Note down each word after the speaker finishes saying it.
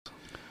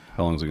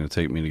How long is it going to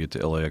take me to get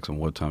to LAX, and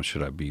what time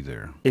should I be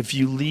there? If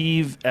you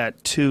leave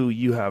at 2,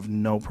 you have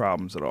no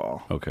problems at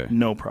all. Okay.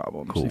 No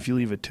problems. Cool. If you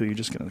leave at 2, you're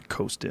just going to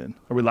coast in.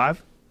 Are we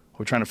live?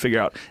 We're trying to figure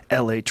out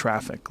LA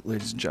traffic,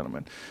 ladies and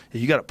gentlemen.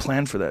 You got to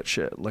plan for that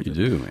shit. Like You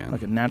do, man.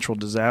 Like a natural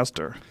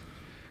disaster.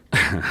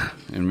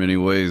 In many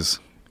ways,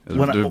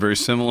 they're very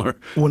similar.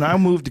 When I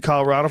moved to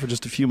Colorado for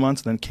just a few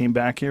months and then came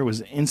back here, it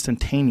was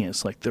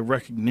instantaneous, like the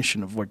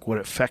recognition of like what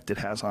effect it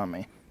has on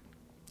me.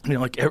 You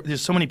know, like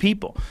there's so many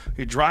people.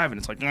 You're driving,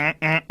 it's like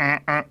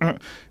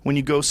when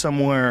you go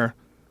somewhere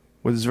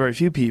where there's very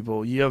few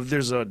people,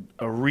 there's a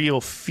real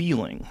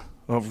feeling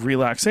of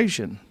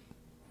relaxation.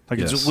 Like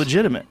It's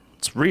legitimate.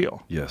 It's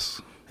real.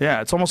 Yes. Yeah,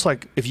 it's almost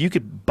like if you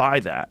could buy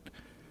that.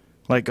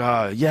 Like,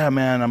 yeah,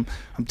 man,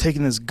 I'm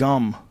taking this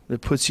gum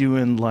that puts you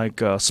in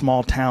like a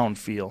small town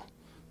feel.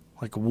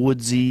 Like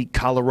woodsy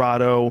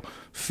Colorado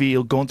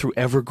feel, going through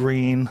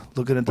Evergreen,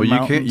 looking at the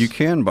mountains. You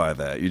can buy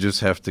that. You just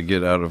have to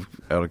get out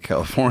of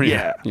California.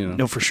 Yeah, you know?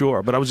 No, for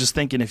sure. But I was just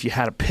thinking, if you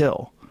had a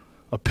pill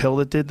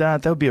that did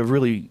that would be a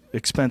really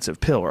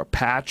expensive pill, or a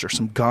patch, or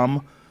some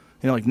gum,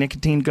 like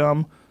nicotine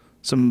gum,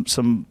 some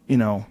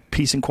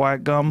peace and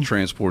quiet gum.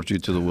 Transport you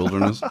to the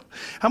wilderness.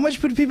 How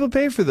much would people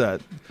pay for that?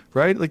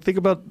 Right? Like, think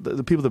about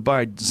the people that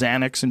buy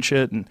Xanax and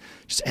shit, and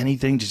just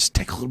anything, just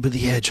take a little bit of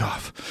the edge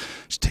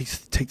off. Just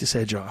take this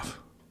edge off.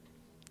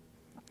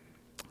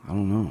 I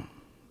don't know.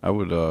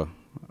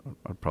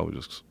 I'd probably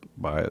just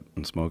buy it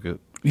and smoke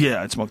it.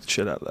 Yeah, I'd smoke the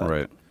shit out of that.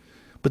 Right.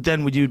 But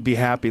then would you be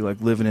happy, like,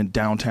 living in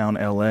downtown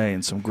L.A.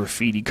 in some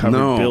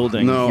graffiti-covered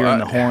building, hearing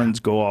the horns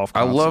go off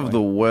constantly? I love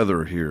the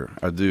weather here.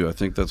 I do. I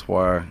think that's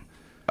why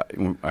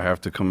I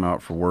have to come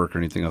out for work or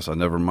anything else. I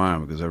never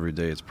mind, because every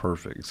day it's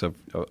perfect. Except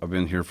I've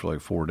been here for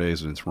like 4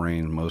 days and it's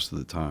rained most of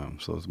the time,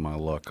 so it's my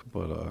luck.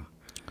 But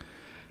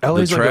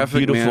LA's the traffic,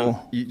 like a beautiful.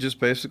 Man, you just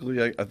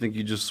basically, I think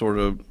you just sort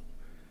of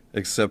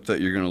accept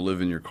that you're going to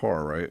live in your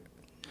car, right?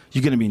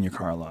 You're going to be in your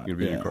car a lot. You're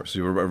going to be in your car. So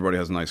everybody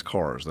has nice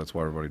cars. That's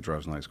why everybody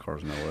drives nice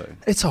cars in LA.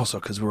 It's also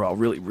because we're all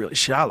really, really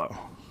shallow.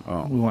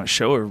 Oh. We want to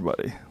show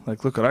everybody.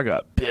 Like, look what I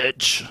got,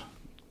 bitch.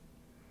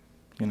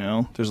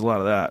 There's a lot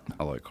of that.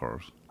 I like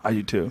cars. I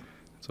do too.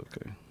 It's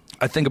okay.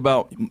 I think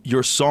about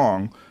your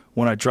song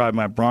when I drive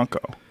my Bronco.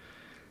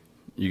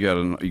 You got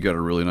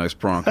a really nice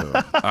Bronco.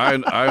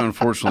 I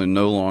unfortunately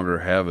no longer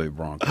have a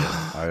Bronco.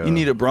 You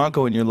need a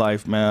Bronco in your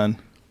life, man.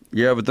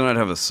 Yeah, but then I'd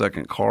have a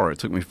second car. It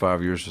took me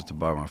 5 years just to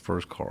buy my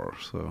first car.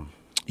 So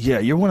yeah,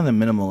 you're one of the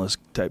minimalist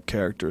type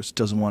characters.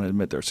 Doesn't want to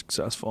admit they're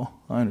successful.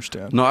 I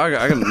understand. No, I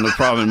got no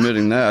problem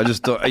admitting that. I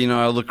just don't,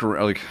 I look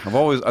around, like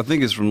I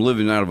think it's from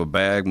living out of a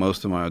bag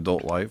most of my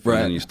adult life. Right.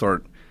 And then you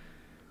start.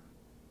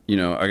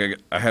 I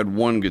had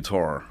one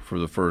guitar for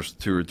the first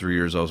 2 or 3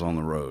 years I was on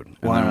the road.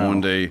 And then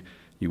one day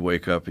you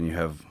wake up and you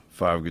have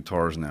 5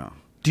 guitars now.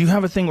 Do you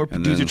have a thing where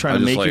dudes are trying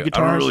to make you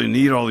guitars? I don't really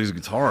need all these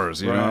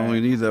guitars. I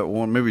only need that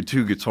one. Maybe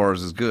 2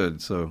 guitars is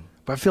good. So,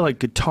 but I feel like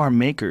guitar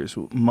makers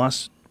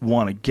must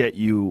want to get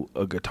you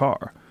a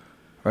guitar.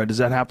 Right? Does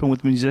that happen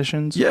with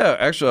musicians? Yeah,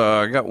 actually,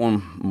 I got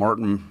one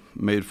Martin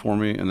made for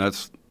me, and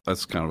that's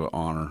kind of an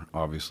honor,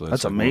 obviously.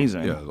 That's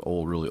amazing. Yeah,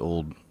 really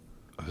old,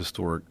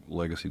 historic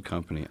legacy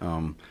company.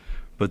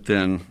 But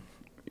then,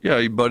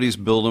 yeah, buddies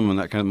build them and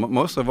that kind of.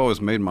 Most I've always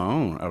made my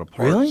own out of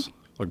parts. Really?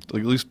 Like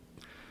at least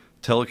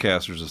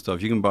Telecasters and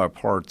stuff. You can buy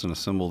parts and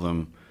assemble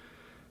them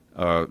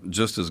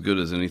just as good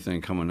as anything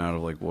coming out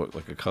of what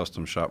a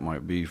custom shop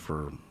might be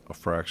for a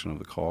fraction of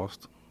the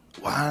cost.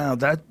 Wow,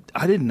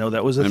 I didn't know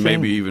that was a thing. And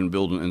maybe even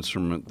build an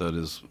instrument that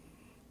is,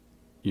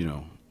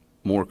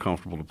 more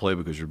comfortable to play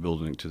because you're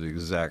building it to the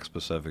exact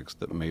specifics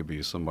that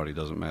maybe somebody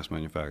doesn't mass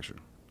manufacture.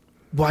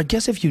 Well, I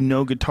guess if you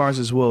know guitars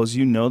as well as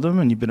you know them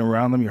and you've been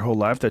around them your whole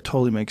life, that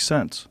totally makes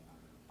sense.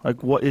 Like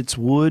it's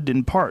wood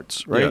and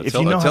parts, right? Yeah, if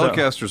you know a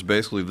Telecaster is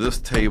basically this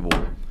table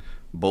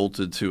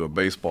bolted to a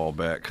baseball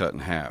bat cut in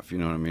half. You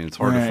know what I mean? It's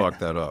hard to fuck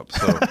that up.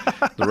 So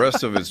the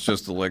rest of it's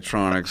just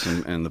electronics,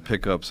 and the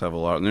pickups have a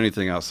lot. And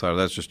anything outside of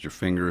that's just your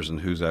fingers and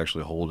who's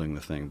actually holding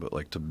the thing.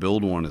 But to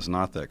build one is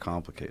not that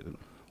complicated.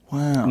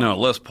 Wow. No,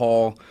 Les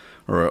Paul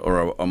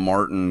or a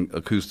Martin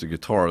acoustic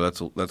guitar.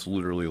 That's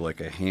literally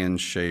like a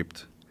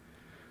hand-shaped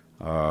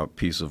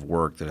piece of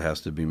work that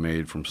has to be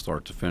made from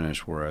start to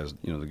finish. Whereas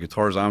the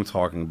guitars I'm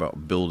talking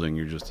about building,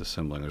 you're just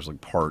assembling. There's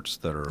parts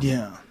that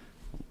are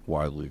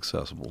widely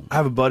accessible. I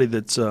have a buddy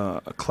that's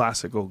a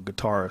classical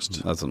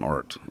guitarist. That's an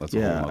art. That's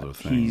a whole other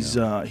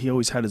thing. He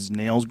always had his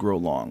nails grow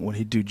long when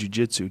he'd do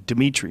jiu-jitsu.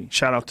 Dimitri,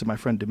 shout out to my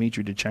friend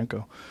Dimitri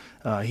Dichenko.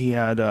 He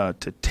had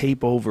to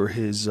tape over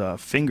his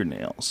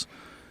fingernails,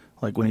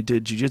 like when he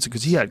did jiu-jitsu,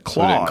 because he had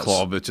claws. So he didn't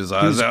claw bitches'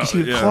 eyes out.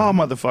 He would claw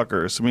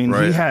motherfuckers. I mean,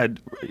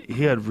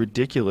 he had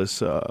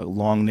ridiculous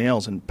long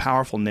nails and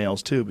powerful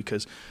nails too,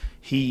 because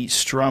he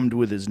strummed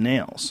with his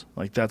nails.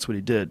 Like that's what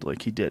he did.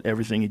 Like he did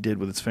everything he did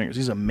with his fingers.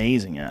 He's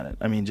amazing at it.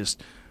 I mean,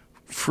 just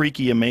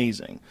freaky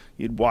amazing.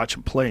 You'd watch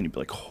him play and you'd be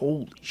like,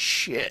 holy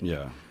shit.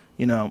 Yeah.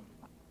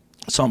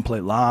 Saw him play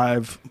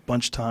live a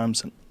bunch of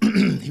times,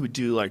 and he would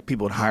do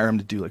people would hire him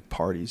to do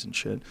parties and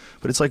shit.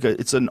 But it's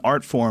it's an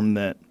art form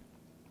that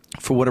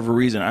for whatever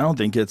reason, I don't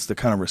think gets the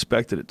kind of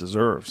respect that it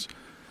deserves.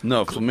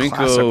 No,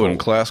 flamenco and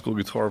classical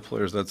guitar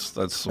players, that's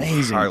some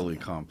Amazing. highly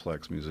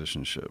complex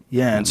musicianship.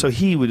 Yeah, and so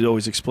he would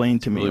always explain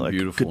to me, Really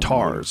like,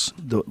 guitars,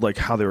 like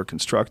how they were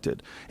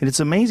constructed. And it's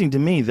amazing to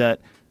me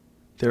that,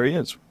 there he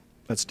is.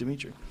 That's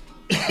Dimitri.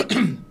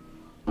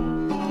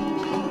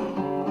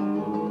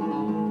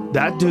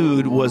 That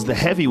dude was the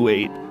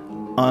heavyweight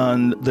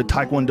on the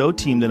Taekwondo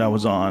team that I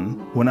was on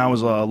when I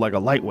was like a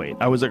lightweight.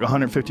 I was like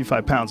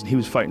 155 pounds, and he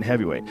was fighting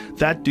heavyweight.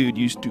 That dude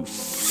used to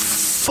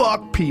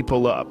fuck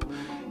people up.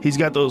 He's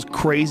got those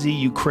crazy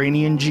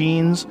Ukrainian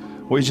genes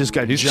where he's just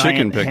got He's giant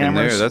chicken picking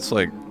hammers. there. That's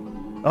like...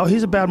 Oh,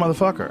 he's a bad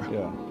motherfucker.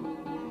 Yeah.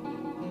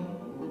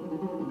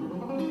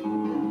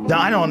 Now,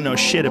 I don't know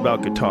shit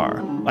about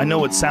guitar. I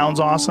know it sounds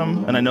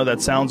awesome, and I know that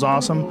sounds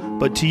awesome,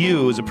 but to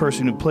you, as a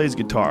person who plays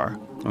guitar...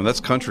 Oh,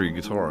 that's country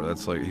guitar.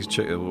 That's like he's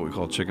what we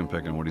call chicken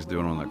picking. What he's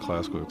doing on that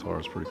classical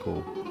guitar is pretty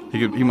cool.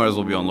 He might as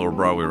well be on Lower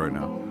Broadway right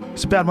now.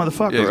 He's a bad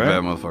motherfucker, Yeah, he's right?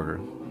 a bad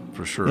motherfucker,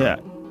 for sure. Yeah,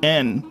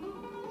 and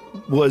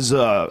was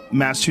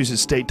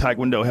Massachusetts State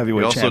Taekwondo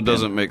heavyweight He also champion.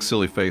 doesn't make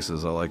silly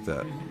faces. I like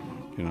that.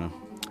 You know.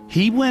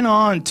 He went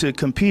on to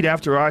compete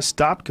after I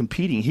stopped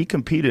competing. He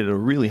competed at a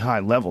really high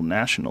level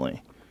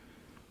nationally.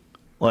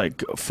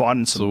 Like, fought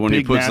in some So when he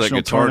big puts that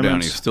national guitar down,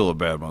 tournaments. he's still a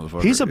bad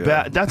motherfucker. He's a yeah.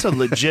 bad. That's a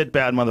legit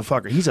bad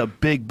motherfucker. He's a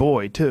big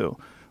boy too.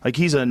 Like,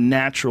 he's a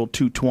natural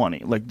 220.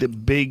 Like the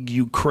big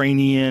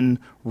Ukrainian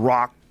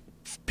rock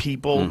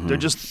people. They're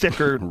just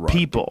thicker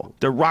people.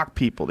 They're rock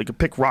people. They can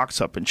pick rocks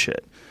up and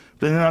shit.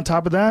 But then on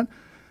top of that,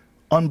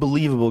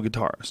 unbelievable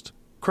guitarist.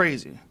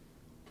 Crazy.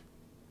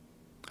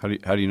 How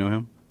do you know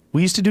him?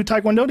 We used to do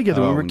Taekwondo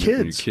together when we were When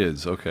kids. you're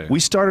kids, okay. We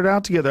started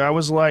out together. I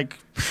was like,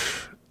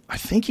 I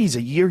think he's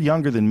a year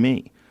younger than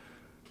me.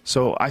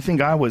 So I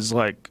think I was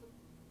like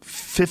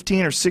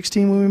 15 or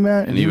 16 when we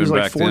met, and he even was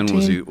like back 14.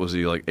 then, was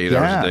he like 8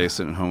 hours a day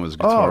sitting at home with his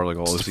guitar, like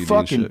all it's OCD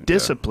fucking and shit?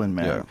 discipline,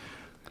 Yeah. man.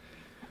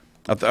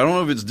 Yeah. I don't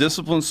know if it's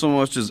discipline so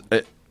much as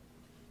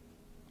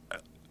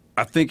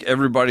I think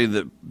everybody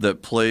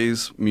that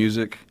plays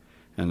music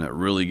and that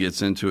really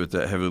gets into it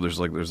that heavily, there's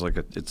like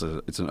it's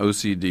an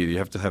OCD. You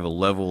have to have a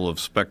level of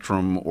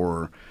spectrum,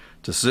 or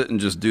to sit and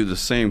just do the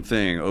same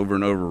thing over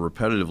and over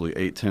repetitively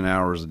 8-10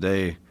 hours a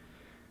day.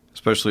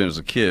 Especially as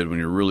a kid, when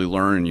you're really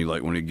learning, you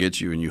like when it gets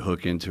you and you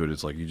hook into it,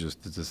 it's like it's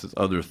this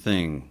other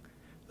thing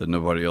that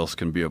nobody else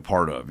can be a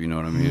part of. You know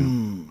what I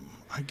mean?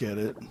 I get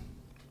it.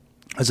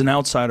 As an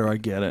outsider, I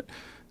get it.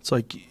 It's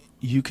like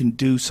you can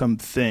do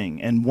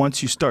something, and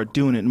once you start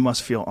doing it, it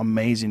must feel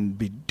amazing to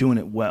be doing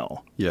it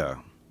well. Yeah.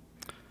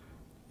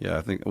 Yeah,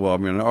 I think. Well, I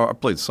mean, I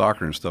played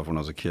soccer and stuff when I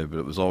was a kid, but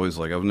it was always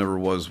like I never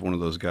was one of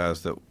those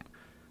guys that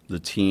the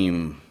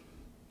team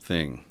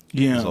thing.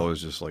 Yeah. I was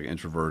always just like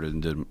introverted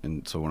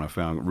and so when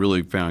I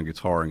really found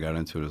guitar and got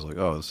into it, it was like,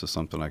 oh, this is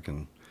something I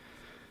can.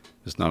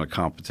 It's not a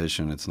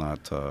competition. It's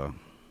not, other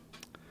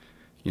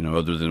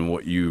than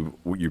what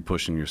you're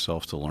pushing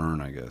yourself to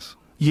learn, I guess.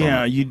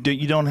 Yeah, you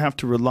don't have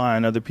to rely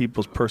on other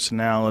people's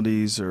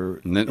personalities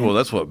or. Well,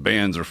 that's what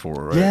bands are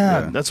for, right?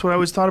 Yeah, that's what I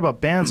always thought about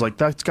bands. Like,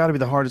 that's got to be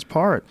the hardest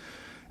part,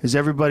 is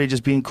everybody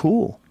just being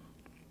cool.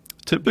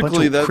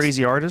 Typically, that's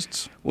crazy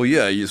artists. Well,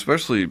 yeah,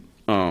 especially.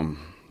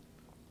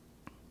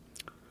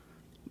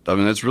 I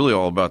mean, that's really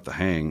all about the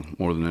hang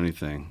more than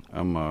anything.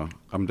 I'm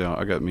down.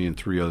 I got me and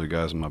 3 other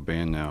guys in my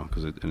band now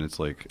and it's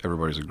like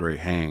everybody's a great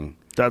hang.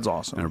 That's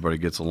awesome. Everybody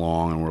gets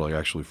along and we're like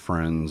actually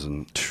friends,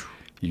 and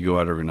you go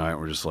out every night.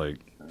 We're just like,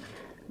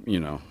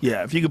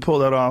 Yeah, if you could pull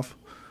that off,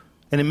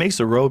 and it makes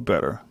the road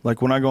better.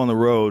 Like when I go on the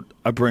road,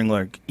 I bring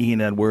like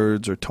Ian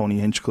Edwards or Tony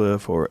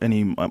Hinchcliffe or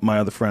any of my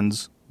other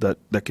friends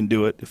that can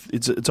do it. If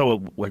it's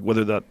all like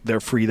whether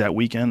they're free that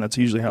weekend. That's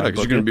usually how I because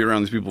book you're going it. to be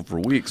around these people for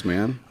weeks,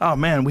 man. Oh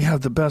man, we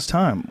have the best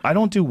time. I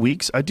don't do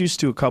weeks. I just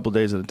do a couple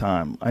days at a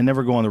time. I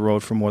never go on the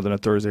road for more than a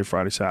Thursday,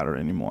 Friday, Saturday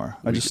anymore.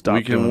 I just stopped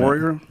Weekend doing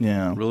warrior? it.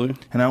 Yeah, Really?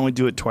 And I only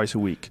do it twice a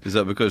week. Is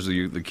that because of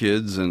the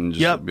kids and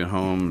just being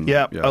home?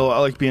 Yeah, I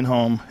like being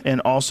home, and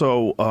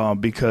also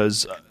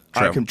because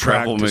I can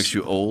travel practice. makes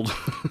you old.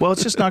 Well,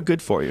 it's just not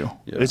good for you.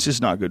 Yeah. It's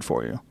just not good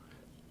for you.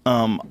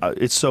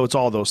 It's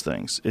all those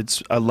things.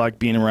 I like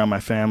being around my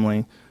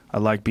family. I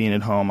like being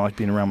at home. I like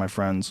being around my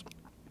friends.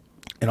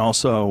 And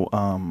also,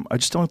 I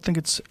just don't think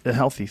it's a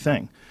healthy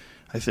thing.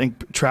 I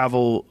think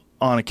travel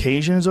on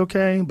occasion is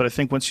okay, but I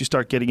think once you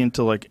start getting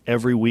into like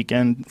every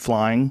weekend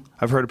flying,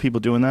 I've heard of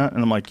people doing that,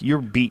 and I'm like, you're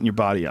beating your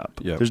body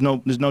up. Yeah. There's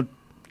no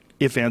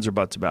ifs, ands, or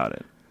buts about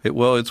it.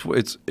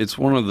 It's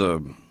one of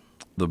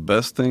the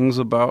best things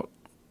about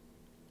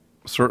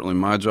certainly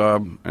my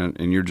job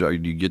and your job.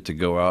 You get to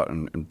go out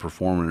and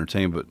perform and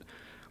entertain, but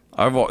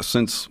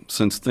since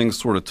things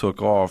sort of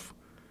took off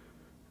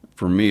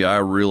for me, I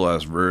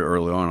realized very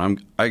early on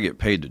I get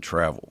paid to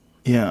travel.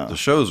 Yeah. The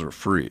shows are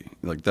free.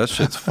 Like that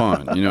shit's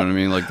fun. You know what I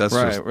mean? Like that's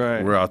Right, just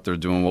right. we're out there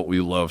doing what we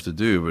love to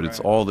do, but it's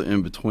all the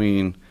in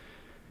between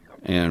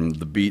and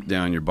the beat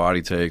down your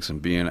body takes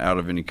and being out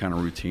of any kind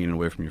of routine and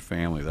away from your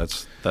family.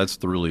 That's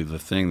really the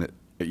thing that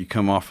you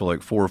come off of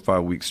like 4 or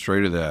 5 weeks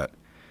straight of that.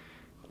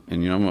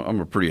 And, I'm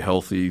a pretty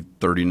healthy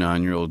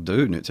 39-year-old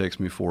dude, and it takes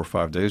me 4 or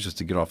 5 days just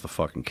to get off the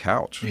fucking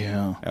couch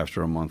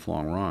after a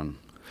month-long run.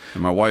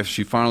 And my wife,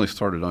 she finally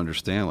started to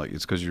understand, like,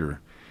 it's because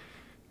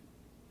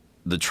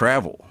the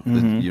travel.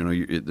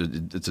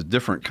 It's a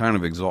different kind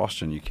of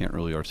exhaustion you can't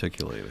really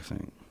articulate, I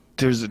think.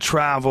 There's the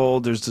travel,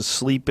 there's the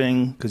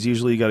sleeping, because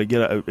usually you got to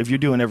get, if you're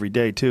doing every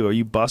day too, are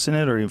you bussing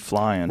it or are you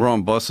flying? We're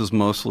on buses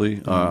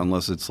mostly,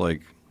 unless it's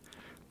like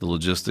the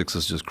logistics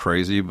is just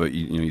crazy, but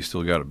you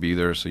still got to be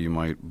there, so you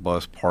might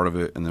bus part of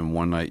it, and then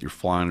one night you're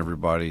flying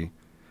everybody,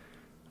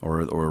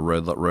 or a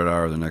red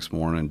hour the next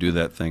morning, and do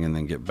that thing, and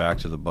then get back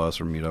to the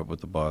bus or meet up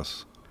with the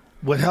bus.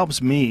 What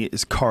helps me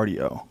is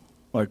cardio.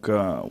 Like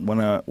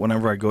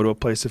whenever I go to a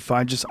place, if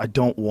I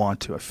don't want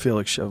to, I feel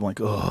like shit. I'm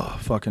like, oh,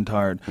 fucking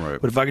tired.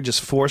 Right. But if I could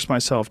just force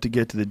myself to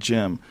get to the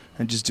gym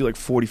and just do like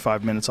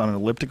 45 minutes on an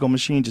elliptical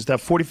machine, just have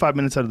 45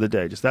 minutes out of the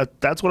day. Just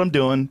that's what I'm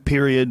doing.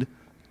 Period.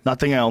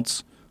 Nothing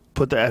else.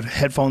 Put the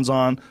headphones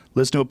on,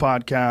 listen to a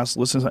podcast,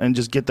 and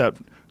just get that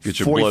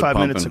 45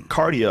 minutes of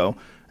cardio,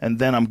 and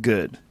then I'm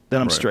good.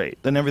 Then I'm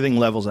straight. Then everything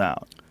levels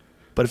out.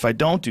 But if I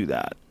don't do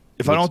that,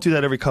 I don't do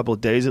that every couple of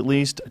days at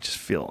least, I just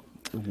feel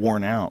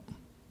worn out.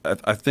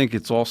 I think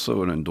it's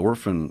also an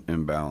endorphin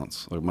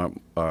imbalance. Like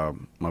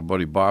my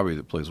buddy Bobby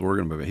that plays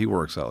organ, but he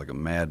works out like a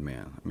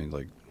madman. I mean,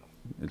 like,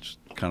 it's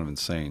kind of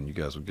insane. You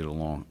guys would get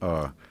along.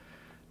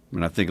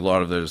 I think a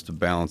lot of that is to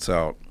balance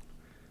out,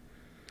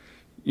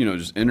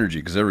 just energy.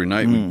 Because every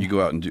night you go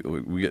out and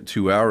we get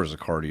 2 hours of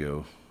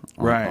cardio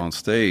on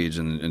stage,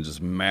 and just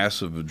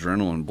massive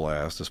adrenaline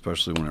blast,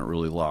 especially when it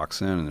really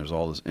locks in, and there's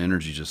all this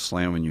energy just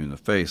slamming you in the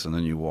face, and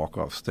then you walk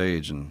off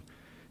stage and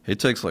it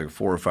takes like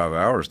 4 or 5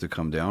 hours to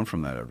come down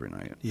from that every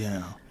night.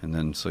 Yeah. And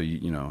then so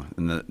and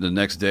the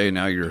next day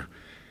now your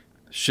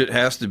shit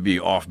has to be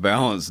off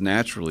balance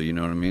naturally, you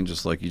know what I mean?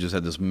 Just like you just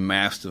had this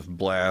massive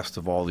blast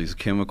of all these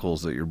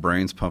chemicals that your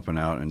brain's pumping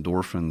out,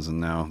 endorphins,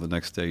 and now the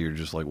next day you're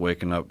just like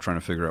waking up trying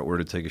to figure out where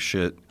to take a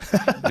shit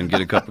and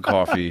get a cup of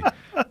coffee,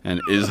 and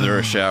is there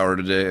a shower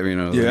today?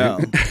 Yeah.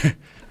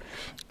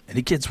 And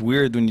it gets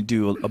weird when you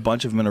do a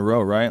bunch of them in a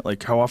row, right?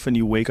 Like how often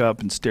you wake up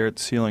and stare at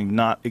the ceiling,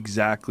 not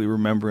exactly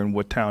remembering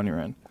what town you're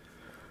in.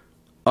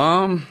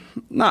 That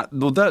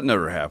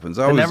never happens.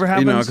 That never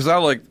happens?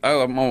 Because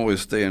I'm always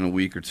staying a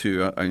week or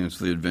two. It's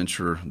the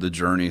adventure, the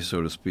journey,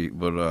 so to speak.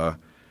 But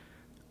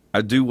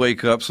I do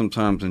wake up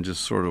sometimes and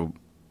just sort of.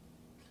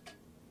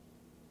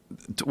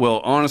 Well,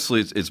 honestly,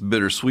 it's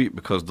bittersweet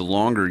because the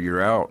longer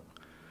you're out,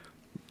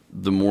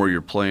 the more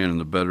you're playing and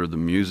the better the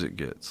music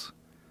gets.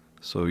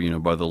 So,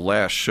 by the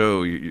last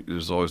show,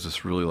 there's always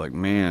this really like,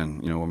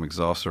 man, I'm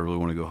exhausted. I really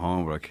want to go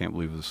home, but I can't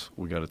believe this.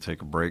 We got to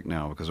take a break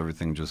now because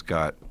everything just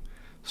got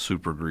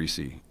super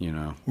greasy,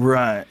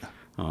 Right.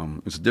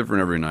 It's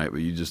different every night, but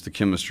the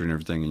chemistry and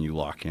everything, and you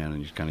lock in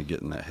and you kind of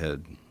get in that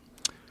head.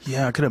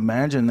 Yeah, I could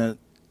imagine that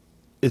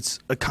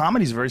a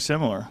comedy's very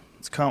similar.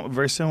 It's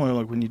very similar,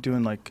 like when you're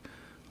doing like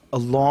a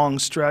long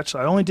stretch.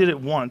 I only did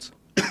it once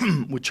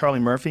with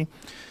Charlie Murphy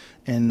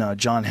and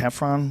John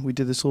Heffron. We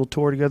did this little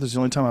tour together. It's the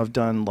only time I've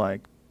done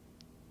like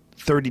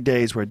 30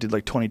 days where I did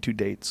like 22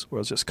 dates where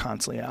I was just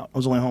constantly out. I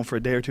was only home for a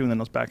day or two and then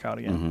I was back out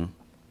again. Mm-hmm.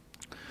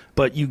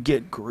 But you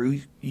get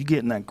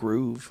in that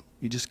groove.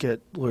 You just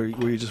get where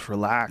you're just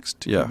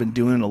relaxed. Yeah. You've been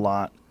doing it a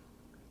lot.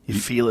 You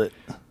feel it.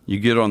 You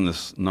get on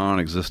this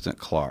non-existent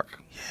clock.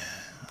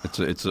 Yeah.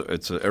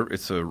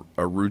 It's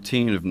a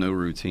routine of no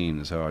routine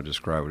is how I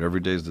describe it. Every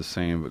day is the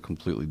same but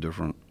completely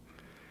different.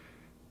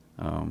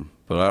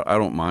 But I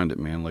don't mind it,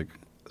 man. Like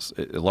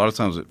a lot of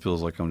times it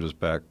feels like I'm just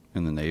back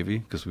in the Navy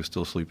because we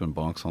still sleep in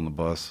bunks on the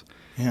bus.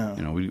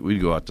 Yeah.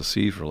 We'd go out to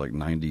sea for like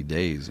 90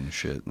 days and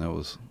shit.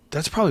 And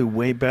that's probably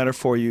way better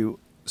for you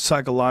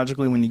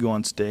psychologically when you go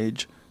on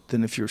stage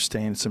than if you're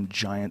staying in some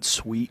giant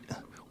suite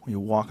when you're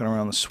walking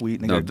around the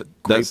suite and they got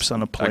grapes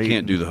on a plate. I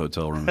can't do the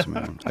hotel rooms,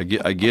 man. I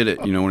get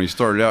it. When you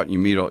started out,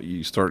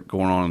 you start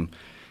going on.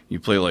 You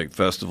play like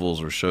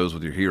festivals or shows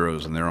with your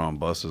heroes, and they're on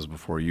buses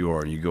before you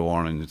are. And you go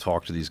on and you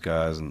talk to these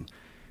guys, and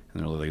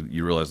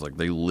you realize like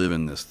they live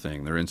in this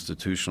thing. They're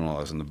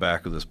institutionalized in the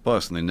back of this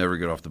bus, and they never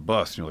get off the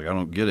bus. And you're like, I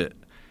don't get it.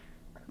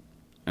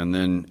 And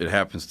then it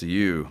happens to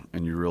you,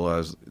 and you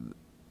realize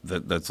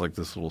that that's like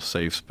this little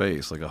safe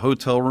space, like a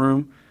hotel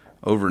room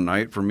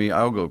overnight. For me,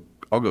 I'll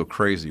go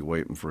crazy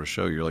waiting for a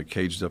show. You're like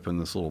caged up in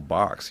this little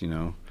box,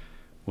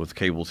 with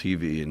cable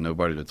TV and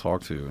nobody to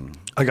talk to. And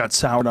I got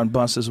soured on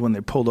buses when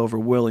they pulled over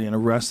Willie and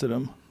arrested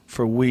him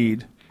for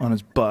weed on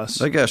his bus.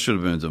 That guy should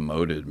have been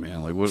demoted,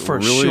 man. Like, what? For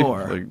really?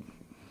 sure. Like,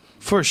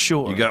 for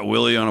sure. You got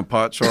Willie on a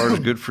pot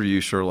charge. Good for you,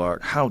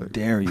 Sherlock. How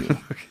dare you?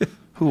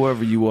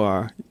 Whoever you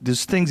are.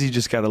 There's things you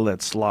just got to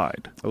let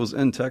slide. I was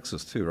in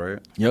Texas too, right?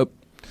 Yep.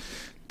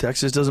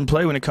 Texas doesn't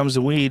play when it comes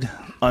to weed,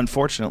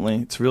 unfortunately.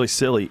 It's really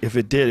silly. If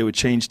it did, it would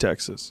change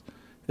Texas.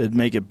 It'd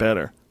make it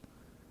better.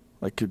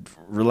 Like, could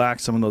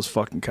relax some of those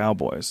fucking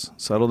cowboys.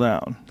 Settle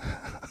down.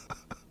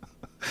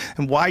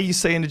 And why are you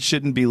saying it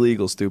shouldn't be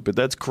legal, stupid?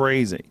 That's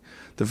crazy.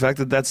 The fact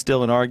that that's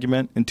still an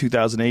argument in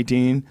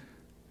 2018.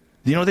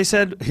 You know what they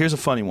said? Here's a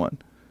funny one.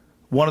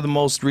 one of the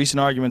most recent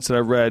arguments that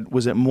I read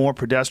was that more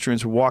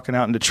pedestrians were walking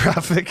out into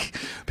traffic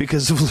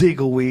because of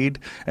legal weed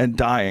and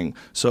dying.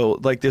 So,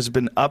 like, there's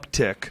been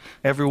uptick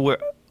everywhere.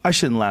 I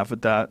shouldn't laugh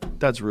at that.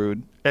 That's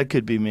rude. It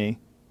could be me,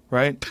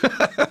 right?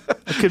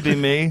 It could be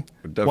me.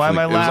 Why am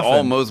I laughing? It was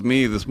almost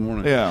me this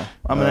morning. Yeah,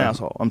 I'm an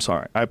asshole. I'm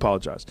sorry. I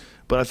apologize.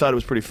 But I thought it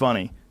was pretty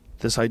funny,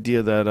 this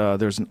idea that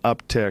there's an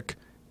uptick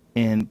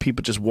in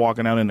people just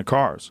walking out into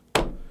cars,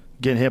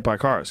 getting hit by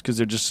cars because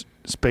they're just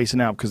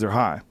spacing out because they're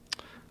high.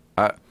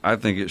 I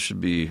think it should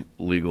be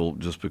legal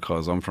just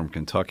because I'm from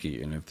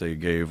Kentucky, and if they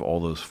gave all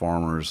those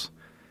farmers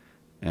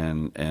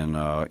and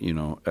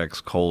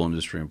ex-coal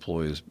industry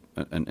employees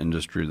an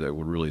industry that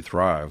would really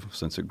thrive,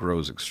 since it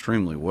grows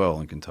extremely well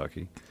in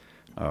Kentucky,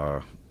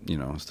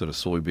 instead of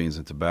soybeans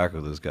and tobacco,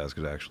 those guys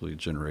could actually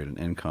generate an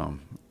income.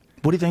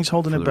 What do you think's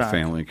holding for it their back?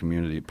 Family and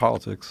community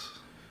politics.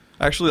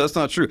 Actually, that's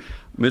not true.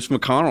 Mitch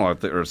McConnell out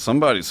there, or some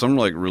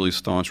really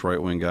staunch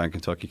right-wing guy in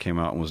Kentucky came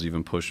out and was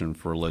even pushing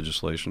for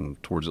legislation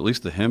towards at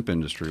least the hemp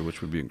industry, which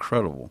would be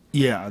incredible.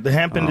 Yeah, the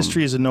hemp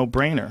industry is a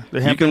no-brainer.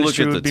 The hemp you can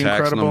industry look at would the be tax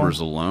incredible. numbers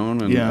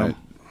alone. And yeah.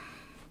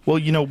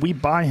 Well, we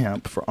buy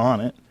hemp for On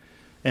It,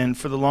 and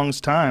for the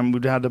longest time,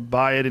 we'd had to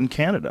buy it in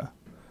Canada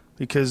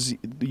because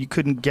you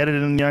couldn't get it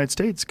in the United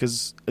States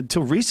because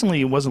until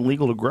recently it wasn't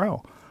legal to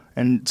grow.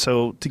 And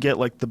so to get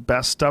like the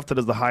best stuff that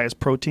has the highest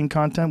protein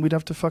content, we'd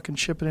have to fucking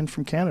ship it in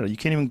from Canada. You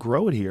can't even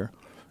grow it here.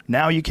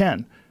 Now you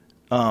can.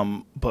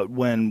 But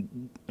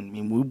when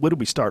did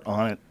we start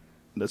On It?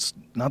 That's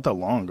not that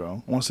long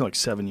ago. I want to say like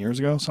 7 years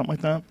ago, something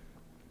like that.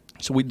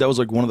 So that was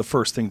like one of the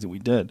first things that we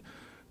did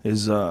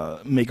is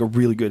make a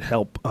really good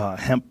hemp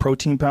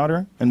protein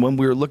powder. And when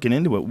we were looking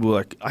into it, we were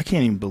like, I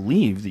can't even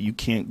believe that you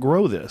can't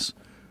grow this.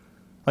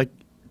 Like,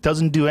 it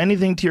doesn't do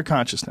anything to your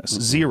consciousness.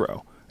 Mm-hmm.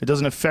 Zero. It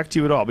doesn't affect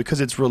you at all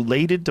because it's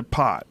related to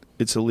pot.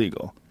 It's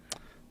illegal.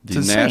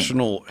 The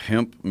National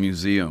Hemp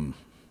Museum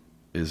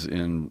is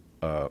in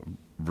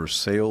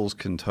Versailles,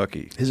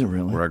 Kentucky. Is it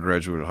really? Where I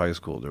graduated high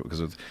school.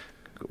 Because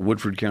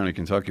Woodford County,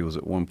 Kentucky was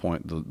at one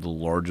point the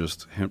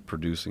largest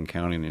hemp-producing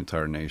county in the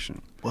entire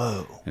nation.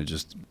 Whoa. And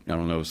I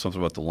don't know,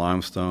 something about the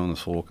limestone, the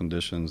soil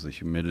conditions, the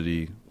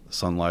humidity, the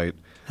sunlight.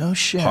 Oh,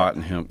 shit. Pot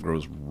and hemp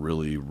grows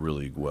really,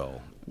 really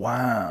well.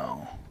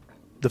 Wow.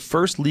 The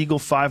first legal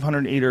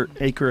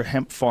 500-acre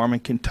hemp farm in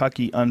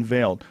Kentucky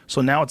unveiled.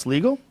 So now it's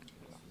legal?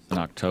 In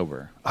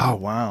October. Oh,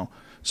 wow.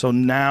 So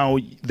now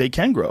they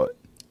can grow it.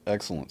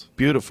 Excellent.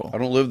 Beautiful. I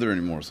don't live there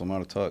anymore, so I'm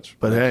out of touch.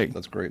 But hey.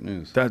 That's great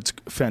news. That's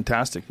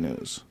fantastic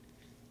news.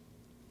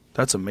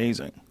 That's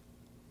amazing.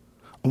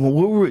 Well,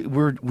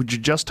 were you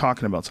just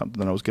talking about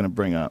something that I was going to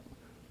bring up?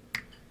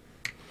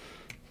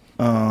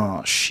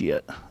 Oh,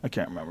 shit. I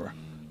can't remember.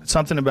 It's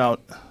something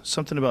about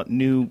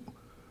new...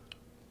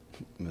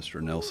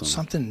 Mr. Nelson.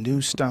 Something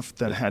new stuff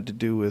that had to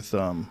do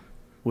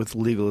with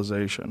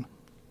legalization.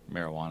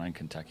 Marijuana in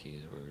Kentucky,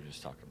 is what we were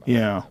just talking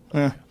about.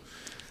 Yeah.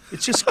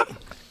 It's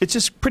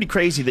just pretty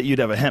crazy that you'd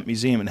have a hemp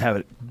museum and have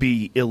it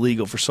be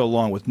illegal for so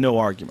long with no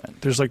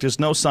argument. There's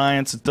no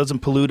science. It doesn't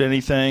pollute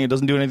anything. It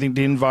doesn't do anything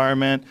to the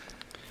environment.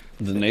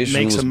 The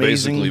nation was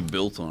basically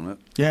built on it.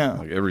 Yeah.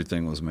 Like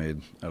everything was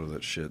made out of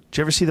that shit. Did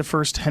you ever see the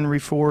first Henry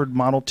Ford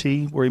Model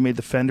T where he made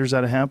the fenders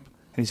out of hemp?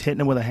 And he's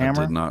hitting it with a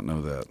hammer. I did not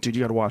know that. Dude,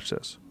 you got to watch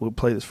this. We'll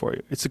play this for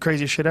you. It's the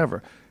craziest shit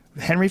ever.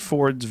 Henry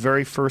Ford's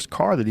very first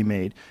car that he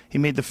made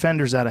the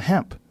fenders out of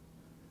hemp.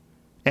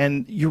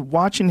 And you're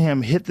watching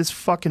him hit this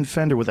fucking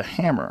fender with a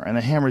hammer, and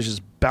the hammer is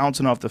just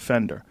bouncing off the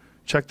fender.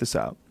 Check this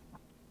out.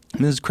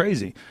 And this is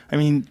crazy. I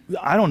mean,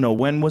 I don't know,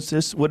 when was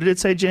this? What did it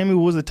say, Jamie?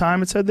 What was the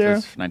time it said there?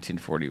 It's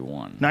 1941.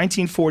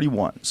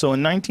 1941. So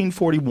in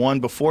 1941,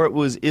 before it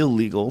was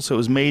illegal, so it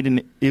was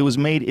made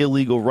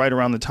illegal right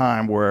around the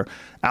time where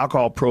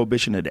alcohol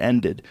prohibition had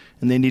ended,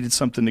 and they needed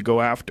something to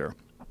go after.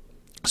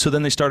 So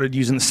then they started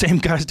using the same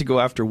guys to go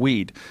after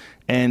weed.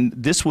 And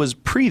this was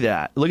pre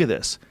that. Look at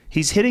this.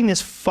 He's hitting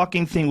this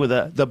fucking thing with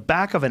the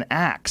back of an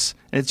axe,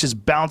 and it's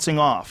just bouncing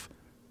off.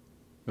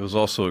 It was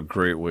also a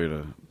great way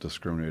to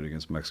discriminate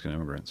against Mexican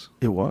immigrants.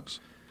 It was.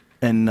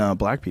 And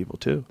black people,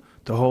 too.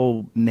 The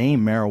whole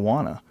name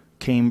marijuana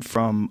came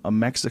from a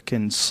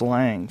Mexican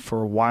slang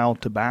for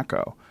wild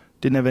tobacco.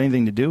 Didn't have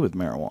anything to do with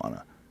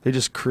marijuana. They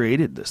just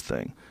created this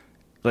thing.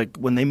 Like,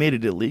 when they made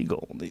it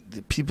illegal, the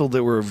people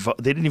that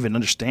they didn't even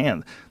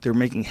understand they were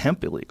making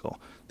hemp illegal.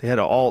 They had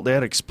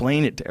to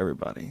explain it to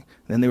everybody.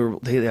 Then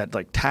they had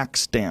like tax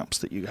stamps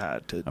that you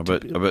had to. I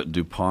bet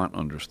DuPont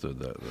understood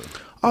that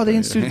though. Oh, they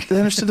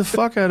understood the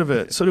fuck out of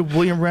it. So did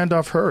William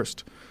Randolph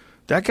Hearst.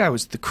 That guy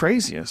was the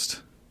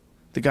craziest.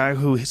 The guy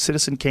who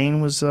Citizen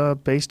Kane was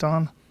based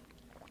on.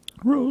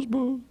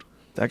 Rosebud.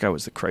 That guy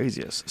was the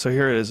craziest. So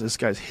here it is. This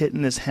guy's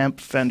hitting this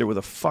hemp fender with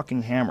a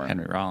fucking hammer.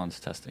 Henry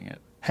Rollins testing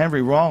it.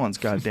 Henry Rollins,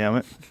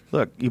 goddammit.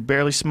 Look, you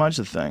barely smudged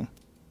the thing.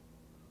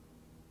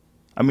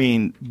 I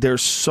mean, they're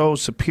so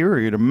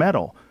superior to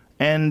metal.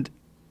 And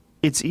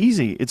it's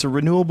easy. It's a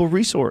renewable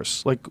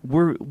resource. Like,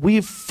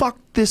 we've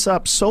fucked this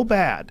up so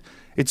bad.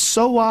 It's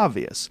so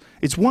obvious.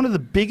 It's one of the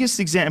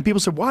biggest examples. People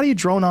say, why do you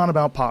drone on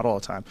about pot all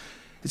the time?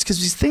 It's because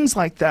these things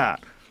like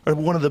that are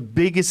one of the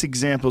biggest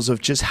examples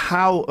of just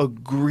how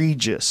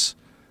egregious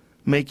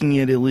making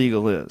it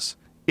illegal is.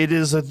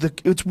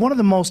 It's one of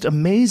the most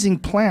amazing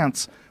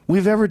plants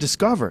we've ever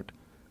discovered.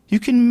 You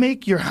can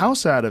make your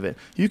house out of it.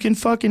 You can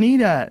fucking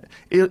eat at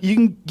it. You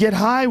can get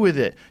high with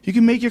it. You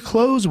can make your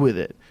clothes with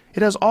it.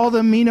 It has all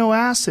the amino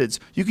acids.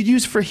 You could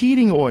use for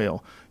heating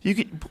oil.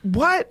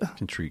 What? You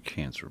can treat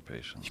cancer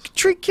patients. You can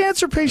treat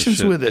cancer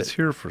patients with it. It's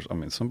here for, I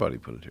mean, somebody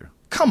put it here.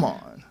 Come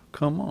on.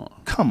 Come on.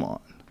 Come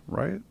on.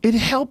 Right? It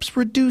helps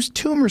reduce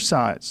tumor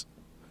size.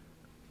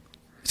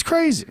 It's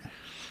crazy.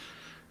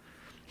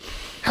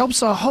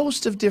 Helps a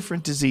host of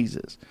different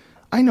diseases.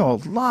 I know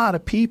a lot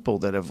of people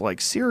that have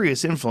like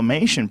serious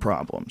inflammation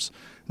problems.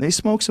 They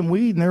smoke some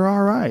weed and they're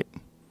all right.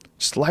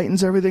 Just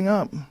lightens everything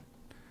up.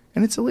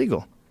 And it's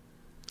illegal.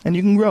 And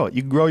you can grow it.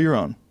 You can grow your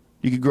own.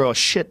 You could grow a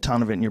shit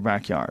ton of it in your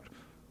backyard.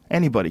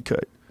 Anybody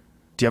could.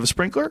 Do you have a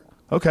sprinkler?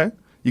 Okay.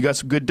 You got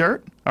some good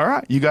dirt? All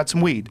right. You got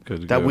some weed.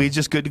 That weed's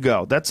just good to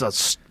go. That's a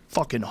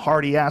fucking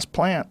hardy-ass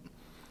plant.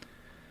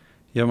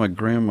 Yeah, my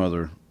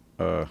grandmother,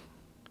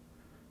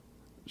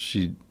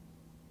 she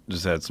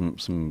just had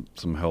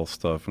some health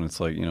stuff, and it's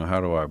like, you know,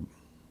 how do I,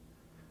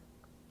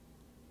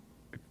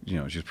 you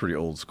know, she's pretty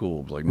old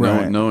school, like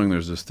knowing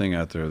there's this thing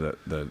out there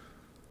that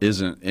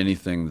isn't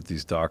anything that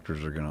these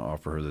doctors are going to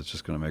offer her that's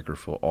just going to make her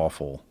feel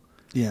awful.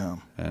 Yeah.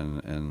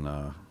 And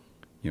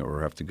you know,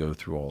 or have to go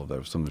through all of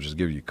that. Something to just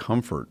give you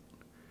comfort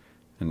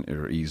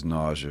or ease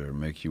nausea or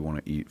make you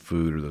want to eat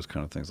food or those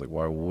kind of things. Like,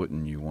 why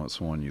wouldn't you want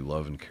someone you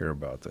love and care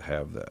about to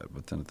have that?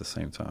 But then at the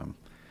same time,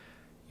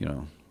 you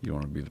know, you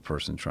want to be the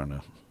person trying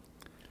to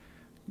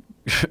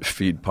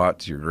feed pot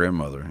to your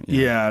grandmother. You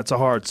know? Yeah, it's a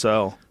hard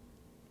sell.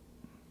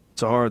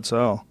 It's a hard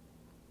sell.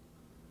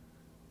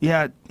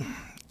 Yeah,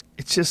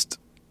 it's just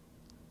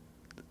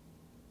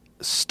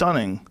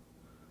stunning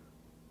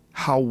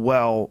how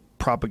well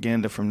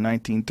propaganda from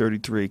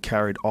 1933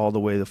 carried all the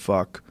way the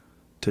fuck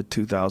to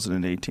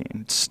 2018.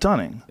 It's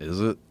stunning.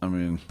 Is it? I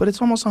mean, but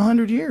it's almost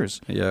 100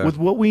 years. Yeah. With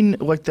what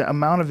like the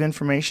amount of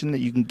information that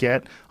you can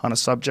get on a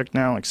subject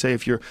now, like say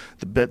if you're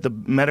the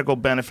medical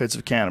benefits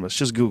of cannabis,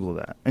 just Google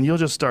that, and you'll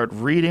just start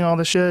reading all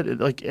the shit.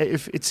 Like,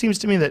 if it seems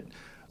to me that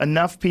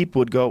enough people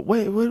would go,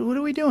 wait, what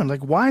are we doing?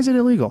 Like, why is it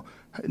illegal?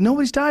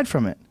 Nobody's died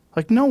from it.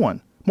 Like, no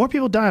one. More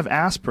people die of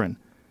aspirin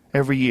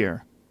every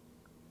year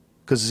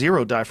because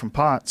 0 die from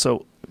pot.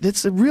 So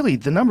it's really,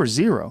 the number's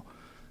 0.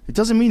 It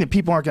doesn't mean that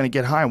people aren't going to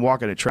get high and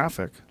walk into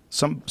traffic.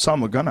 Some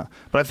are gonna.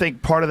 But I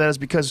think part of that is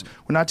because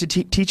we're not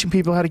teaching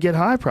people how to get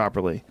high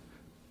properly.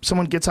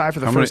 Someone gets high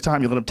for the first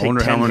time, you let them take 10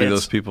 hits. I wonder how many of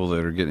those people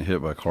that are getting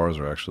hit by cars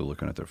are actually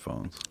looking at their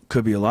phones.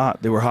 Could be a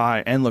lot. They were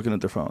high and looking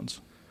at their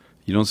phones.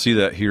 You don't see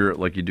that here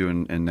like you do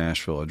in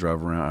Nashville. I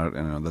drive around,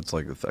 and that's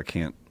like,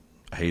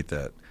 I hate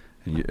that.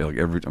 And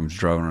I'm just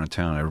driving around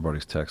town,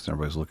 everybody's texting,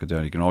 everybody's looking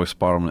down. You can always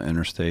spot them on the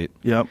interstate.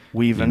 Yep,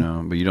 weaving. You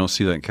know, but you don't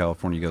see that in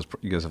California.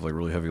 You guys have like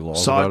really heavy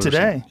laws. Saw about it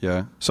today.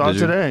 Yeah, saw it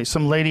today.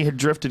 Some lady had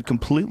drifted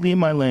completely in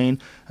my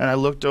lane, and I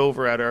looked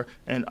over at her,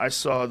 and I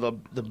saw the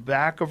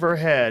back of her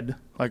head.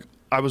 Like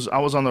I was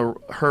on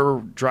her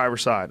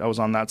driver's side. I was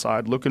on that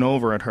side, looking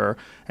over at her,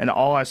 and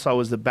all I saw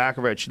was the back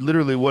of her head. She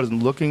literally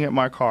wasn't looking at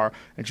my car,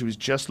 and she was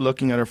just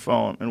looking at her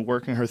phone and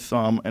working her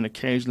thumb, and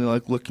occasionally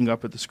like looking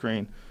up at the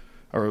screen.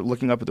 Or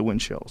looking up at the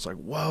windshield. It's like,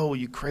 whoa,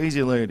 you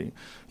crazy lady.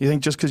 You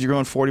think just because you're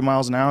going 40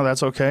 miles an hour,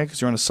 that's okay because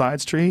you're on a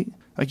side street?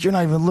 Like, you're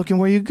not even looking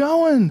where you're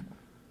going.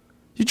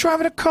 You're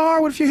driving a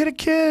car. What if you hit a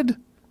kid?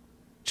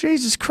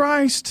 Jesus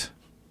Christ.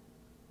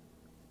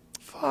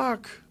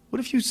 Fuck. What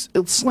if you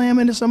slam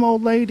into some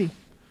old lady?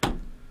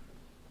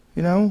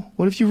 You know?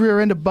 What if you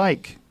rear end a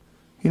bike?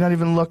 You're not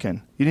even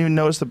looking. You didn't even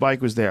notice the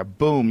bike was there.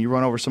 Boom, you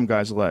run over some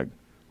guy's leg.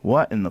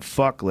 What in the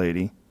fuck,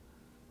 lady?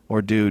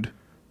 Or dude?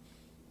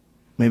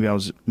 Maybe I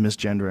was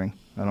misgendering.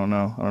 I don't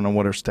know. I don't know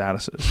what her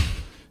status is.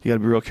 You got to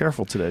be real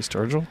careful today,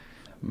 Sturgill.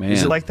 Man.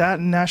 Is it like that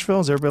in Nashville?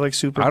 Is everybody like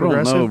super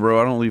progressive? I don't know,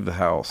 bro. I don't leave the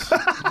house.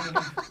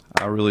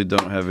 I really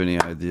don't have any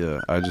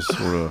idea. I just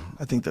sort of...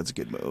 I think that's a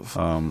good move.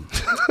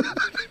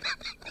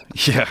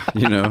 Yeah,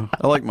 you know.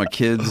 I like my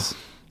kids.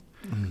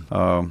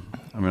 I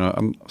mean,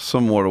 I'm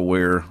somewhat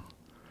aware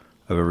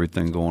of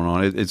everything going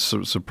on. It's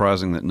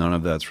surprising that none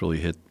of that's really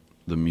hit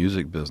the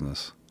music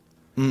business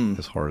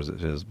as hard as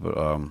it is.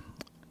 But...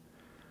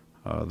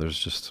 there's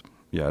just,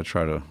 I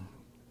try to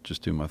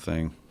just do my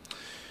thing.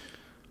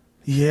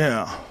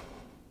 Yeah.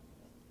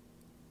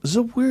 It's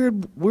a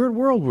weird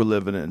world we're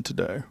living in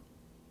today.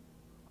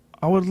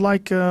 I would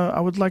like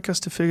us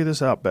to figure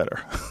this out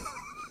better.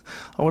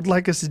 I would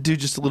like us to do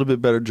just a little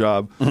bit better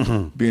job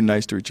being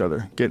nice to each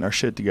other, getting our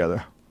shit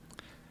together.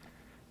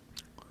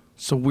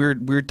 It's a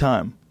weird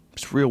time.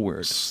 It's real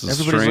weird.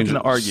 Everybody's looking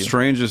to argue.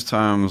 Strangest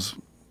times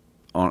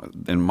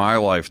in my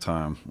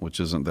lifetime,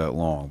 which isn't that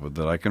long, but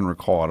that I can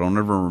recall. I don't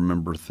ever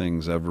remember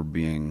things ever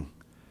being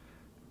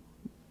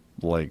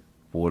like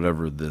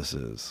whatever this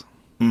is.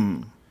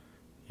 You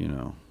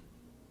know.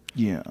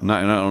 Yeah. And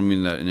I don't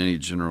mean that in any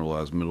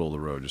generalized middle of the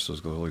road. Just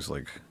those always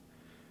like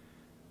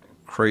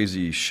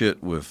crazy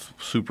shit with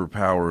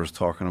superpowers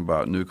talking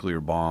about nuclear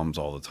bombs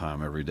all the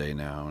time, every day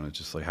now, and it's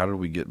just like, how do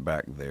we get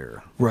back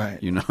there?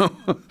 Right. You know?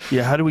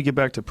 Yeah. How do we get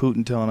back to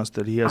Putin telling us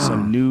that he has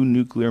some new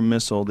nuclear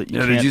missile that you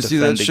can't did you see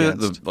that defend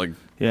shit? against?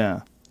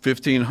 The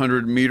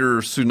 1,500-meter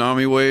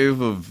tsunami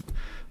wave of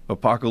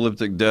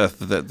apocalyptic death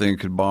that thing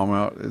could bomb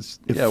out.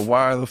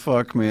 Why the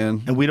fuck,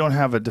 man? And we don't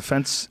have a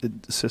defense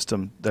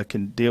system that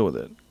can deal with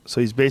it. So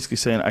he's basically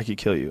saying, I could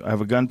kill you. I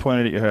have a gun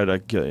pointed at your head. I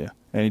can kill you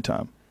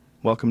anytime.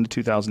 Welcome to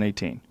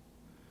 2018.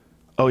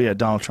 Oh, yeah,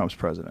 Donald Trump's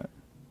president.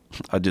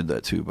 I did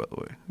that too, by the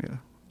way.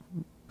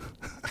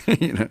 Yeah.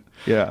 You know?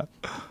 Yeah.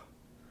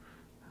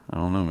 I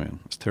don't know, man.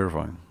 It's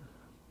terrifying.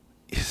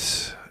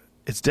 It's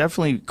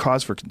definitely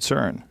cause for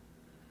concern.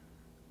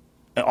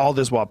 And all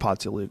this while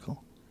pot's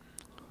illegal.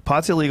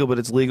 Pot's illegal, but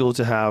it's legal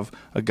to have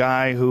a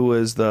guy who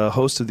was the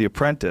host of The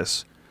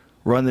Apprentice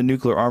run the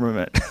nuclear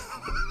armament.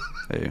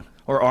 Hey.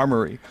 Or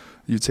armory.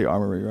 You'd say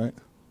armory, right?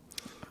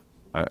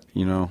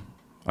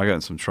 I got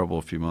in some trouble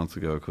a few months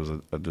ago because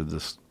I did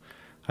this.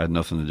 I had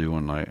nothing to do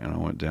one night, and I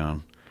went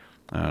down.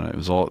 And it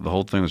was the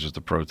whole thing was just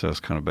a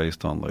protest kind of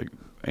based on, like,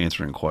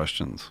 answering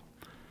questions.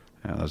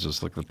 And that's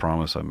just, like, the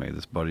promise I made.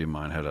 This buddy of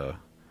mine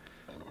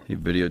he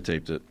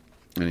videotaped it,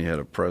 and he had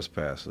a press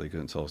pass, so they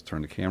couldn't tell us to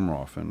turn the camera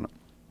off. And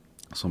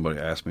somebody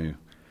asked me,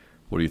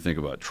 what do you think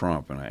about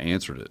Trump? And I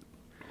answered it.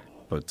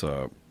 But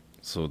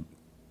so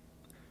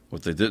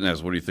what they didn't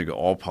ask, what do you think of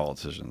all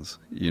politicians?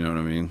 You know what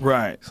I mean?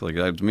 Right. So like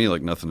to me,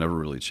 like nothing ever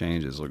really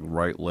changes. Like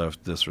right,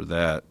 left, this or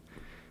that.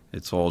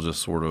 It's all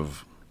just sort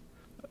of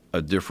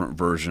a different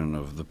version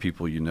of the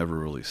people you never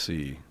really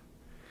see.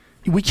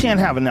 We can't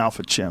have an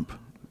alpha chimp.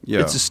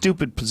 Yeah. It's a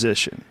stupid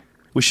position.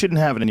 We shouldn't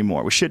have it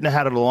anymore. We shouldn't have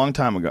had it a long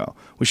time ago.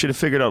 We should have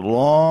figured out a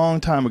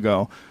long time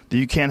ago that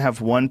you can't have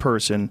one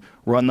person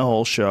run the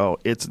whole show.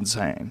 It's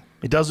insane.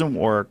 It doesn't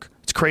work.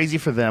 It's crazy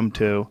for them,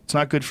 too. It's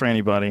not good for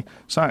anybody.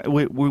 It's not.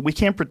 We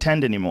can't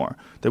pretend anymore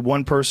that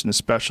one person is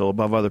special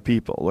above other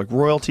people. Like,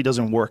 royalty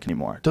doesn't work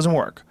anymore. It doesn't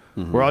work.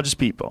 Mm-hmm. We're all just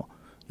people.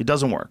 It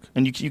doesn't work.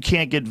 And you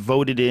can't get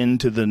voted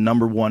into the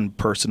number one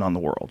person on the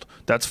world.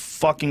 That's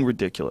fucking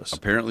ridiculous.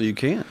 Apparently you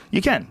can't.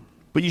 You can.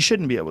 But you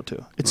shouldn't be able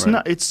to. It's Right.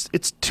 not.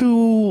 It's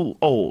too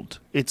old.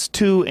 It's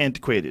too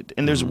antiquated.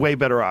 And there's way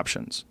better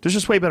options. There's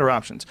just way better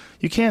options.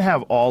 You can't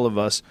have all of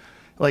us,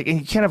 and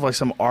you can't have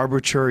some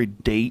arbitrary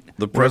date.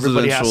 The where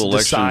everybody has presidential to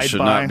election decide should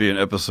by. not be an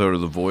episode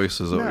of The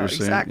Voice. Is that what you're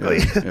saying? Exactly.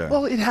 Yeah.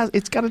 Well,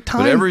 it's got a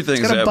time. But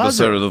everything's it's an got a episode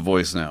buzzer. of The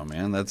Voice now,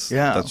 man. That's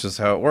just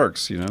how it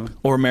works, you know.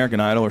 Or American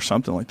Idol or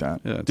something like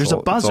that. Yeah, there's a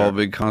buzzer. It's all a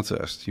big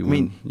contest. You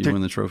win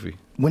the trophy.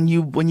 When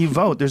you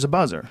vote, there's a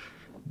buzzer.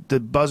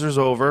 The buzzer's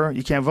over.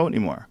 You can't vote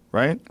anymore,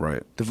 right?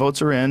 Right. The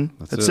votes are in.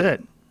 That's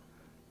it.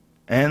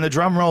 And the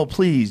drum roll,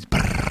 please.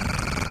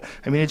 I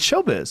mean, it's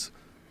showbiz.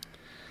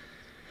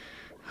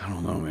 I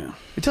don't know, man.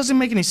 It doesn't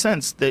make any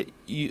sense that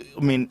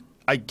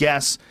I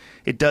guess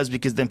it does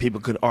because then people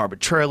could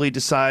arbitrarily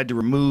decide to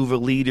remove a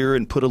leader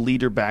and put a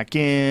leader back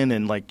in,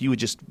 and you would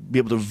just be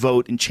able to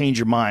vote and change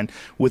your mind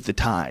with the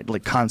tide,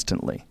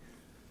 constantly.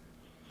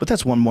 But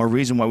that's one more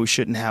reason why we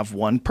shouldn't have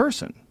one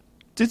person.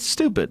 It's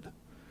stupid.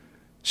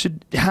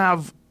 Should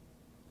have,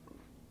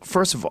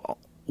 first of all,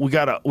 we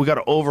gotta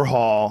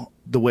overhaul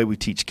the way we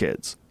teach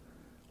kids.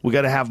 We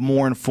gotta have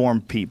more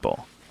informed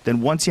people.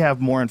 Then once you have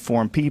more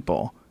informed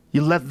people,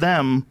 you let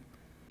them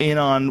in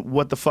on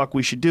what the fuck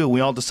we should do. We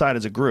all decide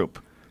as a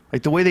group.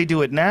 The way they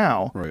do it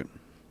now. Right.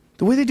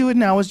 The way they do it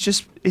now is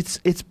just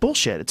it's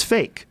bullshit. It's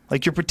fake.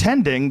 You're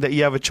pretending that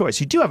you have a choice.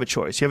 You do have a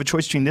choice. You have a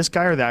choice between this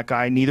guy or that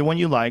guy. Neither one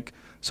you like.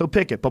 So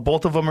pick it. But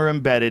both of them are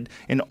embedded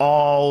in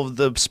all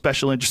the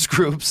special interest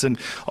groups and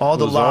all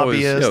the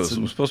lobbyists. It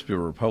was supposed to be a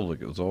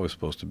republic. It was always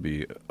supposed to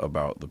be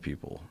about the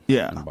people.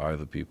 Yeah. And by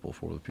the people,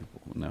 for the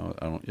people. Now,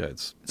 I don't,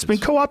 it's been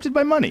co-opted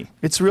by money.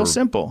 It's real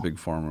simple. Big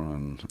pharma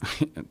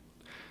and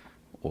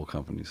oil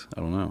companies. I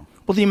don't know.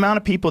 Well, the amount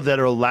of people that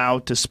are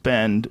allowed to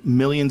spend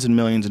millions and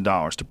millions of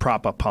dollars to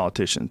prop up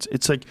politicians,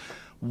 it's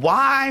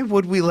why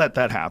would we let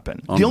that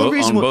happen? On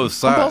both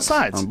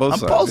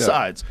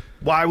sides.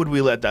 Why would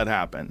we let that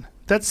happen?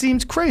 That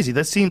seems crazy.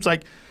 That seems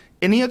like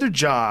any other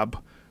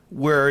job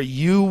where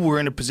you were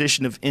in a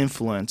position of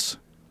influence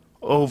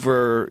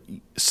over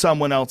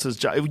someone else's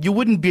job. You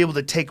wouldn't be able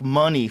to take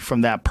money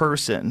from that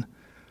person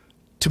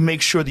to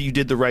make sure that you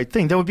did the right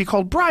thing. That would be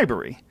called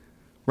bribery,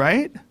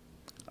 right?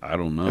 I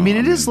don't know.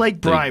 It is like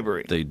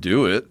bribery. They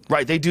do it.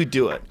 Right, they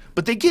do it.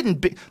 But they get in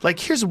big,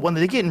 here's one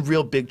that they get in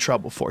real big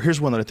trouble for. Here's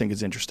one that I think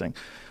is interesting.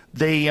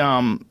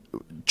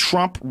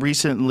 Trump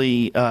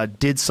recently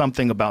did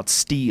something about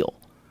steel,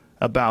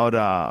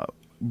 about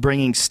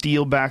bringing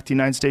steel back to the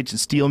United States and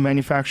steel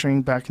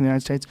manufacturing back in the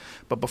United States.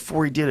 But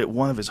before he did it,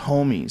 one of his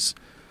homies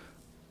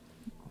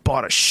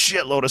bought a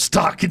shitload of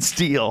stock in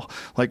steel,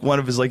 one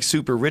of his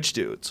super rich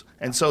dudes.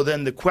 And so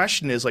then the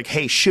question is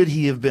hey, should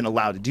he have been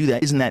allowed to do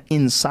that? Isn't that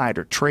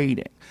insider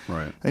trading?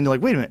 Right. And you're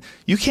wait a minute,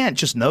 you can't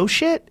just know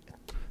shit?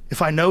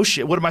 If I know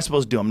shit, what am I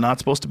supposed to do? I'm not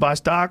supposed to buy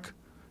stock?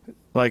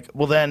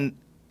 Well then,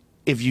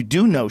 if you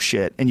do know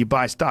shit and you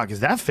buy stock,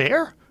 is that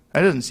fair?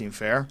 That doesn't seem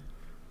fair.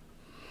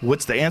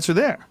 What's the answer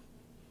there?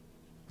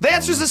 The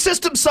answer is the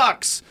system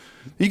sucks.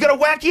 You got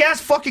a wacky ass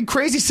fucking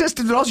crazy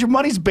system that all your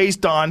money's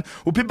based on,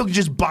 where people can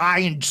just buy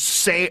and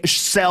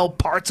sell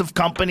parts of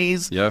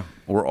companies. Yeah,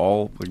 or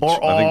all.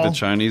 Like, I think the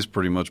Chinese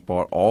pretty much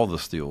bought all the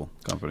steel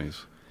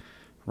companies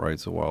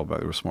rights a while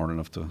back. They were smart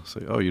enough to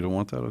say, "Oh, you don't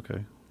want that?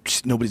 Okay."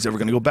 Nobody's ever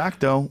going to go back,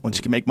 though. Once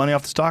you can make money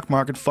off the stock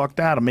market, fuck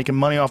that. I'm making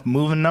money off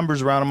moving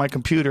numbers around on my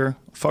computer.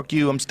 Fuck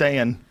you, I'm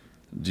staying.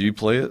 Do you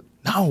play it?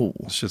 No.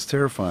 This shit's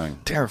terrifying.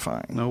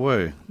 Terrifying. No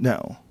way.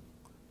 No.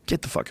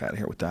 Get the fuck out of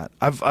here with that.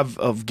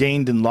 I've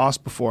gained and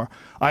lost before.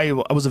 I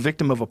was a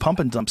victim of a pump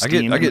and dump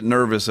scheme. I get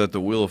nervous at the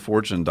Wheel of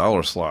Fortune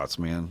dollar slots,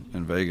 man,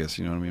 in Vegas.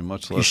 You know what I mean?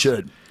 Much less. You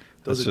should.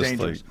 Those are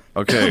dangerous.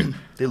 Like, okay.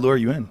 They lure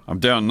you in. I'm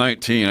down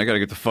 19. I got to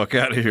get the fuck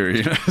out of here.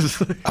 You know?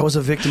 I was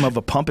a victim of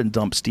a pump and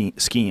dump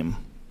scheme.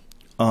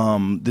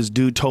 This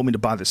dude told me to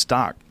buy this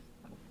stock.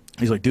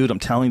 He's like, dude, I'm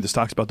telling you, the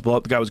stock's about to blow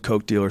up. The guy was a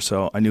coke dealer,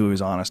 so I knew he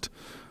was honest.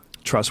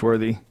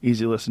 Trustworthy,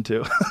 easy to listen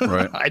to.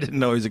 Right. I didn't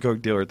know he was a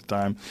coke dealer at the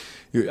time.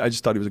 I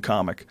just thought he was a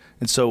comic.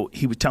 And so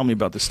he would tell me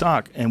about the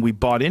stock, and we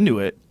bought into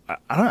it.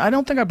 I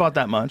don't think I bought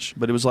that much,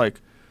 but it was like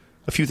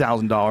a few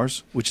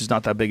 $1,000s, which is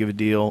not that big of a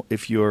deal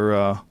if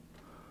you're,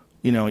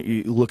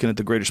 you're looking at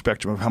the greater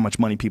spectrum of how much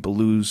money people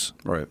lose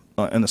right.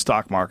 In the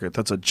stock market.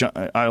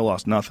 I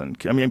lost nothing.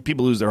 I mean,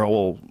 people lose their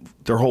whole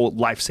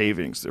life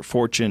savings, their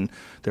fortune,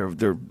 their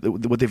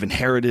what they've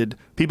inherited.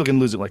 People can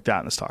lose it like that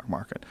in the stock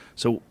market.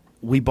 So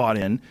we bought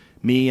in,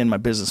 me and my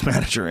business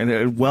manager, and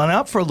it went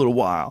up for a little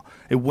while.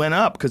 It went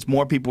up because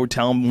more people were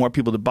telling more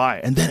people to buy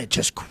it, and then it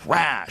just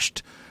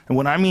crashed. And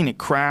when I mean it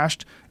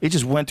crashed, it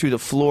just went through the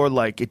floor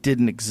like it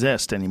didn't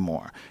exist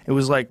anymore. It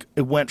was like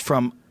it went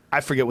from,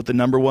 I forget what the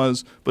number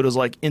was, but it was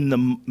like in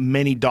the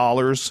many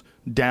dollars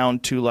down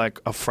to like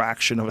a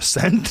fraction of a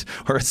cent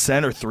or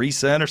 3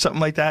 cents or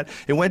something like that.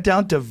 It went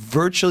down to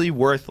virtually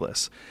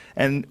worthless.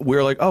 And we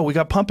were like, oh, we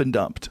got pump and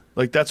dumped.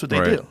 Like that's what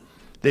they do.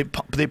 They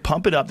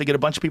pump it up. They get a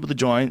bunch of people to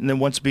join, and then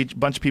once a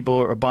bunch of people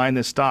are buying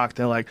this stock,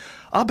 they're like,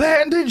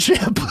 abandon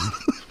ship.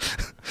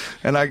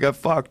 And I got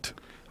fucked.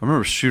 I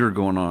remember a shooter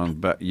going on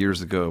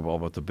years ago all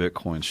about the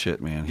Bitcoin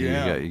shit, man.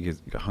 He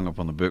got hung up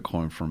on the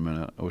Bitcoin for a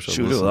minute. I wish I'd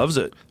listened. Shooter loves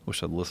it.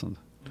 Wish I'd listened.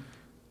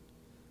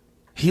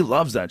 He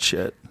loves that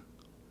shit.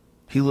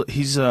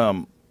 He's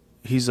a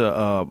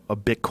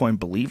Bitcoin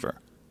believer.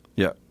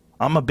 Yeah.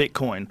 I'm a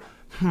Bitcoin.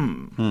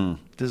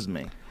 This is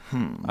me.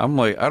 I'm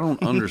like, I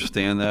don't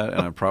understand that, and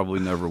I probably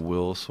never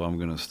will, so I'm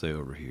going to stay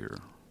over here.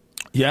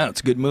 Yeah, it's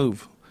a good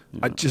move.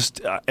 Yeah. I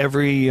just it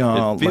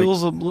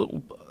feels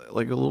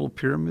like a little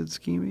pyramid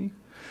schemey.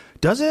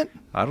 Does it?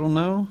 I don't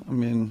know. I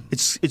mean,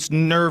 it's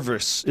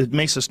nervous. It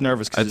makes us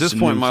nervous. At this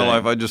point in my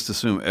life, I just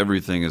assume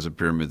everything is a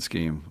pyramid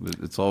scheme.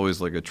 It's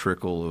always like a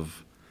trickle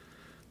of,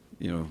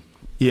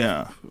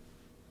 Yeah.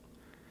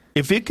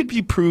 If it could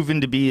be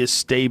proven to be as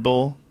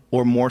stable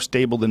or more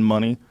stable than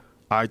money,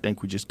 I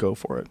think we just go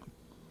for it.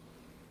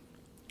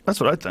 That's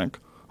what I think.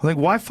 I think,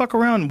 why fuck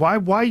around?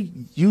 Why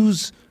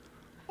use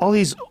all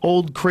these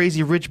old,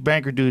 crazy, rich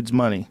banker dudes'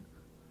 money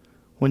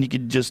when you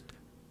could just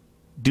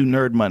do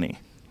nerd money?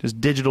 Just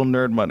digital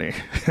nerd money.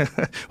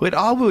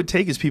 All it would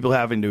take is people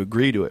having to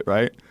agree to it,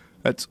 right?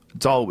 That's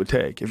all it would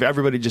take. If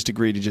everybody just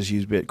agreed to just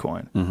use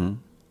Bitcoin. Mm-hmm.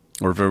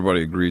 Or if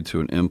everybody agreed to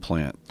an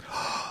implant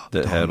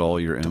that had all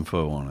your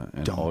info on it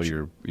and all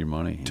your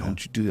money.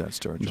 Don't you do that,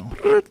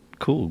 Sturgill.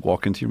 Cool.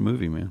 Walk into your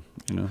movie, man.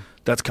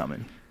 That's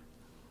coming.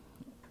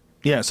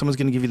 Yeah, someone's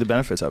going to give you the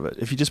benefits of it.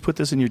 If you just put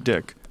this in your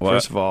dick,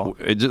 first of all.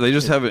 They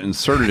just haven't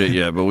inserted it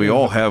yet, but we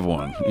all have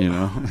one,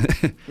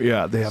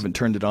 Yeah, they haven't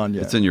turned it on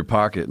yet. It's in your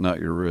pocket,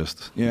 not your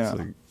wrist. Yeah.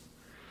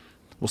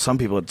 Well, some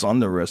people, it's on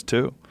their wrist,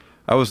 too.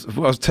 I was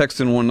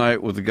texting one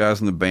night with the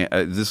guys in the band.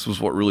 This was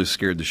what really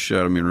scared the shit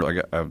out of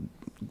me.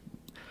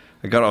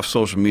 I got off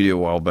social media a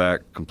while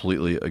back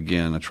completely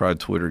again. I tried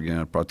Twitter again.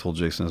 I probably told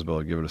Jason Isbell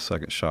I'd give it a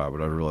second shot,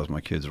 but I realized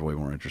my kids are way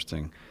more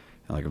interesting.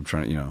 Like I'm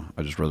trying to,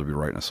 I'd just rather be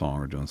writing a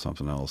song or doing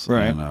something else.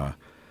 Right. And,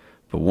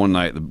 but one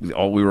night, we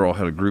all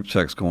had a group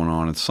text going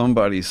on, and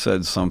somebody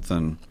said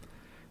something,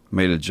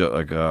 made a joke.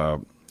 Like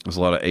there's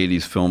a lot of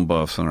 '80s film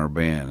buffs in our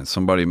band, and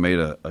somebody made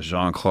a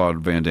Jean-Claude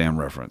Van Damme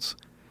reference.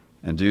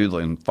 And dude,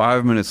 like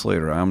 5 minutes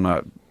later, I'm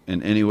not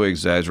in any way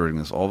exaggerating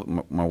this.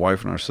 My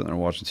wife and I are sitting there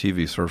watching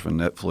TV, surfing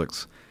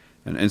Netflix,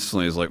 and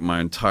instantly it's like my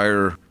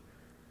entire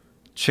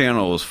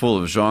channel is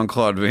full of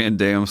Jean-Claude Van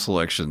Damme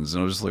selections,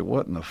 and I was just like,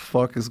 what in the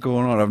fuck is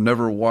going on? I've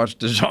never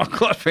watched a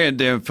Jean-Claude Van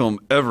Damme film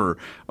ever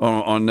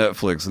on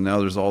Netflix, and now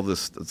there's all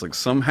this. It's like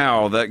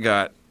somehow that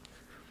got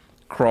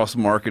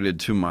cross-marketed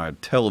to my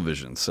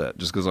television set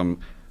just because I'm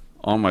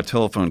on my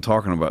telephone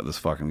talking about this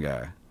fucking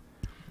guy.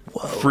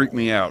 Whoa. Freaked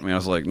me out, man. I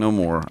was like, no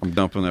more. I'm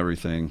dumping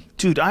everything.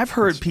 Dude, I've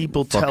heard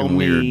people tell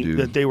me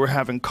that they were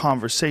having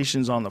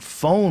conversations on the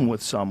phone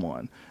with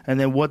someone, and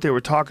then what they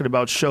were talking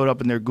about showed up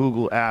in their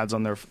Google ads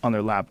on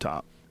their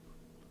laptop.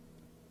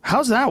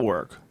 How's that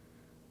work?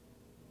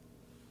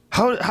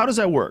 How does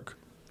that work?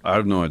 I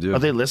have no idea. Are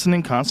they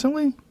listening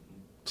constantly?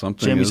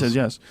 Something. Jamie says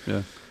yes.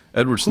 Yeah.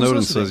 Edward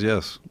Snowden says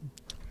yes.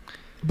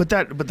 But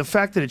the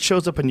fact that it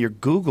shows up in your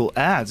Google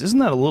ads, isn't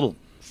that a little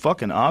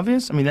fucking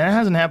obvious? I mean, that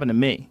hasn't happened to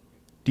me.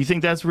 Do you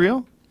think that's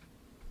real?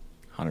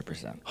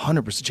 100%.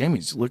 100%.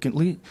 Jamie's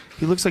looking.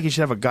 He looks like he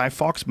should have a Guy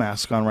Fawkes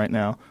mask on right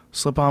now.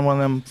 Slip on one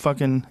of them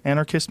fucking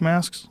anarchist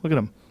masks. Look at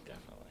him.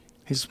 Definitely.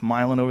 He's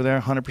smiling over there.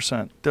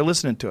 100%. They're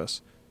listening to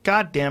us.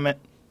 God damn it.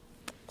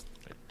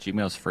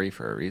 Gmail's free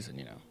for a reason,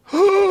 you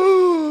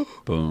know.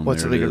 Boom. What?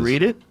 So there they it can is.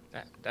 read it?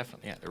 Yeah,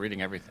 definitely. Yeah, they're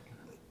reading everything.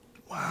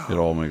 It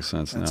all makes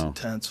sense That's now.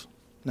 intense.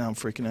 Now I'm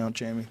freaking out,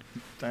 Jamie.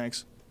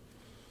 Thanks,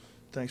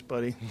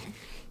 buddy.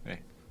 Hey,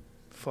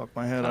 Fuck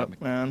my head up,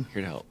 man.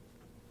 here to help.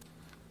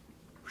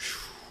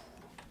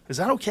 Is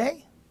that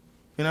okay?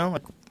 You know,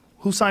 like,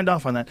 who signed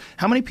off on that?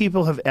 How many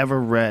people have ever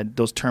read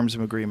those terms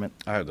of agreement?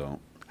 I don't.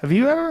 Have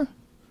you ever?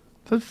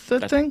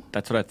 That thing?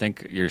 That's what I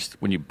think.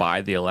 When you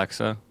buy the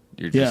Alexa,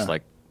 you're Yeah. just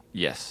like,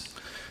 yes.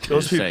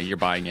 Those Just people- say you're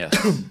buying yes.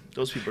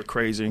 Those people are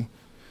crazy.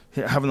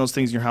 Having those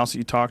things in your house that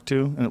you talk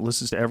to and it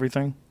listens to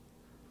everything.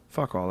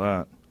 Fuck all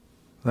that.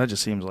 That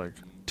just seems like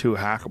too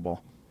hackable.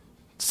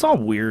 It's all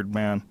weird,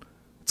 man.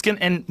 It's gonna.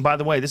 And by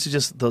the way, this is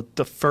just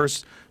the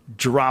first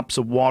drops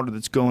of water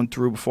that's going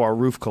through before our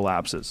roof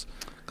collapses,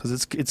 because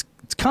it's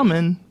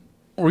coming.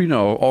 Or, you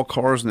know, all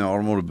cars now,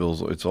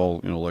 automobiles, it's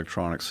all, you know,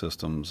 electronic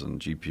systems and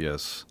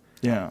GPS.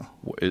 Yeah.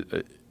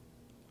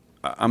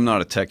 I'm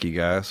not a techie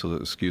guy, so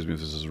excuse me if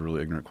this is a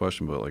really ignorant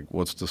question, but, like,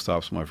 what's to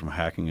stop somebody from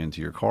hacking into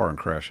your car and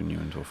crashing you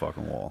into a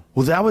fucking wall?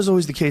 Well, that was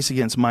always the case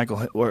against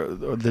Michael, or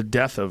the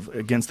death of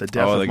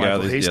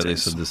Michael Hastings. Yeah, they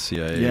said the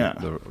CIA. Yeah.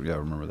 Yeah, I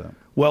remember that.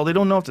 Well, they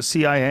don't know if the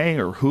CIA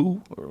or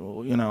who,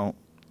 or, you know,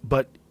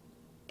 but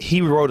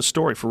he wrote a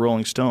story for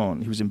Rolling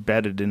Stone. He was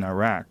embedded in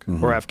Iraq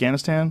or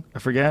Afghanistan, I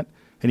forget,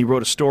 and he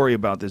wrote a story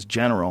about this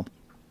general.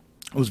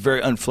 It was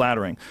very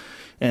unflattering.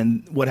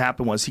 And what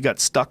happened was he got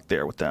stuck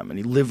there with them, and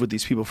he lived with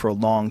these people for a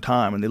long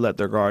time, and they let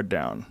their guard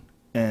down.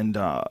 And,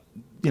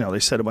 you know, they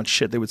said a bunch of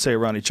shit they would say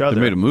around each other.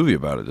 They made a movie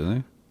about it, didn't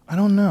they? I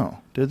don't know.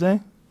 Did they?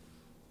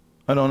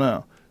 I don't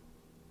know.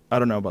 I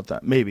don't know about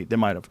that. Maybe. They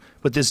might have.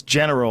 But this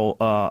general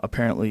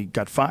apparently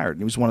got fired.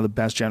 He was one of the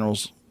best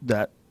generals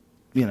that,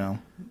 you know,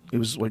 he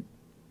was, like,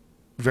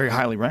 very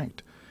highly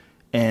ranked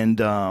and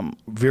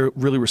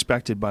really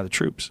respected by the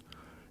troops.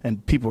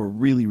 And people were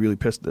really, really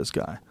pissed at this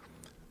guy.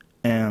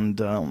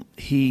 And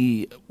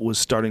he was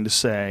starting to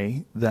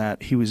say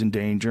that he was in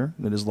danger,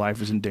 that his life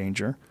was in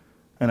danger.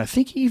 And I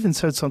think he even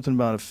said something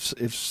about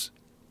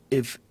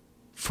if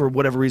for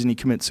whatever reason he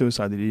commits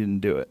suicide, that he didn't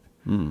do it.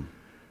 Mm.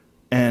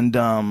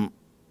 And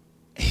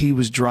he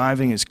was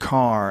driving his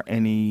car,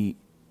 and he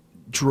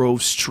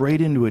drove straight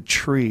into a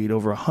tree at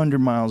over 100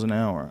 miles an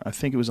hour. I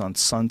think it was on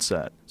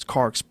Sunset. His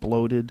car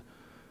exploded.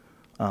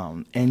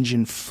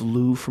 Engine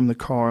flew from the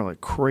car, like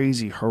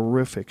crazy,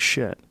 horrific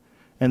shit.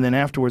 And then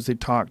afterwards they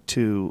talked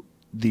to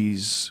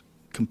these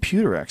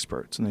computer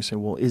experts, and they say,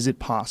 well, is it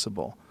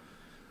possible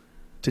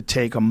to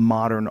take a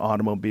modern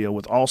automobile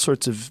with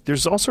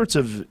there's all sorts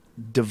of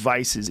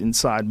devices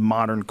inside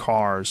modern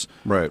cars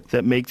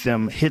that make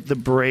them hit the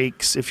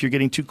brakes if you're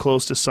getting too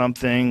close to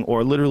something,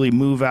 or literally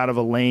move out of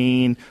a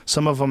lane.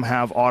 Some of them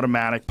have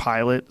automatic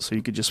pilot, so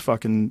you could just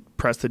fucking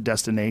press the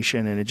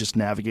destination and it just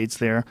navigates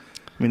there.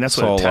 I mean, that's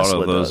what a Tesla saw a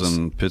lot of those does.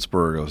 in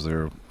Pittsburgh. I was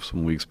there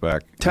some weeks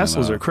back.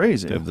 Teslas are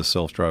crazy. They have the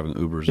self-driving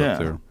Ubers up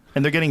there.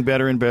 And they're getting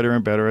better and better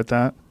and better at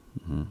that.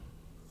 Mm-hmm.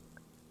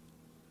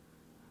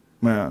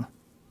 Man.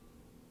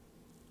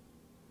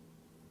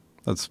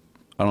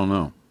 I don't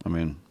know. I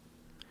mean,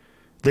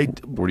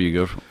 where do you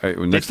go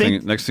from? Next thing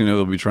you know,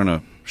 they'll be trying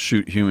to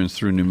shoot humans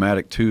through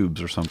pneumatic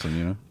tubes or something,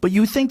 you know? But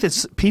you think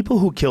that people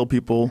who kill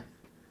people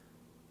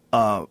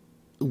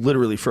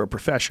literally for a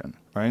profession,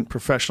 right?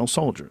 Professional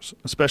soldiers,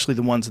 especially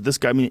the ones that this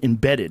guy,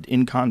 embedded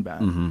in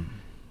combat. Mm-hmm.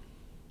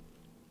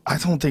 I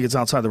don't think it's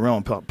outside the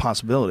realm of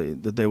possibility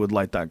that they would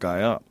light that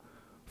guy up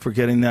for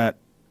getting that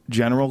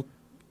general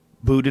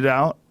booted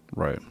out.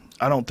 Right.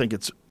 I don't think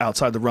it's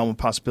outside the realm of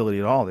possibility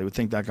at all. They would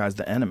think that guy's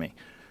the enemy.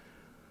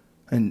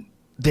 And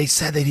they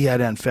said that he had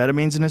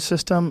amphetamines in his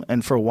system,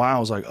 and for a while I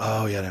was like,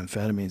 oh, he had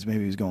amphetamines. Maybe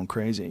he was going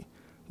crazy.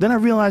 Then I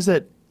realized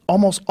that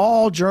almost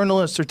all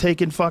journalists are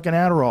taking fucking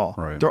Adderall.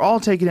 Right. They're all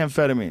taking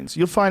amphetamines.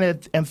 You'll find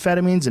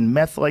amphetamines and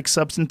meth-like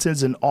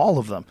substances in all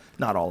of them.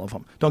 Not all of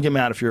them. Don't get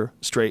mad if you're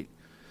straight.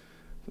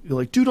 You're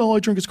like, dude, all I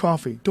drink is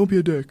coffee. Don't be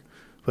a dick.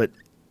 But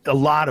a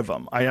lot of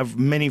them. I have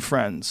many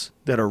friends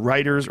that are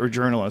writers or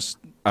journalists.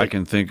 I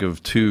can think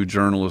of 2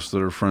 journalists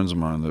that are friends of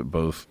mine that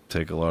both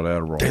take a lot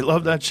of Adderall. They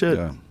love that shit.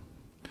 Yeah.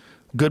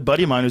 Good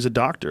buddy of mine who's a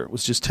doctor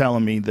was just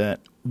telling me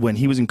that when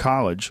he was in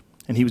college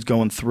and he was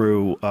going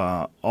through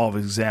all of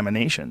his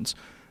examinations,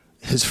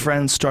 his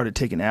friends started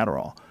taking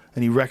Adderall,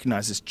 and he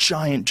recognized this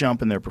giant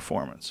jump in their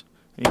performance.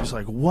 And he was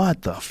like,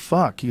 what the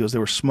fuck? He goes, they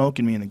were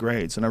smoking me in the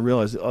grades. And I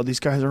realized, oh, these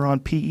guys are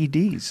on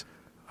PEDs.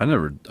 I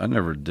never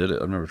did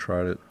it. I've never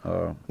tried it.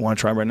 Want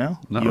to try right now?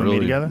 Not you really.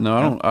 And me together? No,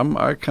 I don't.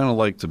 I kind of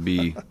like to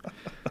be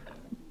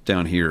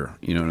down here.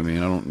 You know what I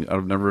mean?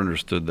 I've never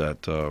understood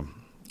that.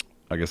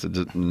 I guess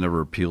it never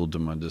appealed to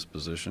my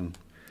disposition.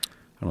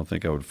 I don't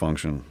think I would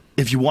function.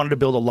 If you wanted to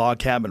build a log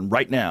cabin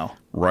right now,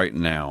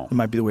 it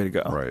might be the way to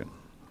go. Right.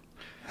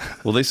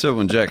 Well, they said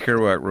when Jack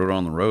Kerouac wrote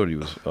On the Road, he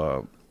was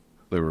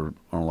they were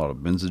on a lot of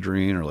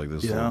Benzedrine or like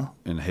this Yeah.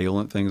 little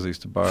inhalant things they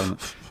used to buy,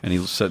 and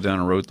he sat down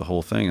and wrote the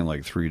whole thing in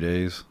like 3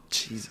 days.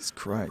 Jesus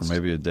Christ. Or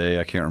maybe a day.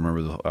 I can't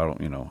remember. I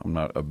don't. I'm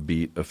not a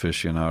beat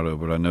aficionado,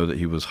 but I know that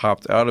he was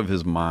hopped out of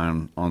his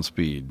mind on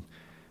speed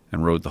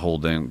and wrote the whole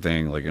damn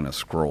thing like in a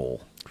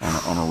scroll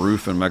on a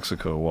roof in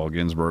Mexico while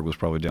Ginsberg was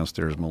probably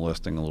downstairs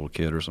molesting a little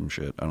kid or some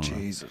shit. I don't know.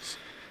 Jesus.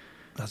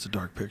 That's a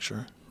dark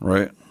picture.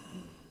 Right.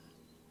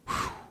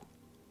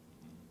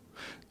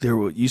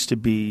 There used to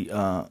be,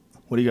 what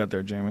do you got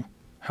there, Jamie?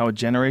 How a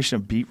generation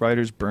of beat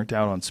writers burnt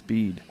out on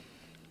speed.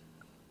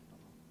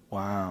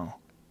 Wow.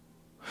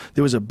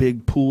 There was a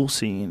big pool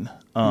scene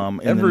in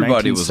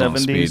Everybody the 1970s. was on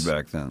speed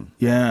back then.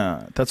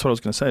 Yeah, that's what I was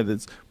going to say.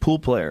 That's pool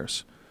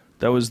players.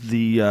 That was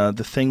the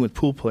thing with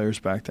pool players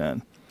back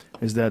then,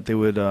 is that they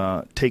would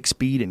take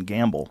speed and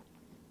gamble.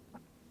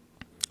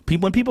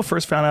 When people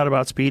first found out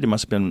about speed, it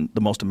must have been the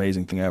most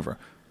amazing thing ever.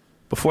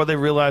 Before they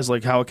realized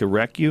like how it could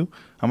wreck you,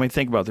 I mean,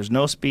 think about it. There's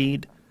no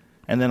speed,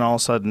 and then all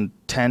of a sudden,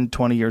 10,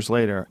 20 years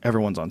later,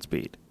 everyone's on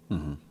speed.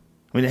 Mm-hmm.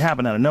 I mean, it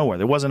happened out of nowhere.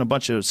 There wasn't a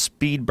bunch of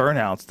speed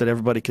burnouts that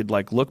everybody could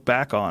like look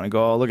back on and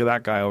go, "Oh, look at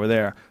that guy over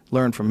there.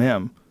 Learn from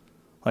him."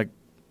 Like,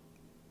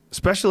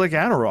 especially like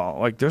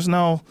Adderall. Like, there's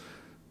no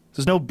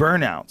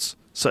burnouts.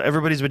 So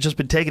everybody's just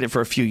been taking it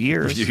for a few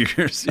years. A few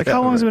years. Like, yeah,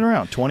 how long has it right. been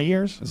around? 20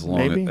 years? As long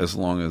maybe. as How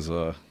long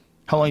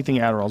do you think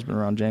Adderall's been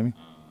around, Jamie?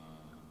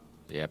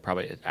 Yeah,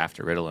 probably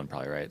after Ritalin,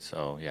 probably, right?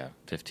 So, yeah,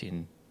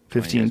 15, 20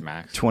 15, years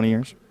max. 20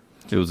 years.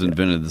 it was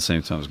invented at the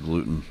same time as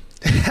gluten.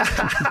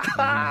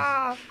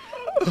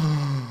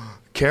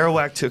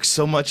 Kerouac took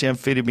so much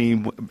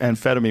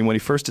amphetamine when he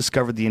first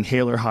discovered the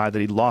inhaler high that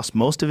he lost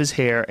most of his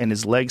hair and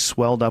his legs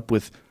swelled up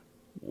with,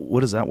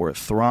 what is that word?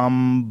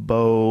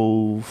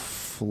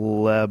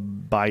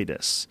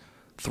 Thrombophlebitis.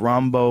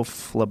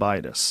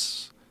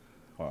 Thrombophlebitis.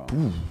 Wow.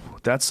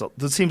 That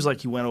seems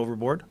like he went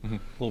overboard. A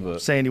little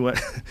bit. Saying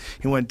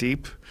he went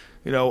deep.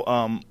 You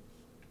know,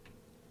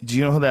 do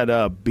you know who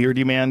that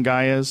Beardy Man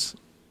guy is?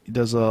 He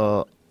does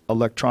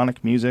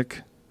electronic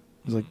music.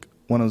 He's like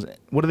one of those.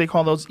 What do they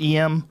call those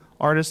EM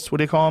artists? What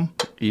do they call them?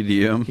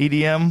 EDM.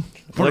 EDM.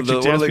 What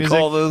do they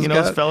call those You know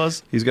guys? those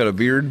fellas. He's got a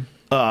beard.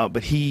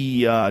 But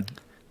he,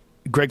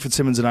 Greg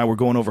Fitzsimmons and I were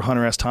going over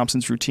Hunter S.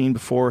 Thompson's routine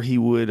before he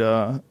would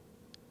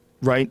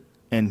write.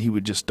 And he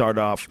would just start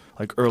off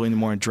like early in the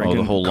morning drinking.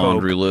 The whole Coke.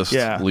 laundry list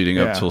leading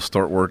yeah. up till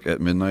start work at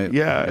midnight.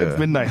 Yeah, at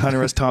midnight,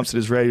 Hunter S. Thompson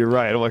is ready to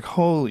write. I'm like,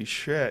 holy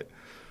shit.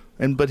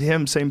 But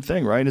him, same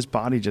thing, right? His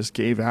body just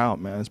gave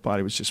out, man. His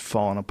body was just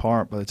falling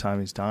apart by the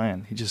time he's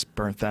dying. He just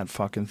burnt that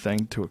fucking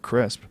thing to a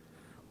crisp.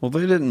 Well,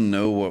 they didn't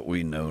know what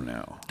we know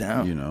now.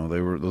 No. You know,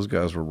 those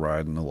guys were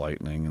riding the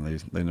lightning,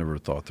 and they never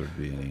thought there'd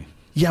be any.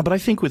 Yeah, but I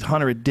think with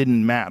Hunter, it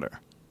didn't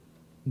matter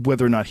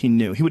whether or not he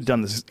knew. He would have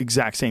done this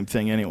exact same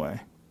thing anyway.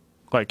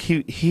 Like,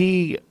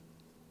 he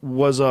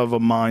was of a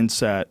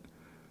mindset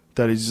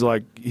that he's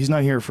like, he's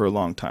not here for a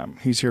long time.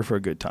 He's here for a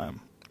good time.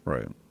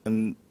 Right.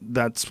 And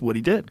that's what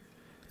he did.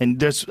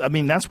 And that's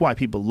why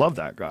people love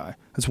that guy.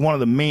 It's one of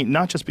the main,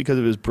 not just because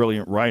of his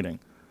brilliant writing,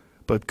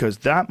 but because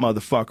that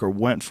motherfucker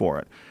went for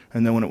it.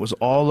 And then when it was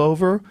all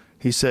over,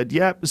 he said,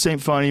 yep, this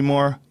ain't fun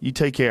anymore. You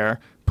take care.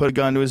 Put a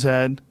gun to his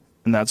head,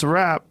 and that's a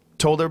wrap.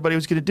 Told everybody he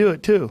was going to do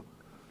it, too.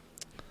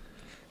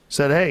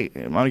 Said, hey,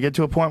 I'm going to get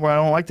to a point where I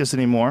don't like this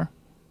anymore.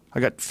 I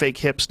got fake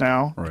hips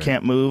now. Right. I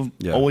can't move.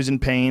 Yeah. Always in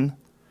pain.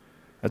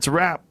 That's a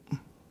wrap.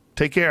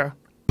 Take care.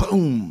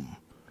 Boom.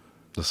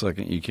 The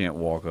second you can't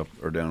walk up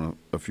or down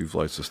a few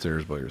flights of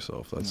stairs by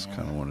yourself, that's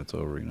kind of when it's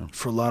over, you know.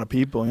 For a lot of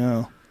people,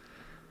 yeah.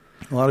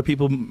 A lot of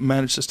people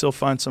manage to still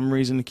find some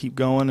reason to keep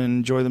going and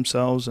enjoy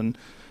themselves, and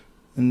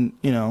you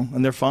know,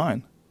 and they're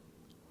fine.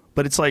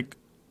 But it's like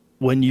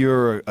when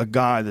you're a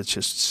guy that's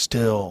just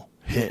still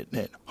hitting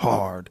it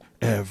hard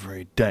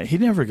every day. He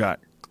never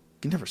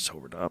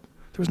sobered up.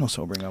 There was no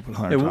sobering up with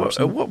Hunter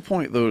Thompson. At what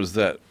point, though, is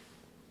that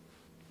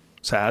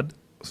sad?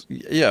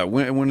 Yeah,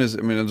 when is?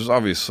 I mean, there's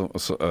obviously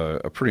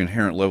a pretty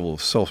inherent level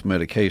of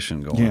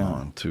self-medication going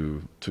on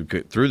to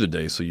get through the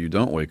day, so you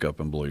don't wake up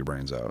and blow your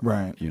brains out.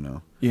 Right. You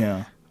know.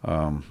 Yeah.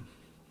 Maybe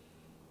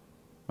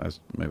it's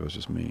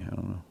just me. I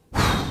don't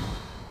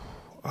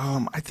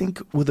know. I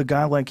think with a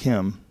guy like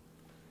him,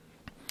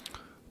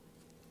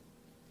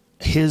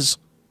 his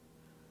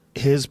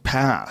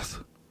path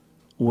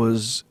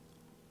was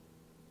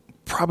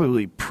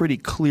probably pretty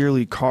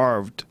clearly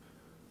carved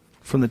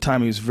from the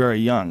time he was very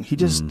young. He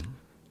just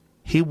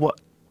I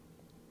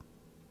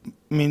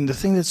mean, the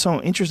thing that's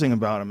so interesting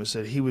about him is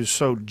that he was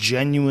so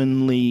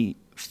genuinely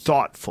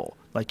thoughtful.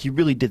 Like, he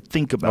really did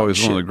think about he's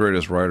shit. one of the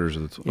greatest writers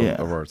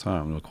of our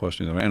time, no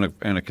question.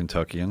 And a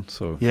Kentuckian,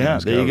 so yeah,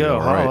 there you go.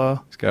 Right.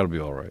 He's got to be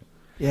all right.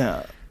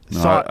 Yeah.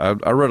 No,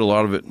 I read a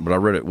lot of it, but I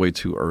read it way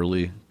too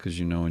early because,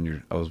 you know,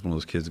 I was one of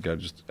those kids that got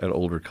just had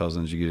older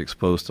cousins. You get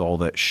exposed to all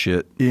that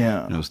shit.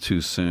 Yeah. And it was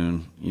too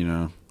soon, you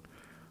know.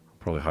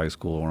 Probably high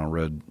school when I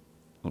read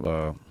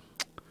the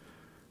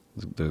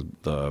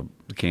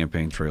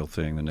campaign trail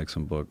thing, the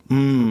Nixon book,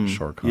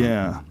 Shark Hunt.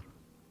 Yeah,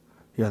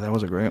 that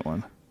was a great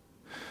one.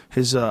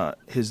 His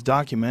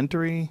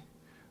documentary,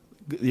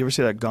 You ever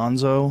see that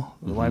Gonzo,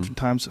 The Life and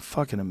Times? It's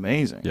fucking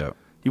amazing. Yeah.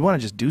 You want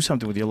to just do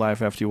something with your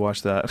life after you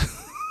watch that.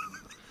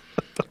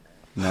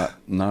 Not.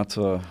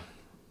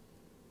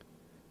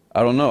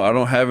 I don't know. I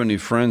don't have any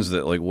friends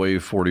that like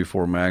wave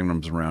 44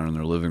 Magnums around in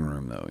their living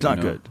room, though. It's not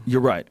good.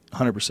 You're right,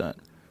 100%.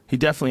 He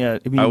definitely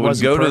had. I mean, I he would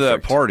wasn't go to that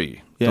perfect.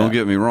 party. Yeah. Don't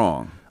get me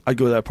wrong. I'd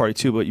go to that party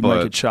too, but you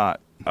might get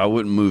shot. I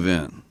wouldn't move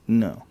in.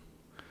 No.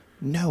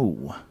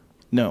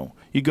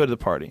 You go to the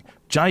party.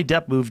 Johnny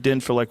Depp moved in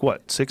for like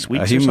what, 6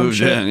 weeks? He or some moved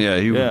shit? in. Yeah,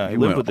 he lived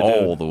went with the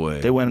all dude. the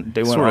way. They went.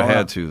 Sort all of had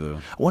out. to though.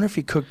 I wonder if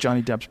he cooked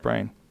Johnny Depp's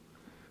brain.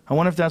 I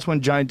wonder if that's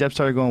when Johnny Depp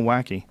started going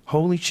wacky.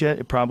 Holy shit,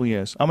 it probably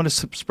is. I'm going to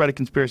spread a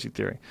conspiracy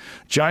theory.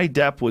 Johnny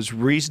Depp was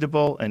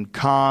reasonable and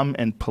calm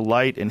and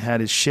polite and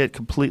had his shit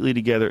completely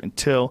together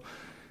until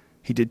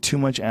he did too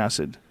much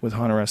acid with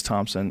Hunter S.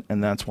 Thompson,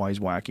 and that's why he's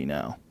wacky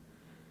now.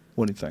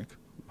 What do you think?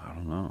 I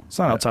don't know. It's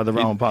not outside the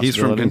realm of possibility. He's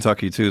from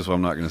Kentucky too, so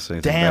I'm not going to say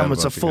anything Damn, bad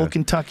it's a about the full guy.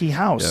 Kentucky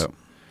house. Yeah.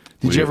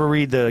 Did you ever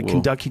read the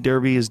Kentucky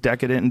Derby is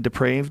Decadent and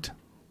Depraved?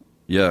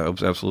 Yeah,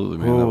 absolutely,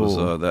 man. That was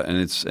that, and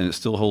it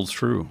still holds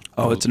true.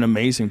 Oh, it's an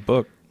amazing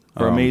book,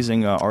 or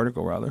amazing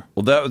article, rather.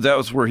 Well, that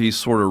was where he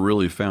sort of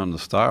really found the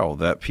style.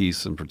 That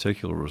piece in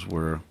particular was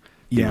where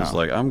he was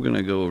like, I'm going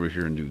to go over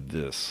here and do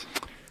this.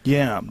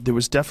 Yeah, there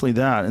was definitely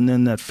that. And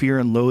then that Fear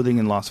and Loathing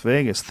in Las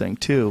Vegas thing,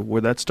 too,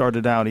 where that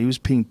started out. He was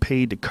being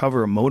paid to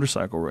cover a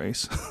motorcycle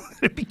race.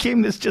 It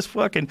became this just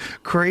fucking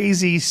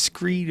crazy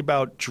screed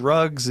about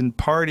drugs and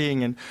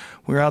partying. And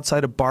we were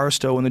outside of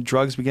Barstow when the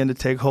drugs began to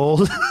take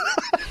hold.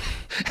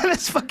 And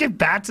there's fucking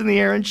bats in the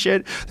air and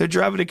shit. They're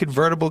driving a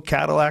convertible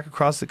Cadillac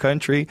across the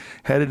country,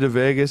 headed to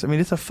Vegas. I mean,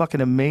 it's a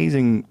fucking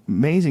amazing,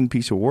 amazing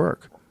piece of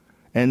work.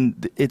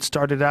 And it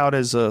started out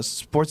as a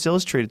Sports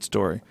Illustrated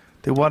story.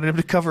 They wanted him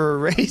to cover a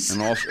race.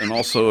 And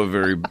also a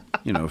very,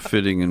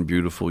 fitting and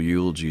beautiful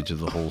eulogy to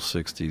the whole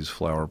 60s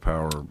flower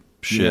power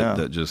shit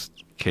that just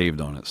caved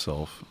on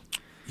itself.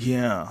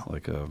 Yeah.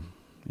 Like a...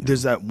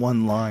 There's that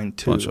one line,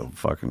 too. Bunch of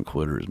fucking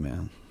quitters,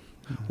 man.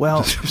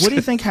 Well, what do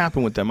you think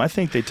happened with them? I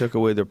think they took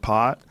away their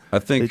pot. I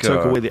think they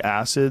took away the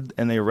acid,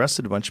 and they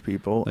arrested a bunch of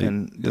people.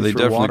 And they threw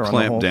definitely water on the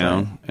whole clamped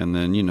down. thing. And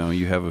then,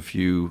 you have a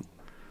few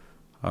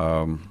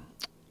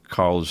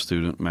college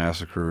student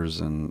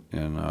massacres and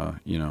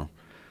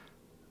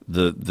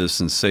the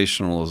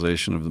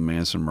sensationalization of the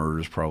Manson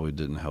murders probably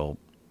didn't help.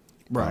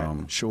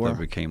 Right, sure. That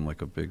became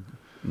like a big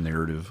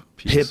narrative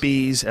piece.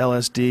 Hippies,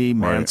 LSD,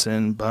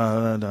 Manson,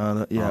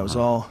 it was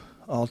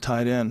all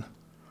tied in.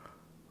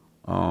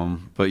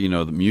 But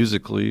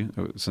musically,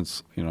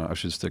 since I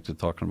should stick to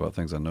talking about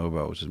things I know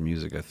about, which is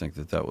music. I think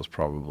that was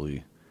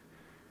probably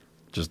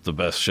just the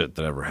best shit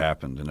that ever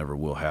happened and ever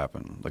will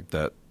happen. Like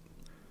that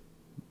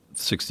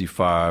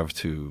 65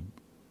 to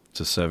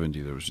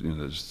 70, there was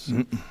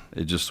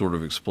it just sort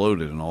of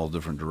exploded in all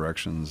different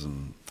directions,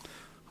 and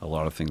a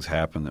lot of things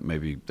happened that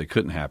maybe they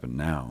couldn't happen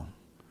now,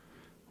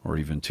 or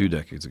even 2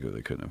 decades ago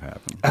they couldn't have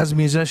happened. As a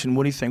musician,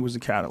 what do you think was the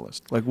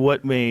catalyst? Like,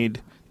 what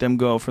made them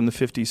go from the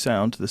 50s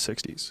sound to the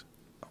 60s?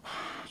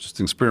 Just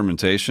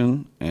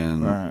experimentation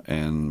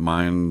and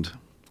mind,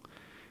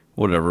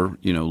 whatever,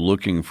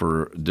 looking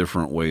for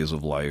different ways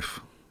of life.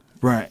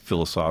 Right.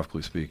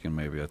 Philosophically speaking,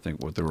 maybe I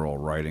think what they were all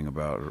writing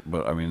about.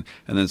 But I mean,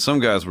 and then some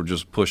guys were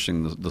just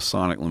pushing the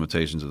sonic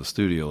limitations of the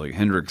studio. Like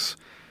Hendrix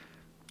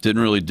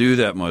didn't really do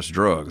that much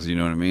drugs. You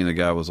know what I mean? The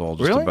guy was all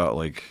just about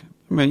like,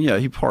 I mean, yeah,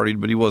 he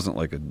partied, but he wasn't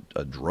like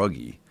a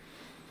druggie.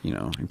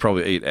 He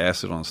probably ate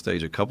acid on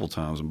stage a couple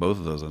times, and both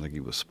of those I think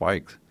he was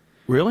spiked.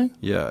 Really?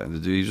 Yeah, and the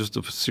dude, he's just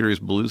a serious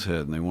blues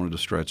head, and they wanted to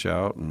stretch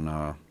out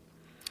and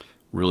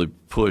really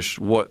push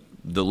what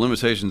the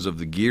limitations of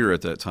the gear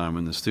at that time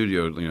in the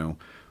studio.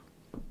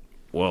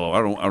 Well,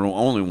 I don't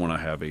only want to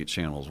have 8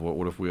 channels.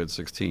 What if we had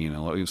 16?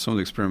 And some of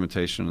the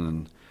experimentation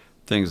and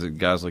things that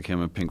guys like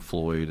him and Pink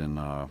Floyd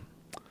and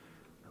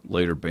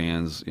later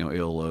bands,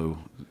 ALO,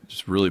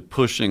 just really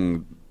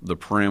pushing the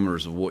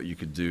parameters of what you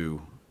could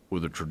do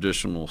with a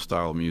traditional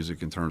style of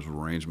music in terms of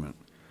arrangement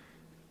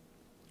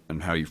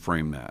and how you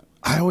frame that.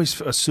 I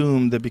always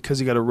assumed that because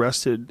he got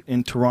arrested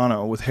in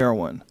Toronto with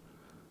heroin,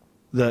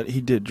 that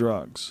he did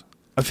drugs.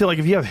 I feel like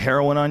if you have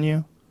heroin on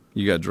you,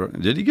 you got drug.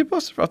 Did he get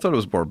busted? I thought it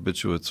was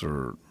barbiturates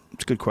or.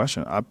 It's a good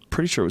question. I'm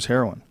pretty sure it was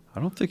heroin.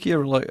 I don't think he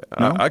ever No?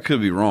 I could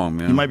be wrong,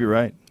 man. You might be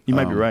right. You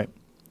might be right.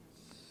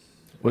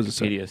 What does it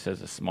say? Wikipedia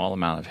says a small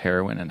amount of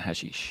heroin and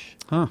hashish.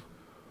 Huh.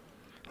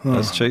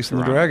 That's chasing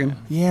the dragon.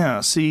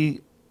 Yeah. See,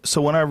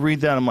 so when I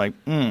read that, I'm like,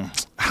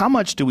 how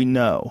much do we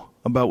know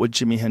about what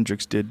Jimi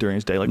Hendrix did during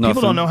his day? Like, Nothing.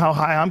 people don't know how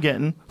high I'm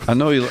getting. I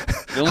know you.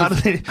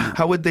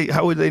 How would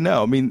they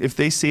know? I mean, if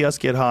they see us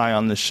get high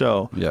on this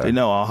show, they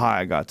know how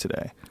high I got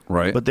today.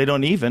 Right. But they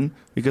don't even,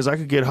 because I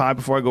could get high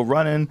before I go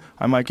running.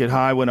 I might get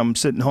high when I'm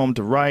sitting home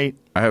to write.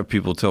 I have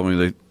people tell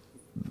me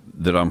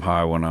that I'm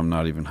high when I'm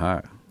not even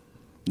high.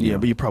 Yeah,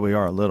 but you probably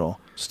are a little.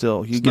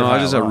 Still, you get no, high I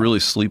just a have lot. really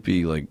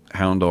sleepy, like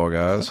hound dog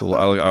eyes. So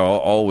I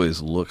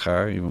always look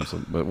high, even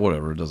but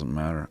whatever, it doesn't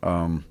matter.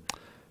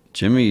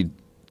 Jimmy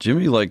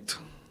liked.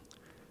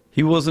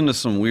 He was into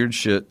some weird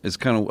shit. It's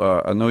kind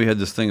of. I know he had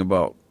this thing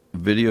about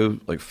video,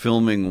 like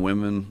filming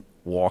women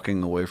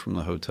walking away from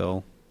the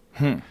hotel.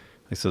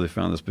 They said they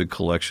found this big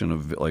collection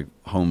of like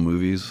home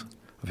movies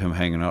of him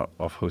hanging out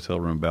off hotel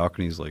room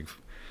balconies, like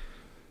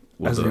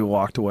as they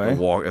walked away.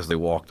 As they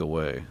walked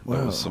away. Whoa.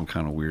 That was some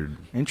kind of weird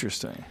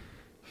Interesting.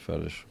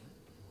 fetish.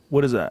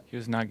 What is that? He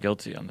was not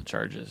guilty on the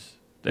charges.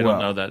 They Wow. don't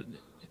know that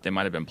they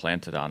might have been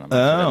planted on him. Oh,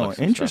 So they looked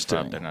some stuff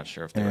up. interesting. They're not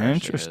sure if they were actually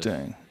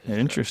Interesting. his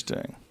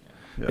Interesting.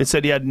 Yeah. It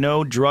said he had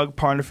no drug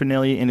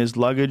paraphernalia in his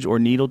luggage or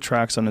needle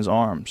tracks on his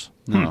arms.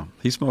 No,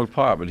 he smoked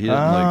pot, but he didn't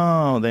like.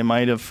 Oh, they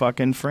might have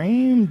fucking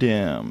framed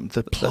him.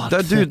 The plot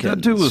That dude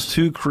thickens. was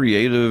too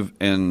creative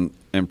and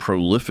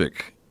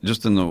prolific,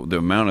 just in the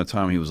amount of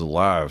time he was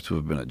alive to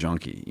have been a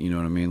junkie. You know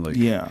what I mean? Like,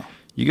 Yeah.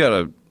 you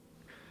gotta,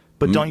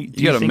 But don't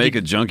you gotta think make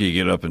a junkie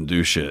get up and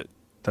do shit.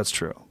 That's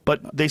true.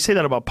 But they say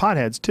that about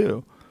potheads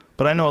too.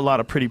 But I know a lot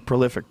of pretty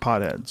prolific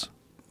potheads.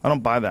 I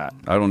don't buy that.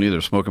 I don't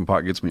either. Smoking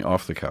pot gets me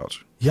off the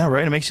couch. Yeah,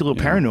 right. It makes you a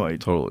little Yeah, paranoid.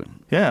 Totally.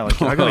 Yeah,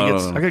 like I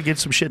gotta get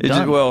some shit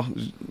done. Well,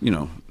 you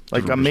know,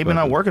 like I'm maybe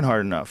not working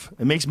hard enough.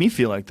 It makes me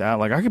feel like that.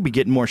 Like I could be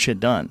getting more shit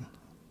done.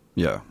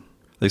 Yeah,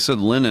 they said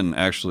Lennon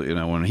actually, you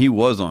know, when he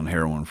was on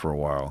heroin for a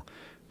while,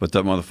 but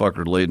that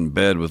motherfucker laid in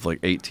bed with like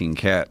 18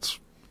 cats,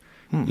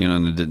 you know,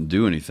 and it didn't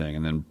do anything.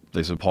 And then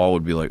they said Paul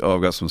would be like, "Oh,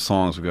 I've got some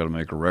songs. We've got to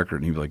make a record."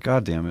 And he'd be like,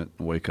 "God damn it!"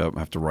 And wake up and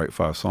have to write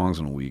 5 songs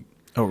in a week.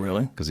 Oh,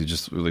 really? Because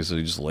they said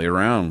he just lay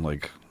around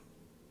like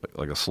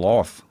a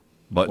sloth,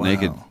 butt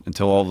naked,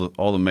 until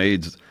all the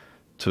maids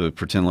to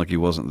pretend like he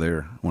wasn't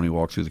there when he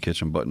walked through the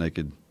kitchen butt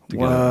naked to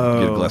get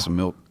a glass of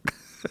milk.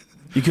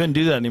 You couldn't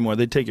do that anymore.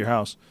 They'd take your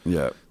house.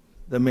 Yeah.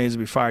 The maids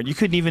would be fired. You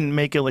couldn't even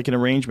make it like an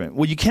arrangement.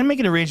 Well, you can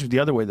make an arrangement the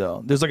other way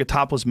though. There's like a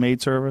topless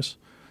maid service.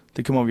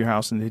 They come over your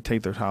house and they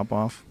take their top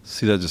off.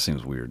 See, that just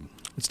seems weird.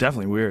 It's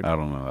definitely weird. I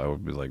don't know. I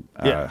would be like,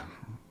 Yeah.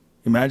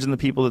 Imagine the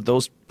people that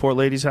those poor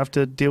ladies have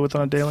to deal with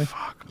on a daily.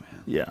 fuck,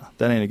 man. Yeah,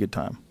 that ain't a good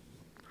time.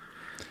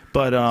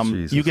 But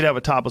Jesus. you could have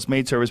a topless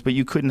maid service, but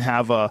you couldn't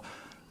have a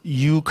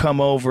you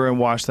come over and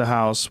wash the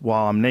house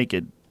while I'm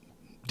naked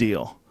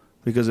deal.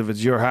 Because if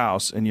it's your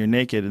house and you're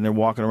naked and they're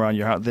walking around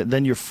your house,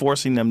 then you're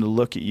forcing them to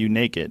look at you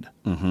naked.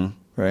 Mm-hmm.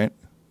 Right?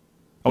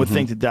 I would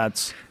think that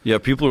that's Yeah,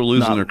 people are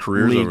losing not their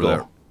careers legal. over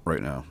that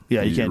right now.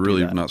 Yeah, you can't do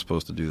really that. not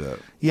supposed to do that.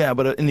 Yeah,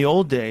 but in the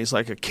old days,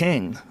 like a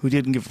king who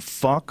didn't give a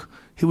fuck,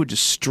 he would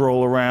just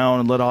stroll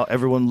around and let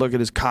everyone look at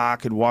his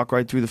cock and walk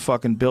right through the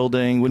fucking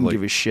building, wouldn't Like,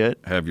 give a shit.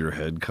 Have your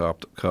head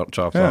chopped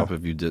Yeah. off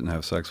if you didn't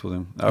have sex with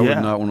him. I Yeah.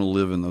 would not want to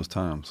live in those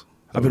times.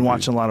 I've been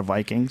watching a lot of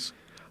Vikings.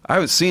 I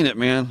haven't seen it,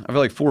 man. I've had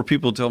like 4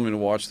 people tell me to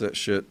watch that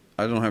shit.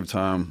 I don't have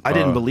time. I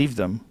didn't believe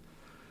them.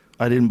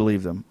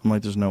 I'm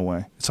like, there's no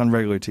way. It's on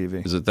regular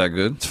TV. Is it that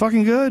good? It's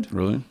fucking good.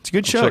 Really? It's a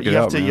good I'll show. check it You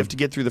have out, to man. you have to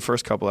get through the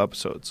first couple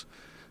episodes.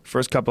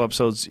 First couple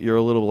episodes, you're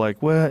a little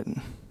like, what?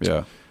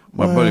 Yeah.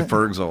 My What? buddy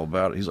Ferg's all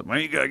about it. He's like,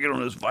 man, you gotta get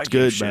on this Viking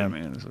Good, shit,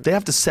 man. It's like, They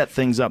have to set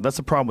things up. That's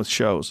the problem with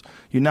shows.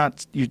 You're a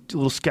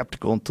little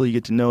skeptical until you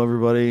get to know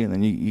everybody, and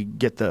then you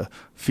get the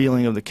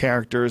feeling of the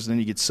characters, and then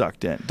you get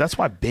sucked in. That's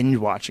why binge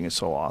watching is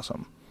so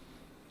awesome.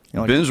 You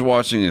know, like, binge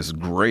watching is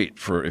great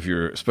for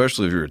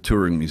especially if you're a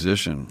touring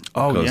musician.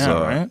 Oh, 'Cause, yeah,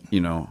 right?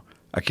 You know,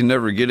 I can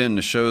never get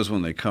into shows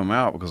when they come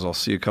out because I'll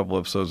see a couple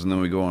episodes and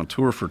then we go on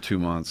tour for 2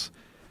 months,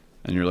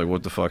 and you're like,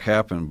 what the fuck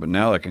happened? But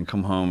now I can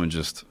come home and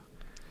just,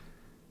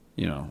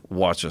 you know,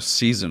 watch a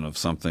season of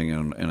something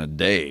in a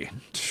day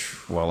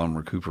while I'm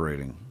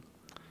recuperating.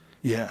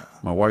 yeah.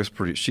 My wife's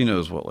she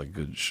knows what like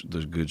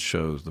the good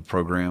shows, the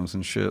programs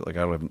and shit. Like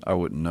I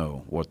wouldn't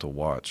know what to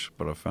watch,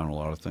 but I found a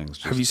lot of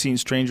things. Have you seen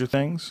Stranger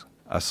Things?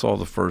 I saw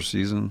the first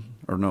season,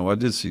 or no, I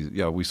did see.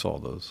 Yeah, we saw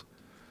those.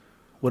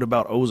 What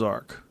about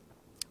Ozark?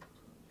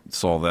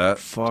 Saw that.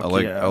 Fuck I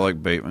like yeah. I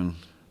like Bateman.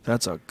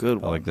 That's a good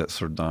I one. like that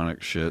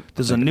sardonic shit.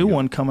 There's a new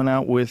one coming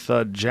out with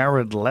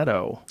Jared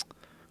Leto.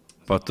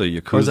 About the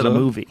Yakuza. Or is it a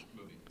movie?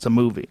 It's a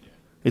movie.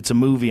 It's a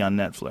movie on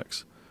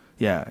Netflix.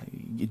 Yeah,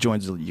 he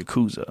joins the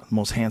Yakuza, the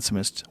most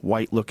handsomest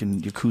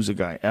white-looking Yakuza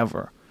guy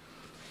ever.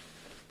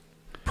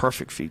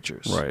 Perfect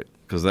features. Right,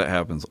 because that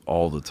happens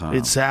all the time.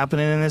 It's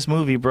happening in this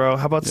movie, bro.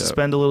 How about Yeah.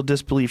 suspend a little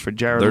disbelief for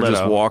Jared They're Leto?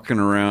 just walking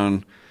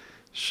around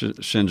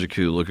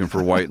Shinjuku looking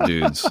for white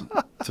dudes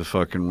to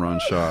fucking run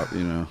shop,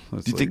 you know.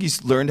 It's Do you like, think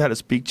he's learned how to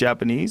speak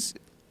Japanese?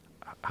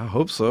 I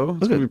hope so.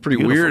 It's Look going to at be pretty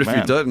beautiful weird if he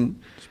man.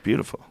 doesn't. It's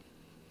beautiful.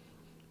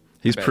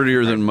 He's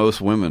prettier than most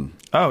women.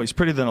 Oh, he's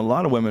prettier than a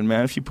lot of women,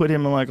 man. If you put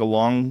him in like a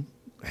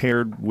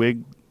long-haired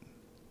wig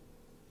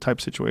type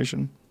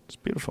situation, it's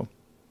beautiful.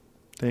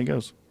 There he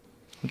goes.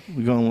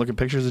 We going to look at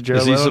pictures of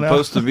Jared Is he Leto now?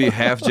 supposed to be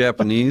half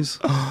Japanese?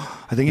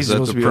 I think he's Is that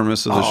supposed the to be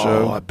premise of the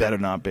show? Oh, it better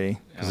not be.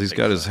 Because he's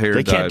got his hair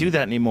They dyed. can't do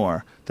that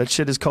anymore. That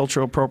shit is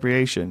cultural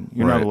appropriation.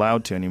 You're not Right.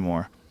 allowed to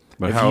anymore.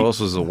 But If how you- else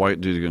is a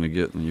white dude going to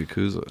get in the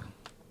Yakuza?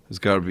 He's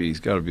got to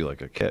be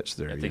like a catch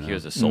there. I think you he know?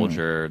 was a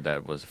soldier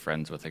that was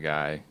friends with a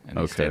guy, and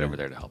he stayed Okay. over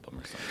there to help him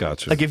or something.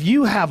 Gotcha. Like if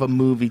you have a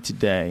movie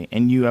today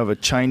and you have a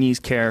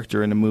Chinese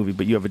character in the movie,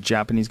 but you have a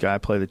Japanese guy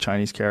play the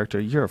Chinese character,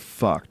 you're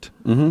fucked,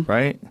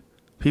 right?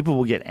 People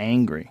will get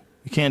angry.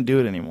 You can't do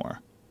it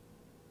anymore.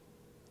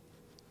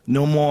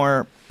 No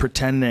more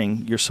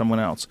pretending you're someone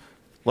else.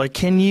 Like,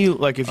 can you,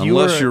 like, if you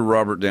Unless were, you're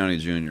Robert Downey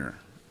Jr.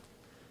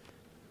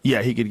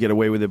 yeah, he could get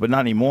away with it, but not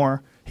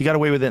anymore. He got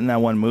away with it in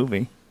that one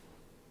movie.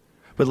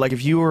 But, like,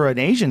 if you were an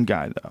Asian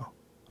guy, though,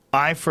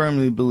 I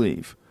firmly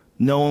believe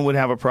no one would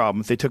have a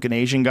problem if they took an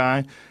Asian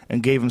guy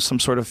and gave him some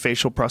sort of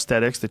facial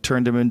prosthetics that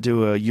turned him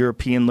into a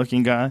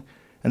European-looking guy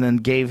and then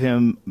gave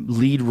him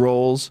lead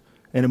roles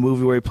in a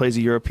movie where he plays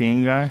a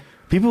European guy.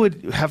 People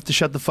would have to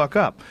shut the fuck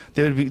up.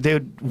 They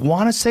would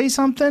want to say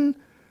something,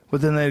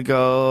 but then they'd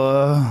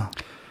go,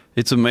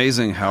 It's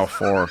amazing how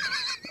far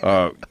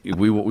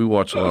we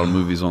watch a lot of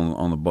movies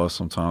on the bus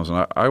sometimes,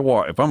 and I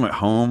watch if I'm at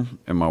home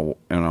and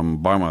I'm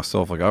by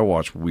myself. Like, I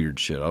watch weird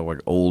shit. I like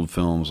old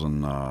films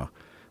and a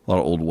lot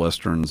of old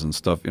westerns and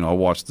stuff. You know, I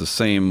watch the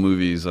same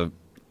movies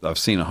I've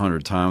seen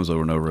 100 times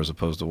over and over, as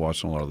opposed to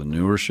watching a lot of the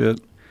newer shit.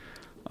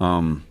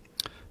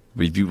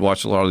 But if you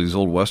watch a lot of these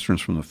old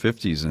westerns from the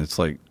 50s, and it's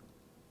like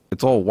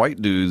it's all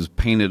white dudes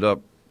painted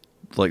up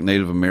like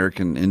Native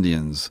American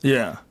Indians,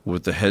 yeah.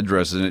 with the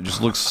headdresses, and it just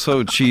looks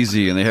so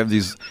cheesy, and they have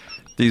these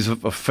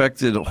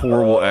affected,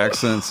 horrible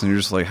accents, and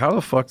you're just like, how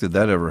the fuck did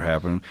that ever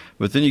happen?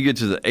 But then you get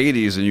to the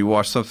 80s, and you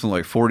watch something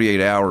like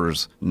 48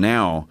 Hours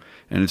now,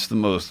 and it's the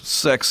most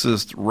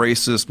sexist,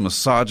 racist,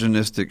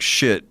 misogynistic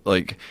shit,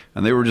 like,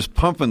 and they were just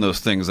pumping those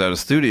things out of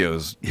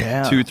studios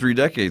 2-3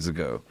 decades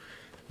ago,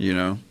 you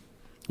know?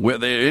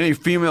 Any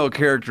female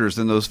characters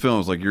in those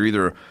films, like, you're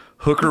either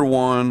Hooker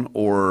 1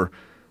 or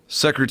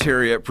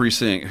Secretary at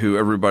Precinct, who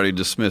everybody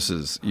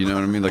dismisses. You know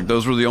what I mean? Like,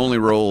 those were the only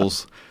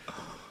roles.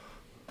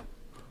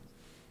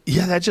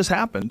 Yeah, that just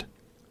happened.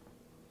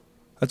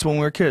 That's when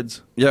we were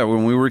kids. Yeah,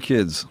 when we were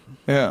kids.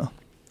 Yeah.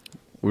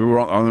 We were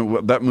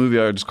on that movie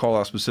I just call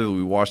out specifically.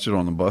 We watched it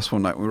on the bus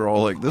one night. We were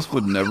all like, this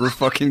would never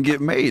fucking get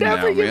made now,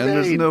 man.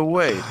 There's no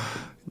way.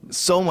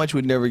 So much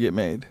would never get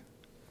made.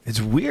 It's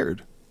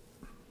weird.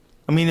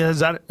 I mean, is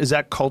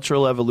that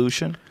cultural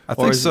evolution? I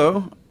think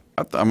so.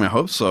 I mean, I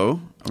hope so.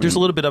 There's a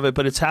little bit of it,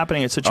 but it's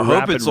happening at such a rapid rate. I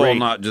hope it's all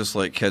not just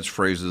like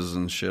catchphrases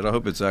and shit. I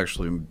hope it's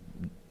actually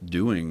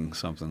doing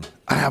something.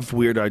 I have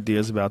weird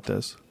ideas about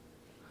this.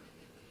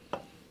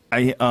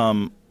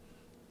 I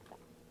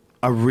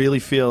really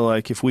feel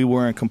like if we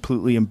weren't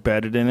completely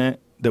embedded in it,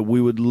 that we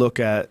would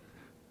look at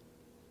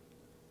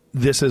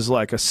this as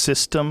like a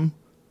system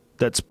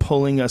that's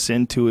pulling us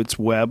into its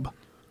web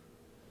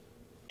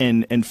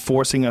and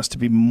forcing us to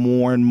be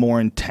more and more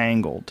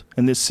entangled.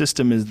 And this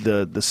system is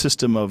the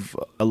system of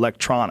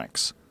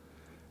electronics.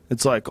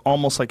 It's like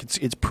almost like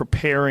it's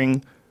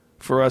preparing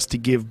for us to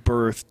give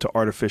birth to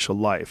artificial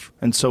life.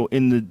 And so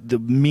in the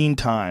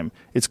meantime,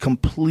 it's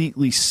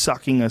completely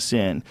sucking us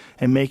in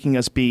and making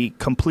us be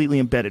completely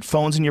embedded.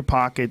 Phones in your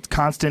pocket,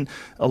 constant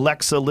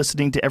Alexa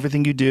listening to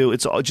everything you do.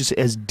 It's all just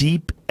as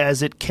deep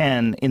as it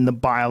can in the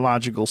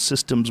biological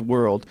systems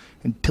world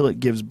until it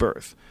gives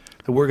birth.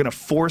 That we're going to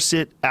force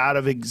it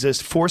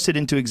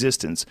into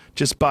existence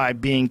just by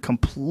being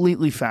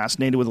completely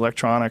fascinated with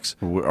electronics.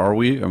 Are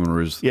we? I mean,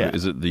 is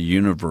it the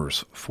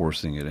universe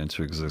forcing it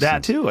into existence?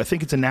 That too. I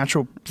think it's a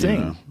natural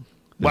thing.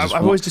 Yeah. I've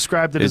always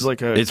described it as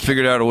like a... It's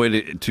figured out a way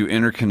to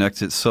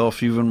interconnect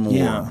itself even more,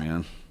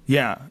 man.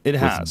 Yeah, it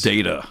has. With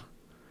data.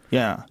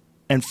 Yeah,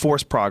 and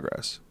force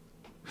progress.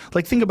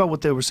 Like, think about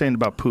what they were saying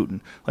about Putin.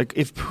 Like,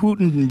 if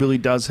Putin really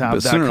does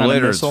have that kind of missile... But sooner or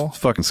later, it's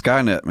fucking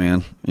Skynet,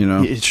 man. You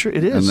know? It is.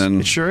 And then,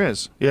 it sure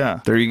is.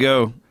 Yeah. There you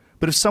go.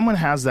 But if someone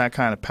has that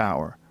kind of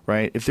power,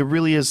 right, if there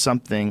really is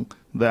something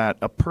that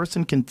a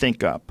person can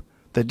think up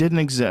that didn't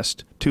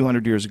exist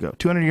 200 years ago.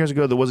 200 years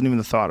ago, there wasn't even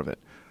the thought of it.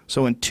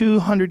 So in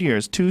 200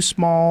 years, two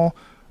small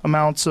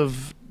amounts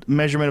of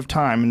measurement of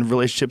time in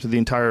relationship to the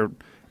entire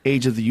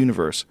age of the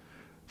universe,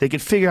 they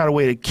could figure out a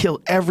way to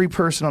kill every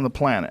person on the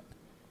planet.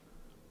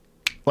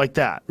 Like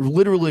that.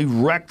 Literally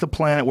wreck the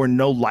planet where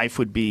no life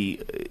would be.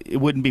 It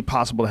wouldn't be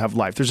possible to have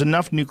life. There's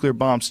enough nuclear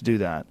bombs to do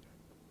that.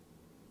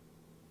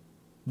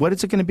 What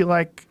is it going to be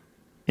like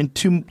in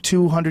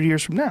 200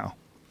 years from now?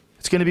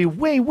 It's going to be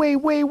way, way,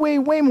 way, way,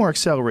 way more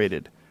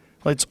accelerated.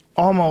 It's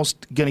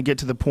almost going to get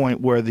to the point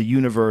where the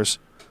universe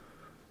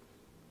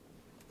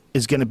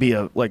is going to be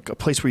a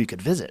place where you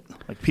could visit.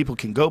 Like, people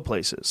can go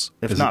places.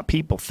 If not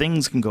people,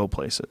 things can go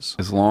places.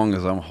 As long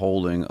as I'm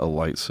holding a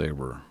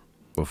lightsaber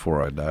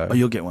before I die. Oh,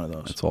 you'll get one of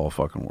those. It's all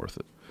fucking worth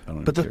it.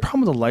 But the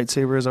problem with the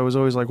lightsaber is I was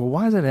always like, well,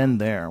 why does it end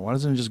there? Why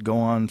doesn't it just go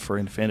on for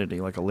infinity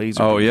like a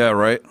laser? Oh, yeah,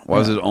 right? Why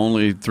is it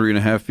only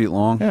 3.5 feet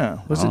long? Yeah,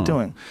 what's it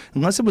doing?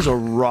 Unless it was a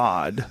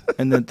rod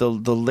and that the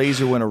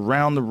laser went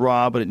around the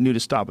rod, but it knew to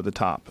stop at the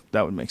top.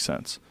 That would make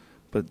sense.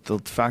 But the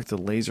fact that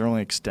the laser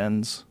only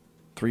extends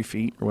 3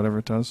 feet or whatever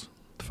it does,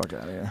 get the fuck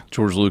out of here.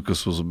 George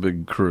Lucas was a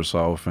big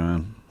Kurosawa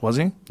fan. Was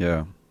he?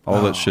 Yeah.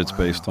 All that shit's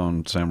based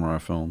on samurai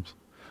films.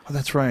 Oh,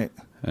 that's right.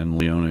 And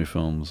Leone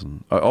films.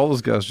 And all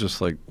those guys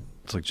just like...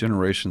 It's like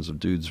generations of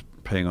dudes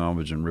paying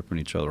homage and ripping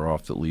each other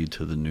off that lead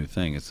to the new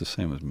thing. It's the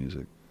same as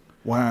music.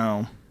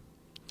 Wow.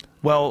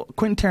 Well,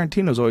 Quentin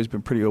Tarantino's always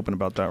been pretty open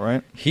about that,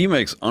 right? He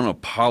makes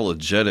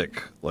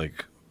unapologetic,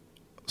 like,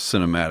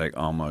 cinematic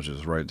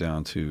homages right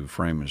down to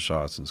frame and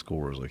shots and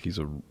scores. Like, he's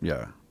a...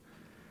 Yeah.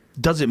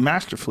 Does it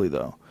masterfully,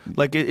 though?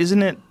 Like,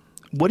 isn't it...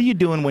 What are you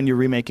doing when you're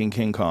remaking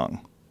King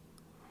Kong?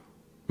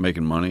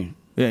 Making money.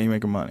 Yeah, you're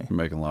making money. You're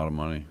making a lot of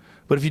money.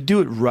 But if you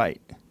do it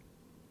right,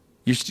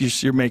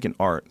 you're making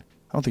art.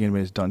 I don't think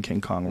anybody's done King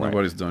Kong right.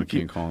 Nobody's done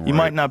King Kong right. You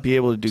might not be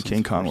able to do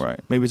King Kong right.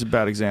 Maybe it's a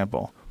bad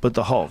example. But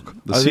the Hulk.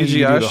 The I think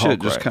you CGI do the shit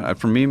Hulk just right. kind of,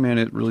 for me, man,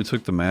 it really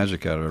took the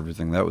magic out of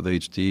everything. That with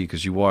HD,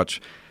 because you watch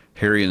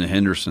Harry and the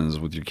Hendersons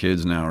with your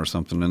kids now or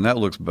something, and that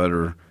looks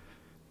better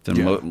than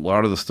a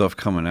lot of the stuff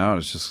coming out.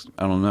 It's just,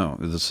 I don't know.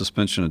 The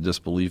suspension of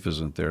disbelief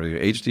isn't there. The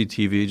HD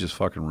TV just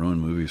fucking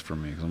ruined movies for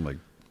me. Because I'm like,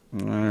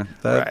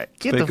 that right.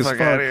 Get the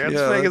fuck out of here.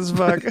 It's fake as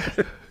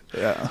fuck.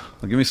 Yeah.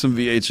 Well, give me some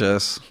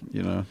VHS,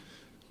 you know.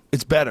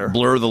 It's better.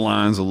 Blur the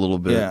lines a little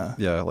bit. Yeah.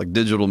 Yeah, like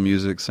digital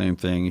music, same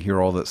thing. You hear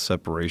all that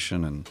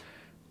separation and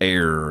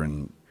air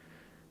and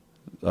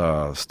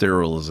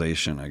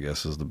sterilization, I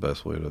guess, is the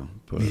best way to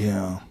put it.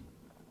 Yeah.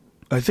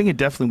 I think it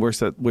definitely works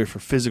that way for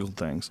physical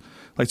things.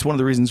 Like, it's one of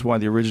the reasons why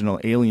the original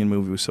Alien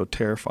movie was so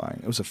terrifying.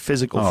 It was a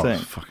physical thing.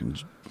 Fucking...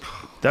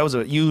 That was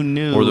you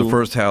knew. Or the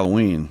first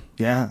Halloween.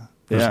 Yeah.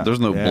 There's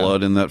no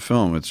blood in that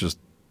film. It's just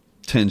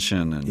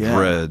tension and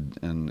dread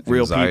and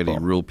real anxiety, people.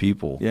 real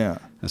people. Yeah.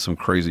 And some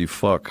crazy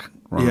fuck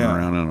running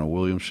around in a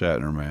William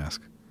Shatner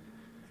mask.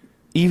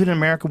 Even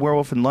American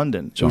Werewolf in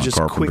London. John it was just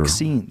Carpenter, quick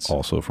scenes.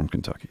 Also from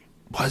Kentucky.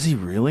 Was he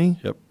really?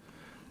 Yep.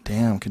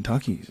 Damn,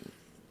 Kentucky.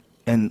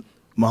 And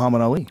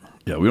Muhammad Ali.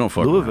 Yeah, we don't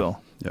fuck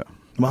Louisville. around. Yeah.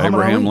 Muhammad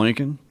Abraham Ali?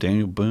 Lincoln,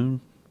 Daniel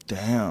Boone.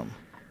 Damn.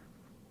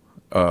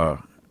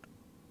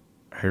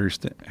 Harry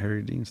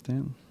Dean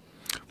Stanton.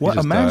 What?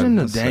 Imagine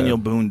the That's Daniel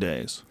sad. Boone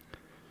days.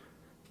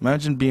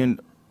 Imagine being...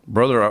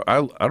 Brother,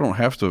 I don't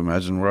have to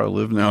imagine where I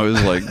live now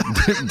is like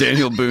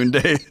Daniel Boone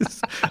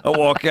days. I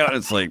walk out and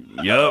it's like,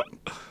 yup.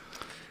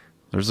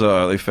 There's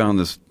they found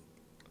there's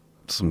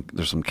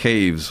some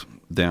caves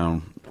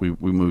down. We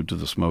moved to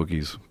the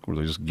Smokies where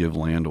they just give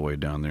land away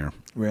down there.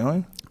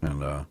 Really?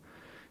 And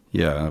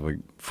yeah, I have like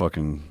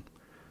fucking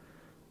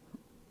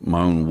my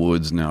own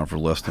woods now for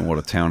less than what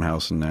a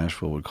townhouse in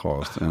Nashville would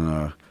cost.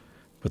 And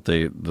but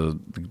the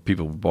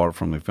people who bought it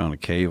from, they found a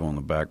cave on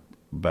the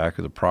back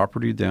of the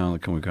property down.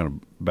 Can we kind of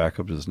back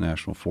up to this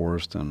national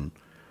forest, and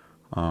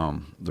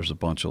there's a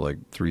bunch of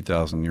like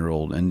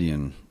 3,000-year-old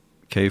Indian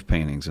cave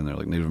paintings in there,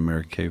 like Native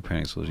American cave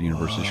paintings. So the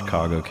University of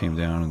Chicago came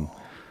down and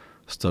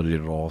studied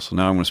it all. So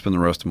now I'm going to spend the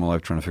rest of my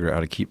life trying to figure out how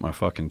to keep my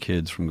fucking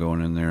kids from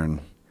going in there and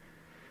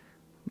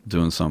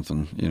doing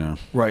something, you know.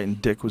 Right, and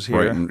Dick was here.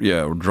 Right, and,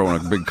 yeah, we're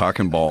drawing big cock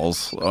and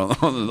balls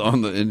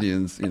on the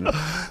Indians, you know.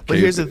 But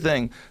here's the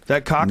thing: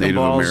 that cock and Native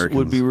balls Americans.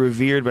 would be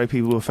revered by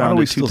people who Why found do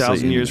we it still say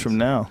 2,000 years Indians? from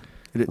now.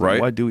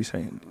 Right? Why do we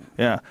say it?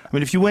 Yeah. I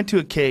mean, if you went to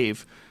a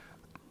cave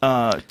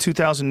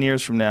 2,000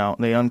 years from now,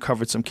 and they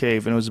uncovered some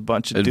cave, and it was a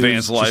bunch of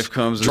Advanced dudes life just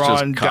comes, it's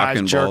drawing just cock guys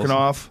and jerking balls.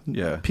 off.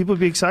 Yeah. People would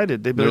be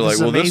excited. They'd be They're like, this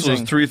well, is amazing. this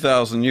was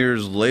 3,000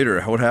 years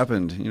later. What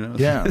happened? You know?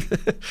 Yeah.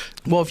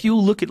 Well, if you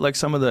look at like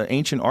some of the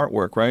ancient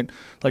artwork, right?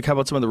 Like how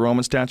about some of the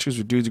Roman statues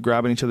where dudes are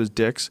grabbing each other's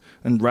dicks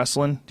and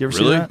wrestling? Do you ever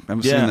see Really? that? I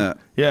haven't seen that.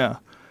 Yeah.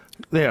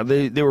 Yeah,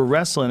 they were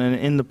wrestling, and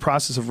in the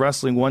process of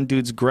wrestling, one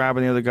dude's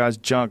grabbing the other guy's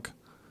junk,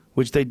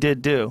 which they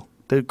did do.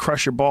 They'd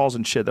crush your balls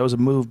and shit. That was a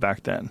move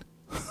back then.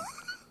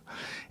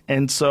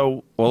 And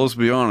so... Well, let's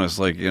be honest.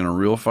 Like, in a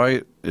real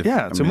fight...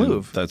 it's a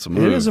move. That's a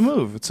move. It is a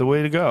move. It's a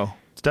way to go.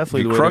 It's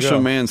definitely If the you way crush to go.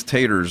 a man's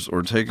taters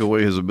or take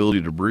away his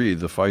ability to breathe,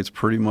 the fight's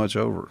pretty much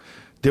over.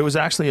 There was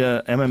actually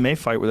a MMA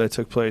fight where that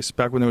took place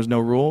back when there was no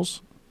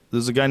rules. There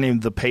was a guy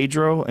named The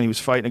Pedro, and he was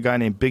fighting a guy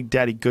named Big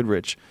Daddy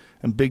Goodrich.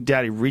 And Big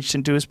Daddy reached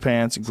into his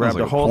pants and grabbed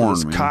like a hold of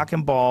his porn, man. cock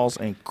and balls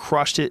and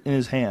crushed it in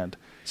his hand.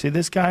 See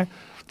this guy?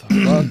 What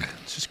the fuck?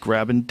 It's just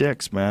grabbing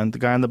dicks, man. The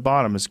guy on the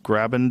bottom is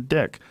grabbing a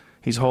dick.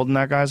 He's holding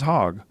that guy's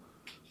hog.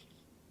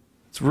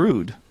 It's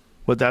rude.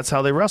 But that's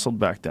how they wrestled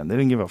back then. They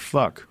didn't give a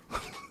fuck.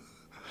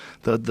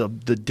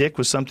 The dick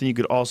was something you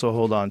could also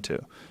hold on to.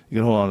 You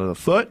could hold on to the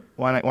foot.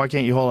 Why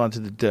can't you hold on to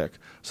the dick?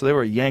 So they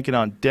were yanking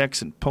on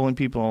dicks and pulling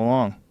people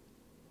along.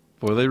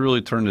 Boy, they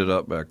really turned it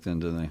up back then,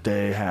 didn't they?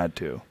 They had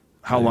to.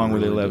 How They long were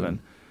they really living?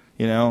 did.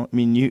 You know? I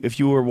mean, if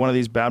you were one of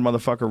these bad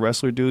motherfucker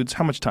wrestler dudes,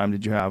 how much time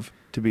did you have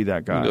to be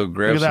that guy? I'm gonna go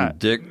grab Look at some that.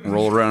 dick,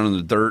 roll around in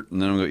the dirt,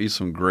 and then I'm gonna eat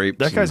some grapes.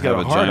 That guy's and got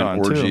have a a hard giant on,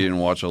 orgy too. and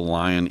watch a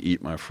lion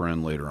eat my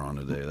friend later on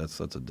today. That's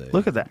a day.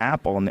 Look at the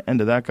apple on the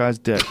end of that guy's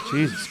dick.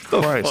 Jesus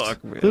Christ.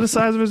 fuck, man? Look at the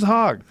size of his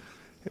hog.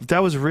 If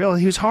that was real,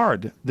 he was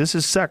hard. This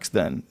is sex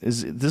then.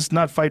 This is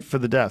not fight for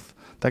the death.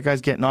 That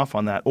guy's getting off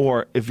on that.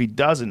 Or if he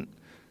doesn't,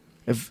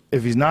 if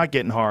he's not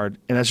getting hard,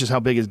 and that's just how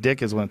big his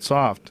dick is when it's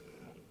soft.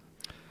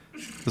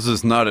 This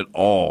is not at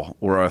all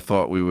where I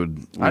thought we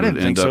would I didn't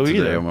end think up so today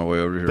either. on my way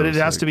over here. But It's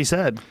it has like- to be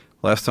said.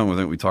 Last time I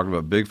think we talked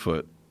about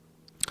Bigfoot.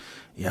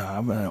 Yeah, I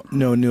have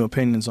no new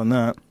opinions on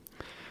that.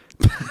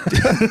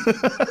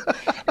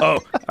 Oh,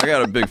 I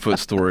got a Bigfoot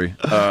story.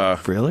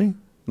 Really?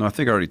 No, I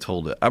think I already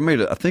told it. I made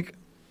it. I think.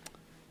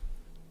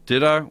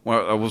 Did I?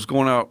 Well, I was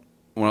going out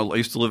when I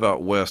used to live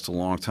out west a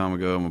long time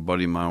ago. My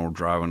buddy and mine were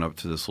driving up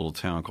to this little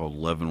town called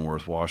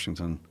Leavenworth,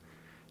 Washington,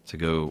 to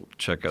go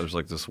check out. There's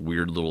like this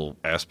weird little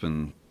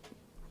Aspen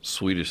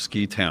Swedish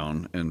ski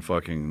town in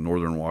fucking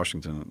northern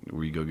Washington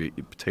where you go get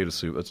your potato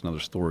soup. That's another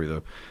story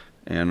though.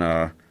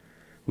 And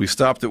we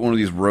stopped at one of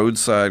these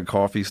roadside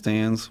coffee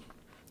stands,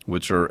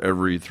 which are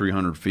every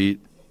 300 feet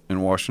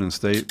in Washington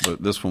State.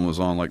 But this one was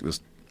on like this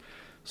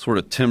sort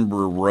of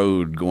timber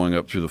road going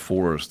up through the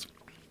forest.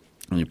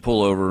 And you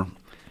pull over.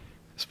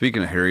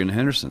 Speaking of Harry and the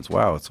Hendersons,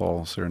 wow, it's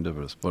all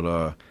serendipitous.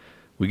 But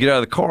we get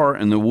out of the car,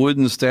 and the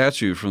wooden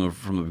statue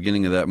from the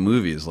beginning of that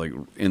movie is like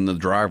in the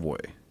driveway.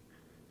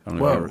 I don't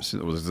know if you ever seen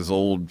it. It was this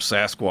old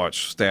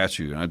Sasquatch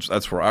statue, and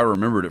that's where I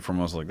remembered it from.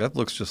 I was like, that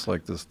looks just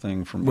like this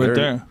thing from Right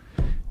there.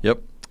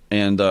 Yep.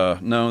 And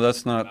no,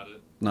 that's not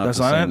That's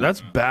the not same. it.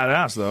 That's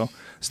badass, though.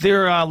 Is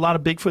there a lot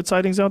of Bigfoot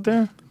sightings out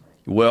there?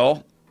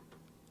 Well,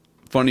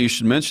 funny you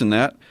should mention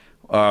that.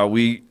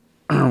 We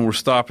were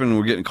stopping,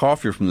 we're getting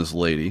coffee from this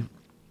lady,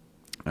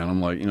 and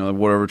I'm like,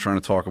 whatever, trying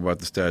to talk about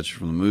the statue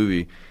from the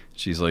movie.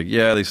 She's like,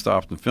 yeah, they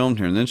stopped and filmed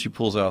here. And then she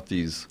pulls out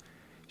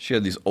she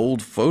had these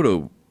old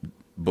photo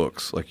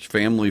books, like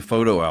family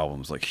photo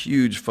albums, like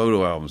huge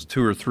photo albums,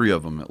 2 or 3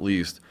 of them at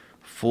least,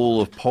 full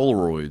of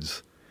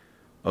Polaroids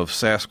of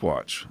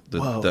Sasquatch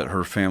that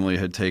her family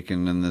had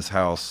taken in this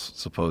house,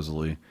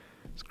 supposedly.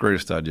 It's the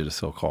greatest idea to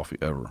sell coffee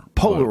ever.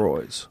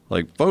 Polaroids.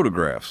 Like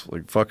photographs,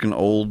 like fucking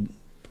old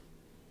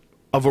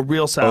Of a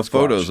real Sasquatch.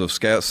 photos of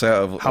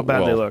How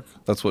bad they look.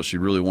 That's what she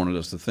really wanted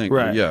us to think.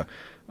 Right. But yeah.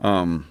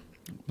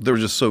 There were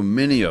just so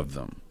many of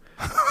them.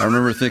 I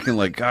remember thinking,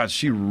 like, God,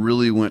 she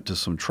really went to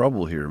some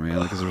trouble here,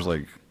 man, because there's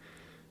like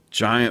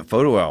giant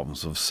photo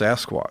albums of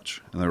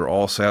Sasquatch, and they were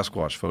all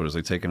Sasquatch photos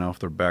they taken off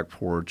their back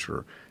porch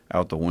or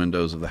out the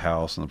windows of the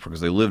house, and because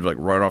they lived like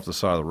right off the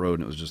side of the road,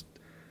 and it was just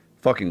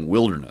fucking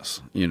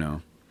wilderness,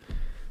 And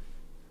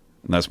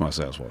that's my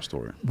Sasquatch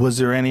story. Was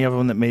there any of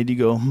them that made you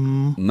go,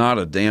 Not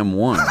a damn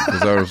one,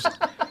 because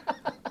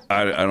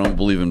I don't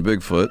believe in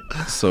Bigfoot,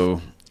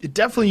 so. It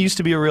definitely used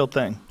to be a real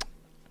thing.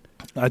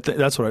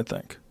 That's what I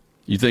think.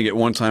 You think at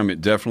one time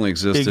it definitely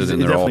existed, and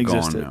they're all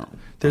gone now?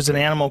 There's an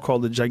animal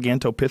called the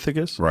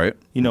Gigantopithecus. Right.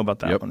 You know about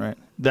that one, right?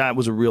 That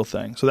was a real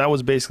thing. So that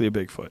was basically a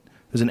Bigfoot.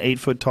 There's an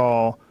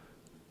 8-foot-tall,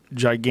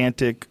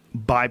 gigantic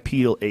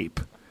bipedal ape.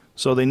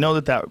 So they know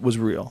that was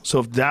real. So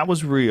if that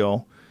was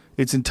real,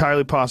 it's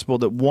entirely possible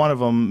that one of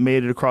them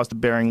made it across the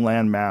Bering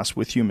landmass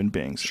with human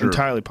beings. Sure.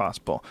 Entirely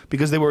possible.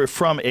 Because they were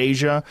from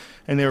Asia,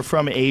 and they were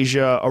from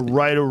Asia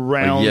right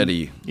around... A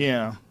Yeti.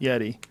 Yeah,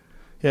 Yeti.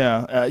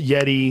 Yeah,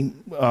 Yeti,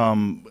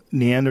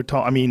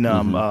 Neanderthal,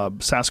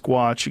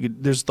 Sasquatch.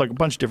 There's like a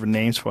bunch of different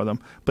names for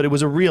them. But it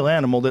was a real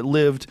animal that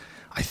lived,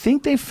 I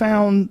think they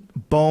found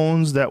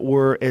bones that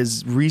were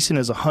as recent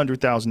as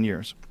 100,000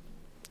 years.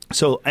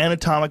 So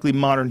anatomically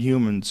modern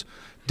humans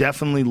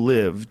definitely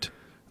lived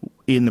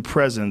in the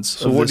presence of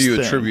this thing. So what do you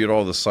attribute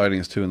all the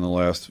sightings to in the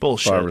last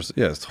bullshit. 5 or 6?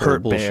 Yeah, it's total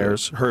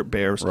bullshit. Hurt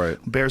bears. Right.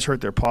 Bears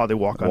hurt their paw. They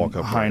walk on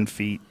up, hind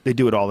feet. They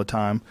do it all the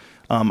time.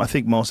 I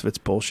think most of it's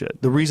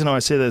bullshit. The reason I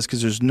say that is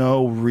because there's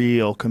no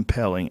real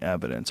compelling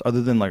evidence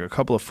other than like a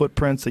couple of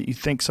footprints that you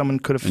think someone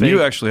could have faked. And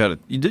you actually had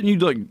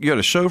you had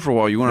a show for a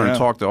while. You went and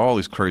talked to all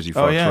these crazy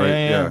fucks,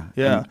 right?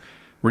 Yeah. And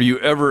were you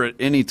ever at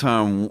any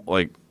time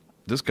like,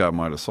 this guy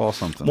might have saw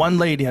something? One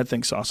lady I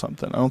think saw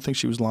something. I don't think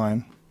she was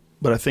lying.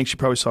 But I think she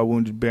probably saw a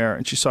wounded bear,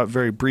 and she saw it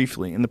very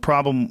briefly. And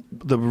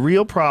the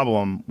real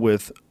problem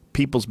with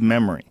people's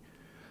memory,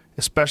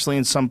 especially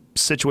in some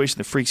situation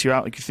that freaks you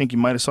out, like you think you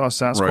might have saw a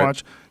Sasquatch,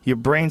 Right. Your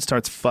brain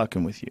starts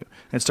fucking with you.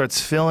 And it starts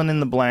filling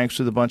in the blanks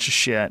with a bunch of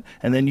shit,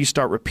 and then you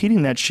start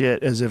repeating that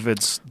shit as if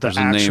it's the There's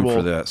actual... a name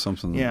for that,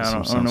 something. Yeah,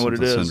 I don't know what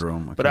it is.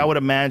 Syndrome. But I would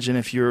imagine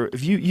if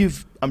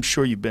you've I'm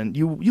sure you've been...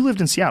 You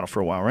lived in Seattle for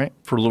a while, right?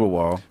 For a little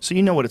while. So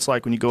you know what it's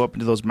like when you go up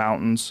into those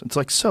mountains. It's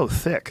like so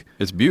thick.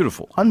 It's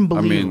beautiful.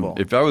 Unbelievable. I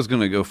mean, if I was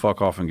going to go fuck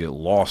off and get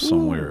lost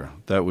somewhere,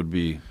 that would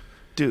be...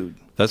 Dude.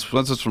 That's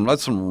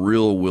some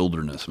real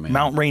wilderness, man.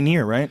 Mount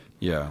Rainier, right?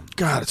 Yeah.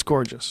 God, it's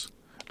gorgeous.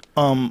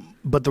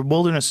 But the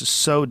wilderness is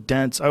so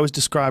dense. I always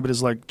describe it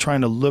as like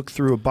trying to look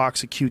through a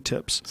box of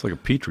Q-tips. It's like a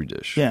petri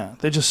dish. Yeah,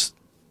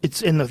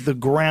 it's in the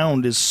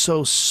ground is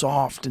so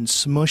soft and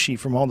smushy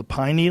from all the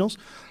pine needles.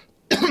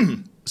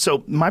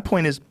 So my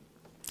point is,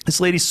 this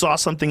lady saw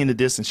something in the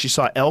distance. She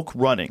saw elk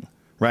running,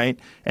 right?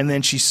 And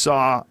then she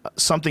saw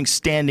something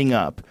standing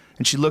up,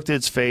 and she looked at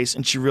its face,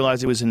 and she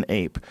realized it was an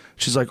ape.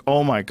 She's like,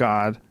 oh my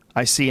God,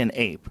 I see an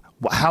ape.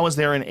 How is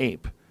there an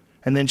ape?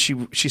 And then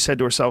she said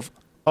to herself,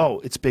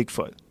 oh, it's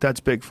Bigfoot. That's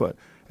Bigfoot.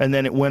 And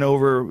then it went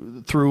over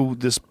through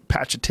this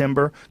patch of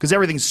timber, because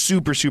everything's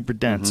super, super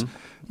dense.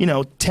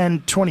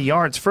 10, 20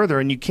 yards further,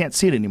 and you can't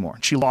see it anymore.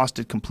 She lost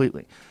it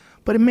completely.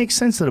 But it makes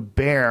sense that a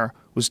bear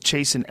was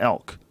chasing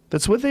elk.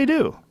 That's what they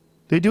do.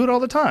 They do it all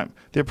the time.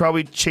 They're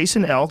probably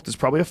chasing elk. There's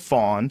probably a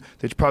fawn.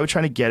 They're probably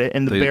trying to get it,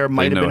 and the bear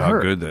might have been hurt. They know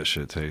how good that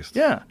shit tastes.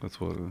 Yeah. That's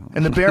what.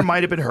 And the bear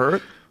might have been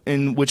hurt,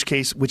 in which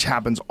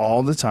happens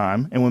all the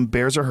time. And when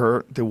bears are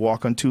hurt, they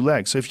walk on 2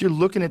 legs. So if you're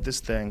looking at this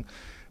thing,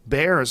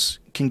 bears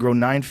can grow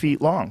 9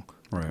 feet long.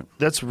 Right.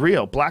 That's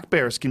real. Black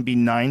bears can be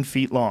 9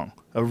 feet long.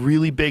 A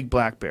really big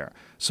black bear.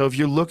 So if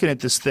you're looking at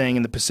this thing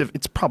in the Pacific,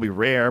 it's probably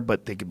rare,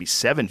 but they could be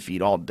 7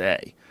 feet all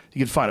day. You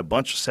can find a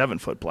bunch of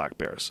 7-foot black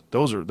bears.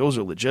 Those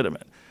are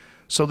legitimate.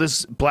 So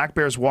this black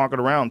bear's walking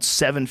around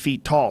 7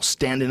 feet tall,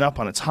 standing up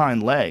on its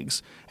hind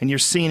legs, and you're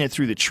seeing it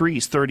through the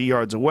trees 30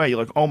 yards away. You're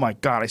like, oh my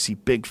God, I see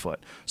Bigfoot.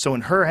 So in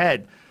her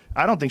head,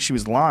 I don't think she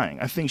was lying.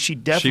 I think she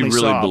definitely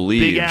saw a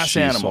big-ass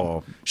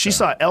animal. She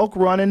saw elk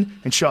running,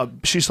 and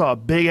she saw a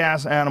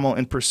big-ass animal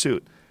in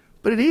pursuit.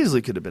 But it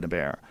easily could have been a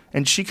bear.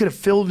 And she could have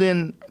filled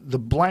in the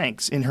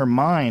blanks in her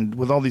mind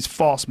with all these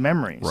false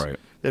memories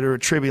that are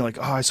attributing, like,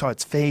 oh, I saw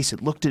its face,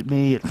 it looked at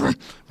me, it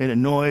made a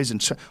noise,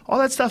 and all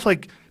that stuff.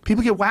 Like,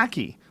 people get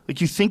wacky.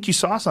 Like, you think you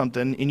saw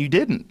something, and you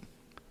didn't.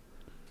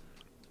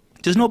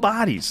 There's no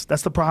bodies.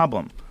 That's the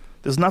problem.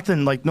 There's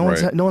nothing, like, no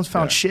one's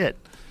found shit.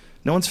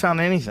 No one's found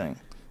anything.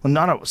 Well,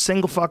 not a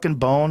single fucking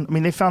bone. I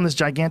mean, they found this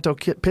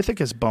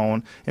Gigantopithecus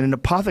bone in an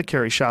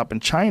apothecary shop in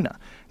China.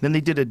 Then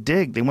they did a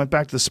dig. They went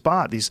back to the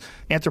spot. These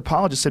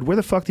anthropologists said, where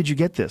the fuck did you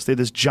get this? They had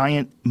this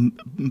giant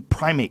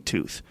primate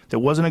tooth that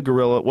wasn't a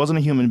gorilla, it wasn't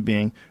a human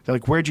being. They're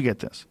like, where'd you get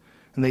this?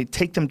 And they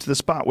take them to the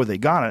spot where they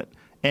got it,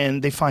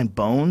 and they find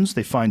bones.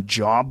 They find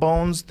jaw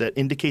bones that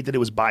indicate that it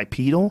was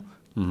bipedal.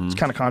 It's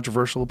kind of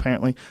controversial,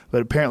 apparently.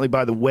 But apparently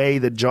by the way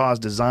the jaw is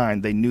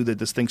designed, they knew that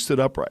this thing stood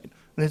upright.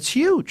 And it's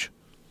huge.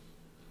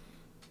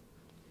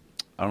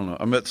 I don't know.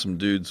 I met some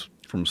dudes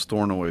from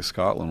Stornoway,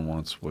 Scotland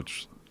once,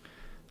 which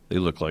they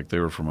looked like they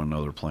were from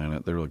another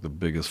planet. They were like the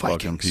biggest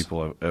fucking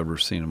people I've ever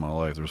seen in my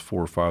life. There's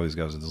 4 or 5 of these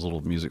guys at this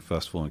little music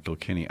festival in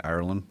Kilkenny,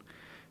 Ireland,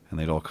 and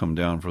they'd all come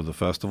down for the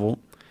festival.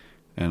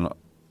 And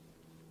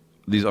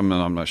these, I mean,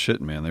 I'm not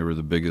shitting, man. They were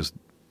the biggest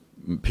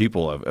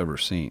people I've ever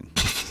seen.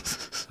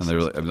 And they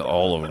were like, I mean,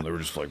 all of them, they were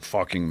just like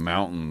fucking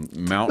mountain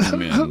men,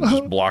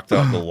 just blocked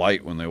out the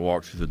light when they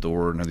walked through the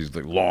door, and had these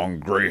like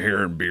long gray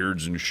hair and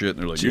beards and shit. And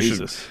they're like, Jesus.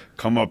 You should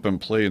come up and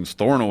play in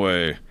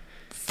Stornoway.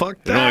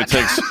 Fuck that.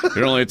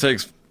 It only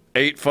takes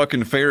 8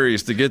 fucking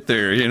ferries to get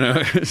there, you know?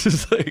 It's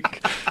just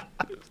like,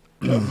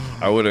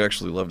 I would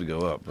actually love to go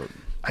up, but.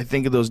 I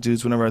think of those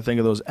dudes whenever I think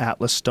of those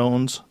Atlas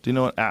stones. Do you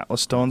know what Atlas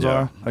stones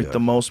are? Like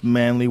the most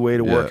manly way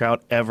to work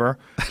out ever.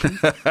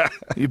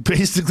 You're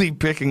basically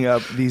picking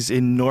up these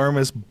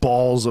enormous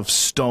balls of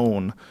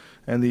stone,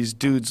 and these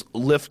dudes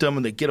lift them,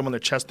 and they get them on their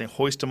chest, and they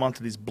hoist them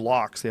onto these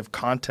blocks. They have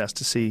contests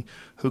to see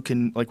who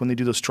can, like when they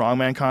do those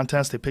strongman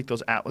contests, they pick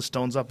those Atlas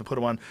stones up and put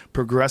them on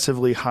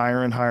progressively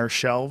higher and higher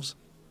shelves.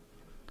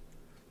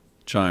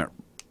 Giant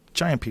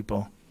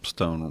people.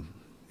 Stone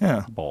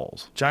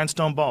balls. Giant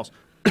stone balls.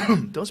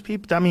 Those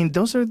people, I mean,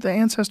 those are the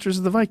ancestors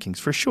of the Vikings,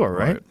 for sure,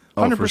 right?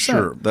 Oh, 100%. For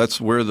sure.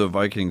 That's where the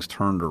Vikings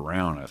turned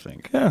around, I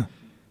think. Yeah.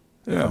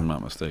 If I'm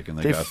not mistaken.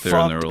 They got there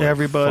and they were like,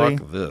 everybody.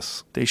 Fuck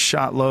this. They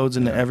shot loads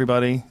into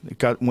everybody. It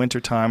got winter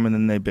time, and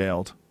then they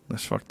bailed.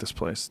 Let's fuck this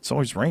place. It's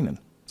always raining.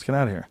 Let's get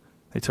out of here.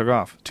 They took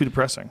off. Too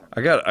depressing.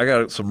 I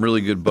got some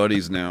really good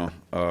buddies now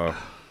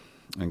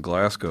in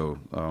Glasgow,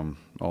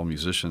 all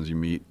musicians you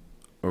meet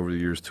over the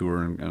years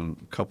touring, and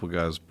a couple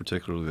guys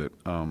particularly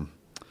that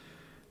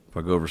if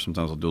I go over,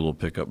 sometimes I'll do a little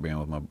pickup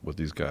band with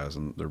these guys,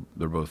 and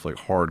they're both like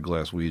hard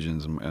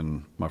Glaswegians.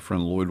 And my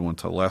friend Lloyd,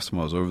 last time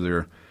I was over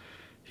there,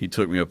 he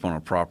took me up on a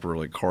proper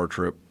like car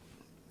trip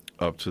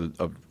up to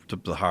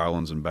the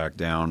Highlands and back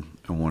down.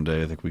 And one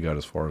day I think we got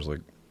as far as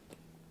like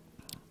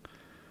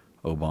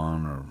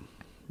Oban or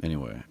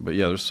anyway. But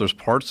yeah, there's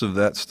parts of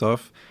that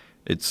stuff.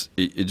 It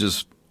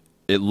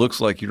looks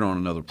like you're on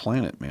another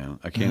planet, man.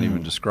 I can't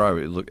even describe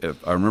it.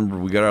 I remember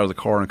we got out of the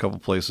car in a couple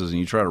places, and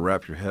you try to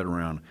wrap your head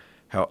around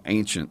how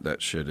ancient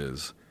that shit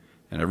is,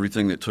 and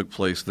everything that took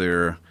place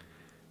there,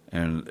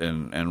 and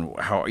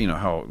how, you know,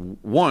 how,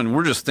 one,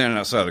 we're just standing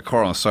outside the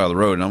car on the side of the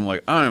road, and I'm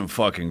like, I am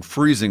fucking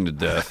freezing to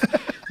death.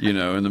 You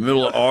know, in the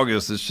middle of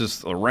August, it's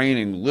just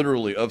raining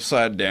literally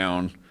upside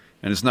down,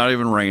 and it's not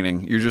even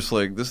raining. You're just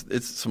like,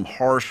 it's some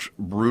harsh,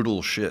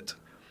 brutal shit.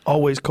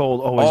 Always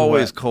cold,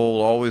 always wet.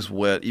 Cold, always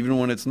wet, even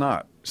when it's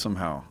not,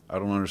 somehow. I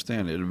don't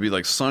understand it. It would be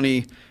like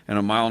sunny, and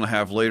a mile and a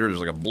half later, there's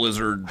like a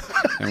blizzard,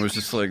 and it was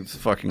just like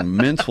fucking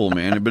mental,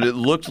 man. But it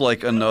looked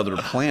like another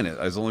planet.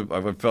 I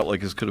felt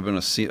like this could have been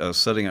a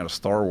setting out of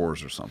Star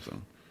Wars or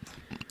something.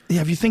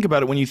 Yeah, if you think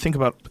about it, when you think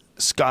about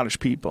Scottish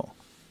people,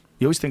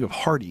 you always think of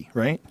hardy,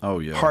 right? Oh,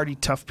 yeah. Hardy,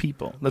 tough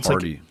people. That's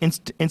hardy.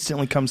 Like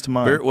instantly comes to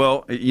mind.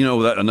 Well, you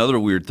know, another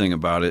weird thing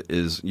about it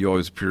is you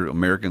always hear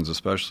Americans,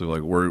 especially,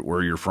 like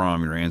where you're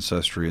from, your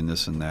ancestry, and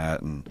this and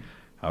that. And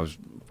I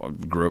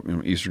grew up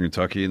in Eastern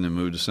Kentucky and then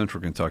moved to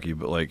Central Kentucky.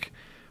 But like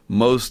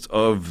most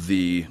of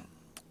the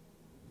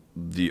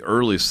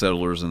early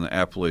settlers in the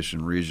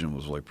Appalachian region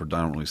was like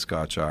predominantly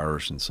Scotch,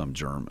 Irish, and some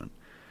German.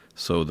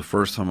 So the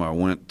first time I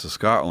went to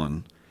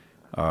Scotland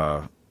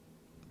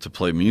to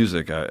play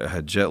music, I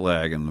had jet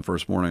lag, and the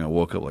first morning I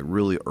woke up like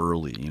really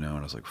early, you know,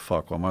 and I was like,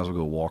 fuck, well, I might as well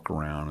go walk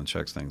around and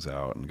check things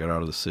out, and got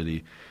out of the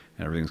city,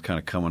 and everything's kind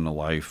of coming to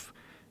life,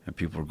 and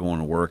people are going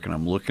to work, and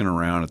I'm looking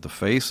around at the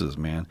faces,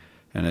 man,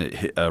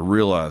 and I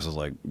realized, I was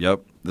like,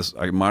 yep,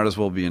 I might as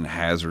well be in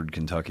Hazard,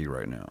 Kentucky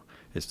right now.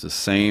 It's the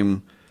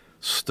same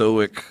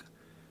stoic,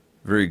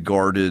 very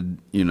guarded,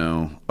 you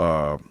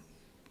know,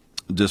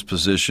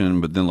 disposition,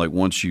 but then like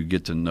once you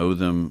get to know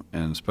them,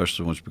 and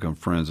especially once you become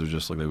friends, they're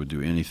just like they would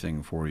do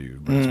anything for you.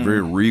 But it's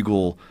very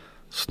regal,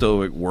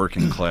 stoic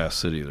working class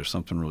city. There's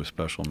something really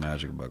special and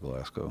magic about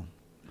Glasgow.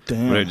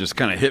 Damn. But it just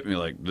kind of hit me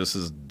like, this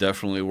is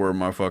definitely where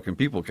my fucking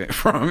people came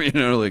from. You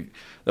know, like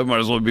that might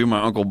as well be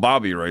my Uncle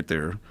Bobby right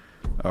there.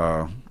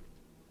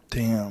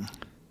 Damn.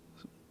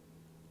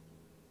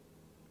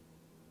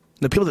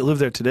 The people that live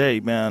there today,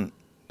 man,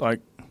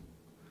 like,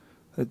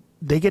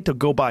 they get to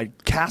go by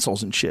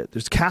castles and shit.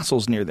 There's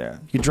castles near there.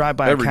 You drive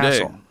by Every a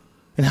castle. day.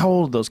 And how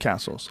old are those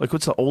castles? Like,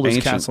 what's the oldest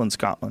Ancient. castle in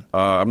Scotland?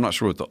 I'm not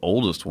sure what the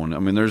oldest one. I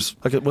mean, there's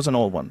Like, it was an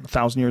old one,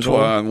 1,000 years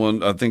old.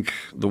 one. I think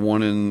the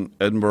one in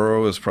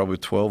Edinburgh is probably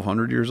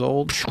 1,200 years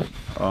old.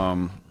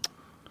 Wow.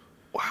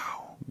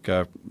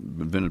 Guy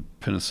invented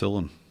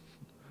penicillin.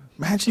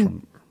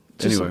 Imagine.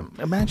 Anyway.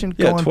 Imagine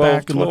Yeah, going 12,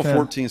 back and looking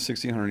 14,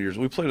 1600 years.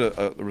 We played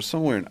there was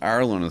somewhere in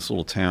Ireland, this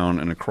little town,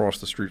 and across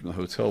the street from the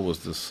hotel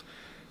was this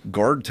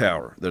guard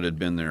tower that had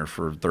been there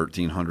for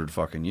 1,300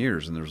 fucking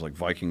years, and there was like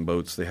Viking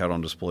boats they had on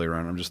display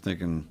around. I'm just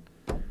thinking,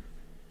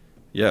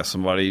 yeah,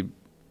 somebody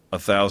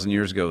 1,000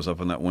 years ago was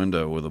up in that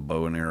window with a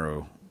bow and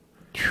arrow.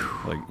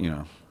 Like, you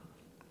know.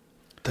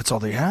 That's all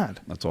they had.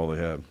 That's all they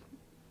had.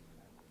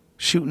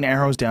 Shooting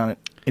arrows down at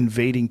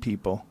invading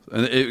people.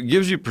 And it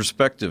gives you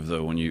perspective,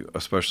 though, when you,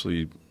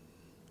 especially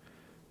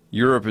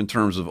Europe in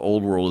terms of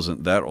old world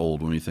isn't that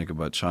old when you think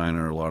about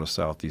China or a lot of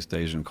Southeast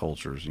Asian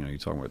cultures. You know, you're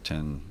talking about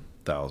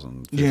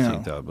 10,000,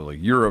 15,000. Yeah. But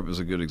like Europe is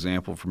a good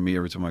example for me.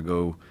 Every time I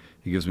go,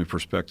 it gives me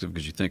perspective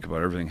because you think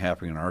about everything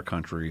happening in our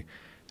country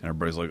and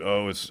everybody's like,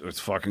 oh, it's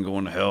fucking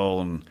going to hell.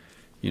 And,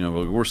 you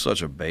know, we're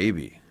such a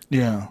baby.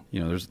 Yeah.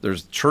 You know,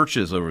 there's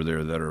churches over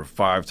there that are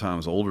 5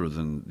 times older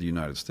than the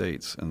United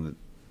States, and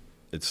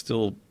it's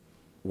still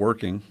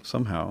working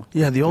somehow.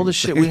 Yeah, the oldest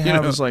shit we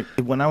have know? is like,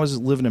 when I was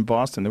living in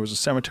Boston, there was a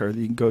cemetery that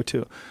you can go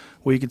to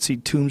where you could see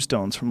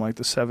tombstones from like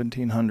the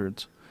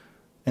 1700s.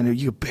 And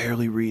you could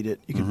barely read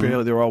it. You could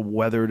barely, they were all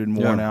weathered and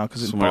worn out.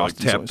 Because somebody like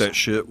tapped that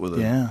shit with a...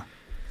 Yeah.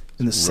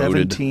 In the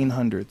Eroded.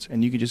 1700s.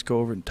 And you could just go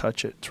over and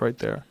touch it. It's right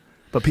there.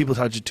 But people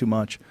touch it too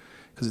much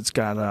because it's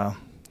got,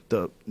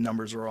 the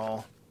numbers are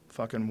all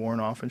fucking worn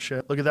off and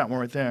shit. Look at that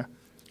one right there.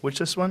 Which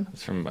this one?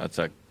 It's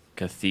a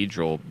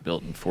cathedral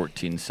built in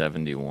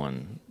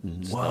 1471.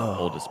 It's the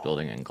oldest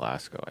building in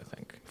Glasgow, I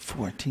think.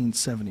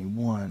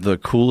 1471. The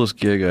coolest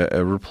gig I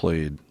ever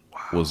played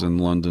was in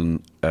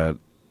London at,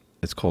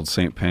 it's called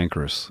St.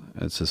 Pancras.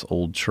 It's this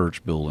old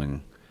church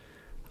building,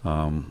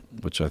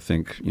 which I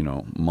think, you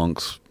know,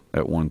 monks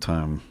at one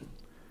time,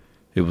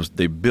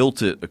 they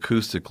built it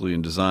acoustically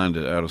and designed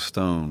it out of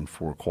stone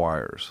for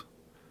choirs,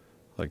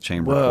 like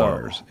chamber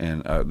choirs.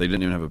 And they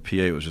didn't even have a PA.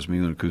 It was just me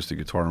and an acoustic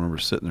guitar. I remember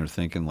sitting there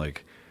thinking,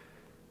 like,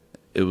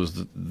 it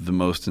was the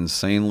most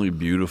insanely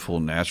beautiful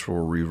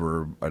natural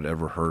reverb I'd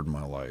ever heard in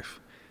my life.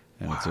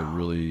 And it's a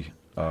really,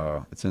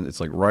 it's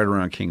like right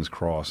around King's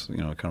Cross, you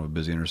know, kind of a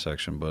busy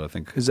intersection. But I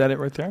think... Is that it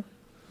right there?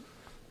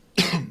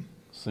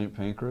 St.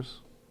 Pancras?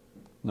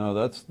 No,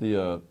 that's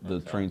the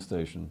train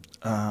station.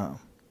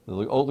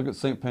 Look at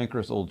St.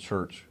 Pancras Old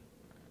Church.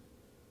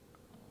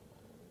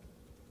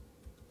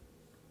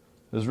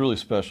 It was really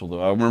special,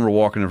 though. I remember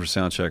walking in for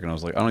sound check, and I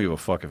was like, I don't give a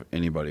fuck if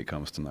anybody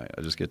comes tonight.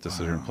 I just get to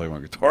sit here and play my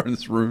guitar in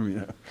this room. You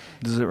know?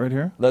 Is it right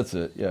here? That's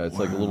it. Yeah, it's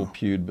like a little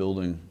pewed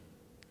building.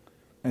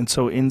 And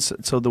so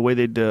so the way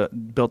they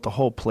built the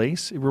whole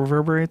place, it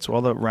reverberates,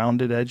 all the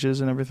rounded edges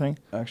and everything?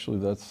 Actually,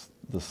 that's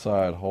the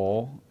side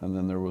hall, and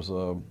then there was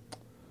a...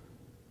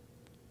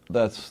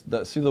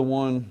 See the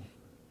one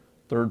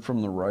third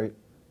from the right?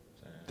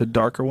 The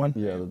darker one?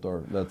 Yeah, the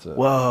dark. That's it.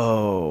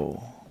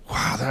 Whoa.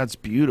 Wow, that's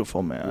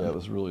beautiful, man. Yeah, it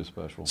was really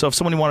special. So if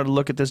somebody wanted to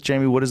look at this,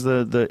 Jamie, what is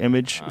the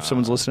image if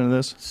someone's listening to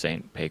this?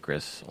 St.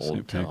 Pancras, Old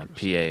St. Town,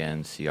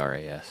 Pancras.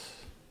 Pancras.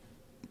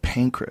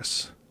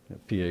 Pancras. Yeah,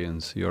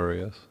 Pancras.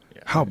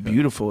 Yeah. How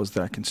beautiful is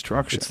that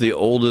construction? It's the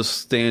oldest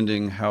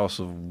standing house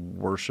of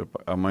worship.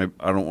 I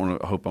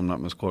hope I'm not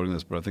misquoting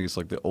this, but I think it's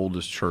like the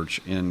oldest church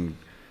in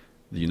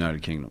the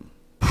United Kingdom.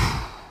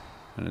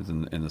 And it's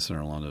in the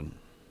center of London.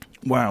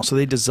 Wow, so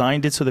they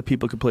designed it so that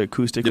people could play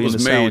acoustically in the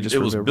sound would just It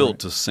was reverberate. built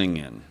to sing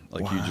in.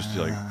 Like you just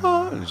like,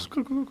 and just,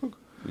 you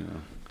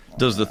know,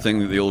 does the thing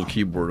that the old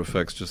keyboard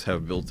effects just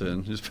have built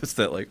in. Just puts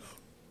that like,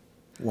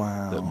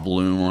 Wow. that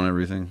bloom on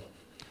everything.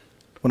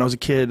 When I was a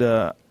kid,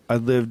 I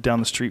lived down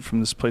the street from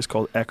this place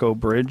called Echo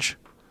Bridge.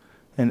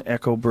 And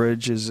Echo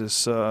Bridge is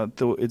this,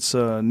 it's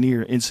in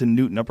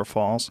Newton, Upper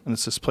Falls, and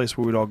it's this place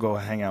where we'd all go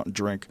hang out and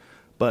drink.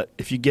 But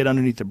if you get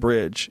underneath the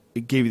bridge,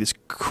 it gave you this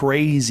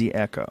crazy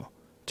echo.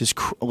 Just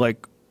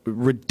like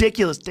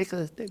ridiculous.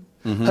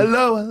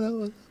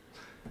 Hello.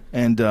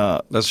 And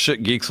That's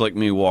shit geeks like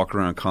me walk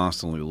around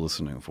constantly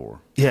listening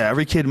for. yeah,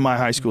 every kid in my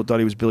high school thought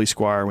he was Billy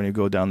Squire when he'd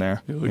go down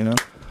there. Like, you know,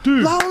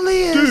 dude,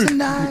 lonely is the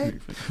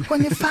night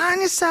when you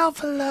find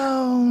yourself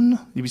alone.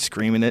 You'd be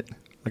screaming it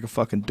like a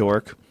fucking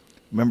dork.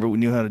 Remember, we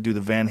knew how to do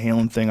the Van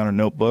Halen thing on our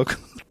notebook,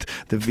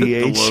 the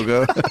VH the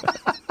logo.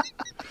 That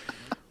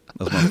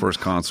was my first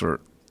concert.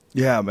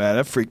 Yeah, man,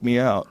 that freaked me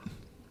out.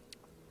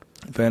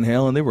 Van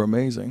Halen, they were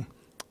amazing.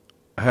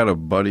 I had a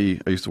buddy.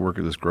 I used to work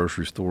at this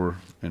grocery store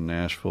in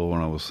Nashville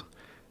when I was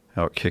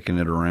out kicking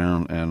it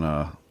around,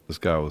 and This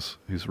guy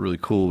he's really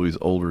cool. He's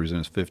older. He's in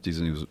his 50s,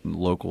 and he was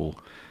local.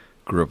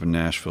 Grew up in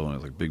Nashville, and he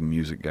was like a big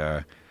music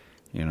guy,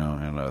 you know.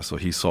 And so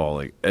he saw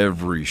like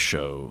every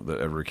show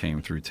that ever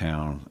came through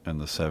town in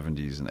the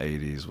 70s and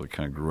 80s. Like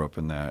kind of grew up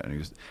in that,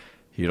 and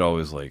he'd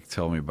always like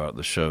tell me about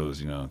the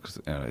shows, you know, because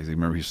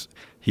remember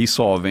he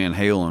saw Van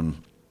Halen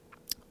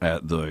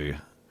at the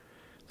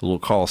little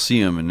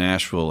Coliseum in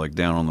Nashville, like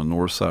down on the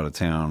north side of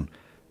town,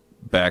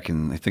 back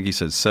in, I think he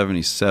said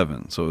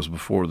 77. So it was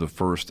before the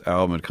first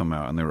album had come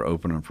out, and they were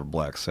opening for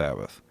Black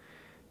Sabbath.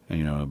 And,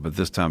 you know, but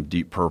this time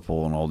Deep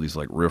Purple and all these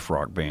like riff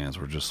rock bands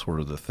were just sort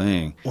of the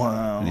thing.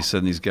 Wow. And he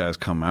said these guys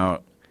come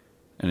out,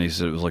 and he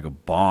said it was like a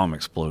bomb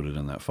exploded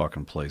in that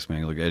fucking place,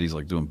 man. Like Eddie's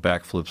like doing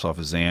backflips off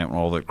his amp and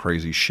all that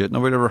crazy shit.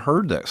 Nobody ever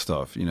heard that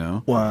stuff, you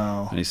know?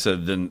 Wow. And he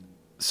said then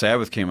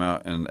Sabbath came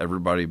out, and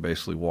everybody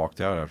basically walked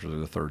out after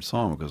the third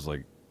song because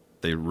like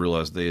they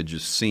realized they had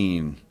just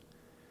seen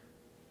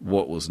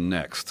what was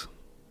next.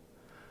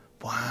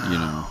 Wow. You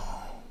know?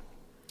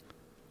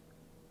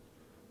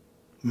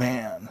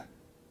 Man.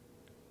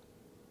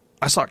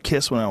 I saw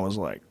Kiss when I was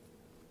like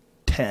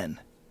 10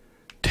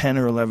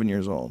 or 11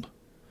 years old.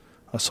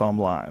 I saw them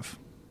live.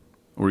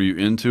 Were you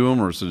into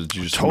them, or so did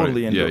you just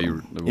totally into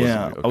them? Okay.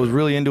 I was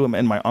really into them,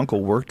 and my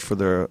uncle worked for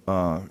their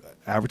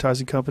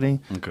advertising company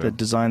that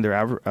designed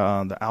their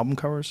the album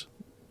covers.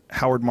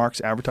 Howard Marks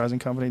Advertising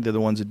Company. They're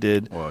the ones that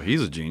did. Well,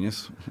 he's a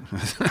genius.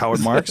 Howard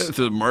Marks?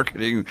 The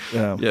marketing.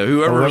 Yeah.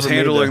 Whoever was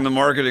handling the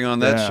marketing on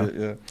that shit.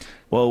 Yeah.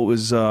 Well, it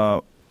was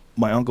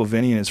my Uncle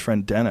Vinny and his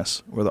friend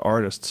Dennis were the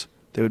artists.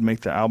 They would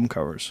make the album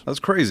covers. That's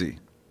crazy.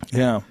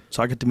 Yeah.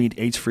 So I got to meet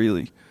Ace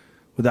Frehley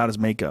without his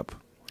makeup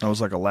when I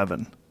was like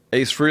 11.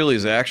 Ace Frehley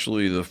is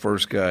actually the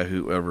first guy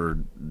who ever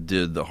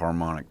did the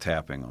harmonic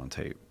tapping on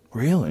tape.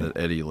 Really? That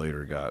Eddie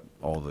later got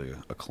all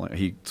the acclaim.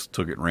 He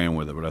took it and ran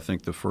with it, but I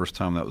think the first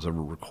time that was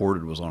ever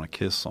recorded was on a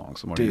Kiss song.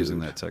 Somebody using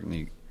that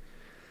technique.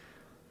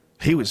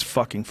 He was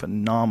fucking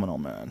phenomenal,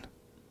 man.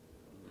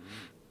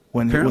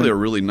 Apparently a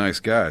really nice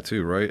guy,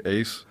 too, right,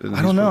 Ace?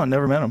 I don't know. I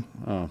never met him.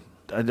 Oh.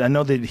 I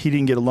know that he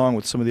didn't get along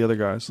with some of the other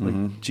guys,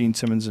 like Gene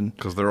Simmons and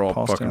because they're all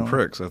Paul fucking Stanley.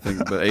 pricks. I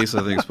think, but Ace,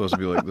 I think, is supposed to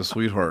be like the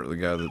sweetheart, the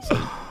guy that's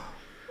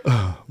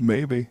like...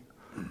 Maybe.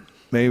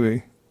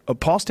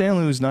 Paul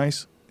Stanley was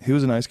nice. He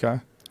was a nice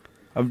guy.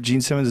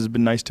 Gene Simmons has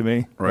been nice to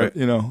me. Right. But,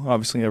 you know,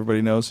 obviously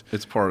everybody knows.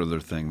 It's part of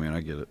their thing, man.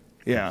 I get it.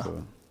 Yeah.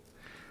 So.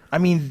 I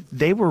mean,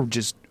 they were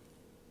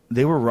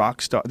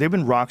rock stars. They've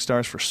been rock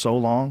stars for so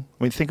long.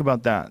 I mean, think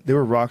about that. They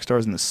were rock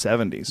stars in the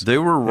 70s. They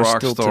were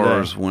rock still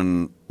stars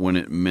today. when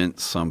it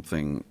meant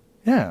something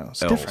Yeah,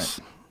 it's else. different.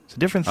 It's a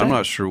different thing. I'm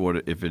not sure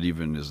if it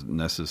even is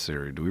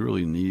necessary. Do we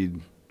really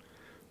need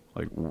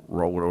like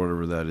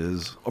whatever that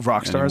is?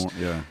 Rock stars?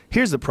 Anymore? Yeah.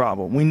 Here's the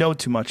problem. We know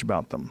too much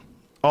about them.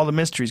 All the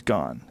mystery's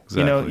gone. Exactly.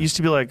 You know, it used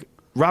to be like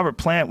Robert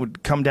Plant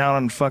would come down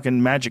on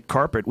fucking magic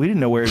carpet. We didn't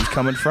know where he was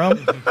coming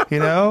from. You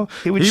know?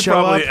 He would show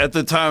probably up. at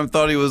the time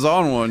thought he was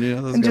on one. You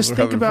know, those And guys just were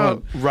think having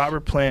about fun.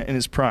 Robert Plant in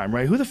his prime,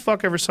 right? Who the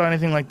fuck ever saw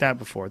anything like that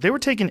before? They were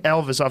taking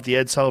Elvis off the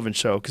Ed Sullivan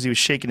Show because he was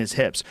shaking his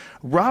hips.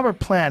 Robert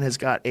Plant has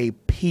got a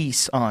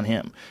piece on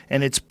him,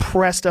 and it's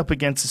pressed up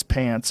against his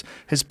pants.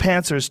 His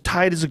pants are as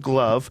tight as a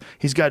glove.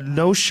 He's got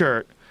no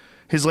shirt.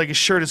 His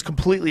shirt is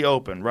completely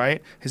open,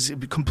 right? He's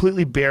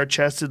completely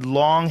bare-chested,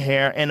 long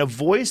hair, and a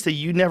voice that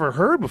you never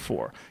heard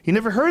before. You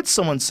never heard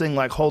someone sing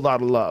like "Whole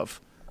Lotta Love."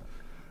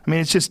 I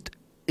mean, it's just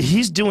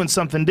he's doing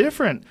something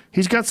different.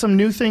 He's got some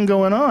new thing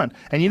going on,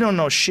 and you don't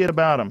know shit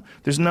about him.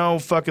 There's no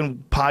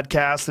fucking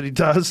podcast that he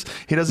does.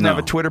 He doesn't have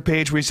a Twitter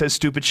page where he says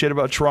stupid shit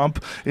about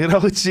Trump. You know,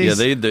 it's Yeah,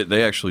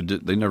 they actually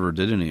did. They never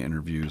did any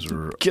interviews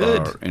or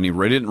any.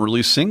 They didn't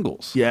release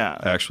singles. Yeah,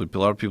 actually, a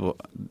lot of people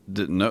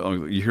didn't know. I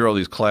mean, you hear all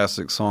these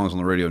classic songs on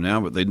the radio now,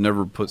 but they'd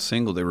never put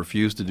singles. They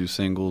refused to do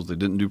singles. They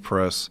didn't do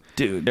press.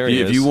 Dude, there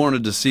he is. If you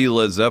wanted to see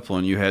Led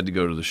Zeppelin, you had to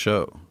go to the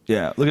show.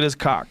 Yeah, look at his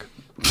cock.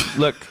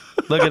 Look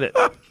at it.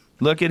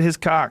 Look at his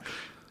cock.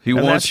 He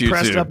wants you to.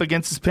 That's pressed up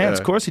against his pants.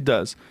 Yeah. Of course he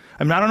does.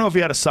 I mean, I don't know if he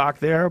had a sock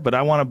there, but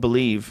I want to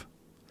believe.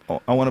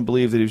 I want to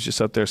believe that he was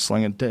just up there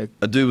slinging dick.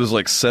 A dude was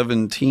like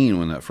 17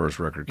 when that first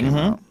record came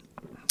out.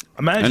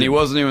 Imagine. And he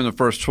wasn't even the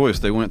first choice.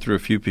 They went through a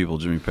few people.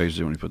 Jimmy Page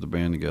did when he put the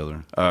band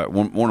together.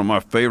 One of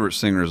my favorite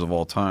singers of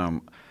all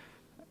time.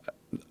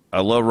 I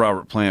love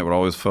Robert Plant, but I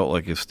always felt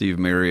like if Steve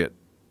Marriott,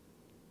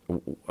 I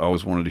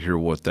always wanted to hear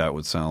what that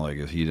would sound like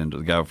if he'd into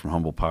the guy from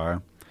Humble Pie.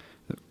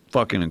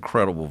 Fucking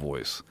incredible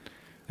voice.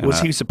 And was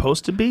he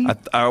supposed to be?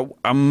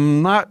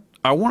 I'm not.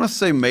 I want to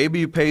say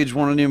maybe Page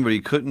wanted him, but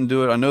he couldn't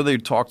do it. I know they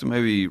talked to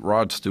maybe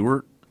Rod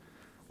Stewart.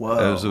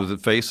 Whoa. As it was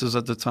at Faces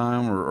at the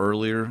time or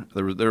earlier.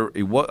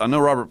 I know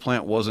Robert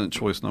Plant wasn't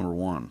choice number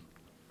one.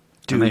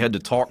 Dude. And they had to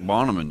talk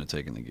Bonham into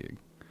taking the gig.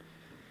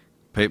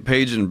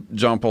 Page and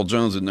John Paul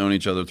Jones had known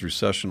each other through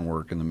session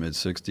work in the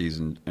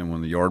mid-'60s, and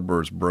when the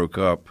Yardbirds broke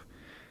up,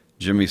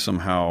 Jimmy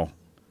somehow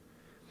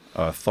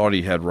thought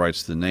he had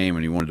rights to the name,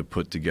 and he wanted to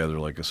put together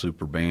like a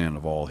super band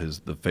of all his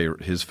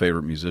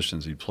favorite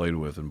musicians he played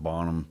with, and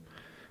Bonham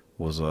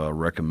was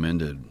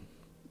recommended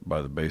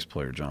by the bass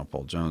player John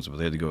Paul Jones, but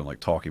they had to go and like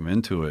talk him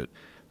into it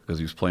because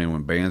he was playing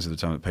with bands at the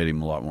time that paid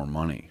him a lot more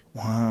money.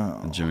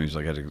 Wow. And Jimmy's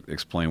like had to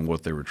explain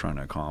what they were trying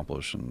to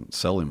accomplish and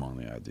sell him on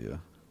the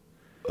idea.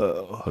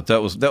 But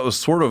that was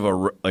sort of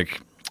a like.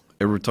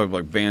 Ever talk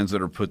about like bands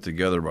that are put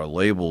together by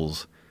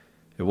labels?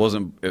 It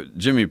wasn't.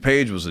 Jimmy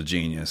Page was a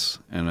genius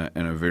and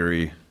a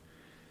very,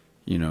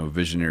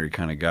 visionary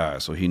kind of guy.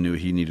 So he knew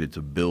he needed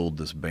to build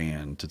this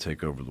band to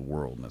take over the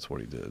world, and that's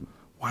what he did.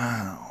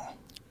 Wow.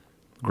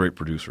 Great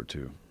producer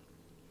too.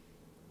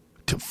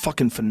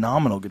 Fucking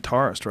phenomenal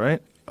guitarist,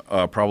 right?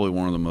 Probably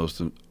one of the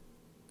most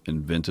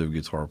inventive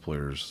guitar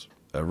players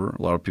ever.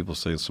 A lot of people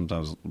say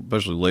sometimes,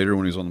 especially later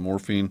when he's on the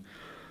morphine.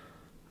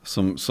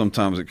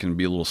 Sometimes it can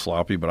be a little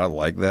sloppy, but I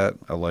like that.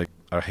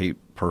 I hate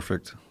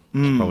perfect.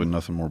 There's probably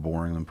nothing more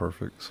boring than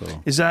perfect. So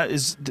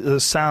is the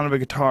sound of a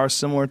guitar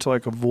similar to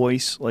like a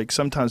voice? Like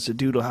sometimes the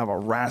dude will have a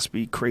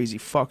raspy, crazy,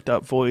 fucked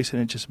up voice,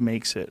 and it just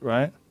makes it,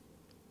 right?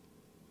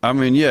 I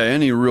mean, yeah,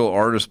 any real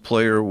artist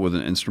player with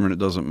an instrument, it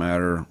doesn't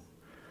matter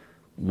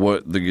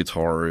what the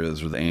guitar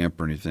is or the amp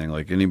or anything.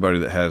 Like anybody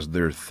that has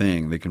their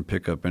thing, they can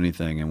pick up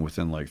anything, and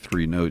within like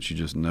 3 notes, you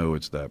just know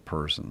it's that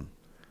person.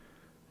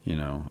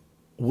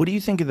 What do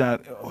you think of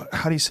that?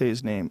 How do you say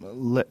his name?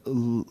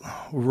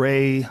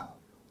 Ray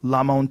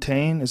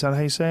LaMontagne? Is that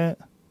how you say it?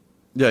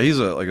 Yeah, he's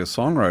like a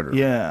songwriter.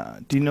 Yeah.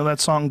 Do you know that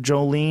song,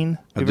 Jolene?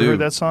 I You do. ever heard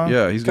that song?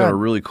 Yeah, he's got a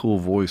really cool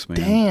voice, man.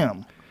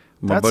 Damn.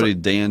 My buddy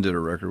Dan did a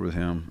record with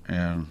him,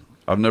 and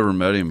I've never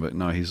met him, but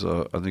no, he's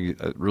I think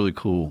a really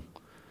cool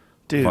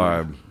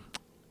vibe.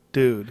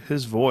 Dude,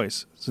 his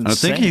voice is insane. And I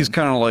think he's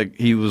kind of like,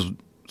 he was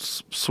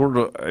sort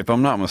of, if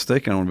I'm not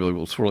mistaken, I want to be like,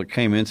 well, sort of like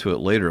came into it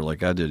later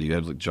like I did. He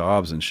had like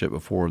jobs and shit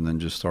before and then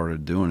just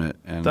started doing it.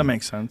 And that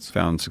makes sense.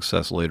 Found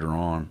success later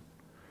on.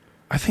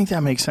 I think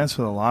that makes sense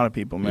with a lot of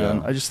people, man.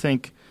 Yeah. I just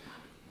think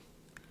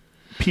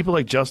people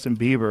like Justin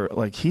Bieber,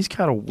 like he's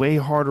got a way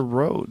harder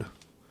road.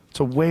 It's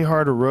a way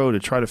harder road to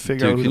try to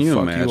figure out who the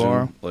fuck you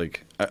are.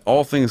 Like,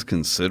 all things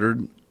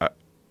considered,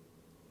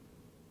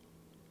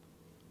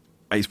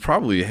 he's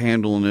probably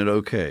handling it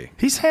okay.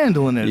 He's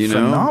handling it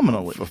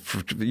phenomenally.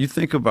 You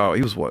think about,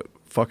 he was what,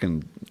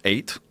 fucking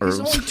 8? Or, he's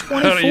only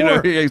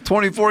 24. He's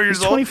 24 years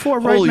He's 24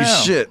 old. right Holy now.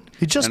 shit.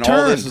 He just and turned.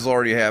 all this has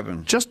already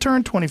happened. Just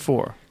turned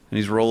 24. And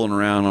he's rolling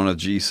around on a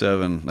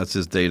G7. That's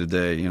his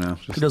day-to-day, He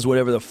does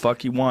whatever the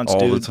fuck he wants, all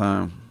dude. the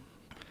time.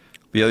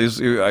 Yeah,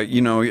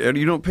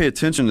 you don't pay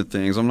attention to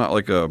things. I'm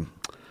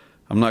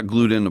not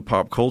glued into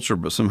pop culture,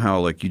 but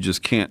somehow like you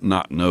just can't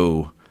not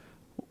know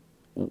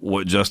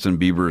what Justin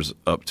Bieber's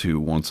up to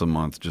once a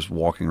month, just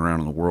walking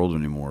around in the world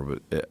anymore.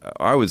 But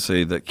I would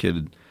say that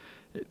kid,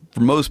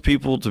 for most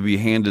people to be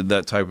handed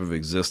that type of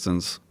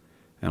existence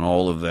and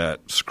all of that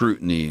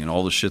scrutiny and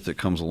all the shit that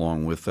comes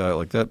along with that,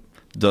 like that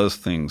does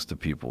things to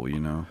people,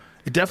 It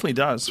definitely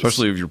does.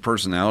 Especially if your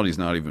personality's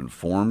not even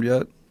formed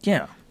yet.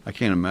 Yeah. I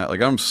can't imagine.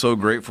 Like, I'm so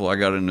grateful I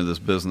got into this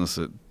business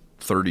at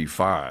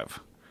 35.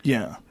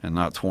 Yeah. And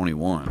not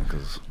 21.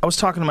 Cause I was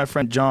talking to my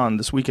friend John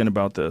this weekend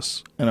about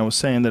this, and I was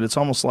saying that it's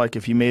almost like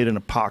if you made an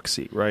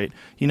epoxy, right?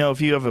 If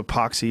you have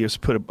epoxy, you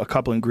just put a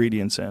couple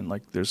ingredients in.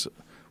 Like, there's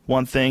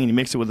one thing, and you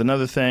mix it with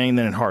another thing, and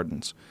then it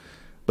hardens.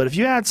 But if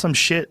you add some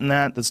shit in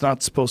that's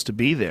not supposed to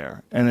be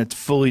there, and it's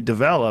fully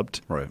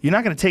developed, right, you're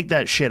not going to take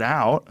that shit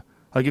out.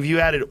 Like, if you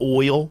added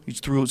oil, you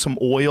threw some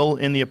oil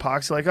in the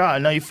epoxy, like,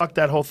 now you fucked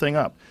that whole thing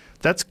up.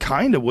 That's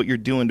kind of what you're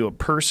doing to a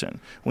person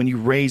when you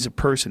raise a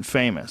person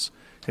famous.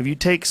 If you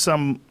take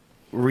some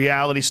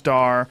reality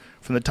star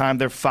from the time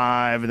they're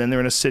 5 and then they're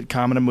in a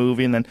sitcom and a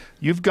movie, and then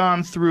you've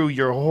gone through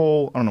your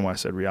whole, I don't know why I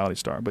said reality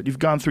star, but you've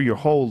gone through your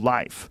whole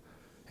life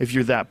if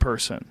you're that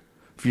person.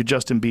 If you're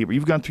Justin Bieber,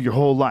 you've gone through your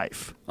whole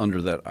life.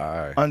 Under that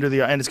eye. Under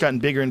the eye. And it's gotten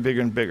bigger and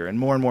bigger and bigger, and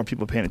more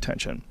people paying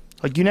attention.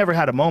 Like, you never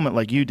had a moment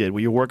like you did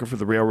where you're working for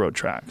the railroad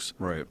tracks.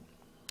 Right.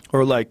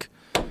 Or like,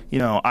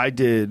 I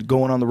did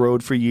going on the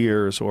road for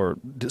years, or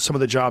some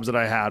of the jobs that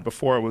I had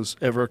before I was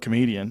ever a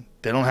comedian.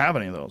 They don't have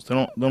any of those. They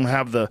don't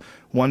have the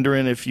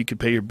wondering if you could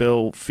pay your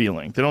bill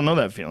feeling. They don't know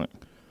that feeling.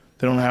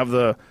 They don't have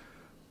the.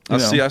 I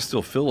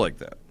still feel like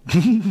that.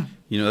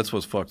 That's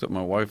what's fucked up.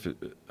 My wife,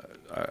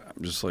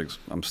 I'm just like,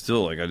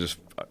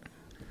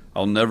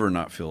 I'll never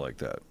not feel like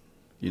that.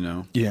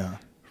 Yeah.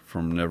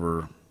 From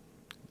never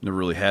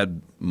really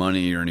had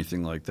money or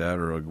anything like that,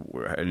 or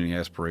had any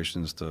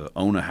aspirations to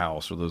own a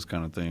house or those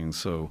kind of things.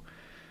 So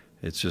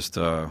it's just,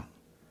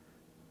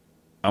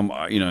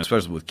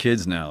 especially with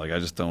kids now, like I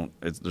just don't,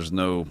 there's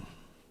no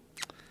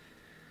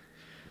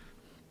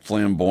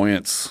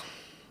flamboyance.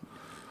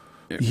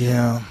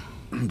 Yeah.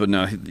 But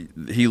now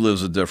he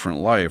lives a different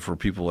life where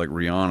people like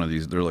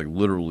Rihanna, they're like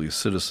literally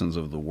citizens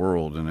of the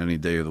world, and any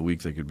day of the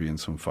week they could be in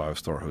some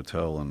 5-star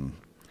hotel and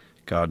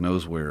God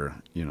knows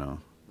where,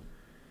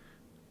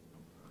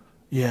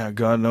 Yeah,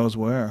 God knows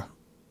where.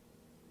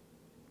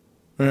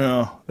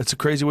 Yeah, it's a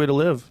crazy way to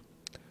live.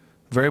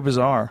 Very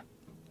bizarre.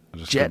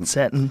 Jet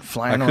setting,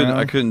 flying around.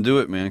 I couldn't do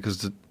it, man,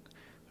 because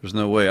there's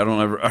no way. I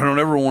don't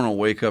ever want to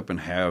wake up and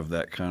have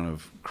that kind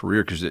of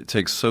career, because it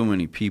takes so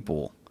many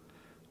people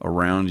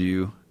around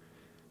you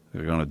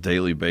like on a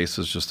daily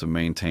basis just to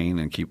maintain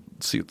and keep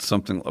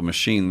a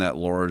machine that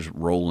large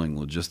rolling,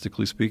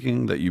 logistically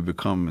speaking, that you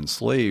become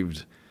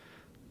enslaved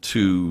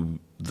to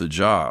the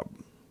job.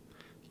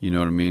 You know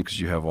what I mean? Because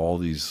you have all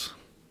these.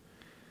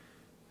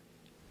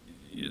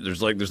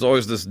 There's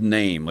always this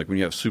name, like when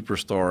you have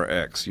Superstar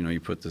X, you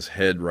put this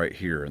head right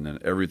here, and then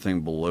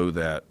everything below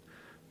that,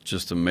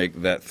 just to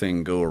make that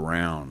thing go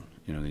around.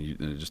 Then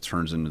it just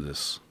turns into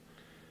this.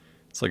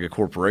 It's like a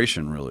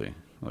corporation, really,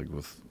 like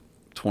with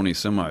 20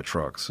 semi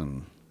trucks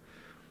and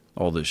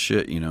all this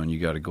shit, and you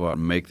got to go out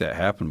and make that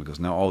happen because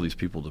now all these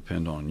people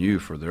depend on you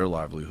for their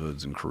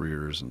livelihoods and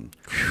careers, and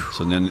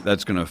so then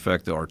that's going to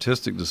affect the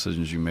artistic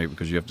decisions you make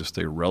because you have to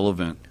stay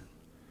relevant,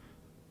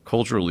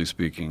 culturally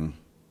speaking.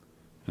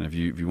 And if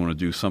you want to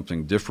do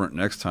something different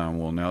next time,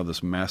 well, now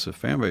this massive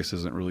fan base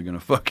isn't really going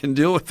to fucking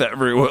deal with that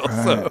very well.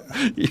 Right.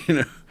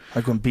 So,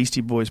 like when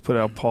Beastie Boys put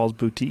out Paul's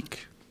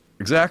Boutique.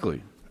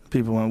 Exactly.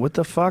 People went, "What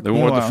the fuck?" They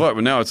went, "What the fuck?"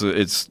 But now it's one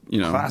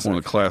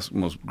of the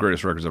most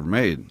greatest records ever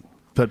made.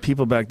 But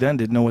people back then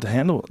didn't know what to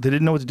handle. They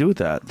didn't know what to do with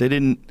that. They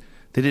didn't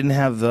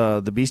have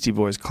the Beastie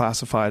Boys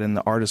classified in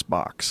the artist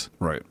box.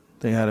 Right.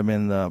 They had them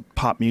in the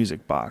pop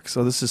music box.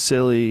 So this is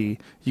silly.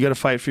 You got to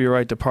fight for your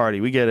right to party.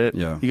 We get it.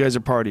 Yeah. You guys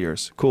are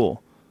partiers.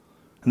 Cool.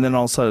 And then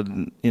all of a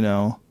sudden,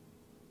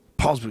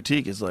 Paul's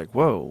Boutique is like,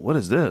 whoa, what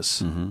is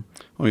this? Mm-hmm.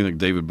 Well, you think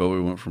David Bowie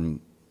went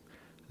from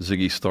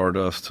Ziggy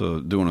Stardust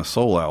to doing a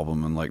soul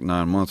album in like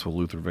 9 months with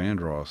Luther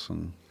Vandross,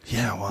 and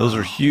wow. Those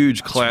are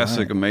huge, That's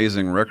classic, right.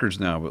 amazing records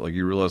now. But like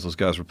you realize those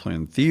guys were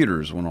playing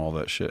theaters when all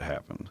that shit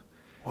happened.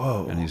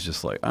 Whoa! And he's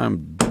just like,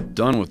 I'm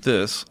done with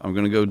this. I'm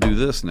gonna go do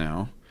this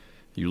now.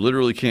 You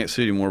literally can't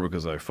see anymore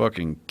because I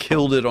fucking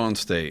killed it on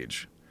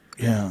stage.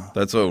 Yeah,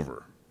 that's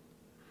over.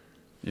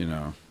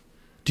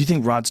 Do you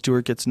think Rod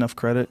Stewart gets enough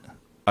credit?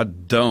 I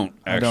don't.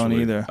 Actually. I don't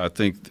either. I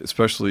think,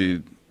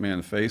 especially Man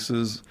of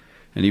Faces,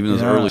 and even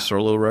those early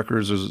solo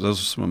records. Those are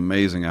some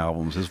amazing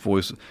albums. His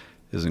voice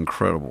is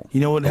incredible. You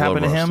know what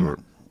happened to him? Stewart.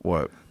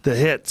 What? The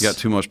hits. He got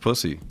too much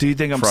pussy. Do you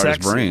think I'm Fried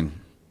sexy? His brain.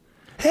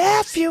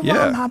 If you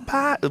want my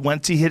pie.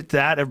 Once he hit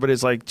that,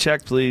 everybody's like,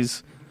 check,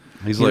 please.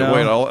 He's like,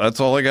 wait, that's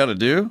all I got to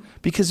do?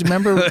 Because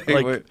remember,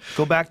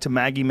 go back to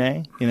Maggie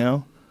May,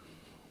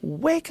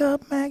 Wake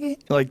up, Maggie.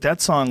 Like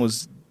that song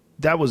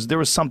there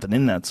was something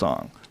in that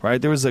song,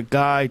 right? There was a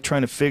guy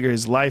trying to figure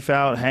his life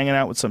out, hanging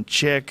out with some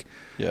chick.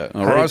 Yeah,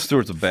 no, Rod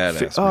Stewart's a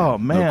badass. Oh,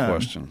 man. No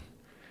question.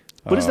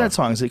 What is that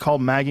song? Is it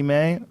called Maggie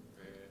May?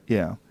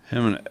 Yeah.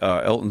 Him and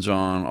Elton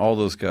John, all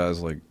those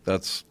guys, like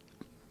that's.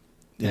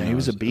 Yeah, he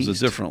was a beast. It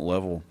was a different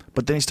level.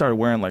 But then he started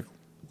wearing like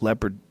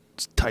leopard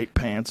tight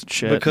pants and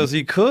shit. Because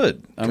he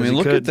could. I mean,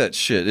 look at that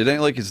shit. It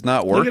ain't like it's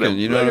not working.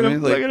 You know what I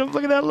mean? Look at him.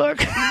 Look at that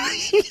look.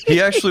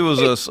 He actually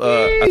was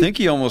I think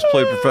he almost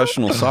played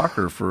professional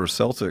soccer for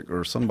Celtic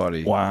or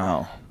somebody.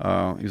 Wow.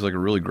 He was like a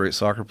really great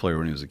soccer player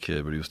when he was a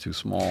kid, but he was too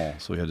small,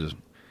 so he had to.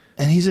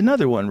 And he's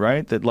another one,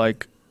 right? That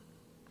like,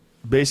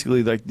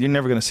 basically, like you're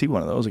never going to see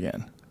one of those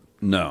again.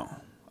 No,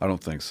 I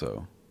don't think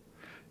so.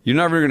 You're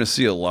never going to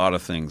see a lot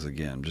of things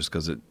again, just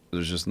because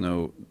there's just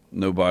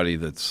nobody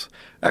that's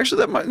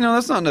actually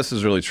that's not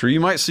necessarily true.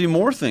 You might see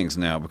more things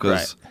now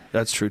because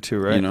that's true too,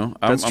 right?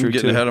 I'm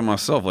getting ahead of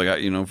myself. Like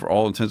for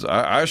all intents,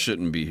 I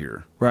shouldn't be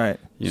here. Right.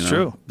 It's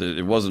true.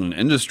 It wasn't an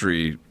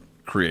industry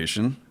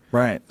creation.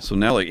 Right. So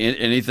now, like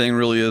anything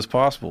really is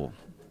possible.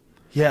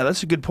 Yeah,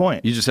 that's a good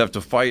point. You just have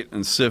to fight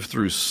and sift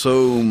through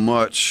so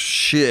much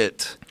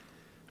shit.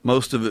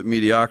 Most of it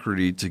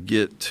mediocrity to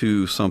get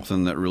to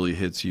something that really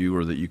hits you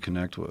or that you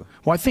connect with.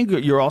 Well, I think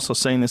you're also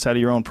saying this out of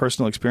your own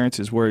personal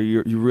experiences where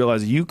you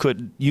realize you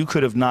could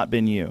have not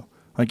been you.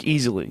 Like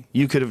easily.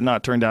 You could have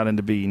not turned out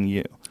into being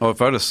you. Oh,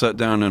 if I'd have sat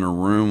down in a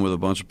room with a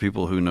bunch of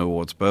people who know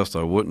what's best,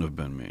 I wouldn't have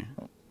been me.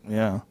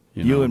 Yeah.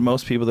 You and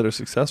most people that are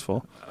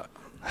successful.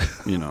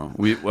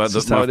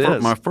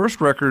 My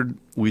first record,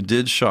 we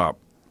did shop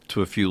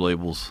to a few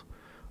labels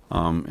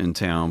in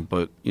town,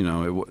 but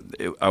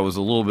I was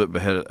a little bit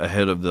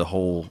ahead of the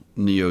whole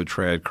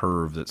neo-trad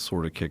curve that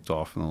sort of kicked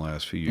off in the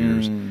last few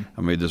years.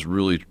 I made this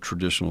really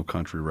traditional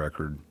country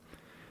record,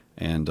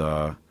 and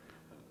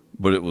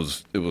but it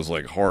was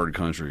like hard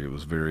country. It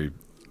was very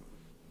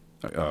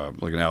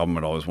like an album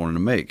I'd always wanted to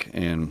make,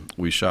 and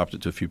we shopped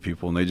it to a few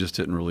people, and they just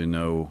didn't really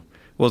know.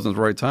 It wasn't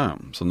the right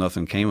time, so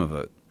nothing came of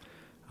it.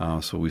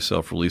 So we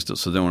self-released it.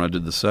 So then when I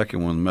did the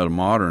second one, Meta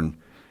Modern,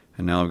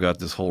 and now I've got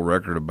this whole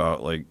record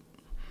about like,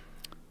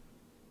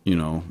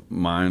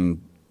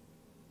 mind,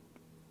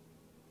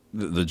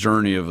 the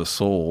journey of a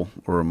soul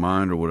or a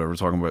mind or whatever,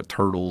 talking about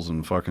turtles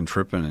and fucking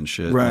tripping and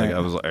shit. Right.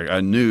 Like,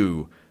 I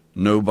knew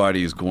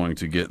nobody's going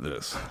to get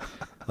this.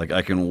 Like,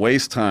 I can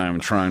waste time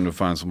trying to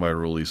find somebody to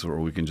release it, or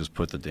we can just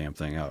put the damn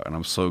thing out. And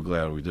I'm so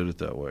glad we did it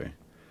that way.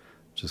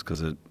 Just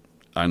because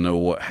I know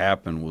what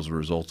happened was a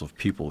result of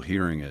people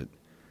hearing it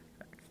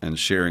and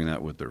sharing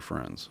that with their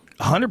friends.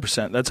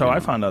 100%. That's how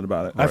I found out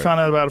about it. Right. I found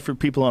out about it from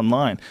people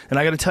online. And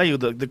I got to tell you,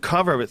 the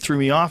cover of it threw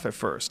me off at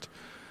first.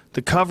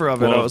 The cover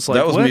of it, I was like,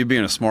 that was what? me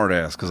being a smart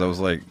ass, because I was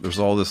like, there's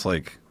all this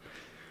like,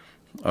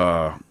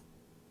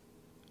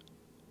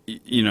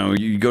 you know,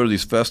 you go to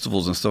these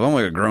festivals and stuff. I'm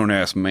like a grown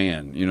ass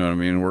man. You know what I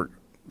mean? Work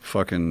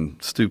fucking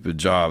stupid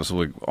jobs. So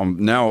like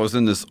now I was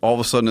in this all of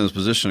a sudden in this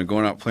position of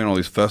going out playing all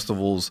these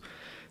festivals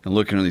and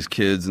looking at these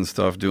kids and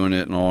stuff doing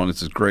it and all. And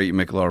it's just great. You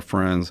make a lot of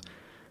friends.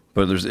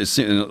 But there's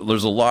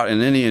a lot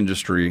in any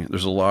industry.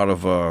 There's a lot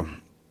of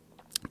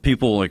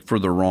people like for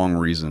the wrong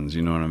reasons.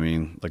 You know what I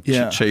mean? Like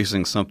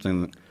chasing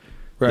something that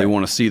they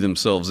want to see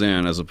themselves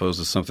in, as opposed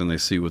to something they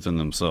see within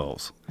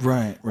themselves.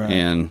 Right.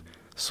 And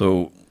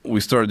so we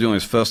started doing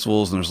these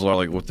festivals, and there's a lot of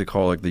like what they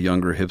call like the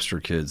younger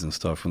hipster kids and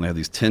stuff. And they had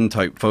these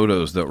 10-type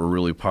photos that were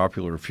really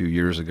popular a few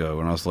years ago.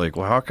 And I was like,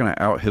 well, how can I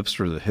out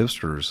hipster the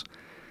hipsters?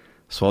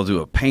 So I'll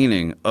do a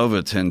painting of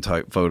a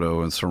 10-type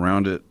photo and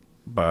surround it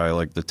by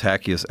like the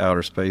tackiest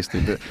outer space.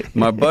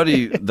 My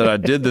buddy that I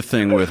did the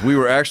thing with, we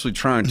were actually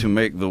trying to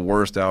make the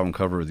worst album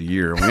cover of the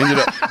year.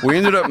 We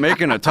ended up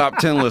making a top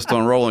 10 list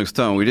on Rolling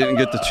Stone. We didn't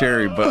get the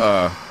cherry, but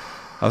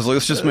I was like,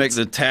 let's just make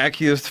the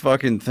tackiest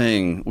fucking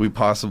thing we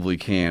possibly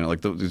can.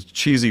 Like those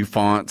cheesy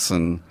fonts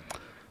and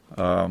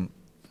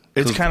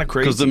it's kind of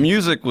crazy because the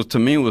music was to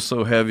me was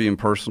so heavy and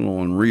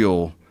personal and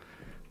real.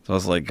 So I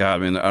was like, God,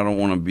 man, I don't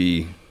want to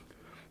be.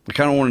 I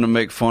kind of wanted to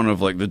make fun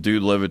of like the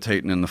dude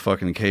levitating in the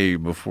fucking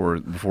cave before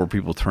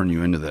people turn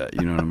you into that.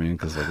 You know what I mean?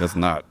 Because like that's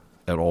not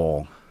at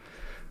all.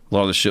 A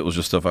lot of the shit was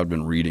just stuff I'd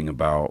been reading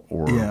about,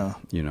 or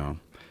you know,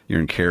 you're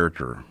in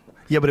character.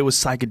 Yeah, but it was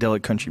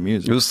psychedelic country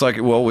music. It was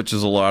which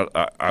is a lot.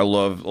 I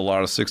love a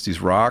lot of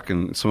 '60s rock,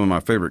 and some of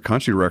my favorite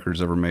country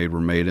records ever made were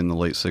made in the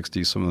late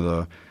 '60s. Some of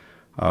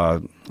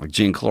the like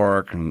Gene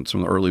Clark and some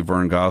of the early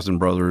Vern Gosdin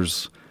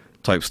brothers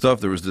type stuff.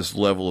 There was this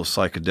level of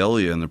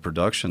psychedelia in the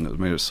production that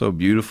made it so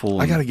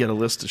beautiful. I got to get a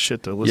list of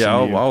shit to listen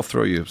to. Yeah, I'll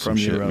throw you some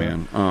shit,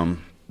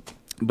 man.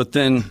 But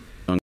then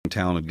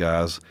talented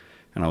guys,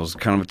 and I was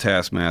kind of a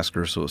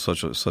taskmaster, so it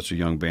was such a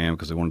young band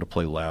because they wanted to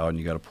play loud, and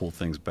you got to pull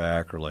things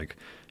back, or like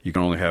you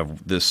can only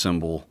have this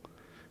cymbal,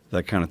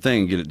 that kind of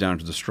thing, get it down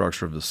to the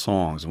structure of the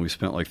songs. And we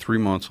spent like 3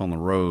 months on the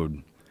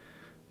road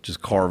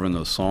just carving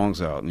those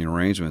songs out and the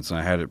arrangements, and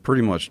I had it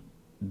pretty much,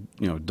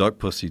 you know, duck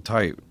pussy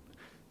tight,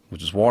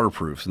 which is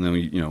waterproof. And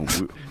then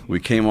we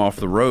came off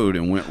the road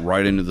and went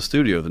right into the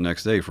studio the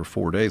next day for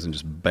 4 days and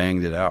just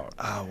banged it out.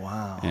 Oh,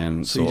 wow.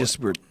 And so you just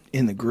were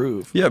in the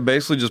groove. Yeah,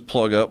 basically just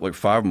plug up like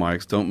 5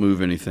 mics, don't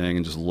move anything,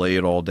 and just lay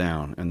it all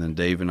down. And then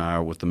Dave and I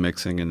with the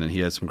mixing, and then he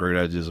had some great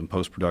ideas in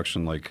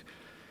post-production, like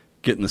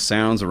getting the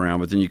sounds around.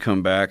 But then you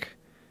come back,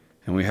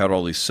 and we had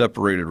all these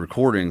separated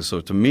recordings. So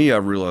to me, I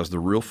realized the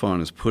real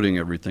fun is putting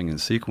everything in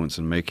sequence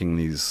and making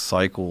these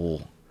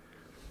cycle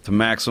to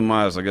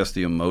maximize, I guess,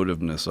 the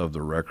emotiveness of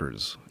the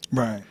records,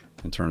 right?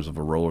 In terms of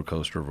a roller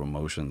coaster of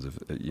emotions,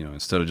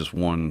 instead of just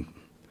one.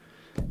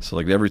 So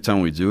like every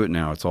time we do it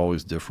now, it's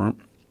always different.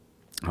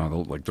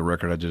 Like the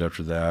record I did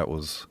after that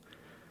was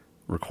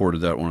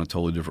recorded that one in a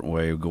totally different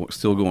way,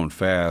 still going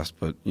fast,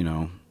 but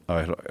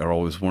I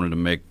always wanted to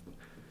make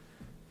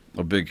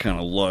a big kind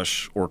of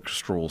lush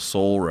orchestral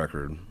soul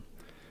record.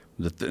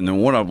 And then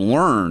what I've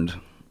learned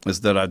is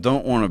that I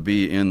don't want to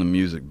be in the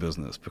music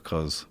business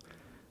because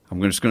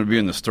I'm just going to be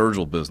in the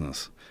Sturgill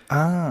business.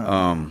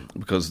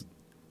 Because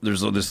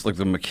there's this like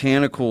the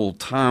mechanical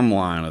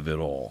timeline of it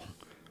all.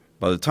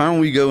 By the time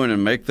we go in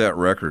and make that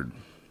record,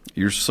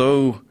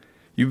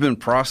 you've been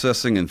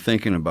processing and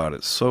thinking about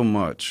it so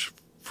much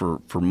for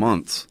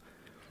months,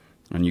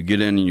 and you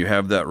get in and you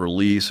have that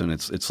release, and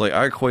it's like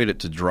I equate it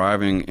to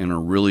driving in a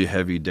really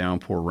heavy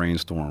downpour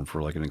rainstorm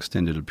for like an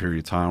extended period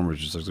of time, where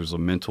it's just like there's a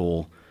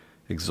mental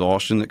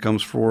exhaustion that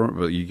comes for it,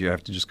 but you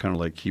have to just kind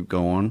of like keep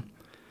going.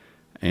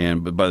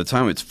 But by the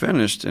time it's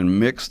finished and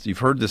mixed, you've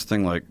heard this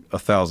thing like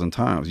 1,000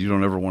 times. You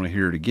don't ever want to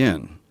hear it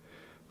again.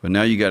 But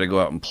now you got to go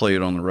out and play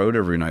it on the road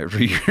every night for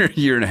a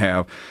year and a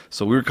half.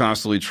 So we were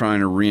constantly trying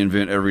to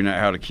reinvent every night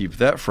how to keep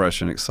that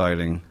fresh and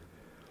exciting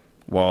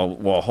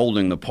while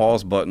holding the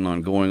pause button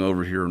on going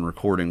over here and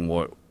recording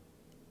what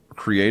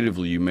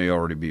creatively you may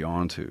already be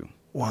onto.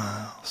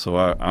 Wow. So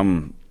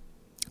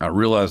I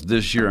realized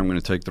this year I'm going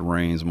to take the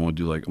reins. I'm going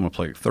to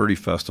play 30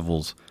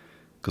 festivals,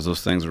 because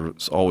those things are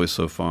always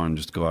so fun.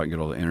 Just go out and get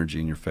all the energy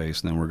in your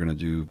face. And then we're going to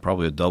do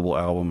probably a double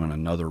album and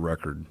another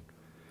record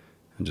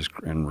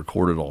and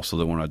record it all, so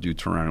that when I do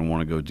turn around and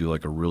want to go do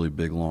like a really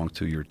big long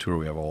 2-year tour,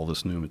 we have all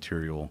this new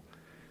material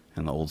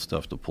and the old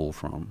stuff to pull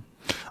from.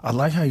 I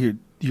like how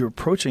you're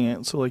approaching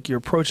it. So like you're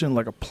approaching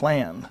like a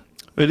plan.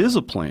 It is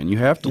a plan. You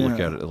have to look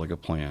at it like a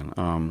plan.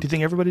 Do you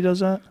think everybody does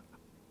that?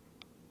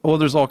 Well,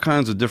 there's all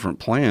kinds of different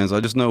plans.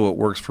 I just know what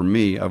works for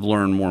me. I've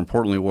learned, more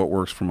importantly, what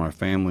works for my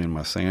family and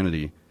my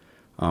sanity.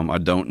 I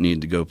don't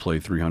need to go play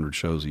 300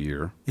 shows a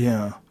year.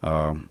 Yeah.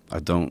 I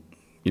don't,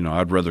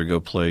 I'd rather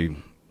go play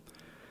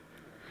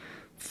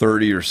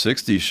 30 or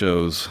 60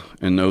 shows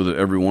and know that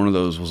every one of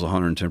those was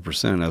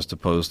 110%, as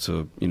opposed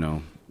to,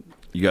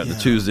 you got the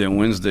Tuesday and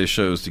Wednesday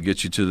shows to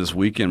get you to this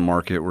weekend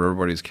market where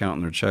everybody's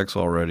counting their checks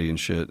already and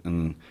shit,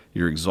 and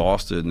you're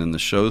exhausted, and then the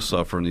shows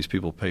suffer, and these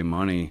people pay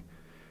money,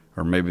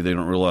 or maybe they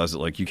don't realize that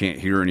like you can't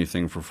hear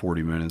anything for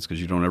 40 minutes because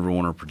you don't ever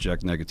want to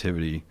project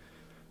negativity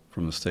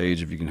from the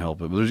stage if you can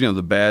help it. But there's,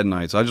 the bad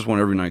nights. I just want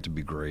every night to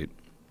be great.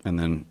 And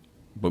then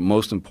but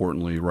most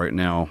importantly, right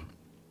now,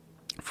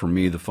 for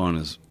me, the fun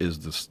is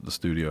the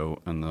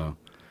studio and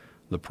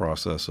the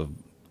process of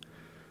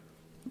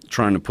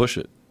trying to push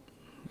it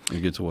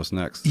and get to what's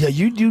next. Yeah,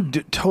 you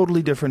do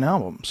totally different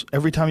albums.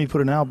 Every time you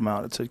put an album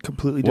out, it's a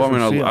completely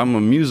different feel. I'm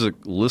a music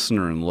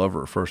listener and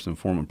lover first and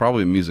foremost.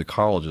 Probably a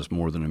musicologist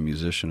more than a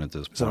musician at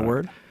this point. Is that a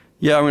word?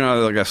 Yeah, I mean,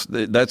 I guess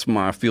that's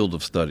my field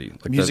of study.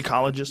 Like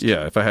musicologist?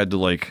 Yeah, if I had to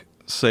like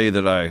say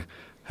that I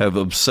have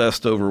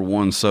obsessed over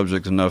one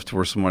subject enough to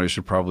where somebody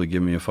should probably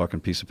give me a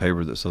fucking piece of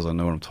paper that says I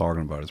know what I'm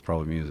talking about, it's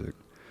probably music.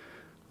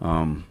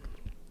 When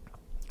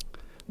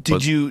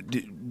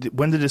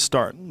did it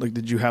start? Like,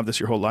 did you have this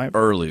your whole life?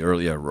 Early,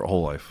 yeah,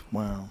 whole life.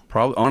 Wow.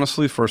 Probably,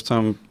 honestly, first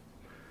time,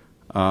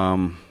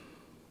 from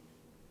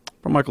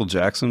Michael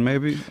Jackson,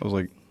 maybe. I was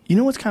like, you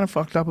know what's kind of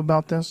fucked up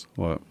about this?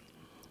 What?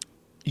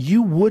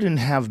 You wouldn't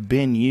have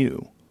been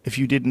you if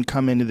you didn't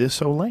come into this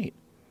so late.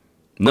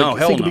 No,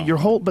 hell think no. Think of your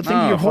whole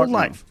no.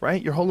 life,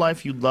 right? Your whole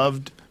life you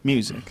loved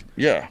music.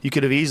 Yeah. You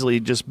could have easily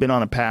just been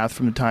on a path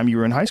from the time you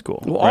were in high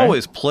school. Well, right?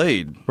 always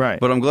played. Right.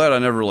 But I'm glad I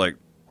never, like,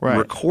 right.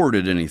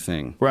 recorded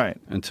anything. Right.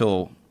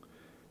 Until,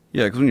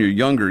 yeah, because when you're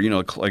younger, you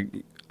know, like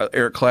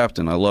Eric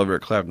Clapton. I love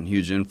Eric Clapton,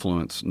 huge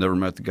influence. Never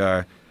met the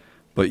guy.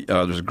 But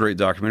there's a great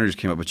documentary that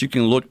came out. But you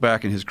can look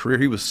back in his career.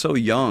 He was so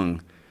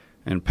young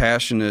and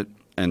passionate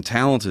and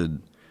talented.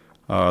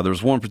 There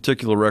was one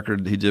particular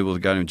record he did with a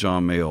guy named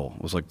John Mayall.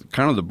 It was like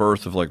kind of the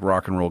birth of like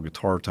rock and roll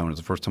guitar tone. It was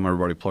the first time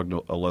everybody plugged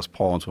a Les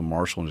Paul into a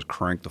Marshall and just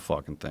cranked the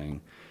fucking thing.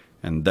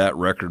 And that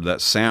record,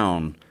 that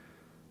sound,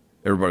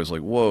 everybody was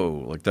like,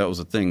 whoa, like that was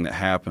a thing that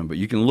happened. But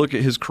you can look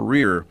at his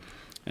career,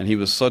 and he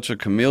was such a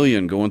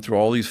chameleon going through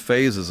all these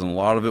phases, and a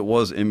lot of it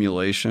was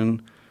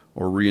emulation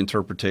or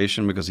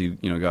reinterpretation because he,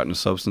 you know, got into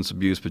substance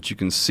abuse. But you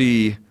can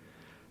see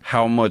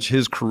how much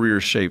his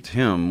career shaped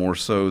him more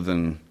so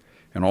than...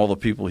 and all the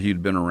people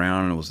he'd been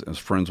around and was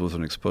friends with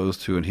and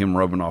exposed to, and him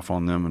rubbing off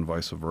on them and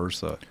vice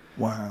versa.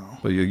 Wow.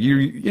 But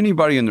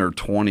anybody in their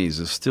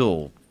 20s is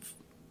still,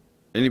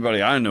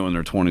 anybody I know in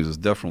their 20s is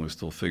definitely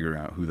still figuring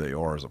out who they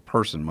are as a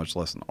person, much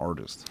less an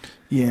artist.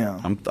 Yeah.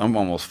 I'm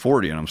almost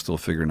 40 and I'm still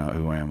figuring out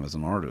who I am as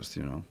an artist,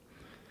 you know.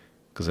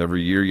 Because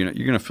every year, you know,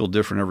 you're going to feel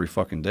different every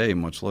fucking day,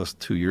 much less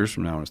 2 years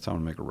from now when it's time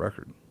to make a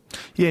record.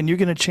 Yeah, and you're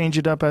going to change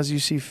it up as you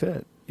see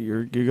fit.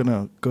 You're going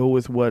to go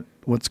with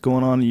what's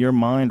going on in your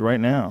mind right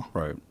now.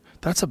 Right.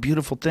 That's a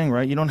beautiful thing,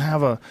 right? You don't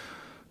have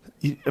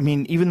I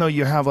mean, even though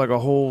you have like a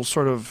whole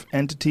sort of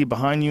entity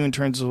behind you in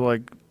terms of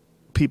like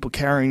people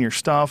carrying your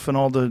stuff and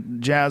all the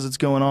jazz that's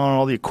going on,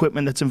 all the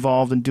equipment that's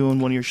involved in doing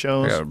one of your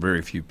shows. I got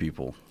very few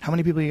people. How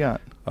many people you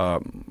got?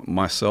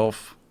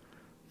 Myself,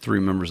 3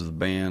 members of the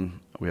band.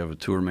 We have a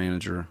tour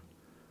manager.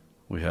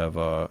 We have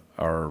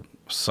our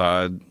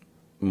side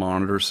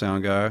monitor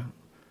sound guy,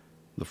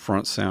 the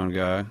front sound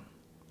guy,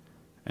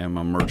 and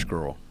my merch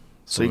girl.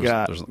 So you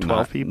got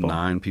 12 people?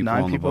 9 people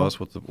on the bus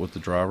with the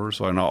driver.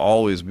 So I'll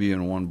always be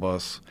in one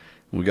bus.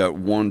 And we got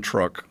one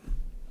truck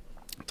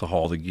to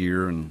haul the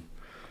gear and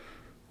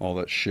all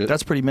that shit.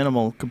 That's pretty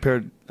minimal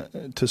compared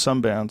to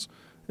some bands.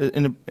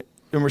 In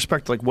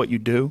respect to like what you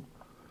do,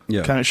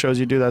 yeah, kind of shows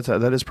you do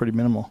that is pretty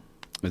minimal.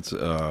 It's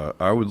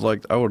I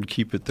would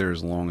keep it there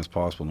as long as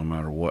possible, no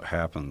matter what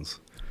happens.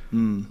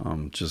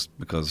 Just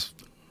because,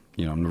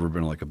 you know, I've never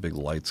been like a big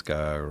lights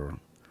guy or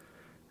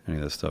any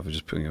of that stuff.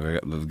 It's just, you know,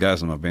 the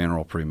guys in my band are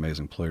all pretty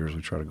amazing players.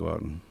 We try to go out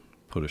and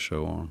put a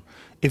show on.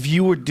 If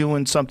you were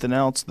doing something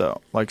else,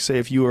 though, like say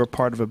if you were a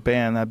part of a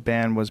band, that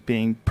band was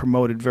being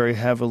promoted very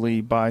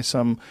heavily by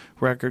some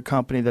record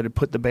company that had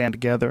put the band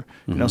together,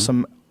 you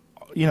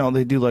know,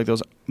 they do like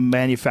those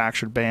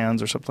manufactured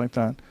bands or something like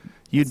that.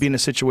 You'd be in a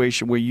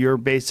situation where you're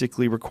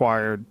basically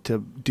required to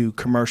do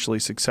commercially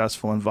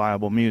successful and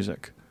viable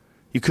music.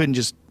 You couldn't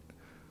just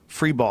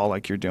freeball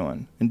like you're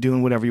doing and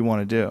doing whatever you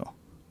want to do.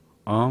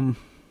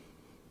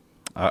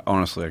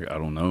 Honestly, I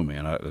don't know,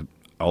 man.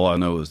 All I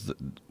know is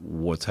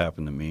what's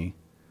happened to me,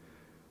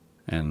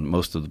 and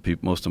most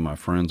of my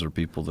friends are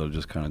people that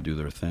just kind of do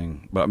their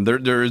thing. But there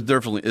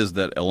definitely is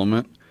that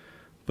element.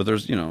 But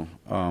there's, you know,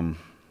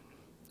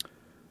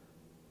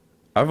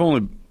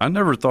 I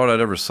never thought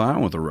I'd ever sign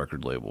with a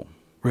record label.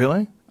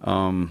 Really?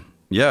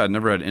 Yeah, I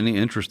never had any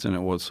interest in it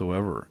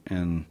whatsoever.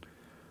 And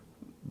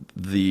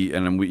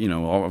then we, you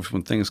know,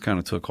 when things kind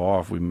of took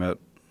off, we met.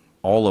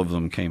 All of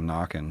them came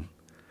knocking.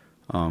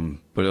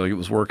 But like, it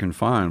was working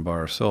fine by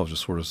ourselves,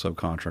 just sort of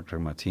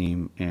subcontracting my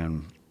team.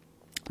 And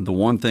the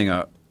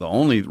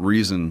only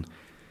reason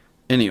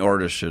any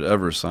artist should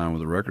ever sign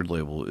with a record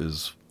label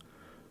is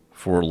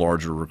for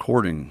larger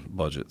recording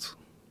budgets.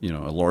 You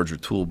know, a larger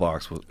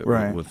toolbox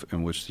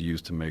in which to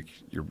use to make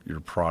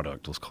your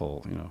product. Let's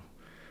call, you know,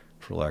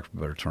 for lack of a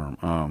better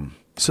term.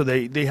 So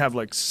they have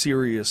like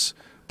serious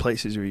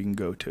places where you can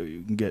go to.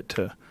 You can get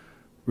to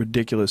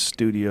ridiculous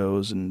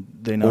studios, and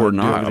they know. Or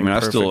not. I mean,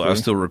 perfectly. I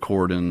still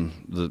record in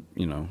the,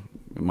 you know,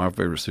 my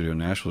favorite studio in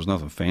Nashville. There's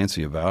nothing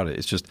fancy about it.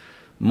 It's just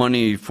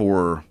money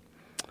for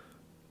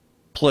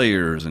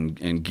players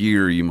and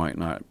gear you might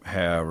not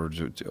have, or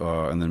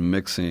and then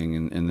mixing,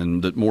 and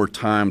then more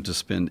time to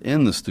spend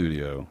in the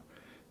studio.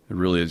 It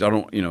really is. I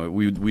don't,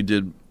 we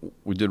did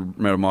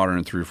Meta Modern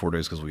in 3 or 4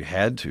 days because we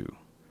had to.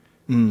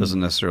 Doesn't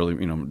necessarily,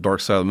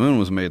 Dark Side of the Moon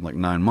was made in like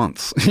 9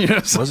 months.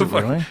 So was it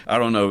really? I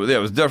don't know. Yeah, it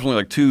was definitely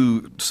like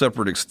 2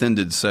 separate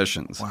extended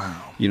sessions.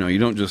 Wow. You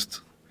don't just.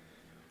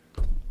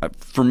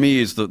 For me,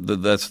 it's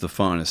that's the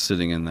fun, is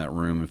sitting in that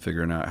room and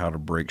figuring out how to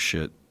break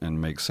shit and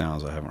make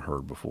sounds I haven't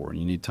heard before. And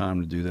you need time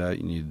to do that.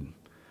 You need,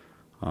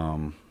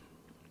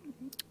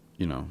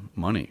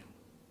 money.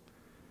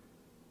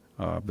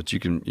 But you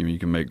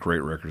can make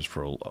great records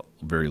for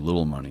very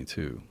little money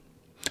too.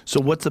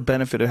 So what's the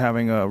benefit of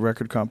having a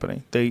record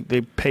company? They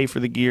pay for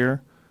the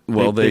gear.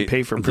 Well, they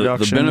pay for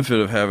production. The benefit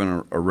of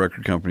having a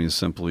record company is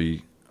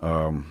simply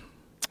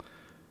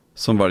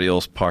somebody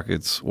else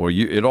pockets. Well,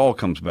 it all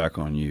comes back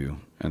on you,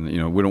 and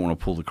we don't want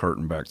to pull the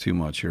curtain back too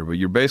much here. But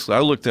you're basically, I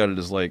looked at it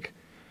as like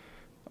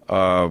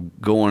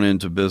going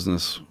into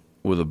business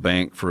with a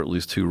bank for at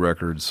least 2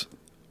 records.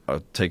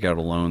 Take out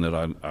a loan that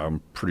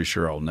I'm pretty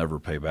sure I'll never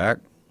pay back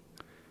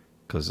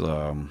because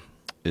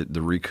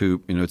the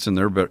recoup, it's in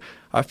there. But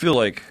I feel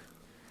like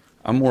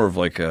I'm more of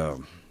like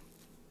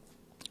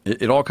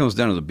it all comes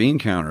down to the bean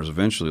counters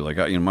eventually. Like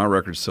my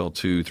records sell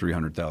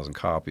 200,000-300,000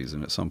 copies,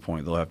 and at some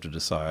point they'll have to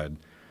decide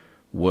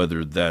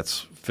whether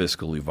that's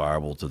fiscally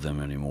viable to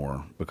them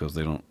anymore, because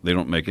they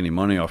don't make any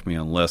money off me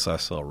unless I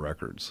sell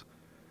records.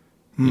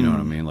 You know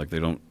what I mean? Like they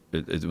don't.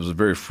 It was a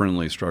very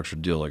friendly,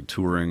 structured deal. Like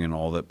touring and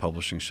all that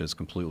publishing shit's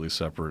completely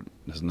separate.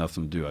 It has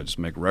nothing to do. I just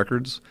make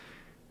records,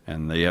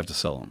 and they have to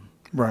sell them.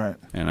 Right.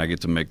 And I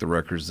get to make the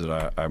records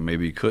that I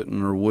maybe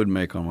couldn't or would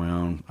make on my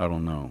own. I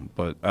don't know.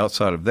 But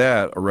outside of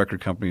that, a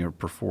record company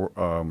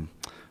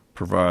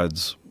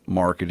provides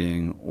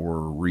marketing or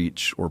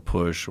reach or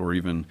push, or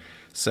even,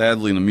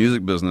 sadly, in the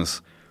music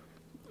business,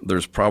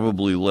 there's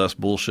probably less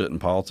bullshit in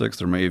politics.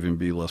 There may even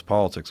be less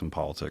politics in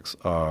politics.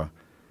 I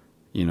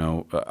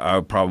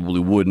probably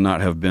would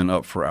not have been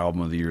up for Album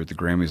of the Year at the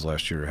Grammys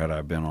last year had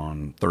I been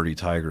on 30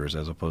 Tigers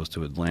as opposed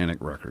to Atlantic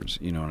Records.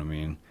 You know what I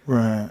mean?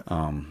 Right.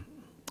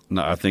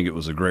 No, I think it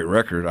was a great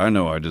record. I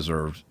know I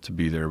deserved to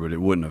be there, but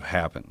it wouldn't have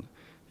happened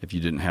if you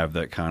didn't have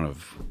that kind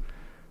of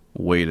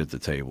weight at the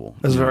table.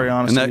 That's very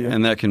honest of you.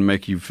 And that can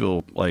make you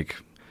feel like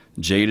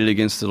jaded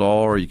against it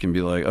all, or you can be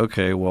like,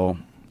 okay, well,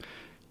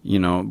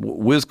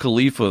 Wiz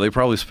Khalifa, they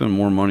probably spend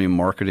more money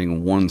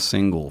marketing one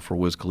single for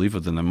Wiz Khalifa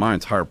than my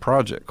entire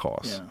project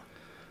costs. Yeah.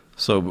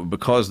 So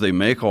because they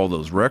make all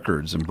those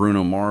records, and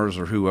Bruno Mars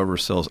or whoever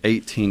sells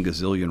 18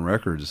 gazillion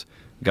records,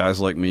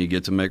 guys like me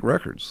get to make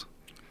records.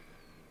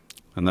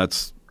 And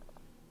that's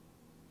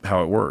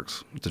how it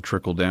works. It's a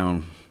trickle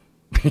down,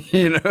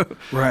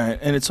 Right,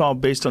 and it's all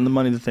based on the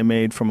money that they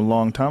made from a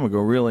long time ago,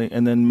 really,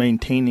 and then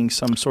maintaining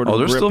some sort of. Oh,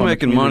 they're grip still on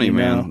making money,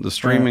 man. now. The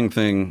streaming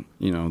thing,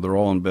 they're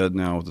all in bed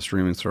now with the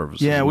streaming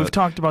services. Yeah, we've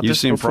talked about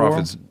this before. You've seen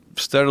profits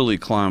steadily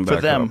climb back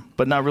for them, up.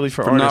 but not really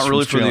for artists. Not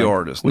really for the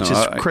artist, which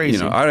is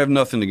crazy. I have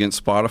nothing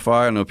against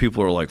Spotify. I know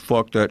people are like,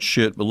 "Fuck that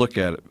shit," but look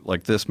at it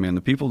like this, man.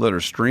 The people that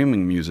are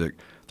streaming music,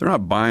 they're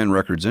not buying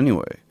records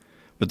anyway.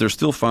 But they're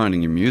still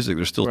finding your music.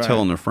 They're still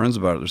telling their friends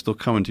about it. They're still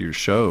coming to your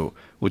show,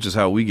 which is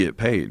how we get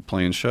paid,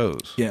 playing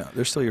shows. Yeah,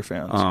 they're still your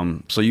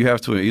fans. So you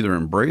have to either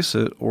embrace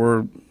it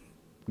or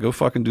go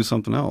fucking do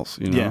something else.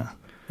 Yeah.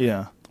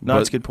 No,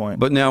 that's a good point.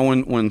 But now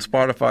when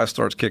Spotify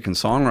starts kicking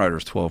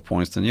songwriters 12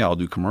 points, then I'll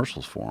do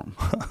commercials for them.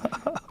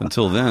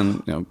 Until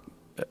then,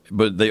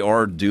 but they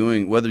are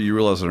doing, whether you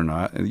realize it or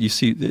not, you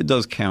see it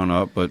does count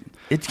up, but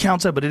it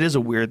counts up, but it is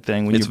a weird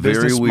thing when your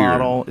business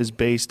model is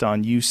based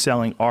on you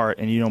selling art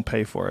and you don't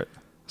pay for it.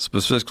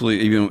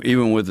 Specifically,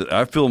 even with it,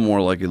 I feel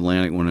more like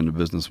Atlantic went into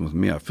business with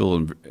me. I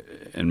feel,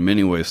 in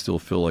many ways, still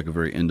feel like a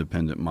very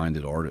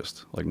independent-minded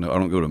artist. Like, no, I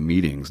don't go to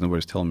meetings.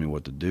 Nobody's telling me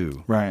what to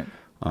do. Right.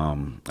 I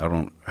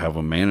don't have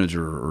a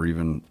manager or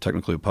even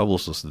technically a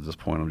publicist at this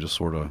point. I'm just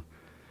sort of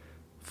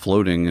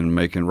floating and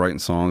writing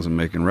songs and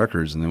making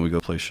records, and then we go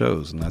play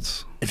shows, and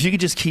that's. If you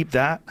could just keep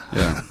that.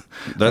 Yeah,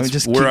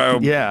 that's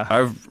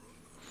I've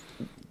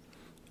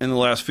in the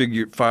last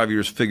 5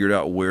 years figured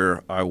out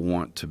where I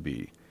want to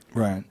be.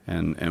 Right.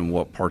 And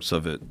what parts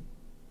of it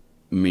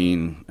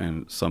mean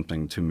and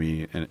something to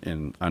me,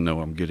 and I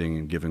know I'm getting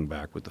and giving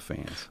back with the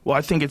fans. Well,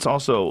 I think it's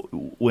also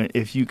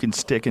if you can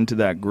stick into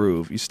that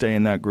groove, you stay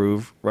in that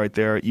groove right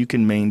there, you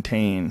can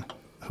maintain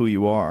who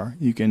you are.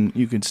 You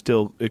can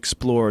still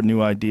explore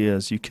new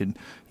ideas.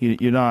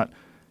 You're not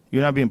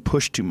being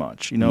pushed too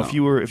much. No.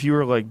 If you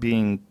were like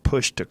being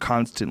pushed to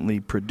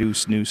constantly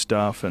produce new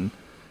stuff, and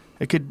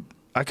I could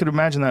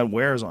imagine that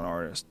wears on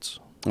artists.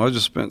 Well, I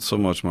just spent so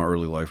much of my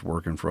early life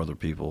working for other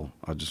people.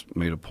 I just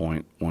made a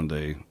point one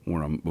day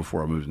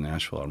before I moved to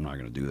Nashville, I'm not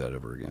going to do that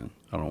ever again.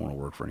 I don't want to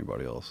work for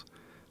anybody else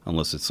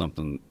unless it's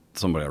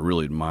somebody I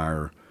really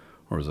admire,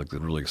 or is like a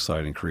really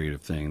exciting creative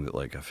thing that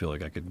like I feel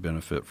like I could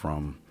benefit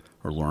from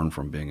or learn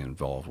from being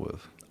involved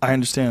with. I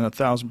understand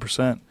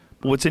 1,000%.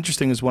 But what's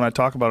interesting is when I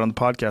talk about it on the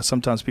podcast,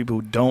 sometimes people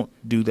who don't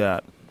do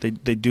that,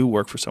 they do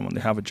work for someone,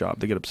 they have a job,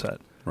 they get upset.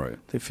 Right.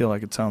 They feel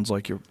like it sounds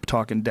like you're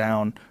talking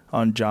down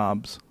on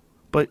jobs.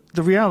 But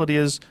the reality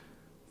is,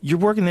 you're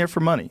working there for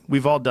money.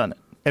 We've all done it.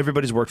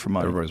 Everybody's worked for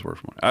money. Everybody's worked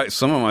for money.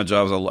 Some of my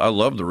jobs, I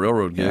love the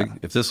railroad gig. Yeah.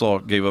 If this all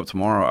gave up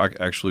tomorrow, I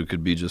actually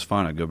could be just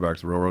fine. I'd go back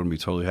to the railroad and be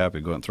totally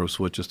happy. Go out and throw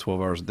switches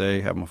 12 hours a day,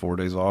 have my 4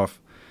 days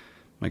off,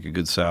 make a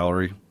good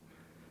salary,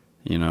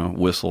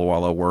 whistle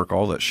while I work,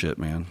 all that shit,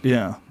 man.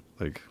 Yeah.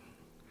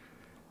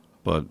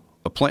 But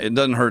it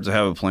doesn't hurt to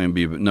have a plan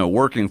B, but no,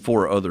 working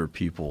for other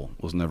people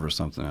was never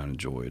something I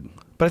enjoyed.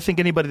 But I think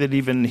anybody that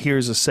even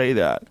hears us say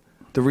that,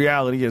 the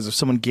reality is if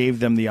someone gave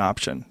them the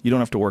option, you don't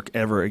have to work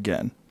ever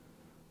again.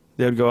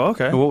 They would go,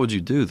 okay. What would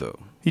you do, though?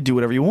 You do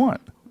whatever you want.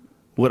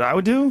 What I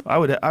would do, I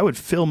would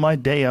fill my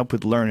day up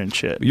with learning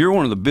shit. You're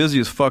one of the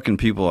busiest fucking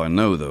people I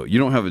know, though. You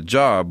don't have a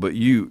job, but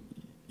you're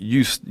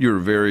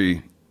a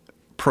very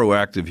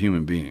proactive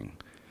human being.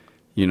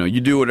 You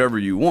do whatever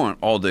you want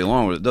all day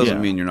long, but it doesn't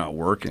mean you're not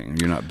working.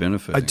 You're not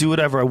benefiting. I do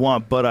whatever I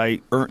want, but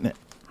I earn it.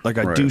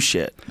 I do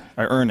shit.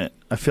 I earn it.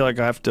 I feel like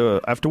I have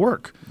to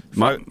work.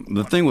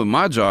 The thing with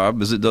my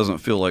job is it doesn't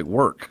feel like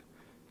work.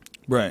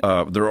 Right.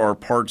 There are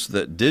parts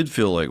that did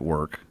feel like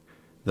work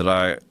that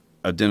I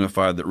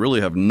identified that really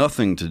have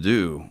nothing to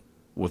do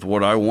with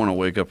what I want to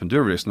wake up and do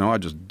every day. So now I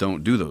just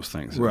don't do those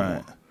things anymore.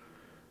 Right.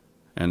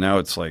 And now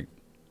it's like,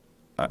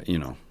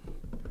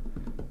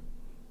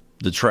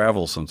 the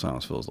travel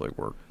sometimes feels like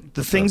work.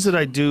 The things that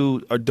I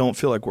do don't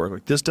feel like work.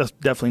 Like this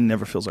definitely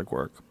never feels like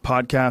work.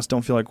 Podcasts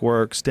don't feel like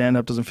work.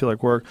 Stand-up doesn't feel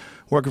like work.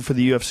 Working for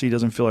the UFC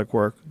doesn't feel like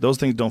work. Those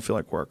things don't feel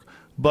like work.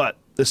 But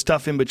the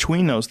stuff in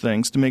between those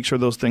things to make sure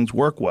those things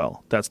work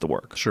well, that's the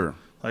work. Sure.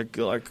 Like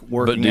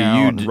working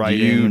out and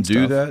writing and stuff.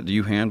 Do you do that? Do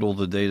you handle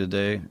the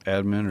day-to-day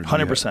admin?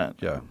 100%.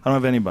 Yeah. I don't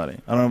have anybody.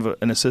 I don't have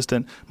an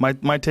assistant.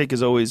 My take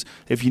is always,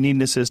 if you need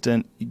an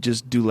assistant, you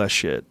just do less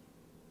shit.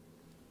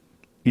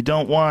 You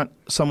don't want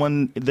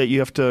someone that you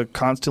have to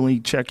constantly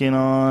check in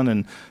on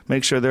and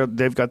make sure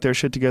they've got their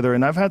shit together.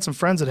 And I've had some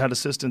friends that had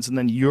assistants, and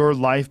then your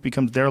life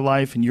becomes their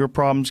life, and your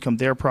problems become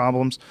their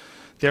problems.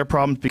 Their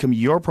problems become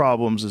your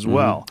problems as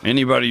well.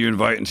 Anybody you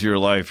invite into your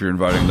life, you're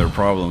inviting their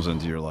problems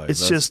into your life.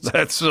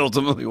 That's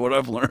ultimately what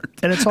I've learned.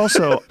 And it's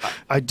also,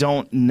 I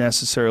don't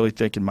necessarily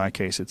think in my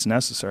case it's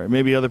necessary.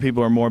 Maybe other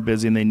people are more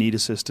busy and they need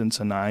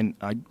assistance, and I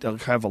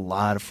have a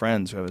lot of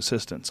friends who have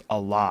assistants, a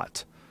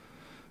lot,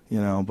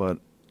 but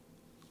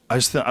I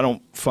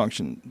don't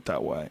function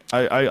that way.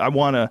 I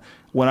want to,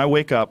 when I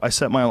wake up, I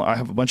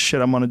have a bunch of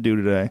shit I'm going to do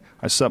today.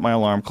 I set my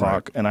alarm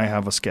clock, and I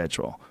have a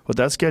schedule. But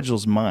that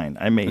schedule's mine.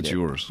 I made it. It's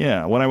yours.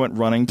 Yeah. When I went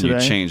running today.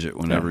 You change it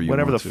whenever you want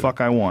whatever the fuck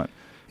I want.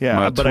 Yeah.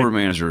 My tour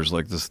manager is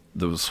like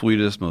the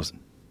sweetest, most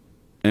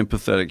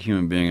empathetic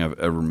human being I've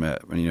ever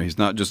met. And, he's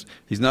not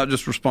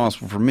just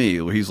responsible for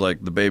me. He's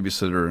like the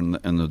babysitter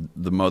and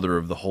the mother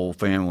of the whole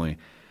family.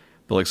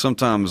 But like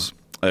sometimes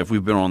if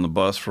we've been on the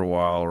bus for a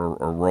while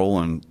or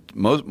rolling,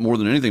 more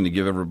than anything to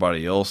give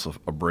everybody else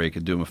a break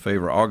and do them a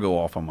favor, I'll go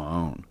off on my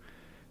own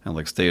and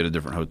like stay at a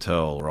different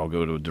hotel, or I'll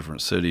go to a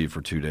different city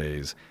for 2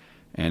 days.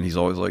 And he's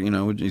always like,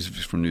 he's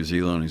from New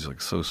Zealand. He's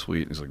like so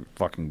sweet. He's like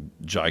fucking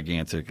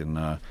gigantic. And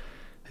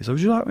he's like,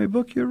 would you like me to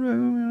book your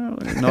room?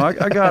 No,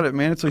 I got it,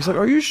 man. So he's like,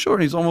 are you sure?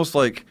 And he's almost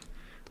like,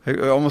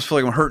 I almost feel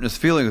like I'm hurting his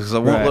feelings because I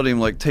won't let him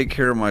like take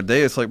care of my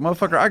day. It's like,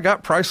 motherfucker, I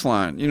got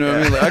Priceline. You know what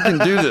I mean? Like, I can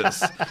do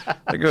this.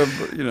 I go,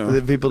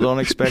 The people don't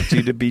expect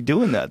you to be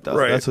doing that, though.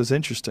 Right. That's what's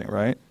interesting,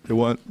 right? They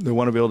want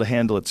to be able to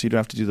handle it, so you don't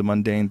have to do the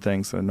mundane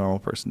things that a normal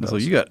person does. So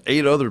you got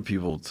 8 other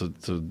people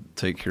to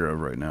take care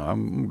of right now.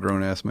 I'm a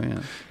grown ass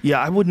man. Yeah,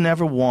 I would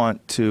never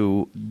want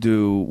to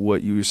do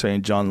what you were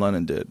saying John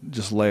Lennon did.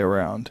 Just lay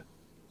around,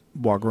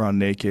 walk around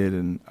naked,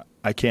 and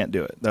I can't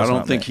do it. I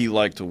don't think he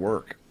liked to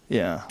work.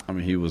 Yeah. I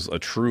mean, he was a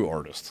true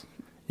artist.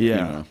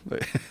 Yeah.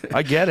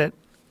 I get it.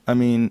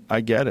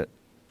 I get it.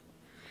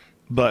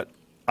 But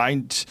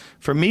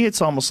for me,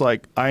 it's almost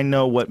like I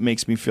know what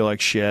makes me feel like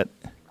shit,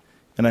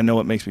 and I know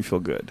what makes me feel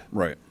good.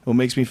 Right. What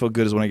makes me feel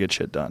good is when I get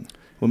shit done.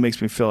 What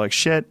makes me feel like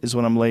shit is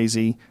when I'm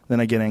lazy.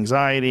 Then I get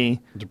anxiety.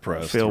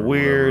 Depressed. I feel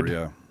weird.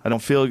 Whatever, yeah. I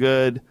don't feel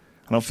good.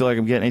 I don't feel like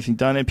I'm getting anything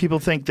done. And people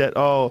think that,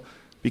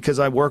 because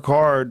I work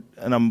hard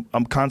and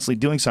I'm constantly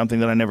doing something,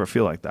 that I never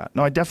feel like that.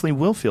 No, I definitely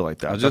will feel like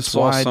that. I just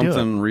saw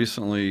something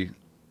recently.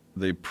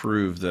 They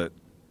proved that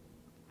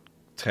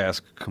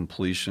task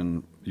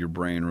completion, your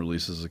brain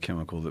releases a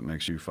chemical that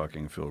makes you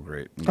fucking feel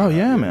great.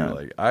 Man.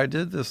 Like, I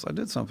did this. I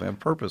did something. I have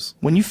purpose.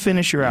 When you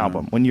finish your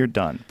album, when you're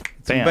done,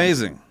 it's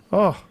amazing.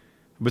 Oh,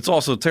 but it's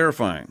also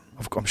terrifying.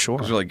 I'm sure.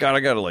 Because you're like, God, I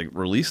got to like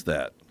release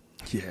that.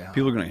 Yeah.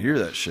 People are going to hear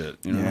that shit.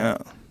 Yeah.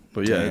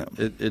 But yeah,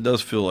 it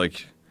does feel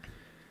like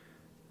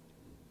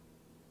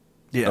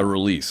a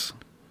release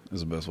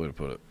is the best way to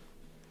put it.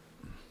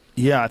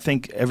 Yeah, I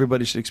think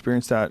everybody should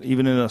experience that,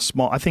 even in a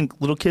small. I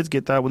think little kids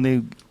get that when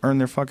they earn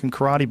their fucking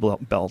karate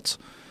belts.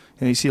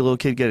 And you see a little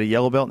kid get a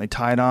yellow belt and they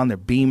tie it on, they're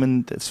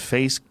beaming, his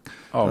face.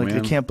 Man.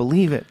 They can't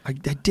believe it. I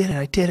did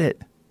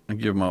it. I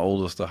give my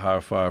oldest a high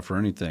five for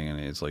anything, and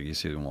it's like you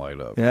see them light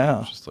up.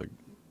 Yeah. It's just like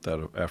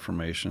that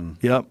affirmation.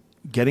 Yep.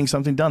 Getting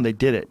something done. They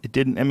did it. It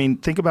didn't.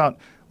 Think about,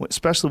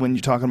 especially when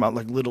you're talking about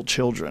like little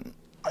children.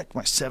 Like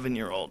my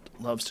 7-year-old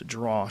loves to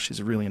draw.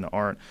 She's really into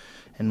art.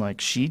 And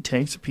like she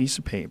takes a piece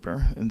of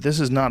paper, and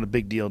this is not a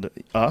big deal to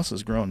us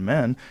as grown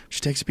men. She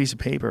takes a piece of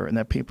paper, and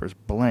that paper is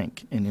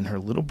blank. And in her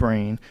little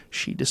brain,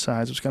 she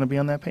decides what's going to be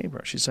on that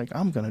paper. She's like,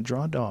 I'm going to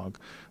draw a dog.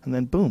 And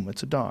then boom,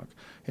 it's a dog.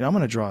 You know, I'm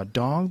going to draw a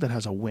dog that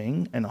has a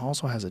wing and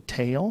also has a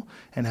tail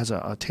and has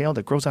a tail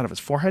that grows out of its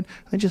forehead.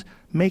 And then just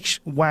makes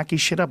wacky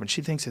shit up. And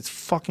she thinks it's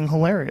fucking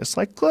hilarious.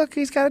 Like, look,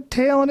 he's got a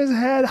tail on his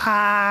head.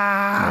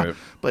 Ha! Right.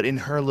 But in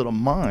her little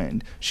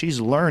mind, she's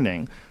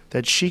learning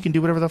that she can do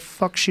whatever the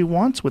fuck she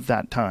wants with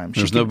that time.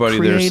 There's she can nobody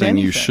there create saying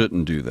you anything.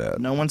 shouldn't do that.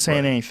 No one's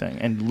saying anything.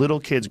 And little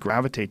kids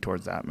gravitate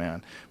towards that,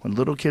 man. When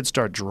little kids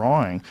start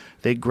drawing,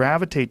 they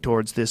gravitate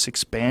towards this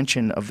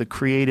expansion of the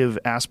creative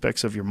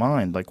aspects of your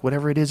mind. Like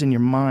whatever it is in your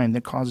mind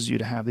that causes you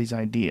to have these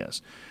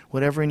ideas.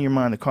 Whatever in your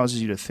mind that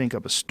causes you to think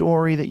up a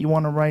story that you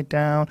want to write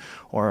down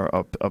or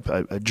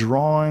a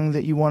drawing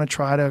that you want to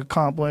try to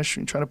accomplish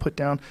and try to put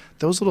down.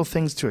 Those little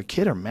things to a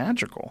kid are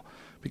magical.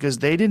 Because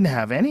they didn't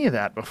have any of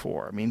that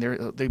before. I mean,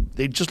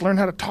 they just learned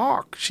how to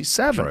talk. She's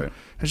 7. Right.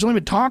 She's only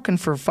been talking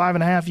for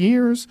 5.5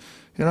 years.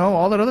 You know,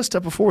 all that other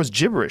stuff before was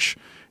gibberish.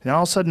 And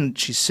all of a sudden,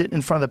 she's sitting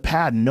in front of the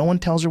pad, and no one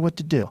tells her what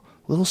to do.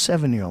 Little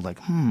 7-year-old, like,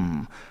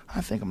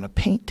 I think I'm going to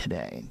paint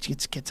today. And she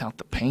gets out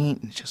the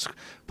paint and just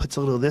puts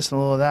a little of this and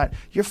a little of that.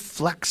 You're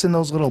flexing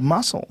those little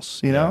muscles,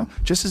 you know,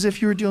 just as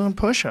if you were doing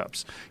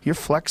push-ups. You're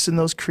flexing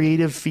those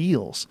creative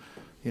feels.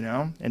 You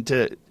know, and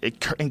to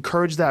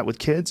encourage that with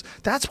kids,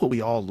 that's what we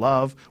all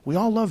love. We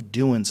all love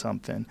doing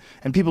something.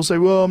 And people say,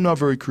 well, I'm not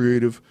very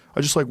creative.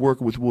 I just like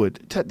working with wood.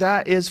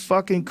 That is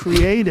fucking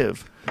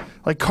creative.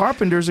 Like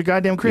carpenters are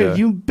goddamn creative.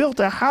 Yeah. You built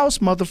a house,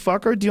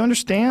 motherfucker. Do you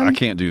understand? I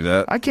can't do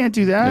that. I can't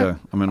do that. Yeah,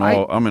 I'm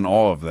in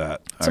awe of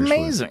that. It's actually.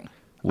 amazing.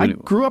 I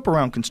grew up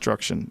around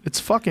construction. It's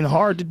fucking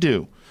hard to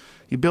do.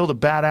 You build a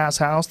badass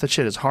house, that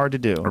shit is hard to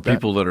do. Or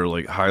people that are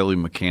like highly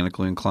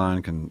mechanically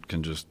inclined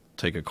can just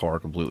take a car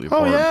completely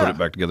apart and put it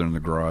back together in the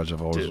garage.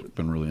 I've always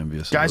been really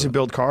envious of guys that. who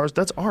build cars,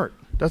 that's art.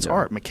 That's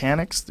art.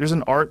 Mechanics, there's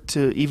an art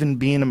to even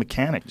being a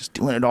mechanic, just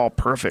doing it all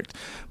perfect,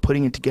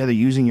 putting it together,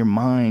 using your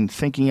mind,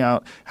 thinking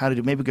out how to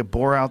do, maybe we could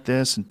bore out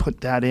this and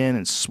put that in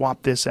and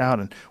swap this out,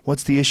 and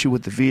what's the issue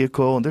with the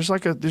vehicle. And there's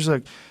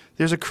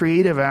a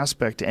creative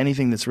aspect to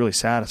anything that's really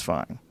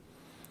satisfying.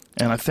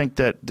 And I think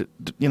that,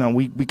 you know,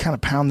 we kind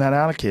of pound that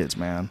out of kids,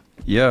 man.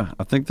 Yeah,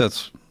 I think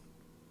that's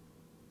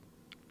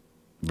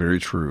very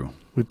true.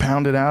 We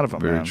pound it out of them,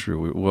 Very man.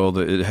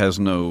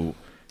 true.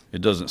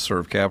 It doesn't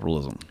serve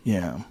capitalism.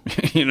 Yeah.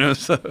 You know,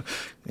 so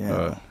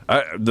Yeah.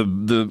 like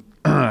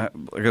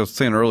I was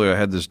saying earlier, I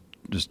had this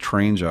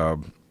train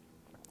job,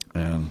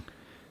 and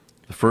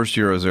the first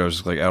year I was there, I was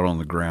just like out on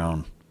the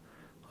ground,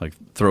 like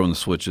throwing the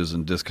switches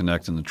and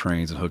disconnecting the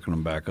trains and hooking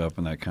them back up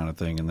and that kind of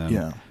thing. And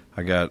then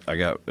I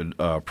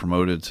got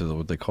promoted to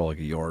what they call like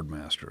a yard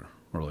master,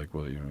 or like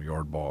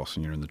yard boss,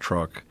 and you're in the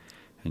truck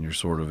and you're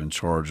sort of in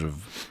charge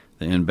of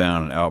the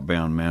inbound and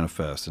outbound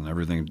manifest and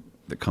everything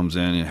that comes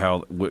in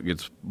and what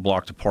gets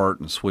blocked apart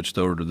and switched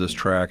over to this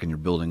track, and you're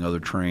building other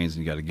trains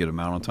and you got to get them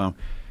out on time.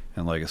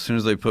 And like as soon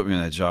as they put me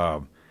in that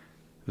job,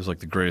 it was like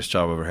the greatest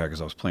job I ever had because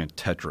I was playing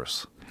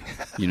Tetris.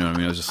 You know what I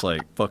mean? I was just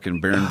like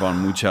fucking Baron von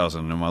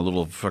Munchausen in my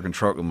little fucking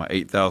truck with my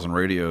 8,000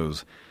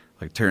 radios,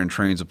 like tearing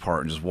trains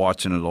apart and just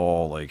watching it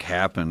all like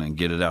happen and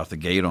get it out the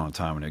gate on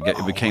time. And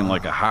it became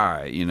like a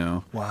high, you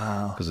know?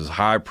 Wow. Because it's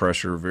high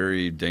pressure,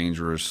 very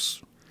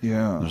dangerous.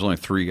 Yeah. There's only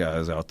 3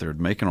 guys out there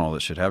making all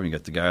this shit happen. You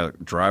got the guy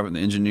driving, the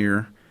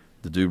engineer,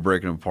 the dude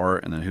breaking them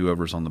apart, and then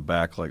whoever's on the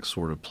back, like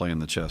sort of playing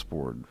the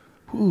chessboard.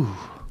 Whew.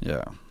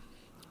 Yeah.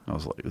 I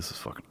was like, this is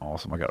fucking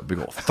awesome. I got a big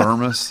old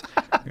thermos.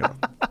 I got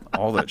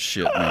all that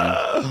shit,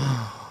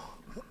 man.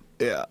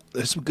 Yeah.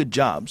 There's some good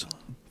jobs,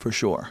 for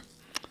sure.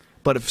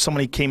 But if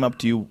somebody came up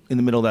to you in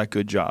the middle of that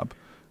good job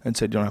and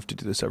said, you don't have to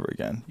do this ever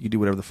again, you can do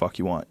whatever the fuck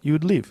you want, you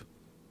would leave.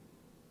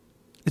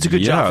 It's a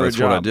good job for a job. Yeah,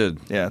 that's what I did.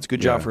 Yeah, it's a good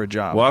job for a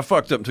job. Well, I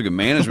fucked up and took a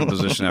management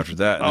position after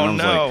that. And I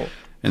was like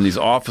in these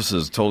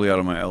offices, totally out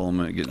of my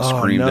element, getting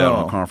screamed at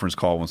on a conference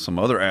call when some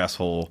other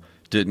asshole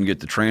didn't get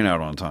the train out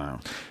on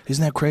time.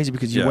 Isn't that crazy?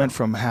 Because you went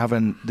from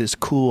having this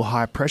cool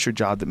high-pressure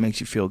job that makes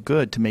you feel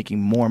good to making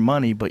more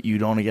money, but you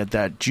don't get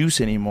that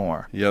juice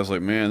anymore. Yeah, I was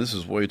like, man, this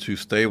is way too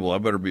stable. I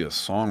better be a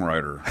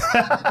songwriter.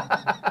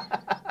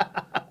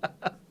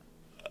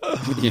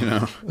 You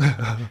know,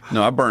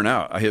 no, I burned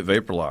out. I hit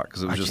vapor lock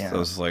because it was I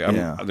was like, I'm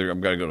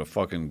got to go to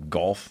fucking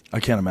golf. I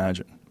can't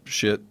imagine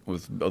shit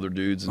with other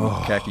dudes in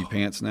khaki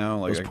pants now.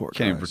 Like I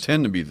can't even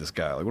pretend to be this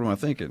guy. Like, what am I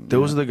thinking?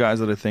 Those are the guys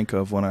that I think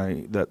of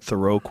when that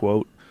Thoreau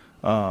quote.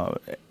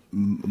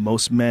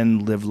 Most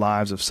men live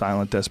lives of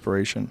silent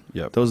desperation.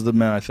 Yep. Those are the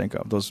men I think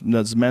of. Those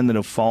men that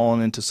have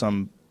fallen into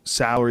some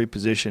salary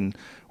position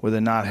where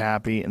they're not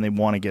happy and they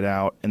want to get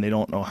out and they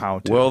don't know how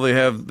to. Well, they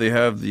have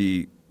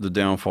the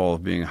downfall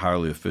of being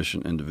highly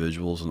efficient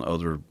individuals, and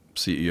other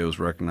CEOs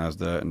recognize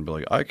that and be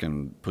like, I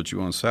can put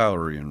you on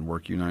salary and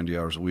work you 90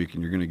 hours a week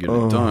and you're going to get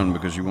it done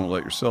because you won't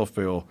let yourself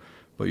fail,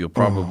 but you'll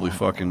probably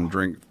fucking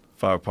drink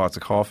 5 pots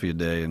of coffee a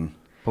day. And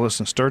well,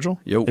 listen, Sturgill,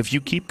 Yep. if you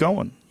keep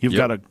going, you've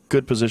got a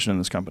good position in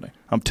this company.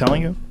 I'm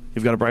telling you,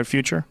 you've got a bright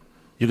future.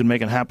 You can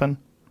make it happen.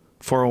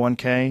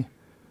 401k,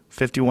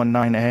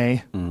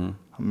 519A. I'm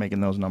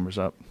making those numbers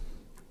up.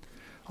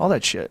 All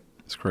that shit.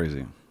 It's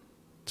crazy.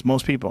 It's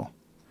most people.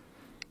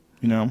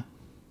 You know?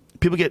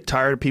 People get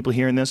tired of people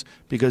hearing this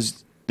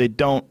because they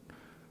don't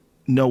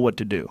know what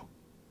to do.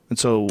 And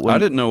so I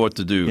didn't know what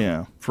to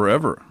do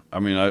forever. I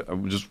mean, I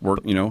just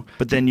worked, you know.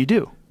 But then you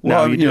do.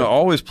 Well, now you know, I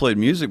always played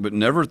music, but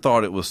never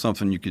thought it was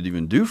something you could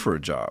even do for a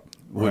job.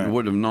 Right.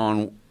 Wouldn't have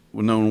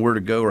known where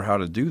to go or how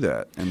to do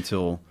that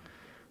until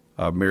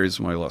I married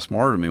somebody a lot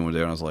smarter than me one day,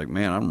 and I was like,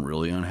 man, I'm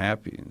really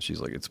unhappy. And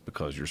she's like, it's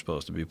because you're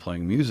supposed to be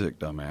playing music,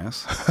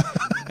 dumbass.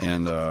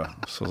 And so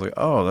I was like,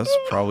 oh, that's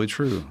probably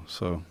true.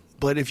 So,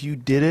 but if you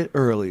did it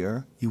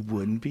earlier, you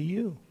wouldn't be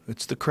you.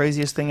 It's the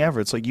craziest thing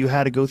ever. It's like you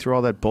had to go through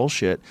all that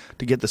bullshit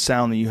to get the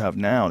sound that you have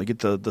now, to get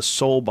the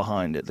soul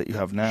behind it that you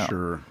have now.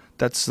 Sure.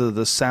 That's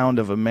the sound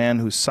of a man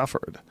who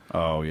suffered.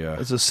 Oh, yeah.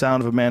 It's the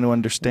sound of a man who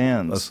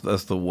understands.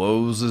 That's the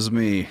woes is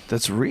me.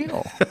 That's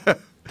real.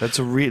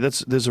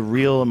 There's a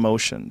real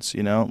emotions,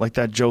 you know, like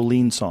that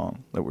Jolene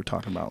song that we're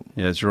talking about.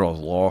 Yeah, it's your all's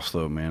loss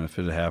though, man. If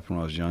it had happened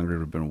when I was younger, it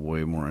would have been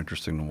way more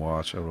interesting to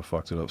watch. I would have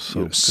fucked it up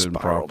so good and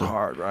proper.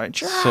 Hard, right?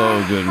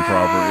 So good and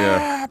proper,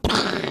 yeah.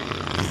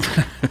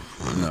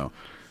 No.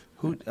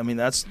 I mean,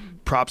 that's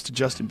props to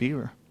Justin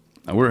Bieber.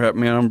 We're happy,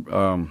 man.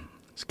 I'm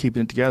just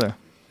keeping it together.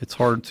 It's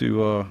hard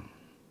to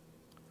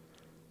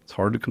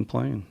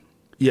complain.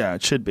 Yeah,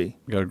 it should be.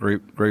 We got a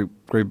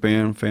great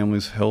band.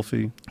 Family's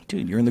healthy.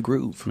 Dude, you're in the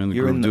groove. I'm in the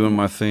groove, doing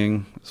my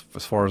thing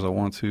as far as I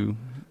want to.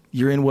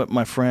 You're in what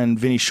my friend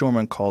Vinny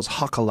Shorman calls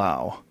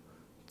hakalau.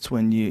 It's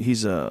when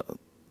he's a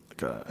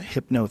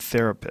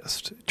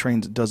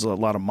hypnotherapist. Does a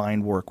lot of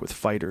mind work with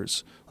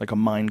fighters, like a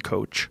mind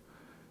coach.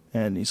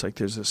 And he's like,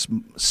 there's this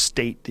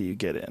state that you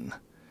get in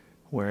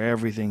where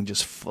everything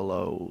just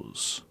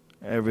flows.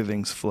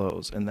 Everything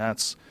flows, and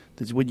that's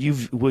what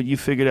you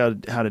figured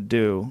out how to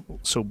do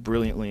so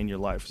brilliantly in your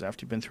life. Is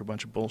after you've been through a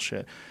bunch of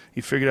bullshit,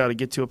 you figured out how to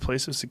get to a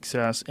place of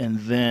success, and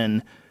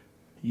then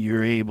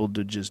you're able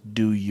to just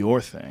do your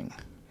thing.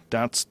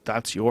 That's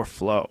your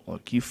flow.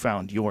 Like you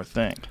found your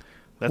thing.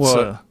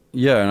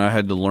 Yeah, and I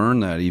had to learn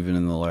that even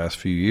in the last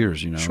few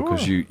years, you know,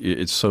 because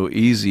it's so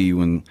easy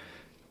when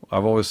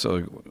I've always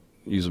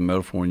use a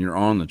metaphor. When you're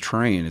on the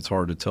train, it's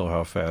hard to tell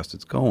how fast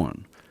it's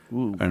going,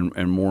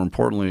 and more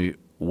importantly,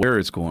 where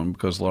it's going,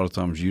 because a lot of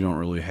times you don't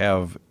really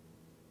have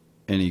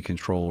any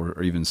control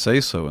or even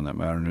say so in that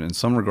matter. And in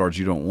some regards,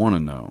 you don't want to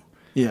know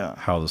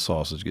how the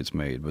sausage gets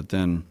made. But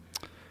then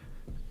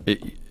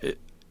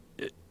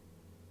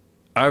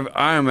I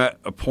am at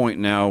a point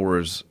now where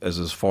as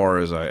far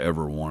as I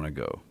ever want to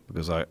go,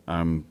 because I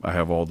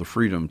have all the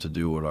freedom to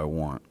do what I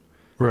want.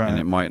 Right. And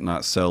it might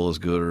not sell as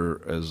good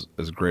or as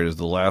great as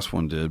the last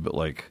one did, but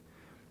like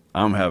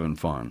I'm having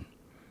fun.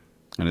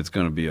 And it's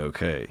going to be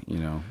okay, you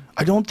know.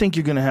 I don't think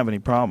you're going to have any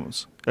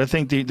problems. I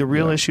think the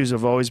real issues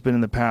have always been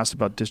in the past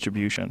about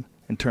distribution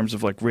in terms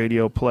of like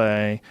radio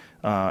play,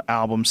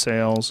 album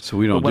sales. So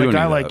we don't do any of that.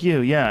 But a guy like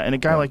you, and a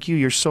guy like you,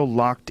 you're so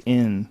locked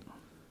in.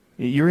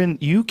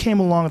 You came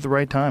along at the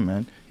right time,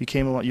 man.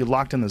 You're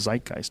locked in the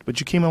zeitgeist, but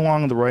you came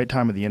along at the right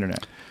time of the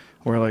internet,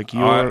 where like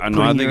you're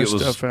putting your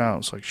stuff out.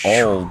 It's like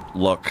all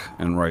luck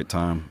and right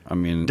time. I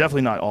mean,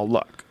 definitely not all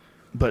luck.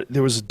 But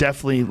there was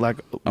definitely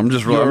like I'm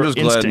just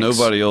glad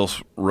nobody else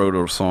wrote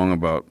a song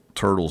about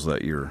turtles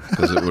that year,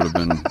 because it would have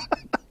been a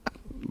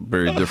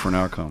very different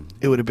outcome.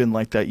 It would have been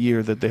like that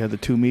year that they had the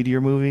 2 Meteor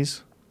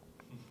movies.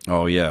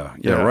 Oh yeah,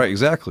 right,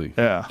 exactly.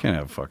 Yeah, can't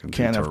have fucking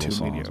can't have turtle 2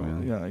 songs, Meteor.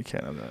 man. Yeah, you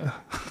can't have that.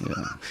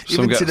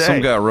 Yeah,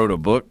 some guy wrote a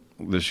book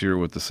this year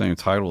with the same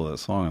title of that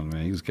song, and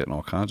man, he was getting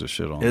all kinds of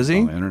shit on the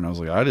internet. I was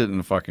like, I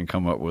didn't fucking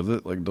come up with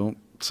it. Like, don't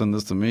send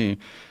this to me.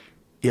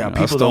 Yeah, you know,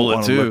 people don't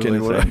want to look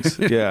into like,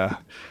 things. Yeah.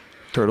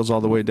 Turtles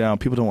all the way down.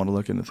 People don't want to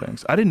look into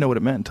things. I didn't know what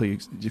it meant until you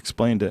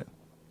explained it.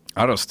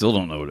 I still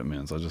don't know what it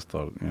means. I just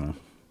thought, you know.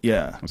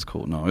 Yeah. It's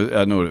cool. No,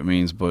 I know what it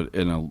means, but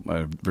in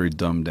a very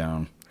dumbed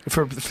down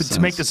to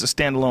make this a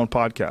standalone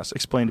podcast,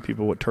 explain to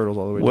people what turtles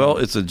all the way down. Well,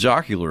 it's a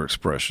jocular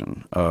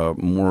expression,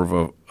 more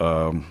of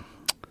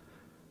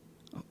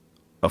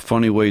a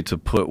funny way to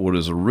put what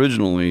is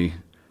originally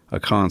a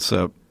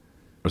concept,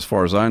 as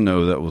far as I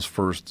know, that was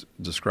first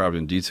described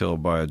in detail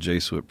by a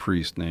Jesuit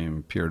priest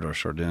named Pierre de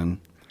Chardin.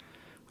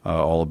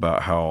 All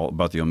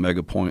about the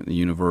omega point in the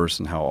universe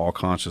and how all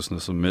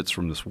consciousness emits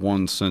from this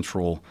one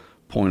central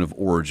point of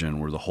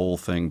origin where the whole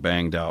thing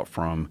banged out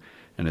from,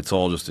 and it's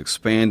all just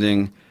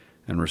expanding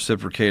and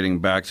reciprocating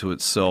back to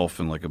itself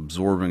and like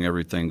absorbing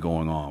everything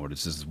going on. But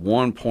it's this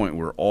one point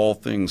where all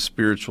things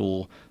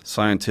spiritual,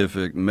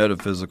 scientific,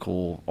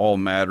 metaphysical, all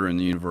matter in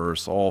the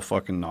universe, all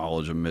fucking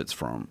knowledge emits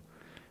from.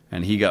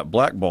 And he got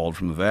blackballed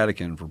from the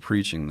Vatican for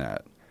preaching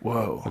that.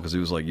 Whoa. Because he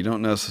was like, you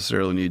don't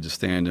necessarily need to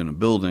stand in a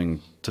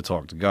building to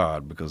talk to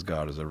God, because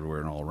God is everywhere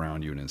and all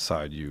around you and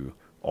inside you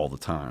all the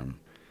time,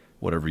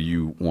 whatever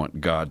you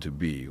want God to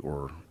be,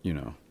 or, you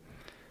know.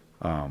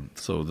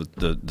 So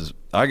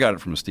I got it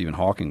from a Stephen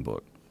Hawking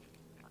book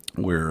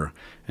where,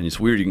 and it's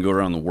weird, you can go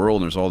around the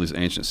world and there's all these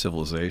ancient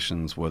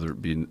civilizations, whether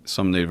it be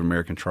some Native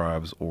American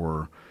tribes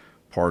or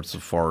parts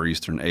of Far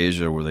Eastern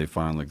Asia where they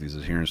find like these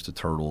adherents to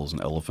turtles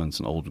and elephants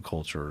in old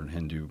culture and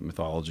Hindu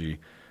mythology.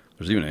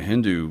 There's even a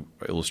Hindu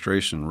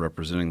illustration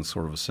representing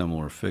sort of a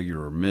similar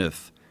figure or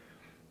myth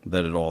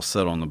that it all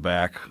set on the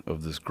back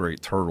of this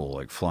great turtle,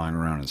 like flying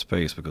around in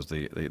space, because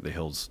they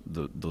held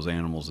those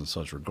animals in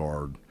such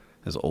regard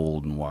as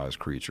old and wise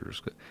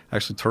creatures.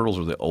 Actually, turtles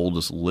are the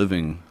oldest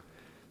living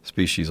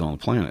species on the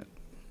planet.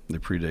 They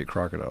predate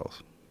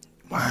crocodiles.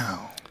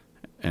 Wow.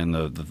 And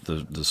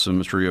the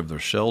symmetry of their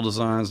shell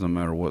designs, no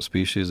matter what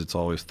species, it's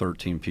always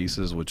 13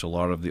 pieces, which a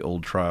lot of the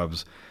old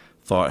tribes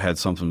thought had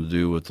something to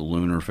do with the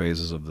lunar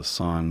phases of the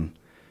sun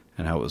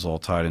and how it was all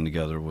tied in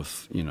together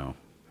with,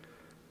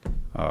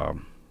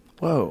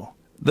 Whoa.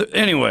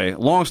 Anyway,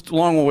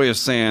 long way of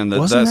saying that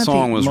Wasn't that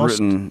song the was most-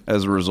 written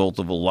as a result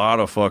of a lot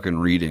of fucking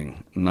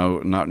reading. No,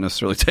 not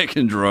necessarily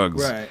taking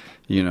drugs. Right.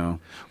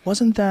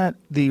 Wasn't that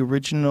the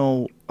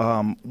original,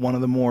 one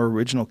of the more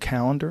original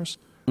calendars?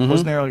 Mm-hmm.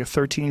 Wasn't there like a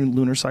 13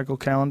 lunar cycle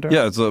calendar?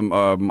 Yeah, it's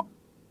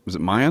is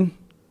it Mayan?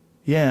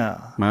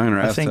 Yeah. Mayan or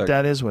I Aztec? think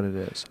that is what it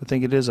is. I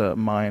think it is a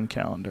Mayan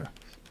calendar.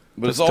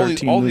 But it's That's all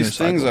 13 all lunar these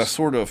things I cycles.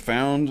 sort of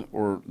found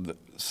or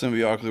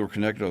symbiotically were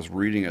connected. I was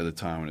reading at the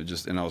time,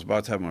 and I was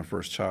about to have my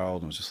first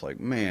child, and I was just like,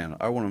 man,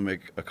 I want to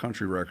make a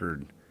country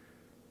record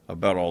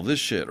about all this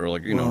shit, or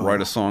like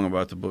write a song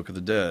about the Book of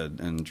the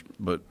Dead,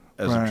 but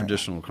as a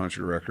traditional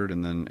country record,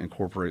 and then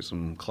incorporate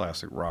some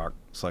classic rock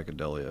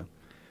psychedelia.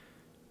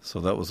 So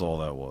that was all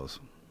that was.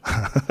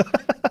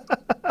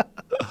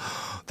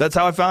 That's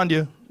how I found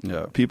you.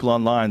 Yeah. People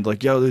online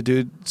like, yo,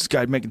 dude, this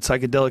guy making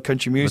psychedelic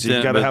country music.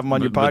 You got to have him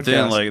on your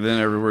podcast. But then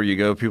everywhere you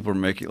go, people are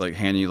making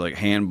hand you like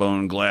hand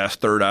bone glass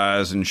third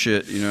eyes and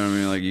shit. You know what I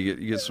mean? Like you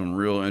get some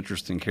real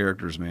interesting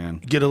characters, man.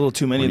 You get a little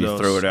too many when of those.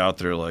 You throw it out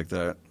there like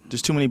that.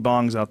 There's too many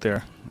bongs out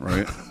there.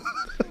 Right.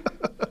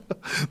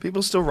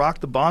 People still rock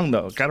the bong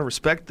though. Got to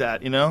respect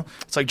that.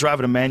 It's like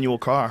driving a manual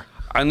car.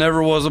 I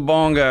never was a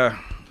bong guy.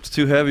 It's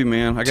too heavy,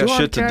 man. I got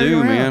shit to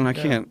do, man. I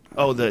can't.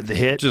 Oh, the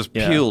hit? Just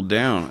peeled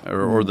down.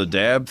 Or the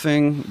dab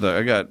thing.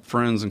 I got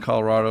friends in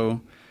Colorado,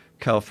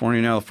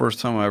 California now. The first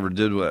time I ever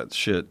did that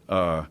shit,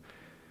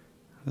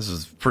 this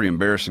is a pretty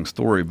embarrassing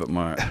story, but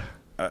my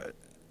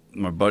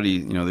buddy,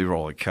 they were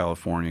all like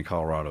California,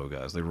 Colorado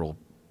guys. They roll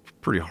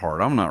pretty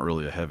hard. I'm not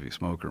really a heavy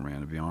smoker,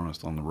 man, to be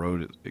honest. On the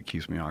road, it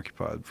keeps me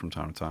occupied from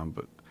time to time.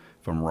 But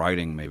if I'm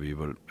writing, maybe.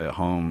 But at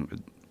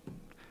home,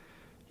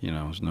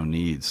 there's no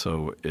need.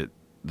 So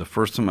the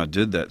first time I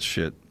did that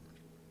shit,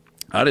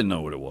 I didn't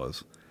know what it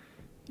was,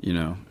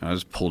 and I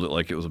just pulled it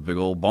like it was a big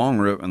old bong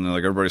rip, and then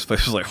like everybody's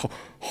face was like,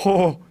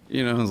 I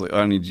was like,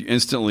 I need you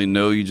instantly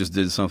know you just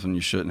did something you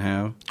shouldn't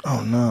have.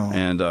 Oh no!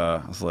 And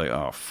I was like,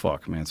 oh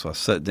fuck, man. So I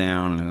sat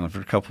down, and after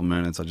a couple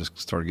minutes, I just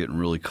started getting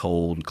really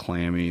cold and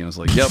clammy, and I was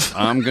like, yep,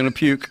 I'm gonna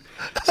puke.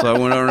 So I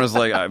went over and I was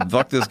like, I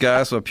fucked this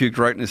guy, so I puked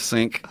right in his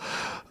sink.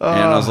 And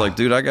I was like,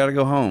 dude, I got to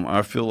go home.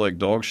 I feel like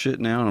dog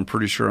shit now, and I'm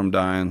pretty sure I'm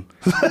dying.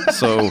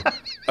 So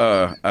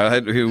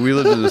we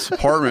lived in this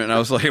apartment, and I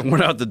was like, I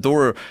went out the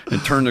door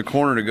and turned the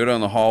corner to go down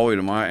the hallway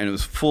and it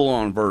was full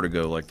on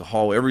vertigo. Like the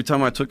hallway, every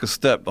time I took a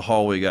step, the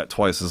hallway got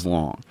twice as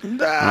long.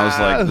 And I was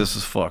like, this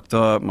is fucked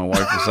up. My wife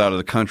was out of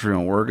the country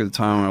on work at the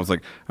time. And I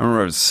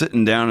remember I was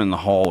sitting down in the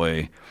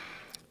hallway,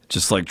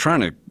 just like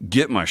trying to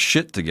get my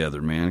shit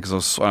together, man,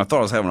 because I thought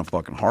I was having a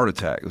fucking heart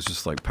attack. It was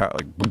just like boop,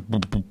 boop,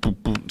 boop, boop,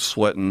 boop,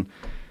 sweating.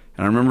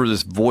 And I remember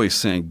this voice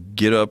saying,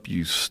 get up,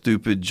 you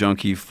stupid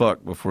junkie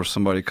fuck, before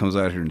somebody comes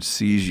out here and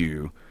sees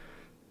you,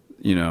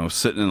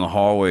 sitting in the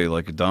hallway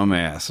like a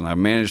dumbass. And I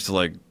managed to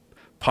like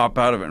pop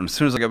out of it. And as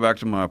soon as I got back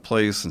to my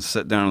place and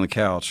sat down on the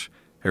couch,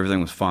 everything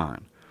was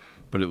fine.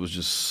 But it was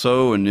just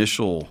so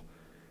initial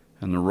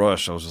in the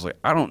rush. I was just like,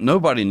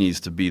 nobody needs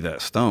to be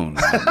that stoned,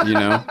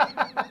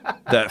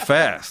 that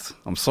fast.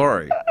 I'm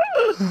sorry.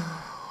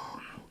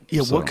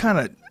 Yeah, so. What kind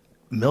of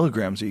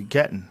milligrams are you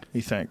getting,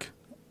 you think?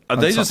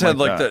 They just had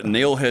like that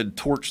nailhead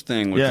torch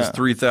thing with this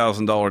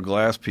 $3,000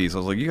 glass piece. I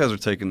was like, you guys are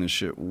taking this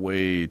shit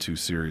way too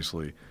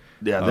seriously.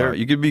 Yeah,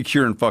 you could be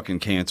curing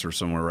fucking cancer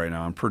somewhere right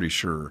now, I'm pretty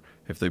sure,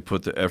 if they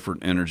put the effort,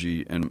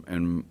 energy,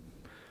 and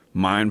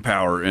mind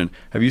power in.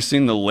 Have you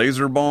seen the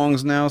laser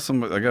bongs now?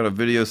 I got a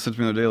video sent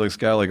to me the other day, like this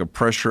guy, like a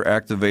pressure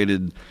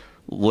activated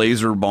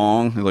laser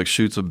bong. It like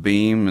shoots a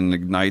beam and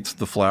ignites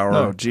the flower.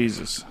 Oh,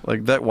 Jesus.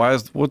 Like that,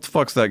 what the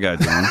fuck's that guy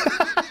doing?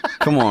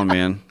 Come on,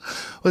 man.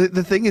 Well,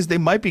 the thing is, they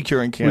might be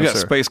curing cancer. We got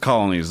space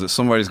colonies that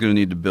somebody's going to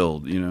need to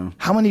build,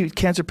 How many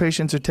cancer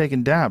patients are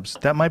taking dabs?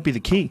 That might be the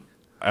key.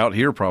 Out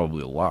here,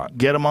 probably a lot.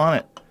 Get them on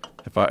it.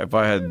 If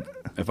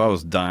I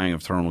was dying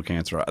of terminal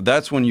cancer,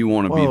 that's when you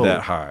want to be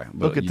that high.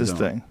 But look at this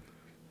thing.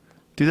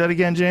 Do that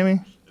again, Jamie.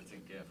 It's a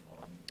GIF.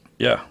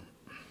 Yeah.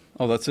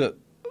 Oh, that's it.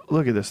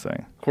 Look at this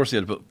thing. Of course, he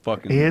had to put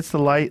fucking. He hits the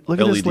light.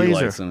 Look at this LED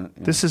laser. lights in it.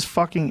 Yeah. This is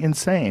fucking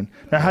insane.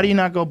 Now, how do you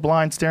not go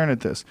blind staring at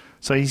this?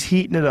 So he's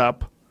heating it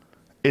up.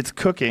 It's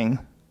cooking.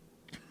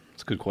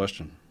 That's a good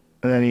question.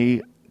 And then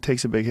he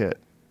takes a big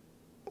hit.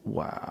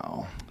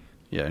 Wow.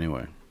 Yeah.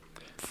 Anyway,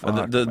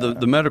 Fuck,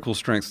 the medical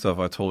strength stuff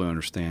I totally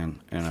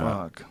understand. And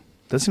fuck.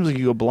 That seems like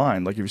you go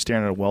blind. Like if you're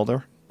staring at a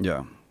welder.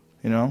 Yeah.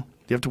 Do you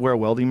have to wear a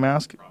welding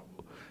mask?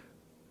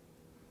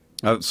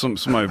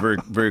 Somebody very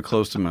very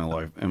close to my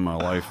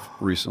life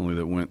recently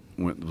that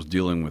was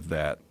dealing with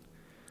that.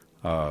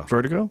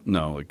 Vertigo?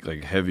 No,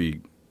 like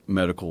heavy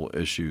medical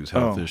issues,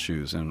 health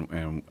issues,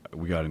 and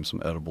we got him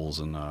some edibles,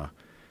 and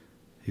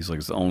he's like,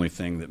 it's the only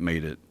thing that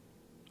made it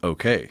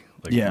okay,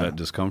 like that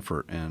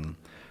discomfort. And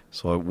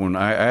so when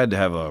I had to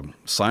have a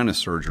sinus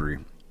surgery,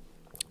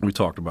 we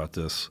talked about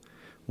this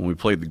when we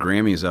played the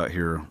Grammys out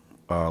here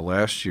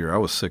last year. I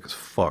was sick as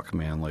fuck,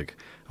 man. Like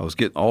I was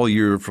getting all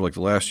year for like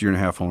the last year and a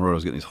half on the road. I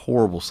was getting these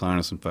horrible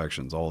sinus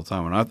infections all the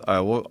time, and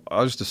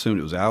I just assumed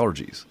it was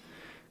allergies.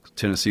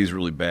 Tennessee's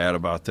really bad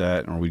about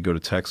that, or we'd go to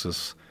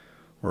Texas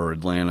or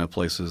Atlanta,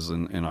 places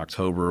in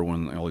October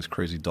when all these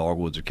crazy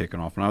dogwoods are kicking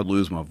off, and I would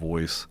lose my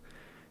voice.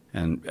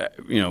 And,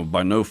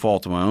 by no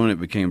fault of my own, it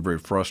became very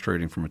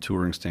frustrating from a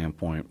touring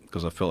standpoint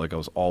because I felt like I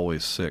was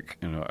always sick,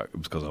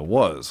 because I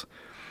was.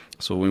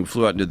 So when we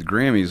flew out and did the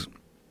Grammys,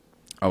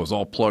 I was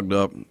all plugged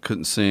up,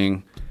 couldn't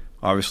sing,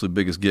 obviously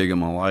biggest gig of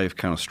my life,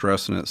 kind of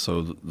stressing it.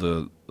 So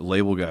the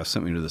label guy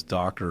sent me to this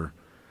doctor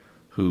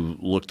who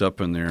looked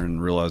up in there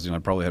and realized, I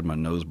probably had my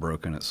nose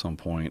broken at some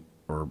point,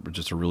 or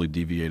just a really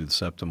deviated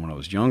septum when I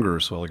was younger,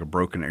 so like a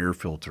broken air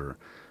filter.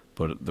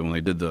 But then when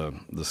they did the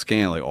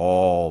scan, like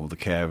all of the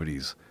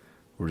cavities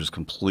were just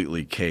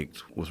completely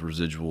caked with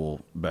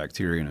residual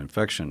bacteria and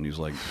infection. He's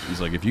like,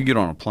 if you get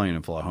on a plane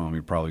and fly home,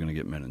 you're probably going to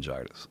get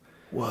meningitis.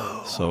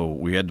 Whoa. So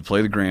we had to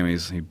play the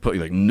Grammys. He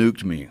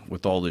nuked me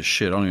with all this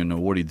shit. I don't even know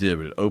what he did,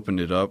 but it opened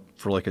it up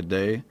for like a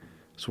day,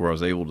 so where I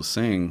was able to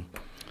sing.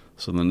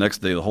 So the next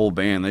day, the whole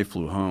band, they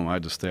flew home. I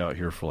had to stay out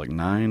here for like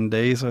 9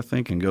 days, I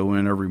think, and go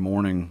in every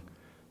morning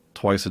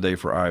twice a day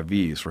for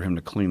IVs for him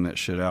to clean that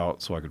shit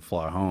out so I could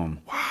fly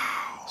home.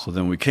 Wow. So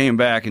then we came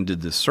back and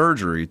did this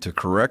surgery to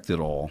correct it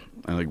all.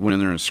 And went in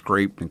there and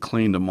scraped and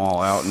cleaned them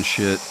all out and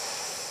shit.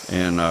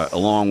 And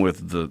along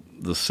with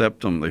the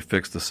septum, they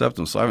fixed the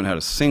septum. So I haven't had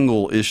a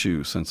single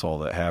issue since all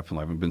that happened.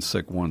 I haven't been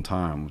sick one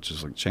time, which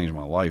has changed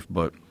my life.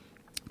 But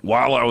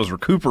while I was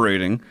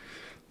recuperating,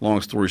 long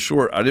story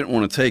short, I didn't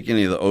want to take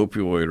any of the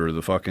opioid or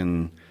the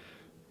fucking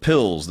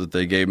pills that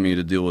they gave me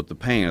to deal with the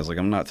pain. I was like,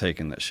 I'm not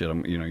taking that shit.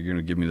 You're going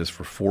to give me this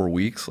for 4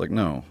 weeks? Like,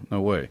 no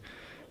way.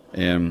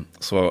 And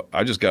so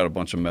I just got a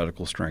bunch of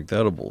medical strength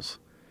edibles.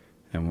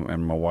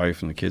 And my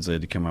wife and the kids, they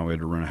had to come out. We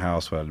had to rent a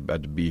house. So I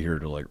had to be here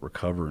to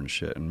recover and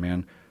shit. And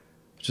man,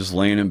 just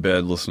laying in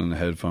bed, listening to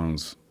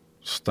headphones,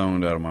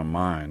 stoned out of my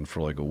mind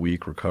for a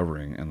week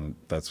recovering. And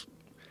it's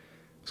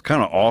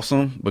kind of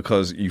awesome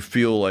because you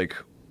feel like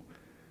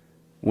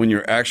when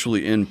you're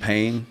actually in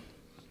pain,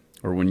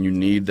 or when you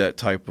need that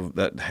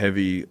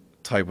heavy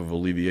type of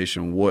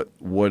alleviation,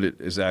 what it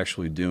is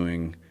actually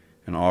doing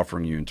and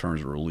offering you in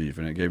terms of relief.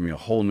 And it gave me a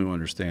whole new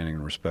understanding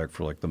and respect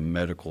for the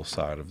medical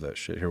side of that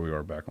shit. Here we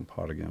are back on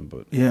pot again,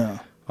 but yeah.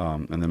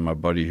 And then my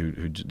buddy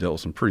who dealt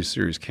with some pretty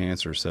serious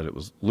cancer said it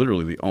was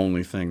literally the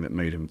only thing that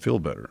made him feel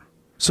better.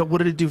 So what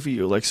did it do for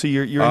you? So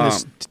you're in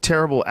this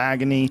terrible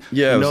agony.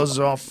 Yeah, your nose is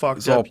all fucked up.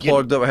 It's all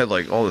plugged up. I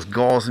had all this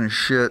gauze and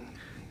shit.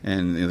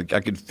 And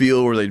I could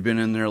feel where they'd been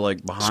in there,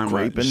 behind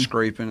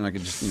scraping, and I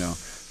could just,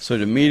 So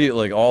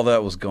immediately, all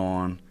that was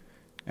gone,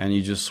 and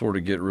you just sort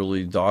of get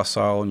really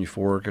docile and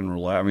euphoric and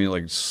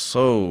relaxed.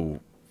 So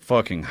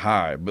fucking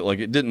high, but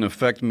it didn't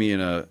affect me in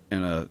a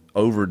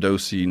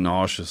overdosey,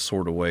 nauseous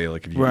sort of way,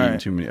 if you eat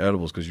too many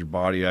edibles, because your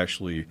body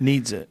actually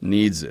needs it.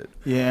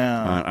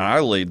 Yeah. And I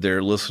laid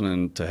there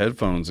listening to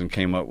headphones and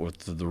came up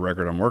with the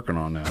record I'm working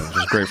on now, which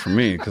is great for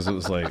me because it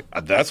was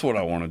that's what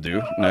I want to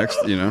do next,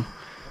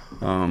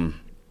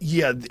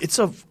 Yeah, it's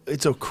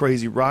a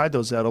crazy ride,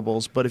 those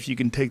edibles, but if you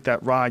can take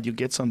that ride, you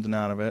get something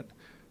out of it.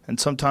 And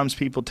sometimes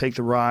people take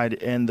the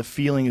ride and the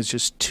feeling is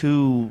just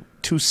too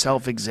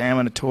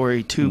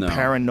self-examinatory, too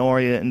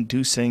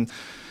paranoia-inducing.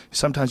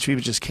 Sometimes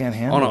people just can't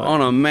handle it.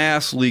 On a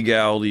mass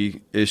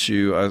legality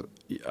issue,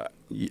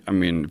 I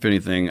mean, if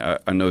anything, I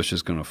know it's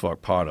just going to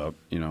fuck pot up,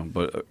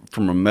 But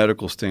from a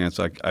medical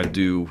stance, I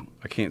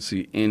can't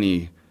see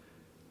any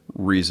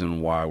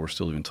reason why we're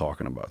still even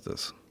talking about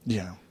this.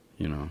 Yeah.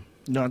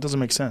 No, it doesn't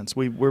make sense.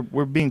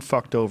 We're being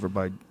fucked over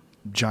by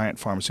giant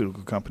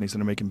pharmaceutical companies that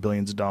are making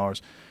billions of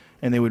dollars,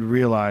 and they would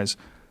realize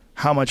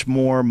how much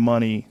more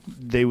money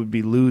they would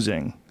be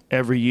losing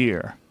every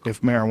year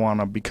if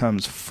marijuana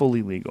becomes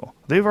fully legal.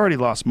 They've already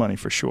lost money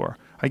for sure.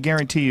 I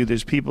guarantee you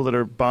there's people that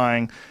are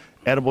buying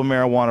edible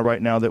marijuana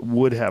right now that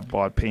would have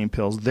bought pain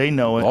pills. They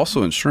know it.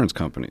 Also insurance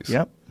companies.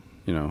 Yep.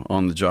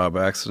 On-the-job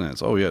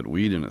accidents. Oh, you had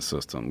weed in the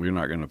system. We're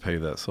not going to pay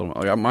that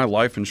settlement. My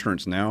life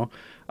insurance now,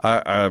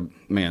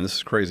 man, this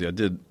is crazy. I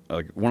did,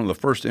 one of the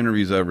first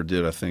interviews I ever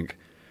did, I think,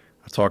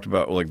 I talked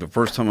about, the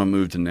first time I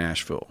moved to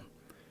Nashville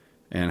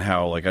and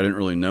how, I didn't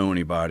really know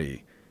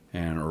anybody.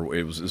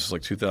 This was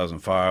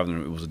 2005,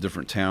 and it was a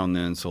different town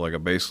then. So,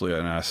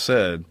 I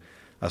said,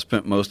 I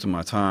spent most of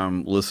my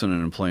time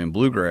listening and playing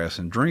bluegrass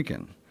and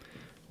drinking,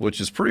 which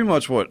is pretty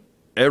much what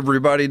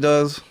everybody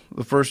does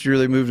the first year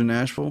they moved to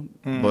Nashville.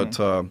 But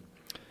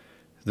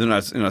then I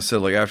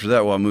said, after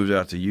that, I moved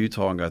out to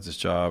Utah and got this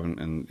job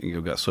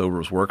and got sober,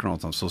 was working all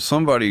the time. So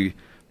somebody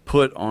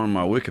put on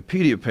my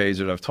Wikipedia page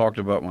that I've talked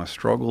about my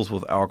struggles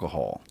with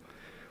alcohol.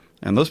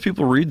 And those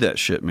people read that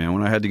shit, man.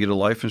 When I had to get a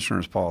life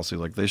insurance policy,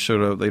 like they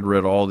showed up, they'd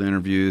read all the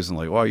interviews and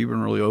like, wow, you've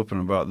been really open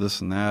about this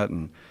and that.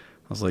 And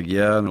I was like,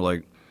 yeah. And they're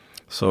like,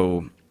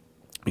 so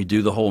you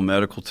do the whole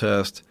medical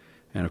test.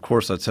 And of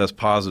course I test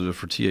positive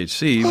for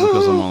THC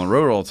because I'm on the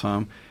road all the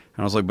time. And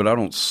I was like, but I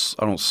don't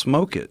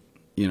smoke it.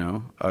 You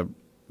know, I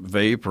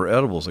vape or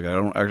edibles. Like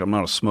I'm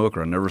not a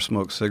smoker. I never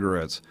smoked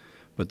cigarettes,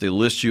 but they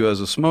list you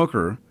as a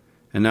smoker.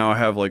 And now I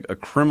have like a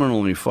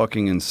criminally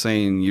fucking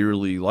insane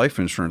yearly life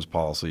insurance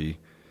policy.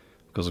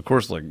 Because of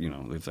course, like, you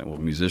know, they think, well,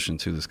 musician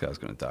too, this guy's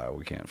going to die.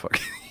 We can't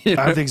fucking. You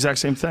know? I have the exact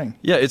same thing.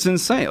 Yeah, it's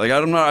insane. Like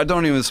I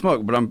don't even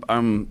smoke, but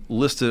I'm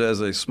listed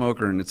as a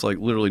smoker, and it's like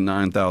literally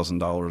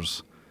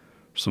 $9,000,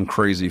 some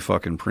crazy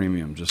fucking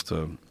premium just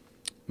to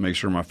make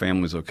sure my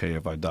family's okay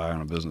if I die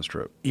on a business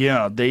trip.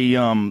 Yeah,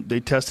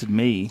 they tested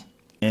me,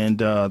 and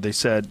they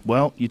said,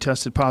 well, you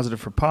tested positive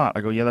for pot.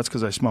 I go, yeah, that's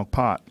because I smoke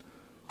pot.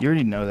 You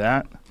already know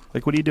that.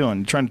 Like, what are you doing?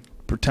 You trying to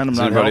pretend I'm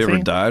not healthy? Has anybody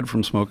ever died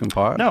from smoking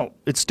pot? No,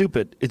 it's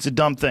stupid. It's a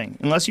dumb thing.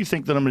 Unless you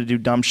think that I'm going to do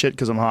dumb shit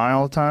because I'm high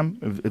all the time,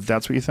 if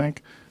that's what you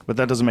think. But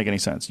that doesn't make any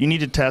sense. You need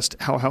to test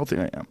how healthy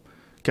I am.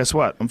 Guess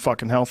what? I'm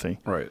fucking healthy.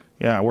 Right.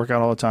 Yeah, I work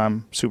out all the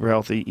time, super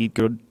healthy, eat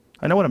good.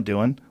 I know what I'm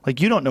doing.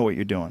 Like, you don't know what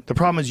you're doing. The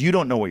problem is you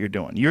don't know what you're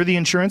doing. You're the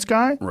insurance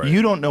guy. Right.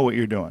 You don't know what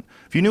you're doing.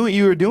 If you knew what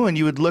you were doing,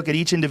 you would look at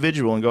each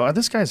individual and go, oh,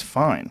 this guy's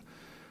fine.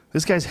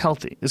 This guy's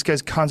healthy. This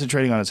guy's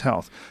concentrating on his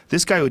health.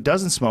 This guy who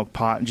doesn't smoke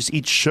pot and just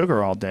eats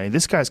sugar all day,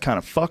 this guy's kind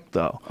of fucked,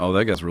 though. Oh,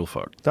 that guy's real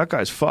fucked. That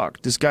guy's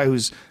fucked. This guy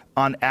who's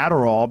on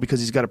Adderall because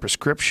he's got a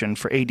prescription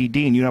for ADD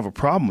and you don't have a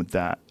problem with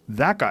that,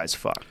 that guy's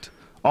fucked.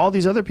 All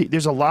these other people,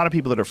 there's a lot of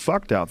people that are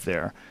fucked out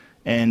there.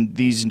 And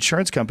these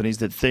insurance companies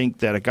that think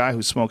that a guy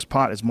who smokes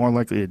pot is more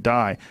likely to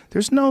die,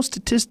 there's no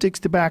statistics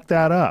to back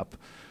that up.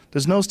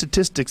 There's no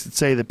statistics that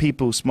say that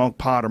people who smoke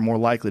pot are more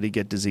likely to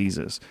get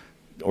diseases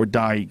or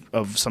die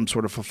of some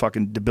sort of a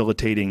fucking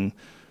debilitating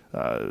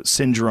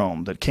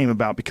syndrome that came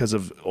about because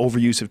of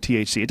overuse of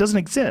THC. It doesn't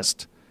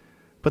exist.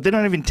 But they're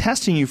not even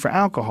testing you for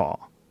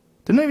alcohol.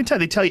 They're not even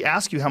they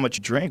ask you how much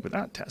you drink, but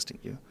they're not testing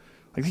you.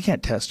 Like, they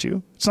can't test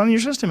you. It's not in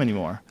your system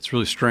anymore. It's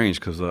really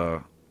strange because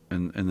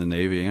in the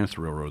Navy and at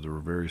the railroad, there were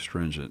very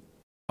stringent,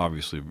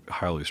 obviously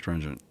highly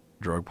stringent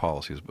drug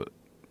policies, but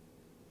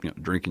you know,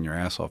 drinking your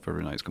ass off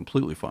every night is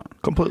completely fine.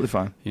 Completely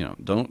fine. You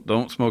know,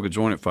 don't smoke a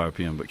joint at 5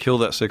 p.m., but kill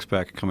that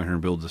six-pack and come in here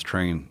and build this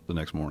train the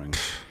next morning.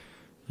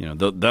 You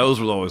know, those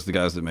were always the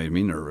guys that made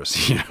me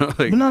nervous. You know, like,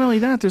 but not only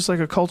that, there's like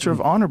a culture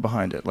of honor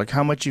behind it. Like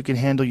how much you can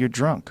handle your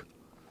drunk.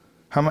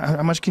 How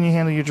much can you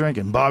handle your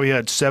drinking? Bobby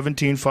had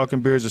 17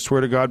 fucking beers. I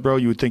swear to God, bro,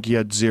 you would think he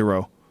had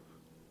 0.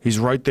 He's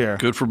right there.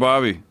 Good for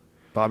Bobby.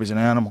 Bobby's an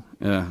animal.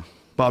 Yeah.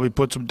 Bobby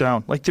puts him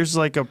down. Like there's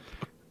like a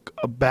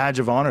badge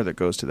of honor that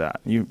goes to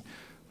that.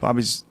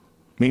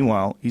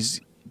 Meanwhile,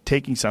 he's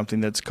taking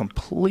something that's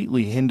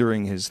completely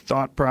hindering his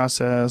thought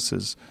process,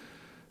 his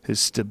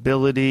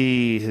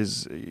stability,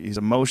 his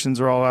emotions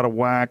are all out of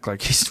whack.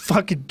 Like he's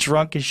fucking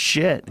drunk as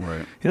shit.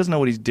 Right. He doesn't know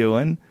what he's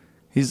doing.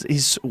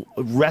 He's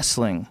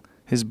wrestling.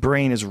 His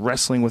brain is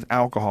wrestling with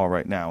alcohol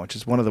right now, which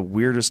is one of the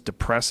weirdest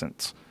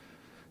depressants.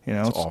 You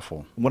know, it's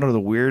awful. One of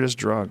the weirdest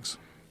drugs.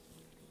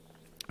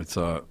 It's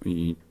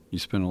you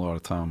spend a lot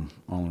of time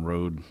on the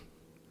road,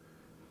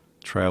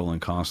 traveling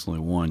constantly.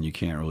 One, you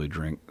can't really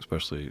drink,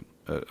 especially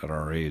at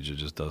our age. It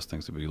just does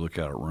things to be. You look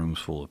out at rooms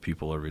full of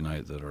people every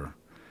night that are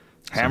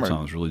hammered,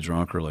 sometimes really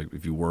drunk, or like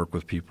if you work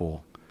with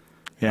people.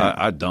 Yeah,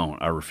 I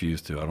don't. I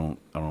refuse to. I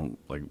don't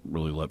like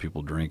really let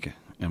people drink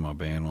in my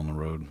band on the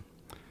road.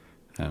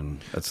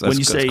 And that's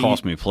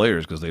cost me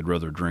players because they'd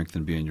rather drink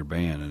than be in your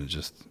band, and it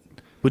just.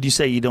 Would you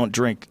say you don't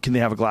drink? Can they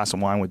have a glass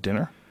of wine with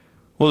dinner?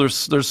 Well,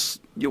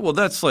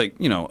 that's like,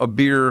 you know, a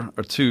beer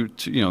or two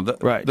you know.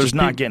 Right. There's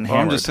not getting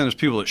hammered. I'm just saying there's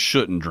people that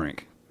shouldn't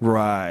drink.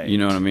 Right. You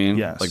know what I mean?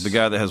 Yes. Like the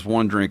guy that has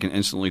one drink and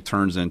instantly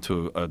turns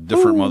into a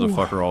different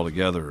motherfucker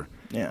altogether.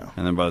 Yeah.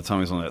 And then by the time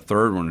he's on that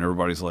third one,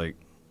 everybody's like,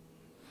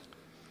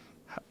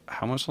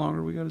 how much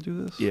longer we got to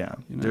do this? Yeah.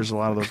 You know? There's a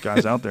lot of those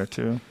guys out there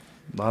too.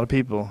 A lot of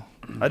people.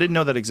 I didn't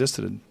know that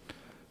existed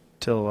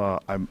until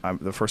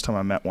the first time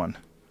I met one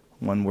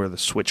where the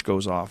switch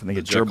goes off and they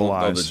get gerbil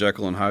eyes. Oh, the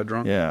Jekyll and Hyde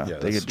drunk? Yeah,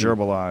 they get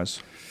gerbil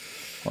eyes.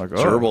 Like,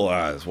 gerbil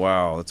eyes.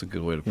 Wow, that's a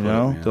good way to put it.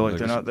 Man.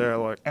 They're not there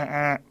like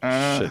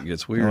shit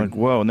gets weird. They're like,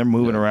 whoa, and they're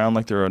moving around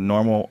like they're a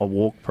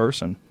woke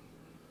person.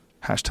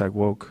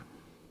 #woke.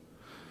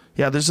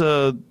 Yeah, there's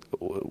a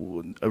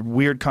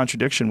weird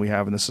contradiction we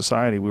have in this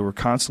society. We were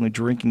constantly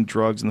drinking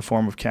drugs in the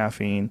form of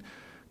caffeine,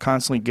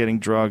 constantly getting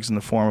drugs in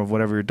the form of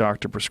whatever your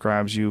doctor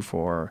prescribes you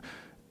for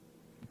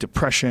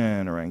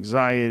depression or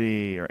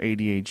anxiety or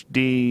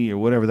ADHD or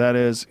whatever that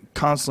is,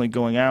 constantly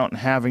going out and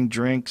having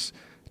drinks,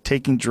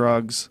 taking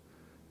drugs,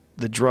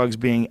 the drugs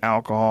being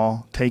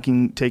alcohol,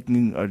 taking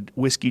a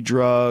whiskey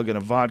drug and a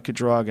vodka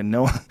drug, and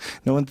no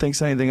one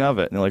thinks anything of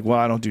it. And they're like, well,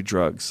 I don't do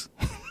drugs.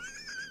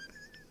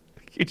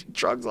 You do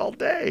drugs all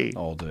day.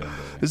 All day.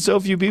 There's so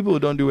few people who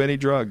don't do any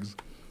drugs.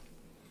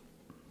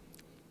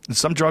 And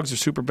some drugs are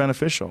super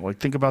beneficial. Like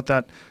think about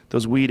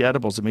those weed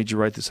edibles that made you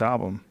write this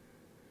album.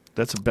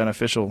 That's a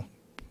beneficial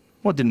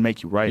Well, it didn't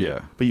make you write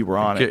it, but you were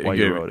on it while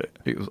you wrote it.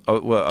 It was,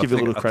 well, Give you a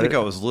little credit. I think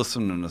I was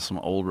listening to some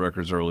old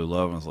records, Early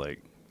Love, and I was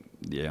like,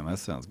 yeah, man, that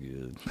sounds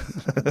good.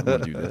 I'm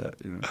going to do that.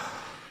 You know?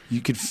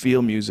 You could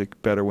feel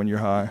music better when you're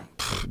high.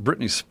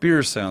 Britney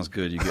Spears sounds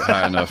good. You get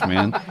high enough,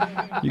 man.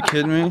 You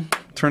kidding me?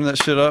 Turn that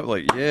shit up.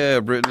 Like, yeah,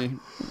 Britney.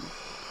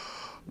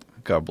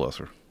 God bless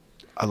her.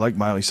 I like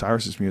Miley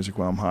Cyrus's music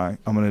when I'm high.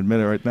 I'm going to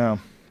admit it right now.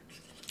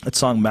 That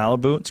song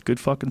Malibu, it's a good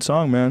fucking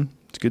song, man.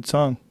 It's a good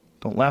song.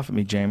 Don't laugh at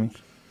me, Jamie.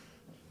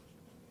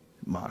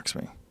 It mocks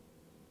me.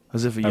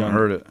 As if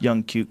a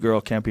young, cute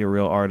girl can't be a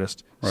real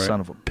artist. Right.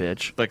 Son of a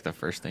bitch. It's like the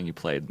first thing you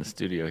played in the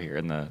studio here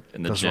in the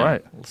That's gym.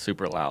 Right.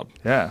 Super loud.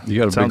 Yeah. You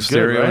got a big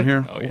stereo good, right? in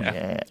here? Oh,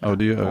 yeah. Oh,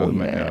 do you? Oh,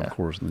 yeah, yeah. of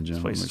course, in the gym.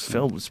 This place is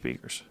filled with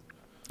speakers.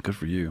 Good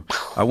for you.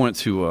 I went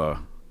to,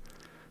 I'm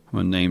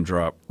going to name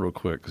drop real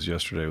quick because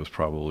yesterday was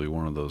probably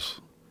one of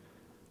those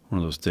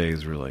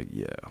days where you're like,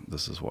 yeah,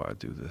 this is why I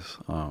do this.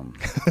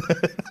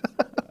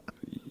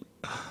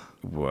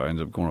 Well, I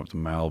ended up going up to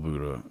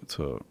Malibu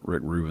to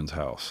Rick Rubin's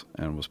house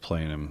and was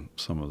playing him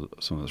some of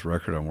this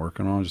record I'm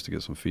working on just to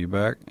get some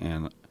feedback.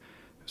 And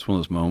it's one of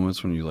those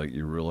moments when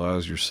you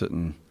realize you're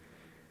sitting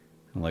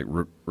and like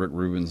Rick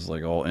Rubin's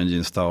like all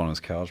Indian style on his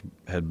couch,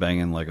 head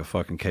banging like a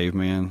fucking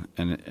caveman,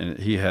 and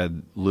he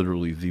had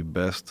literally the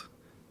best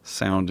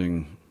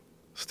sounding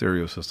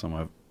stereo system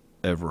I've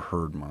ever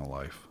heard in my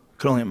life.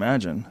 Could only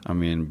imagine. I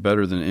mean,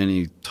 better than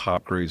any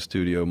top grade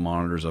studio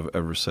monitors I've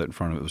ever sat in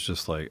front of. It was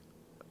just like,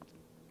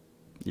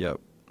 yep.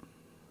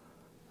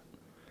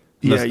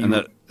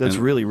 Yeah, that's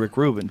really Rick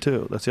Rubin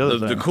too. That's the other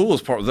thing. The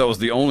coolest part, that was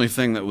the only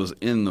thing that was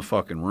in the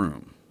fucking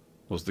room,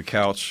 was the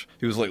couch.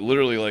 He was like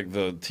literally like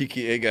the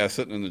TKA guy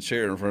sitting in the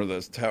chair in front of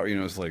that tower. You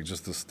know, it's like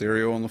just the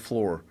stereo on the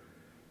floor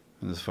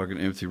in this fucking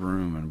empty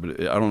room.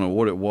 But I don't know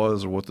what it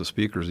was or what the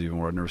speakers even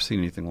were. I'd never seen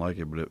anything like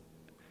it. But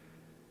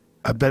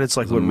I bet it's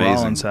like what amazing.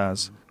 Rollins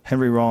has.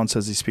 Henry Rollins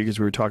has these speakers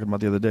we were talking about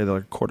the other day. They're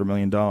like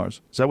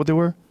 $250,000. Is that what they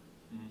were?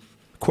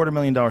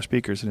 $250,000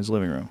 speakers in his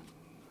living room.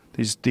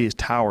 These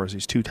towers,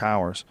 these two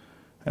towers,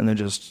 and they're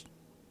just.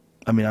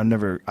 I mean,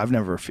 I've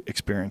never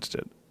experienced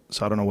it,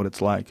 so I don't know what it's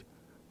like.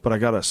 But I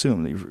gotta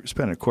assume that you've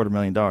spent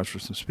 $250,000 for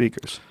some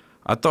speakers.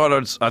 I thought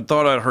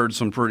I'd heard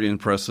some pretty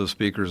impressive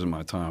speakers in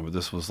my time, but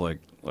this was like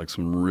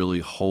some really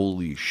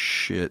holy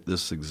shit,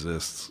 this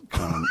exists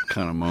kind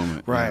of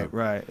moment. Right, you know?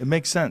 Right. It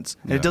makes sense.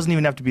 And it doesn't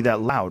even have to be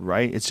that loud,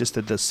 right? It's just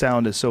that the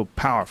sound is so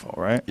powerful,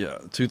 right? Yeah.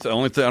 The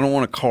only thing, I don't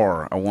want a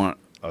car. I want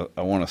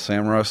a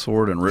samurai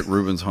sword and Rick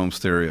Rubin's home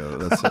stereo.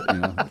 That's it, you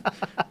know.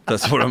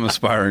 That's what I'm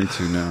aspiring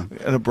to now.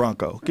 And a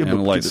Bronco. And a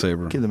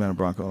lightsaber. Give the man a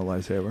Bronco and a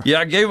lightsaber. Yeah,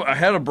 I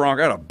had a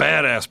Bronco. I had a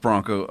badass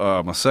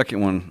Bronco. My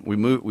second one, we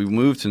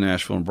moved to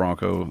Nashville in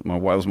Bronco. It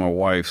was my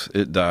wife's.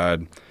 It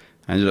died.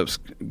 I ended up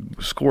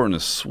scoring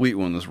this sweet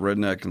one, this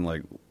redneck in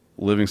like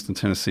Livingston,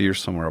 Tennessee or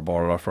somewhere. I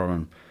bought it off from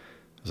him.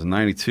 It was a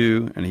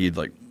 92, and he'd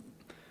like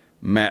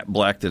matte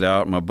blacked it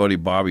out. My buddy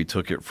Bobby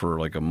took it for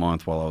like a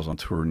month while I was on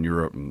tour in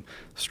Europe and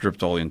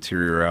stripped all the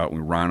interior out. We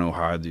rhino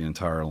hide the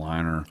entire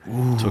liner.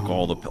 Ooh. Took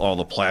all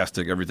the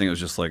plastic, everything. It was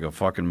just like a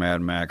fucking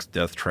Mad Max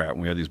death trap.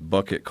 And we had these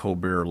bucket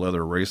Colbert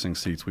leather racing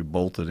seats we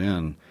bolted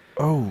in.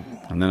 Oh.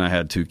 And then I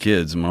had two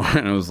kids, and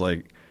it was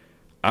like,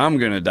 I'm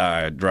going to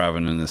die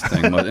driving in this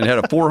thing. It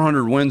had a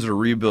 400 Windsor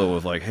rebuild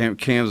with like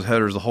cams,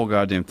 headers, the whole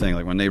goddamn thing.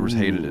 Like my neighbors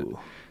hated it.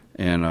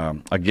 And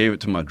I gave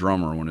it to my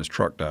drummer when his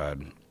truck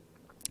died.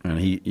 And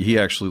he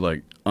actually,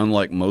 like,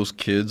 unlike most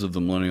kids of the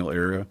millennial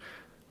era,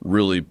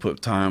 really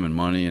put time and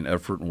money and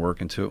effort and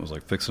work into it. It was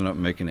like fixing up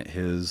and making it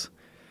his.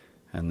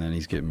 And then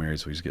he's getting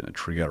married, so he's getting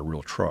he got a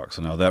real truck.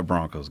 So now that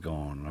Bronco's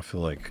gone. And I feel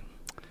like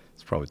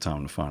it's probably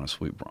time to find a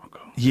sweet Bronco.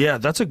 Yeah,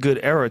 that's a good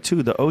era,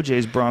 too. The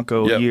OJ's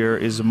Bronco year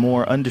is a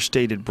more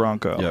understated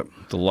Bronco. Yep,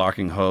 the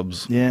locking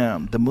hubs. Yeah,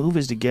 the move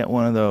is to get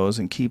one of those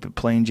and keep it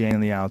plain Jane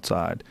on the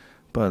outside.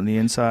 But on the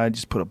inside,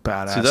 just put a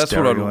badass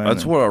stereo in.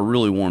 That's what I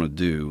really want to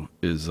do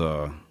is,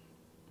 because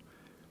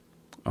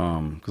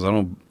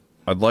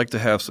I'd like to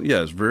have,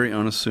 it's very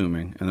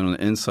unassuming, and then on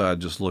the inside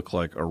just look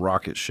like a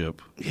rocket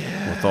ship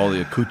with all the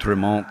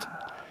accoutrement.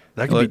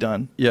 That can be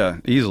done. Yeah,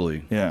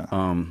 easily. Yeah.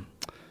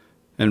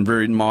 And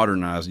very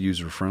modernized,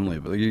 user-friendly.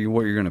 But what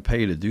you're going to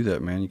pay to do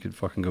that, man, you could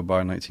fucking go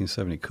buy a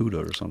 1970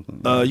 Cuda or something.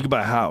 You could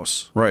buy a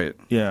house. Right.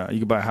 Yeah, you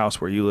could buy a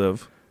house where you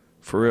live.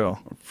 For real.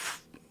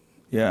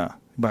 Yeah.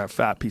 Buy a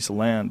fat piece of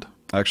land.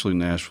 Actually,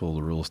 Nashville,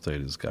 the real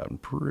estate has gotten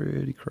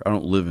pretty crazy. I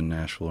don't live in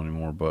Nashville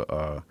anymore, but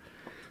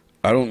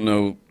I don't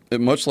know.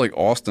 Much like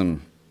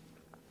Austin,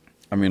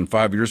 I mean,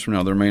 5 years from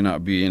now, there may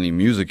not be any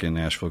music in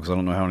Nashville because I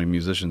don't know how many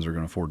musicians are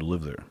going to afford to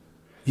live there.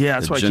 Yeah,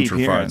 that's what I keep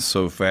hearing. Gentrified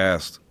so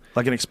fast.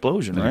 Like an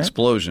explosion, right? An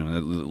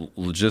explosion.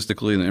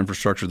 Logistically, the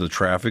infrastructure, the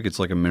traffic, it's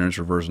like a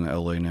miniature version of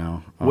L.A.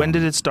 now. When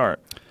did it start?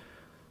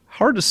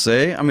 Hard to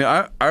say. I mean,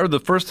 I the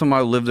first time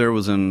I lived there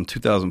was in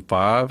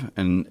 2005,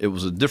 and it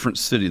was a different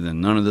city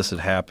then. None of this had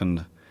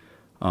happened.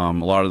 A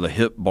lot of the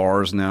hip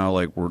bars now,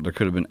 like there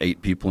could have been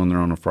 8 people in there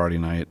on a Friday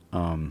night.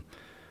 I'm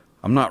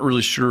not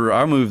really sure.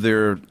 I moved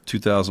there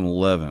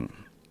 2011,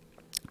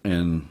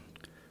 and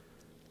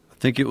I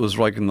think it was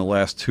like in the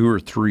last 2 or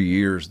 3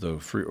 years, though.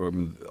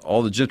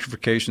 All the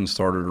gentrification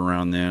started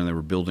around then. They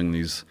were building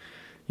these,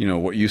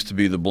 what used to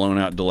be the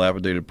blown-out,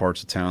 dilapidated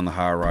parts of town. The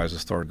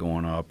high-rises started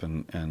going up,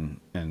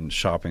 and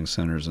shopping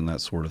centers and that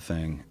sort of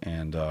thing.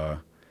 And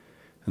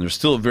there's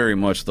still very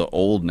much the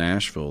old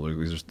Nashville.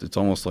 It's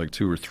almost like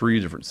 2 or 3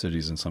 different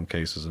cities in some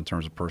cases in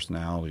terms of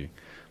personality.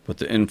 But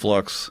the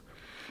influx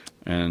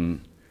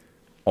and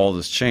all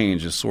this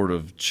change has sort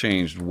of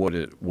changed what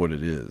it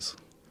is.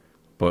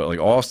 But like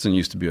Austin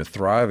used to be a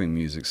thriving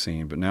music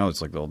scene, but now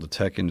it's like all the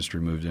tech industry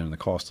moved in, and the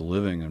cost of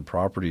living and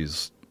property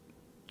is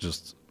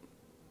just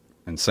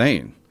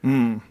insane.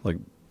 Like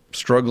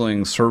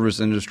struggling service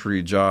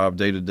industry job,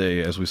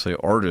 day-to-day, as we say,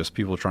 artists,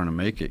 people trying to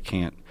make it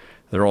can't.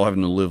 They're all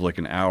having to live like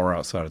an hour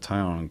outside of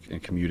town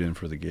and commute in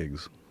for the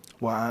gigs.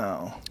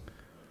 Wow.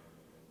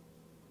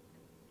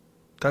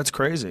 That's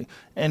crazy.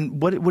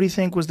 And what do you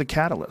think was the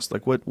catalyst?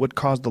 Like what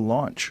caused the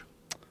launch?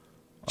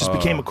 Just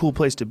became a cool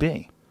place to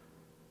be.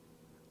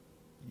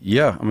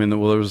 Yeah, I mean, there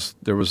was.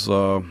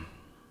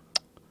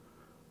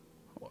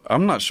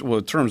 I'm not sure. Well,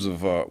 in terms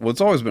of, it's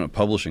always been a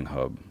publishing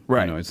hub,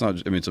 right? It's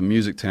not. I mean, it's a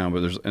music town,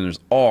 but there's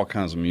all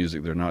kinds of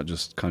music. They're not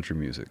just country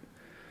music.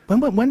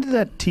 When did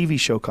that TV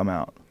show come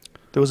out?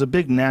 There was a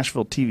big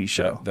Nashville TV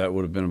show. That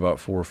would have been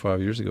about 4 or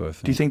 5 years ago, I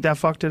think. Do you think that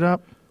fucked it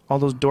up? All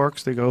those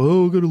dorks, they go,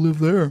 oh, we're going to live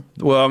there.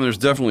 Well, I mean, there's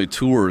definitely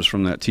tours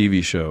from that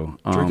TV show.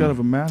 Drink out of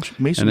a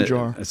mason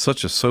jar. It's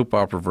such a soap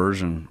opera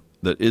version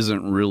that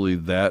isn't really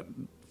that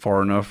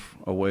far enough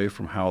away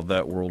from how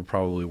that world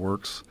probably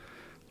works.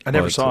 I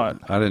never saw it.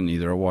 I didn't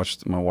either.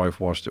 My wife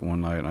watched it one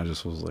night, and I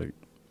just was like,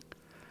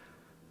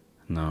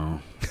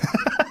 no.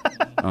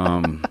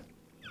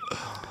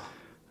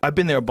 I've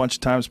been there a bunch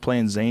of times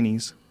playing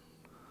Zanies.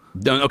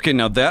 Okay,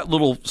 now that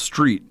little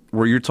street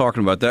where you're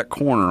talking about, that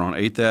corner on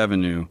 8th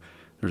Avenue,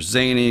 there's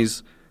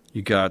Zanies,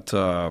 you got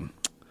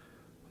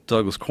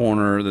Douglas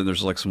Corner, then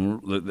there's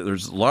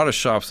there's a lot of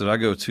shops that I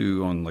go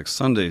to on like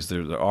Sundays.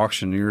 They're the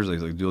auctioneers, they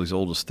do these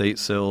old estate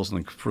sales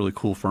and like really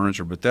cool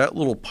furniture. But that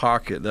little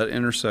pocket, that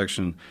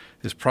intersection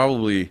is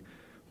probably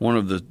one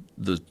of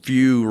the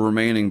few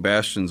remaining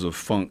bastions of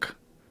funk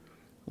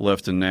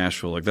left in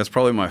Nashville. Like that's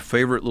probably my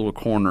favorite little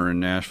corner in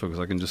Nashville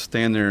because I can just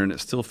stand there and it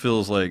still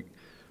feels like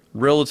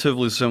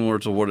relatively similar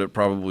to what it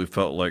probably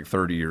felt like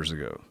 30 years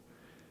ago.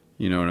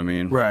 You know what I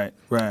mean? Right.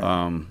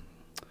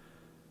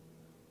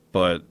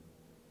 But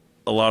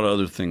a lot of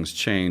other things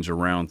change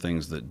around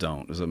things that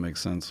don't. Does that make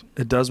sense?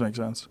 It does make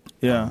sense.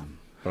 Yeah.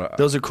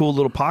 Those are cool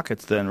little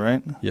pockets then,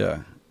 right?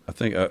 Yeah. I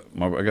think I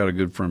got a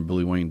good friend,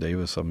 Billy Wayne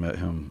Davis. I met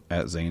him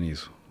at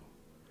Zanies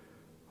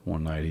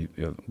one night.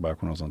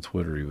 Back when I was on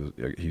Twitter,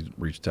 he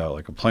reached out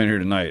like, I'm playing here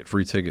tonight,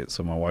 free tickets.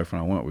 So my wife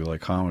and I went. We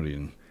like comedy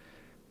and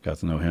got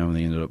to know him, and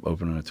he ended up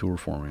opening a tour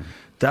for me.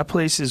 That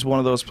place is one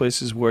of those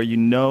places where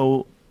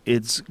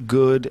it's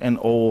good and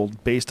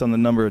old based on the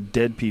number of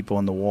dead people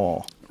on the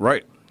wall.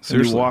 Right.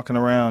 Seriously. You're walking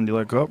around, you're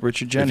like, oh,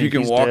 Richard Jennings. If you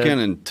can walk dead. in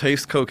and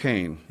taste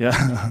cocaine.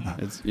 Yeah.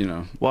 It's,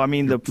 Well, I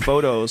mean, the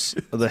photos,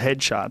 the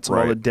headshots of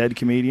all the dead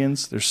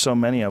comedians, there's so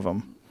many of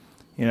them.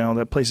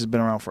 That place has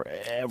been around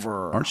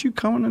forever. Aren't you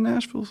coming to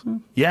Nashville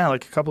soon? Yeah,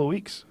 like a couple of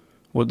weeks.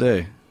 What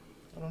day?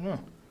 I don't know.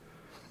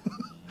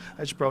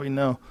 I should probably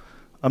know.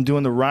 I'm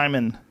doing the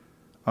Ryman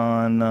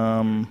on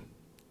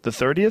the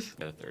 30th?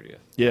 Yeah, the 30th.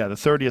 Yeah, the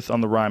 30th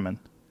on the Ryman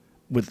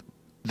with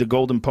the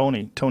Golden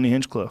Pony, Tony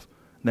Hinchcliffe.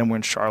 And then we're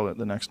in Charlotte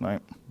the next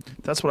night.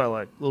 That's what I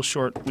like. Little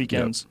short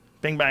weekends.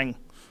 Yep. Bing, bang.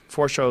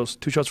 4 shows.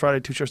 2 shows Friday,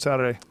 2 shows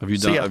Saturday. Have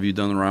you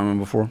done the Ryman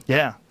before?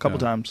 Yeah, a couple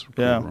times.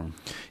 Cool yeah. Run.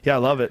 Yeah, I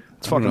love it.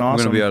 It's fucking awesome. I'm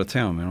going to be out of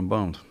town, man. I'm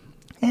bummed.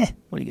 What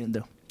are you going to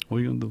do? What are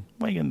you going to do?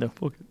 What are you going to do?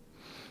 Fuck it.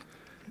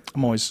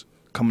 I'm always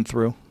coming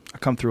through. I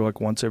come through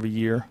like once every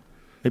year,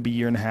 maybe a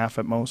year and a half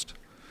at most.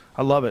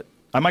 I love it.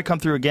 I might come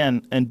through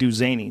again and do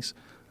Zanies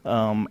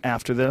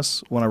after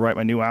this when I write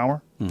my new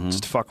hour.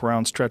 Just to fuck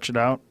around, stretch it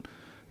out.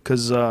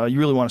 Because you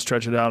really want to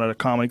stretch it out at a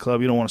comedy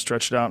club. You don't want to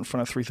stretch it out in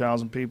front of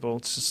 3,000 people.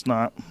 It's just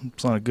not.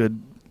 It's not a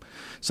good.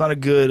 It's not a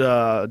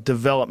good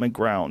development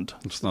ground.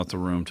 It's not the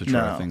room to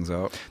try things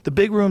out. The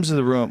big rooms of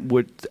the room.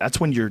 That's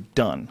when you're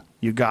done.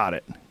 You got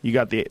it. You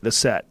got the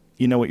set.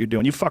 You know what you're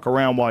doing. You fuck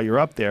around while you're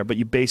up there, but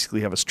you basically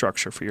have a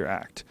structure for your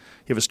act.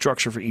 You have a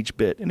structure for each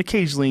bit, and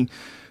occasionally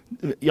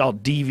y'all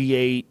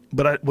deviate.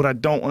 But what I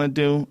don't want to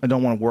do, I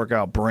don't want to work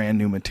out brand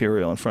new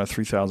material in front of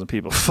 3,000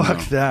 people.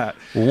 Fuck that.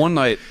 Well, one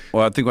night,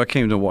 I think I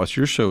came to watch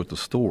your show at the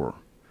store.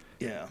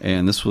 Yeah.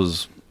 And this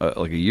was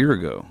like a year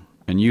ago.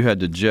 And you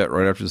had to jet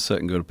right after the set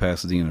and go to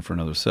Pasadena for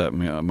another set. I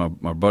mean,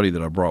 my buddy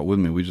that I brought with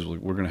me,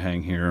 we're going to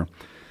hang here.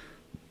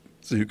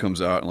 See who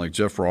comes out. And like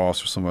Jeff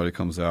Ross or somebody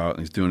comes out and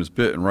he's doing his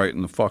bit. And right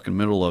in the fucking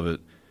middle of it,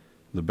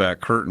 the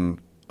back curtain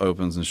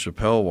opens and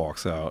Chappelle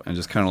walks out and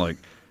just kind of like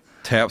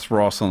taps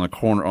Ross on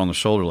the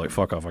shoulder like,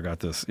 fuck off, I got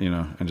this,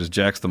 and just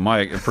jacks the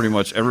mic. And pretty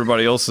much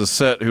everybody else's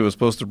set who was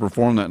supposed to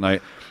perform that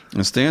night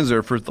and stands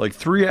there for like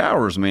 3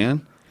 hours,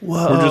 man.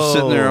 Whoa. We're just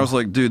sitting there. I was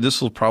like, dude,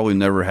 this will probably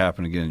never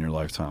happen again in your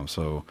lifetime.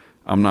 So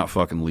I'm not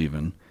fucking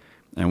leaving.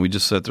 And we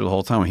just sat there the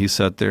whole time. He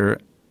sat there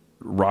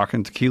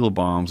rocking tequila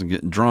bombs and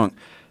getting drunk.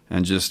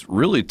 and just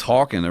really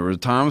talking. There were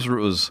times where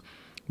it was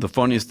the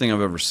funniest thing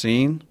I've ever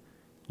seen,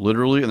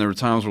 literally, and there were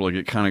times where like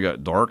it kind of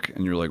got dark,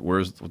 and you're like,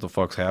 what the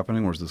fuck's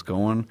happening? Where's this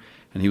going?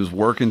 And he was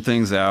working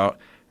things out,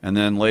 and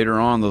then later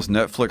on, those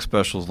Netflix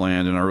specials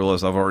land, and I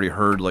realized I've already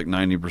heard like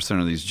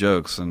 90% of these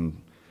jokes,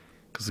 and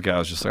because the guy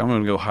was just like, I'm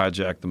going to go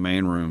hijack the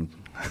main room,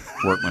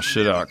 work my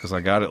shit out, because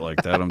I got it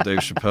like that. I'm Dave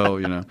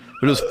Chappelle, you know.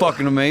 But it was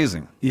fucking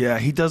amazing. Yeah,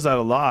 he does that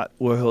a lot,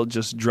 where he'll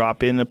just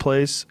drop in a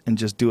place and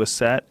just do a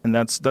set, and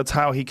that's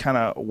how he kind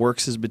of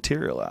works his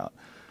material out,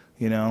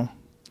 you know.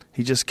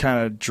 He just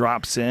kind of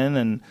drops in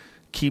and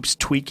keeps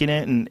tweaking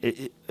it, and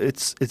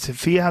it's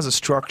if he has a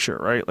structure,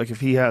 right? Like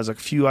if he has a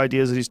few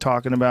ideas that he's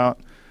talking about,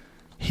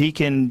 he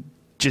can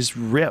just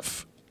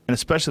riff, and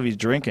especially if he's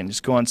drinking,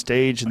 just go on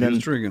stage and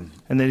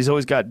then he's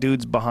always got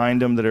dudes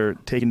behind him that are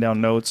taking down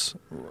notes,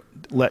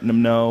 letting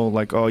him know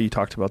like, oh, you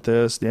talked about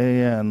this,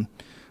 yeah, and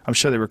I'm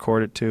sure they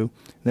record it too.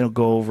 And then he'll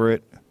go over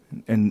it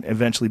and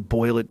eventually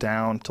boil it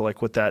down to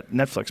like what that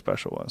Netflix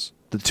special was,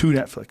 the 2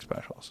 Netflix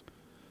specials.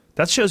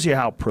 That shows you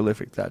how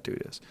prolific that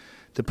dude is.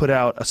 To put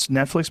out a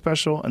Netflix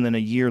special and then a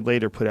year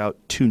later put out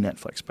 2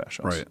 Netflix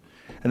specials. Right.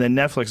 And then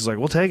Netflix is like,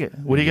 we'll take it.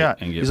 What do you got?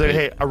 He's like,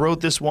 hey, I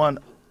wrote this one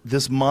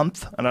this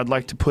month and I'd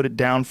like to put it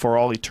down for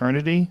all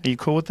eternity. Are you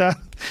cool with that?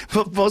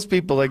 But most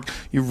people, like,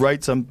 you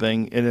write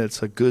something and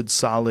it's a good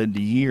solid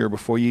year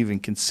before you even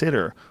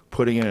consider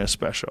putting it in a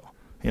special.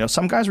 You know,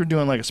 some guys were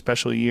doing like a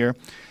special year,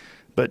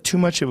 but too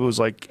much of it was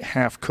like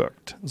half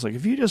cooked. It's like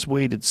if you just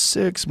waited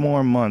 6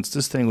 more months,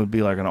 this thing would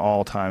be like an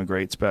all-time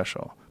great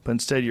special. But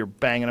instead you're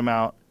banging them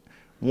out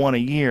one a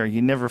year.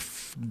 You never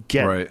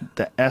get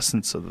the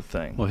essence of the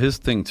thing. Well, his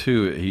thing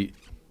too,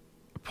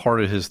 part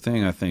of his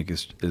thing I think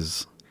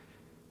is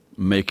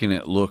making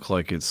it look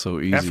like it's so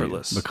easy,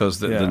 effortless. Because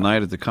the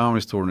night at the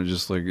Comedy Store, and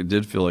it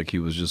did feel like he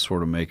was just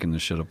sort of making the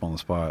shit up on the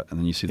spot. And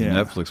then you see the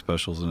Netflix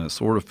specials, and it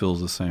sort of feels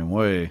the same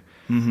way,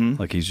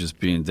 like he's just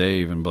being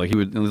Dave. And like he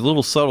would, and the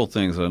little subtle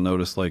things that I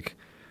noticed, like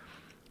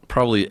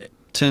probably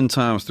 10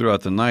 times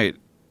throughout the night,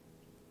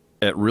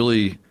 at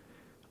really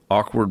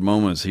awkward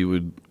moments, he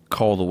would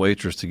call the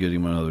waitress to get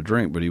him another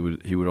drink, but he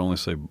would only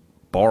say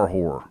bar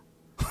whore.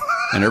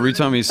 And every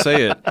time he'd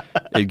say it,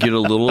 it'd get a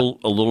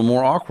little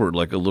more awkward,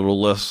 like a little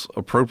less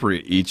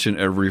appropriate each and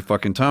every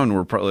fucking time. And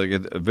we're probably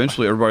like,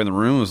 eventually everybody in the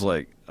room was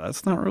like,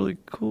 that's not really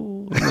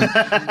cool.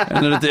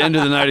 And then at the end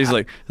of the night, he's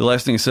like, the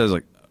last thing he says,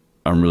 like,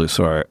 I'm really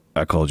sorry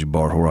I called you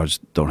bar whore. I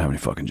just don't have any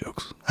fucking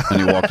jokes.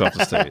 And he walked off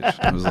the stage.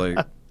 It was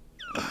like,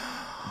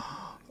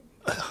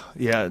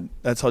 yeah,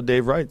 that's how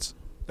Dave writes.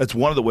 That's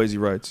one of the ways he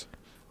writes.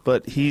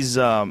 But he's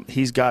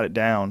got it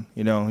down,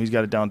 you know. He's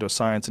got it down to a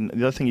science. And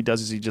the other thing he does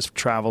is he just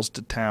travels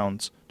to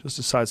towns, just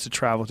decides to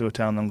travel to a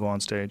town, then go on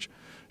stage,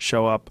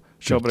 show up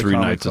at a comedy 3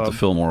 nights club. at the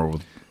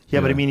Fillmore.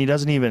 But I mean, he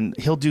doesn't even.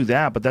 He'll do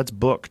that, but that's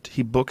booked.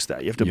 He books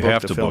that. You have to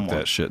book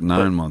that shit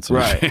 9 months.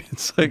 Right.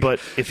 It's like, but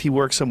if he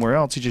works somewhere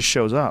else, he just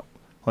shows up.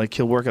 Like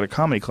he'll work at a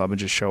comedy club and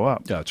just show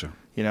up. Gotcha.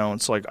 You know,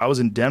 it's like I was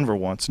in Denver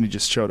once and he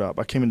just showed up.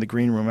 I came in the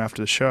green room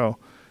after the show.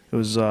 It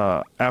was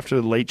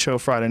after the late show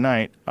Friday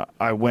night.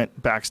 I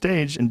went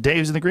backstage and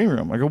Dave's in the green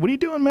room. I go, "What are you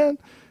doing, man?"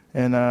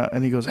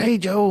 And he goes, "Hey,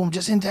 Joe, I'm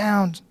just in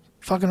town,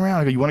 fucking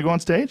around." I go, "You want to go on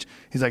stage?"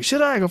 He's like,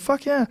 "Should I?" I go,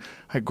 "Fuck yeah!"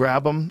 I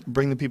grab him,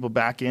 bring the people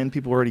back in.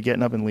 People were already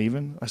getting up and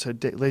leaving. I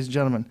said, "Ladies and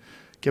gentlemen,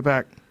 get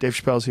back. Dave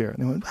Chappelle's here."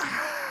 And they went,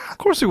 "Ah." Of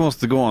course he wants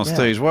to go on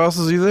stage. Why else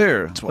is he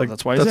there? That's why he's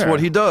there. That's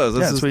what he does.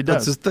 That's what he does.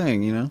 That's his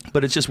thing, you know?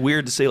 But it's just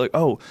weird to say, like,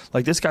 oh,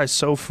 like this guy's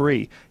so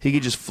free. He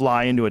could just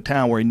fly into a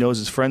town where he knows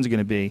his friends are going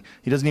to be.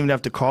 He doesn't even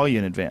have to call you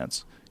in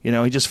advance. You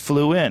know, he just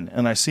flew in.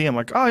 And I see him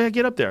like, oh, yeah,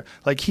 get up there.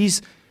 Like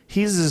he's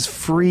as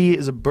free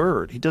as a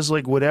bird. He does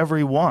like whatever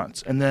he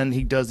wants. And then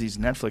he does these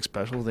Netflix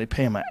specials. They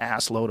pay him an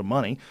ass load of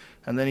money.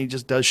 And then he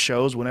just does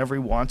shows whenever he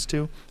wants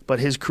to. But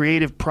his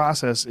creative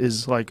process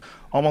is like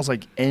almost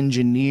like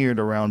engineered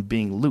around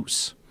being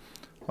loose.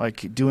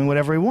 Like doing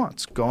whatever he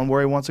wants, going where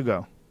he wants to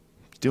go,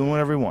 doing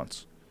whatever he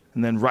wants,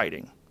 and then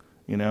writing,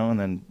 you know, and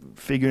then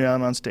figuring it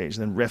out on stage,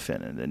 and then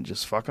riffing, and then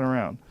just fucking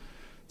around.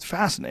 It's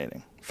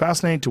fascinating.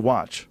 Fascinating to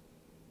watch.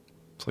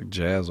 It's like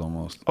jazz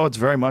almost. Oh, it's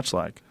very much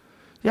like.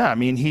 Yeah, I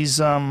mean, he's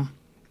also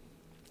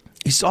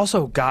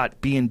got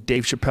being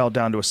Dave Chappelle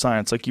down to a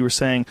science. Like you were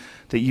saying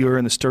that you were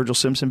in the Sturgill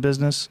Simpson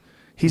business.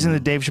 He's in the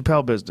Dave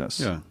Chappelle business.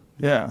 Yeah.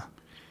 Yeah.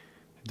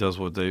 He does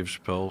what Dave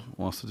Chappelle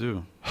wants to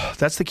do.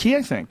 That's the key,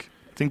 I think.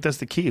 I think that's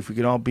the key. If we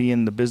could all be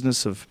in the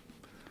business of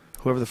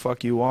whoever the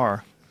fuck you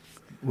are,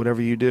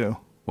 whatever you do.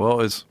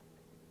 Well,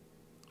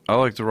 I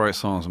like to write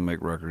songs and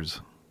make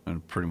records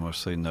and pretty much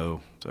say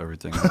no to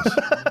everything else.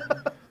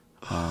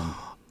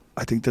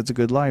 I think that's a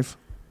good life.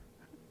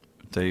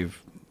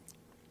 Dave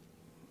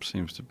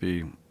seems to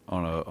be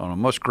on a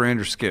much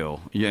grander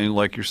scale. Yeah, and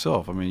like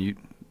yourself. I mean,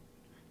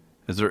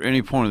 is there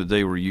any point of the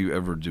day where you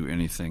ever do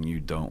anything you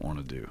don't want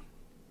to do?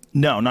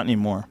 No, not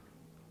anymore.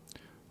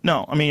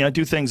 No, I mean, I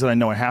do things that I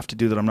know I have to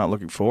do that I'm not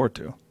looking forward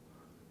to.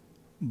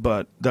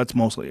 But that's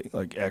mostly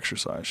like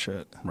exercise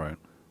shit. Right.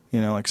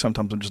 You know, like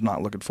sometimes I'm just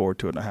not looking forward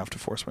to it and I have to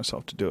force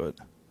myself to do it.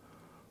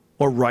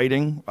 Or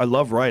writing. I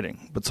love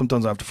writing, but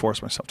sometimes I have to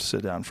force myself to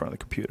sit down in front of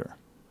the computer.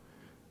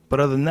 But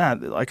other than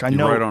that, like I You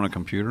know. write on a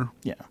computer?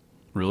 Yeah.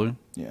 Really?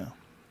 Yeah.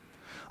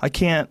 I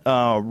can't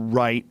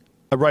write.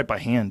 I write by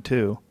hand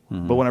too.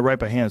 But when I write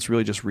by hand, it's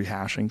really just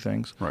rehashing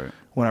things. Right.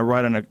 When I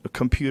write on a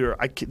computer,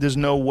 there's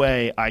no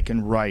way I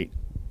can write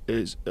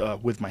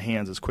with my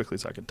hands as quickly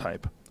as I can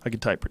type. I can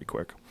type pretty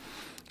quick.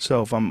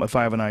 So if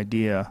I have an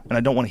idea, and I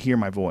don't want to hear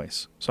my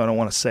voice, so I don't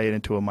want to say it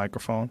into a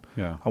microphone.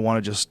 Yeah. I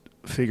want to just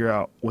figure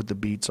out what the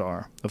beats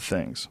are of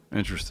things.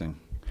 Interesting.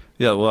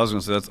 Yeah, well, I was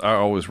going to say, I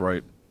always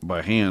write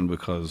by hand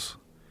because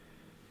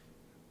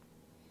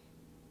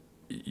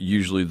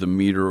usually the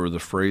meter or the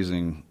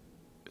phrasing,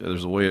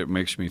 there's a way it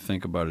makes me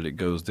think about it. It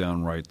goes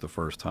down right the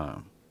first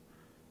time.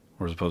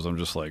 Whereas opposed I'm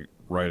just like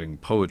writing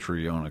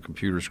poetry on a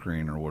computer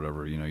screen or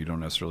whatever. You know, you don't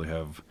necessarily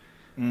have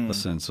a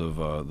sense of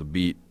the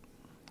beat.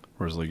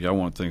 Whereas like I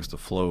want things to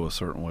flow a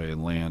certain way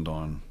and land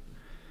on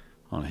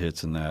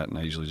hits and that, and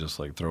I usually just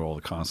like throw all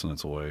the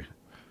consonants away.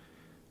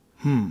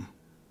 You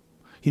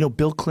know,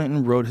 Bill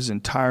Clinton wrote his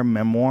entire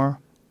memoir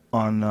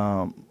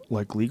on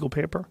like legal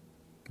paper.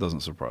 Doesn't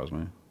surprise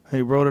me.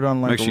 He wrote it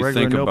on like Makes a you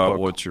regular think notebook. about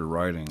what you're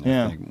writing.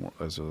 Yeah. I think,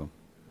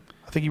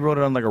 I think he wrote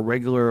it on like a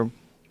regular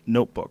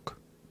notebook,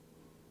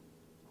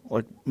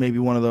 like maybe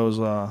one of those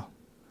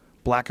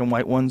black and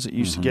white ones that you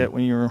used to get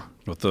when you were.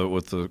 with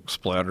the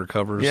splatter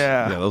covers.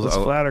 Yeah, those the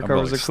splatter I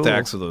covers bought, are cool.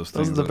 Stacks of those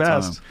things. Those are the at a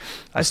best. time.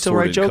 I still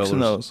write Assorted jokes in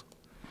colors. those.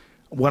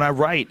 When I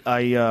write,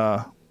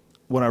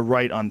 when I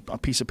write on a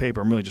piece of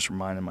paper, I'm really just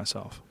reminding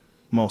myself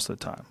most of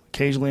the time.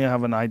 Occasionally, I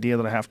have an idea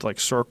that I have to like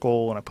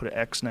circle, and I put an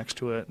X next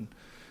to it, and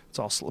it's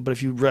all. But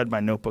if you read my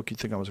notebook, you'd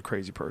think I was a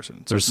crazy person.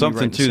 It's There's like me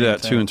something writing to the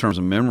that same too thing. in terms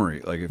of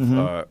memory. Like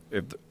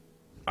if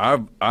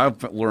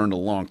I've learned a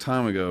long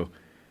time ago,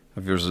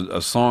 if there's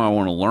a song I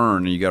want to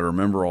learn and you got to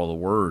remember all the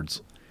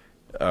words,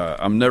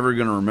 I'm never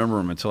going to remember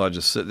them until I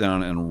just sit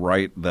down and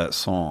write that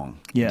song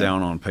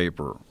down on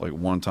paper. Like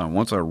one time,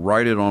 once I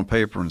write it on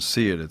paper and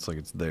see it, it's like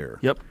it's there.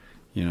 Yep.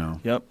 You know.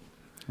 Yep.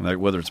 And like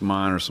whether it's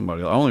mine or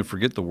somebody else, I only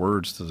forget the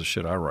words to the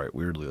shit I write.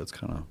 Weirdly, that's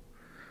kind of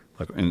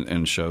like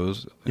in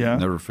shows. Yeah. It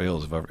never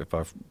fails. If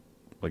I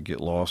like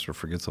get lost or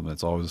forget something,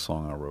 it's always a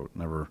song I wrote.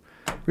 Never.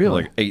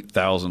 Really? Like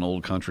 8,000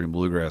 old country and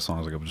bluegrass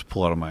songs I could just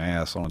pull out of my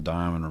ass on a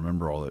dime and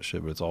remember all that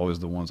shit. But it's always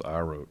the ones I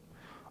wrote.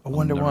 I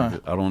wonder why.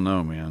 I don't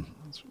know, man.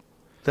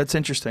 That's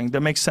interesting.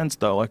 That makes sense,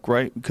 though, like,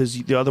 right?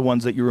 Because the other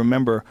ones that you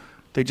remember,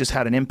 they just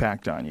had an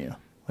impact on you.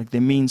 Like, they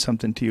mean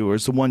something to you.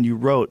 Whereas the one you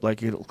wrote,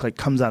 like, it like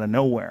comes out of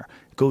nowhere.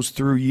 It goes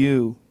through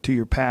you to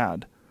your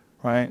pad,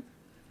 right?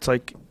 It's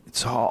like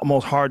it's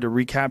almost hard to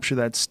recapture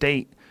that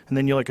state. And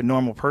then you're like a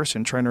normal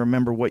person trying to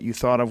remember what you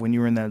thought of when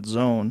you were in that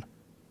zone.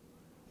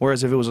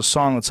 Whereas if it was a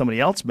song that somebody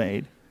else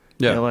made,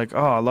 you're like,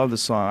 oh, I love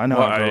this song. I know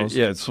how it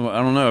goes.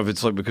 I don't know if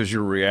it's like because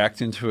you're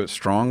reacting to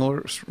it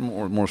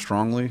more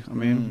strongly. I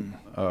mean,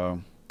 Well,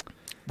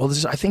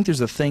 I think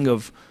there's a thing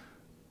of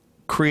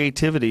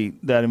creativity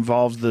that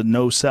involves the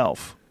no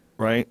self,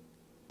 right?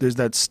 There's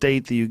that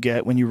state that you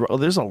get when you.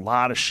 There's a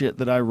lot of shit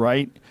that I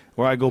write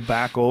where I go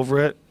back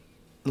over it.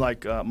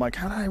 Like, I'm like,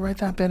 how did I write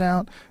that bit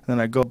out? And then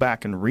I go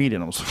back and read it.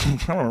 And I was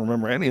like, I don't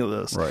remember any of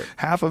this. Right.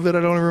 Half of it I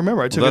don't even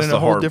remember. I took it in a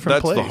whole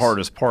different place. That's the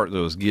hardest part,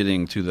 though, is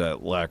getting to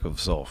that lack of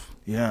self.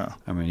 Yeah.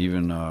 I mean,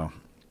 even I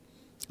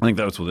think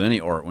that's with any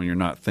art when you're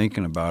not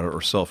thinking about it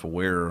or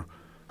self-aware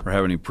or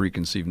have any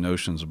preconceived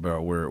notions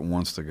about where it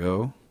wants to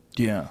go.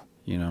 Yeah.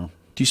 You know.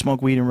 Do you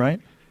smoke weed and write?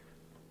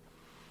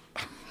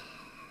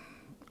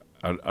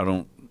 I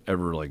don't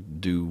ever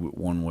like do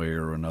one way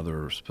or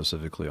another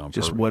specifically on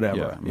Just purpose.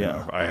 whatever. Yeah, I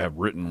mean, I have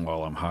written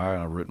while I'm high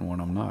and I've written when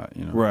I'm not.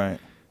 You know. Right.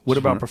 What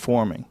about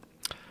performing?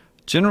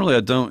 Generally, I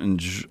don't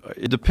enjoy.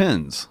 It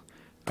depends.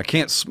 I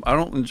can't. I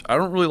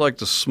don't really like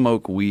to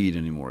smoke weed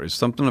anymore. It's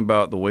something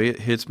about the way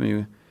it hits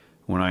me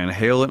when I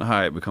inhale it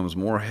high. It becomes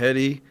more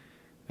heady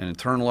and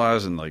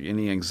internalized, and like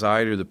any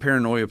anxiety or the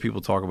paranoia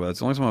people talk about. It's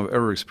the only time I've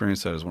ever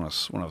experienced that is when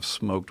I've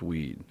smoked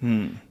weed.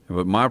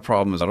 But my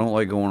problem is I don't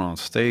like going on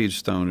stage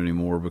stoned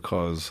anymore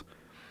because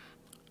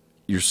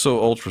you're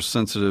so ultra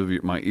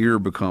sensitive. My ear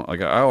becomes like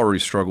I already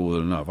struggle with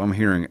it enough. I'm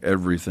hearing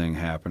everything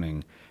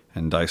happening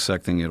and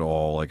dissecting it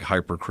all like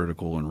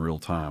hypercritical in real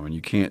time, and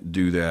you can't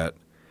do that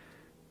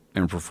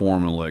and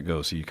perform and let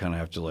go. So you kind of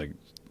have to like.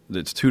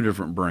 It's two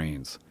different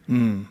brains.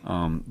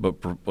 But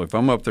if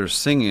I'm up there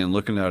singing and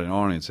looking at an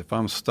audience, if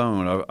I'm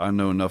stoned, I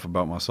know enough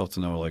about myself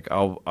to know like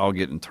I'll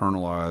get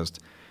internalized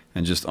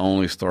and just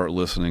only start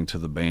listening to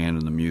the band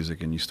and the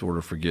music, and you sort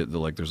of forget that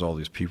like there's all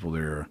these people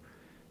there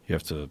you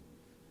have to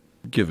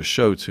give a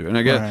show to. And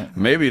I guess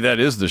maybe that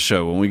is the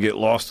show when we get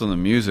lost in the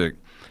music.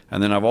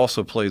 And then I've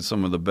also played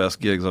some of the best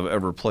gigs I've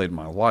ever played in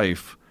my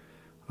life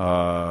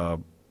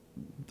on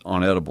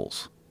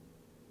edibles.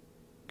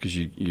 Because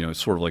you know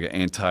it's sort of like an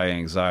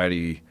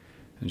anti-anxiety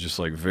and just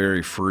like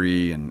very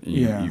free, and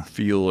you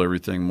feel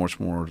everything much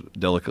more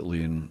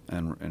delicately and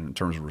in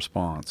terms of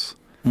response.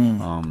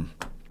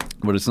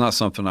 But it's not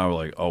something I would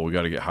like. Oh, we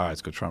got to get high.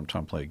 Let's go try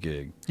to play a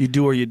gig. You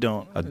do or you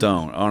don't. I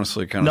don't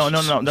honestly. Kind of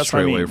no. That's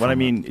what I mean. What I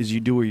mean is you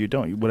do or you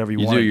don't. Whatever you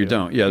want. You do, you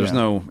don't. Yeah. There's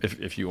no.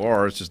 If you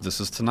are, it's just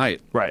this is tonight.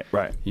 Right.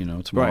 You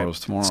know, tomorrow's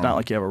tomorrow. It's not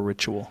like you have a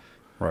ritual.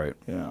 Right.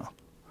 Yeah.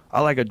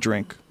 I like a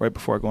drink right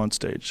before I go on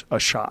stage, a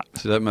shot.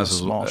 See, that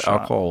messes with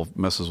alcohol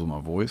messes with my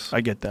voice.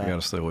 I get that. You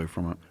got to stay away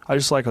from it. I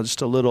just like just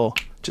that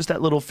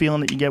little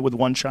feeling that you get with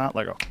one shot.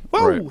 Like,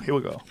 whoa, right. Here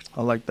we go.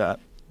 I like that.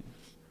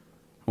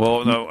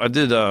 Well, no, I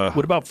did.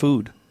 What about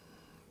food?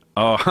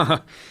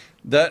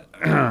 That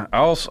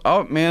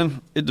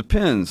man, it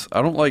depends.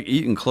 I don't like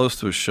eating close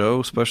to a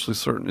show, especially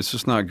certain. It's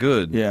just not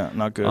good. Yeah,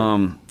 not good.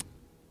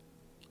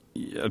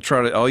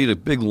 I'll eat a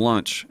big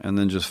lunch and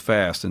then just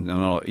fast, and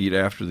I'll eat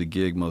after the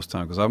gig most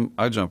time because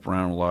I jump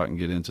around a lot and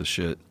get into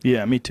shit.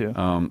 Yeah, me too.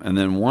 And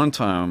then one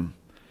time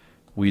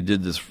we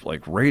did this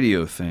like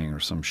radio thing or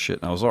some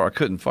shit, and I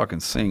couldn't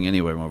fucking sing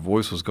anyway. My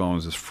voice was going. It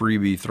was this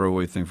freebie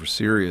throwaway thing for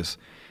Sirius,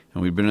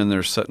 and we'd been in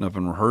there setting up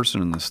and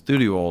rehearsing in the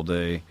studio all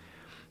day.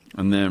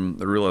 And then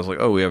they realized,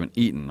 like, oh, we haven't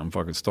eaten. I'm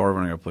fucking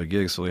starving. I got to play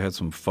gigs. So they had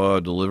some pho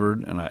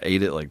delivered, and I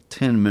ate it like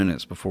 10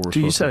 minutes before we're supposed to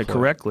play. You said it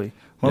correctly.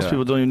 Most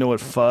people don't even know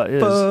what pho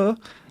is. Pho.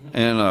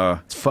 And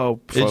it's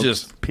pho. It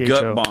just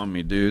gut bombed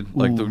me, dude.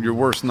 Like your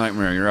worst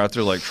nightmare. You're out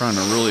there like trying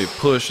to really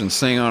push and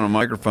sing on a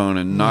microphone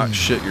and not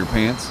shit your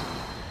pants.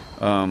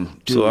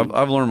 So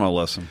I've learned my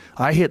lesson.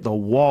 I hit the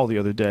wall the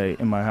other day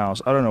in my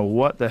house. I don't know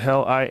what the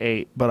hell I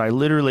ate, but I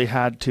literally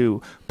had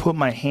to put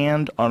my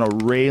hand on a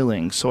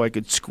railing so I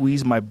could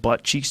squeeze my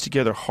butt cheeks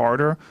together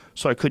harder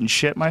so I couldn't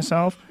shit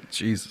myself.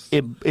 Jesus.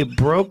 It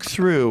broke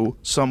through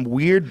some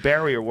weird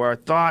barrier where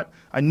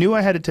I knew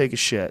I had to take a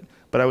shit,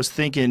 but I was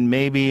thinking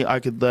maybe I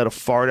could let a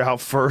fart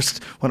out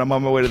first when I'm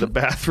on my way to the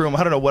bathroom.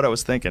 I don't know what I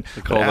was thinking.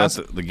 They call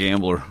that the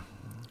gambler.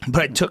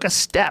 But I took a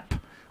step,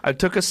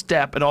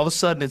 and all of a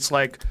sudden it's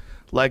like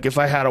if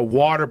I had a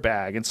water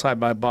bag inside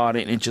my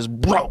body and it just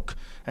broke.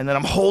 And then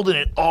I'm holding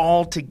it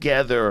all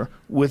together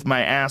with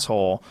my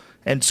asshole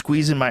and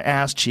squeezing my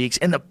ass cheeks.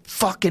 And the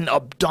fucking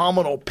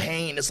abdominal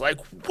pain is like,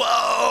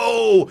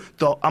 whoa.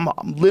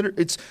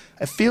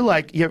 I feel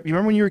like, you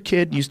remember when you were a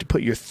kid, you used to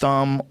put your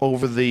thumb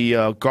over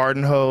the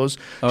garden hose?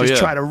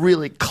 Try to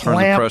really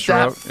clamp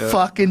that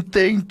fucking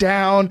thing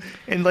down.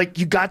 And like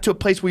you got to a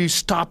place where you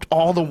stopped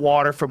all the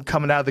water from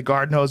coming out of the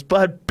garden hose,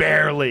 but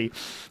barely.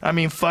 I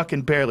mean,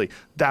 fucking barely.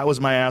 That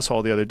was my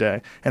asshole the other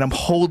day. And I'm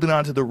holding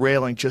onto the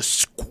railing, just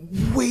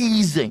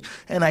squeezing.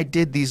 And I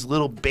did these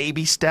little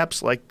baby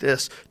steps like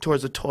this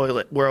towards the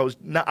toilet where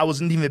I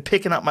wasn't even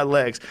picking up my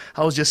legs.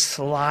 I was just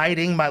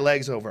sliding my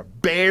legs over.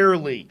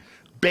 Barely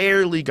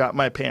got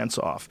my pants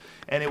off.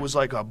 And it was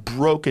like a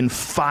broken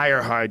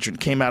fire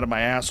hydrant came out of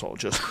my asshole.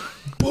 Just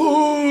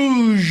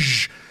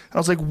boosh. And I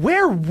was like,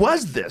 where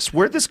was this?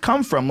 Where'd this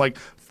come from? Like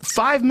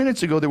 5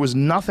 minutes ago, there was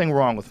nothing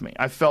wrong with me.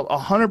 I felt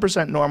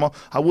 100% normal.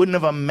 I wouldn't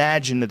have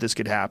imagined that this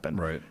could happen.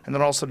 Right. And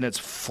then all of a sudden, it's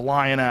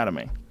flying out of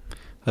me.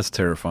 That's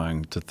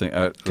terrifying to think.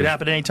 Could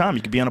happen any time.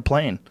 You could be on a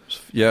plane.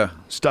 Yeah.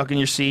 Stuck in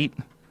your seat,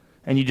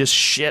 and you just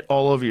shit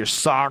all over your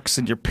socks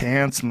and your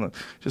pants, and it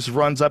just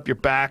runs up your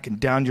back and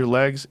down your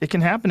legs. It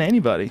can happen to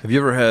anybody. Have you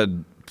ever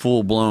had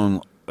full-blown,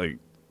 like,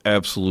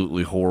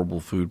 absolutely horrible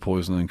food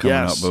poisoning coming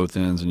out both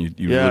ends, and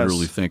you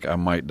literally think, I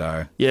might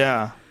die?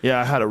 Yeah. Yeah,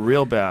 I had a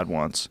real bad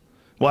once.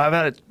 Well, I've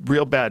had it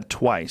real bad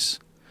twice.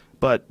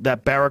 But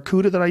that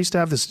Barracuda that I used to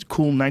have, this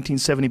cool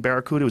 1970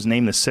 Barracuda, was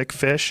named the Sick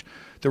Fish.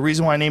 The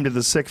reason why I named it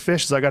the Sick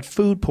Fish is I got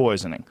food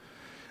poisoning.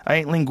 I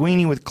ate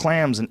linguine with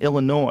clams in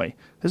Illinois.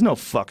 There's no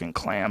fucking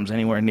clams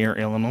anywhere near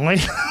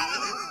Illinois.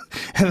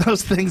 And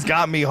those things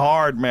got me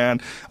hard, man.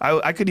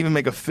 I couldn't even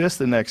make a fist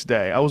the next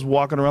day. I was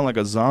walking around like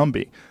a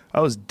zombie.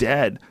 I was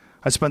dead.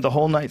 I spent the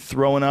whole night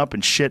throwing up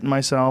and shitting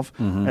myself,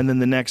 and then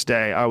the next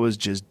day I was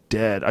just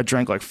dead. I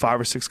drank like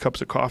 5 or 6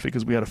 cups of coffee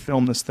because we had to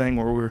film this thing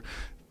where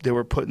they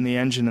were putting the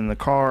engine in the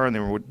car and they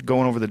were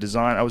going over the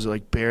design. I was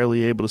like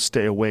barely able to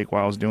stay awake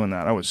while I was doing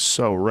that. I was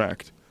so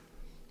wrecked.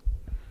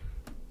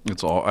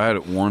 I had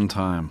it one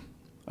time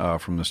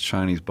from this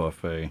Chinese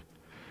buffet,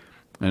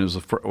 and it was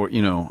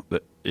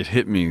it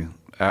hit me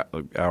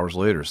hours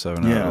later,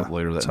 7 hours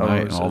later that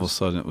night, and all of a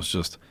sudden it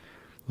was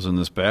in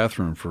this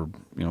bathroom for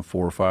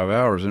 4 or 5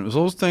 hours, and it was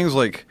those things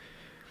like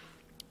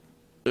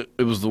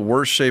it was the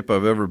worst shape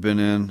I've ever been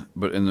in.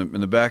 But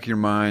in the back of your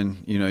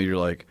mind, you're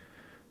like,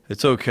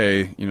 it's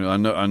okay. I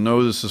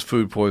know this is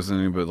food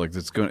poisoning, but like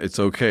it's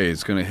okay.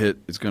 It's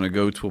gonna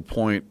go to a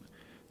point,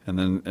 and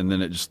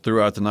then it just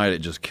throughout the night it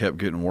just kept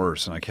getting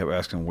worse, and I kept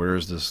asking, where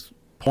is this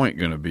point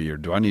going to be, or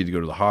do I need to go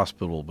to the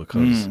hospital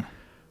because.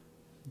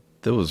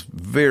 That was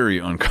very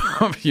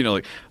uncomfortable,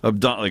 like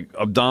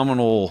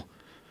abdominal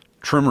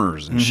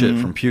tremors and shit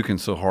from puking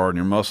so hard, and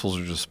your muscles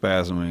are just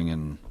spasming.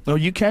 And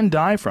you can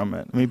die from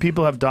it. I mean,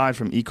 people have died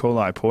from E.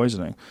 coli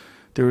poisoning.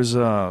 There was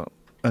a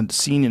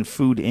scene in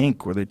Food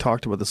Inc. where they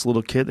talked about this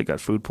little kid that got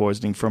food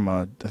poisoning from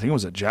I think it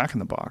was a Jack in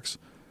the Box,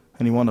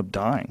 and he wound up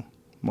dying.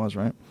 It was,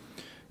 right?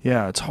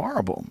 Yeah, it's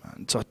horrible,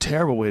 man. It's a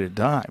terrible way to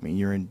die. I mean,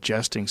 you're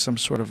ingesting some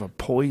sort of a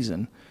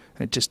poison.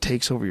 It just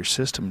takes over your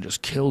system and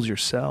just kills your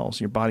cells.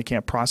 Your body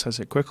can't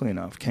process it quickly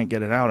enough, can't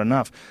get it out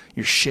enough.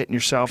 You're shitting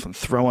yourself and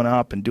throwing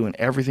up and doing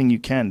everything you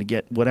can to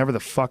get whatever the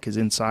fuck is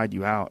inside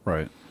you out.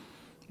 Right.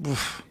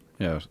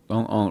 Yeah.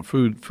 On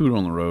food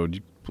on the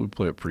road, we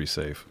play it pretty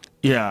safe.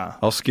 Yeah.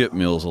 I'll skip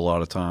meals a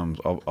lot of times.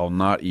 I'll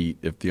not eat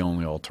if the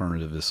only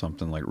alternative is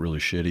something like really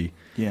shitty.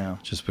 Yeah.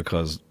 Just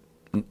because,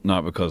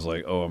 not because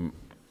like, oh, I'm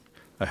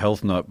a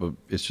health nut, but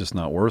it's just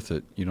not worth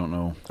it. You don't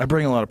know. I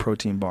bring a lot of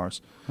protein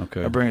bars.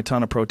 Okay. I bring a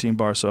ton of protein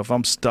bars. So if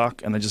I'm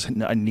stuck and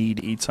I need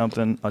to eat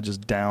something, I'll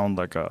just down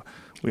like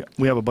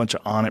we have a bunch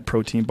of On It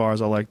protein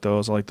bars. I like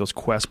those. I like those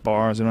Quest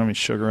bars. They don't have any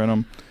sugar in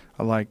them.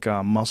 I like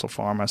Muscle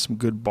Farm has some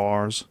good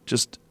bars.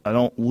 Just I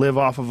don't live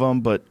off of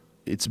them, but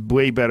it's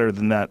way better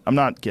than that. I'm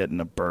not getting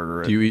a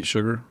burger. Do you eat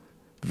sugar?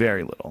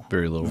 Very little.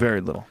 Very little.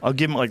 Very little. I'll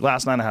give them, like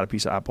last night I had a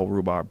piece of apple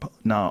rhubarb.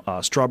 No,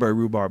 strawberry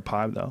rhubarb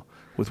pie, though,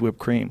 with whipped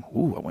cream.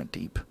 Ooh, I went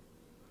deep.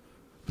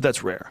 But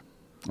that's rare.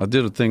 I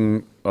did a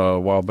thing a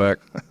while back.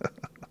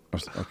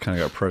 I kind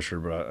of got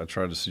pressured, but I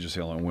tried to see just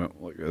how long I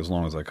went, like, as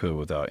long as I could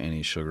without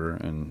any sugar.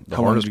 And the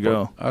How long hardest did you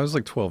go? I was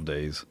like 12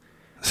 days.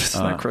 It's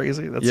not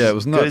crazy. That's Yeah, it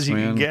was as good nuts, as you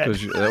man. can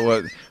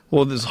get.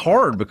 Well, it's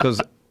hard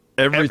because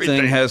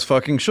everything has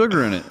fucking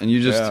sugar in it, and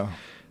you just. Yeah.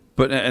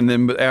 But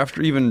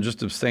after even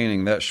just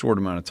abstaining that short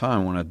amount of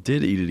time, when I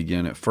did eat it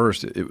again at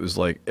first, it was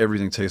like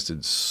everything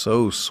tasted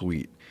so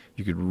sweet.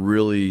 You could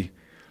really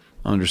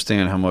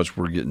understand how much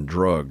we're getting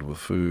drugged with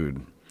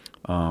food.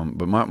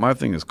 But my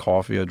thing is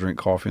coffee. I drink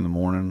coffee in the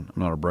morning.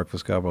 I'm not a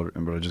breakfast guy, but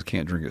I just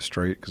can't drink it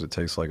straight because it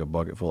tastes like a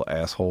bucket full of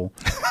asshole.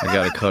 I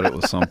got to cut it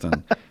with something.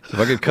 If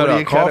I could cut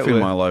out coffee in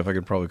my life, I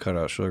could probably cut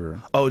out sugar.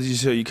 Oh,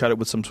 you cut it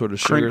with some sort of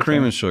sugar?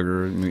 Cream and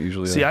sugar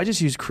usually. See, I just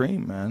use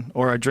cream, man.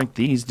 Or I drink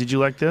these. Did you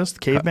like this? The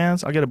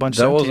Cavemans? I'll get a bunch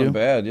that sent to you. wasn't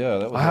bad, yeah.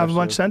 That was I have a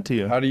bunch sent to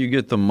you. How do you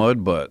get the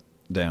mud butt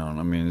down?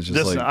 I mean, it's just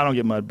Listen, I don't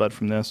get mud butt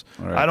from this.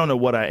 Right. I don't know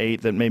what I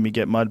ate that made me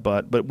get mud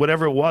butt, but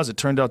whatever it was, it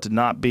turned out to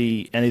not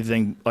be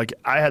anything. Like,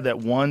 I had that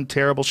one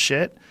terrible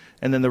shit,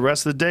 and then the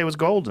rest of the day was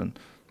golden.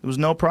 There was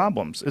no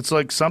problems. It's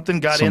like something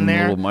got in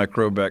there. Some little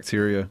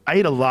microbacteria. I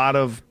ate a lot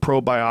of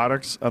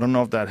probiotics. I don't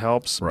know if that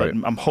helps, Right.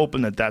 but I'm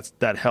hoping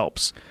that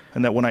helps,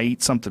 and that when I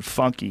eat something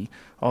funky,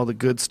 all the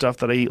good stuff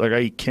that I eat, like I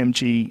eat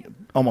kimchi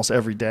almost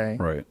every day.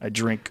 Right. I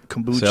drink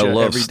kombucha See, I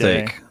love every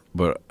day. steak,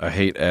 but I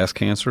hate ass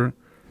cancer,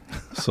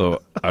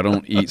 so I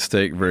don't eat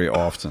steak very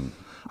often.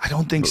 I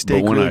don't think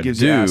steak when really I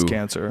gives you ass do,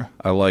 cancer.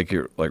 I like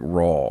it like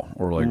raw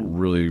or like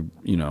really,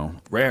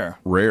 Rare.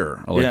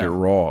 I like it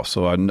raw.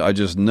 So I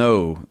just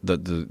know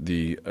that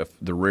the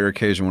rare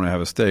occasion when I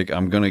have a steak,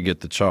 I'm gonna get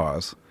the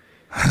chaws,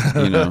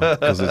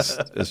 because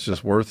it's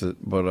just worth it.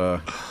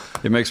 But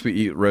it makes me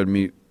eat red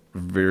meat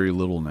very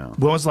little now.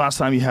 When was the last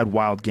time you had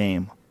wild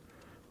game?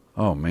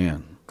 Oh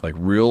man, like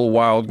real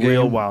wild game.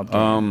 Real wild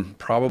game.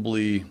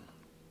 Probably.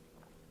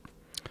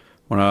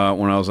 When I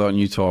was out in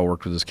Utah, I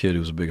worked with this kid who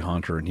was a big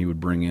hunter, and he would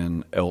bring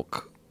in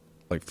elk,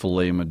 like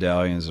filet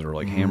medallions or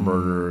like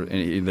hamburger. And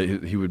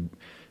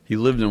he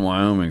lived in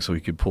Wyoming, so he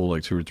could pull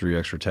like 2 or 3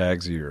 extra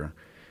tags a year,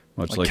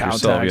 much like cow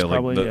yourself. tags, Yeah, like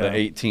probably, the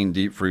 18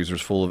 deep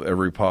freezers full of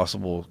every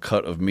possible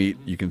cut of meat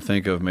you can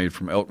think of made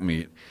from elk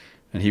meat.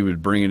 And he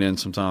would bring it in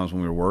sometimes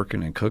when we were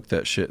working and cook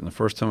that shit. And the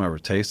first time I ever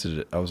tasted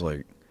it, I was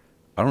like,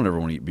 I don't ever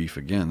want to eat beef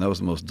again. That was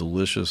the most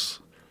delicious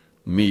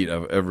meat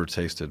I've ever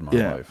tasted in my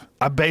life.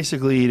 I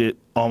basically eat it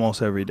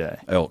almost every day.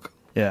 Elk.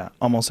 Yeah,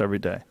 almost every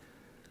day.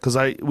 Because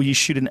when you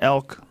shoot an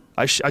elk,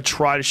 I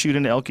try to shoot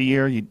an elk a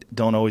year. You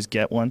don't always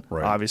get one,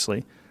 Right.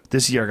 obviously.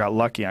 This year I got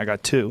lucky. I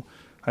got 2.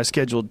 I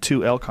scheduled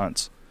 2 elk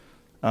hunts,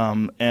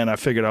 and I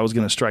figured I was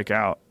going to strike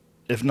out.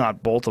 If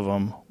not both of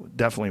them,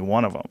 definitely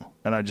one of them.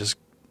 And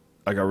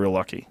I got real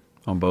lucky.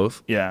 On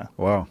both? Yeah.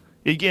 Wow.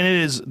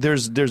 Again,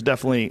 there's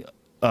definitely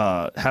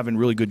having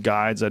really good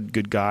guides. I had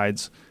good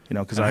guides,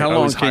 because I How long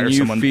always hire can you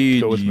someone to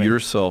feed go with me.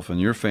 yourself and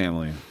your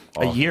family?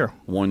 A year.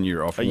 1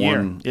 year off A year,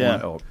 one yeah.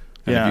 elk.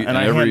 Yeah, if you- and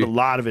I every- hand a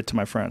lot of it to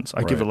my friends.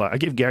 I give a Right. lot. I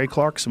give Gary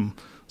Clark some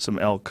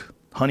elk.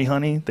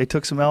 Honey, they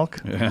took some elk.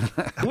 Yeah.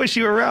 I wish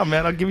you were around,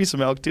 man. I'll give you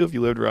some elk too if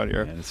you lived around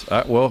here. And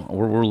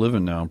we're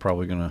living now. I'm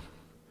probably gonna.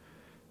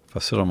 If I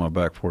sit on my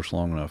back porch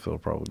long enough, it'll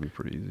probably be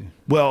pretty easy.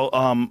 Well,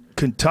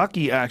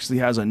 Kentucky actually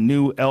has a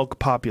new elk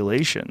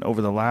population over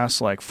the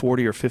last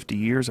 40 or 50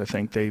 years. I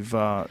think they've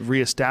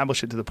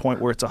reestablished it to the point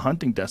where it's a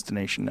hunting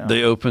destination now.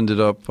 They opened it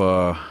up.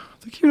 I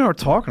think you and I were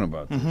talking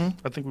about this.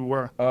 I think we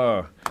were.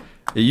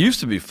 It used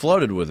to be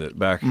flooded with it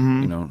back,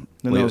 Then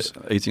late those-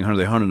 1800.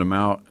 They hunted them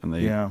out, and they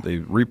Yeah.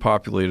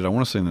 repopulated. I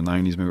want to say in the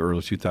 90s, maybe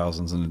early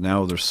 2000s, and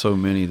now there's so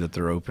many that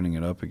they're opening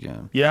it up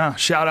again. Yeah,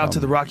 shout out to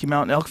the Rocky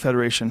Mountain Elk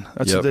Federation.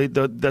 That's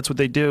Yep. that's what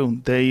they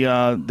do. They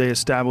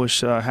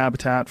establish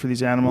habitat for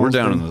these animals.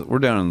 We're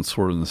down in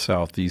sort of in the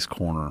southeast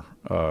corner,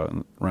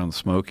 around the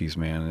Smokies,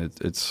 man.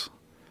 It's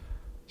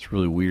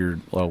really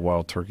weird. A lot of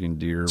wild turkey and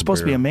deer. It's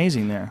supposed to be bear.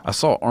 amazing there. I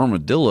saw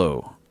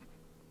armadillo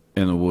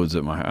in the woods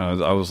at my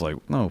house. I was like,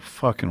 no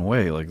fucking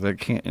way. Like that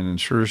can't. And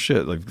sure as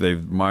shit, like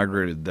they've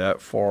migrated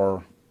that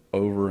far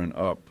over and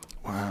up.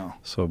 Wow.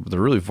 So but they're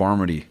really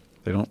varminty.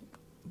 They don't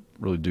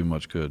really do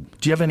much good.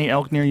 Do you have any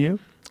elk near you?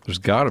 There's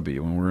got to be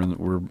when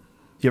we're.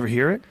 You ever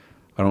hear it?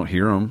 I don't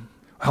hear them.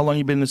 How long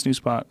you been in this new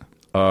spot?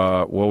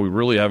 Well, we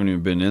really haven't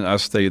even been in. I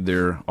stayed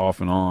there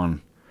off and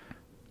on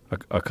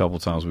a couple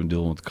times we've been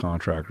dealing with the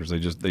contractors. They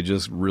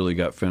just really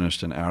got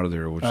finished and out of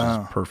there, which is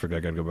perfect. I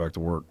got to go back to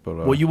work. But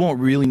well, you won't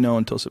really know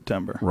until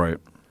September. Right.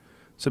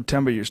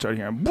 September, you're starting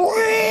hearing.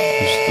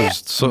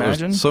 There's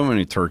so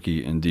many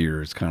turkey and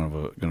deer. It's kind of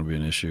going to be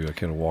an issue. I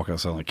can't walk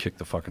outside and kick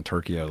the fucking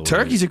turkey out of the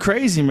way. Turkeys are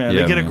crazy, man.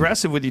 Yeah, they get man.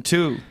 aggressive with you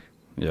too.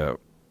 Yeah.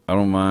 I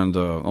don't mind.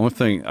 Only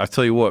thing, I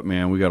tell you what,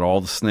 man, we got all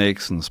the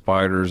snakes and the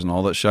spiders and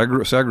all that shit. I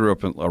grew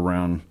up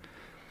around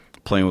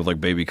playing with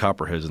like baby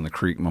copperheads in the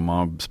creek. My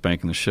mom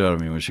spanking the shit out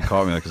of me when she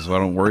caught me, so I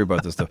don't worry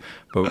about this stuff.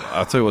 But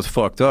I'll tell you what's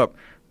fucked up.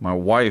 My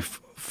wife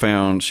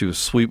found, she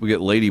was we get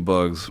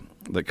ladybugs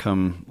that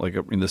come, like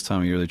in this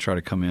time of year, they try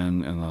to come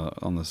in and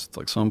on this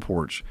like sun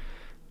porch.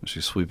 And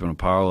she's sweeping a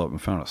pile up and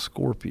found a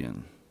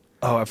scorpion.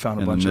 Oh, I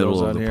found a bunch in the of middle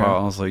those of out the here. pile.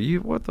 I was like,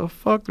 what the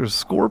fuck? There's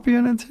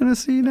scorpion in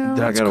Tennessee now?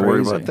 That's I got to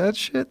worry crazy. about that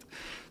shit?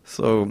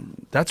 So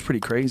That's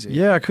pretty crazy.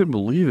 yeah, I couldn't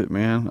believe it,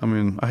 man. I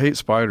mean, I hate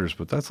spiders,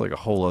 but that's like a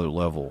whole other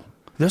level.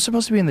 They're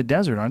supposed to be in the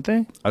desert, aren't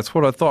they? That's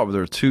what I thought, but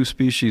there are 2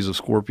 species of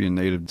scorpion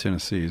native to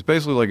Tennessee. It's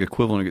basically like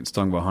equivalent to getting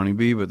stung by a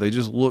honeybee, but they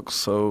just look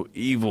so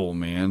evil,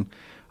 man.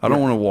 I don't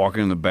want to walk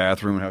in the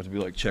bathroom and have to be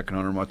like checking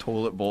under my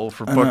toilet bowl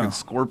for fucking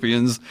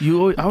scorpions. I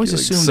always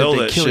Like, assume sell that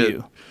they that kill shit.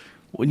 you.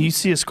 When you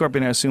see a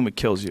scorpion, I assume it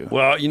kills you.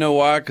 Well, you know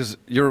why? Because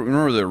you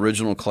remember the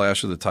original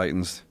Clash of the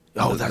Titans?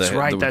 Oh, that's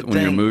right, that when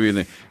your thing. movie,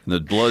 and the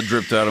blood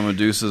dripped out of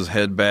Medusa's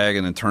head bag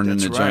and then turned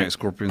That's into right. giant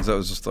scorpions. That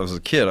was just, I was a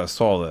kid, I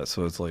saw that,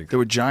 so it's like They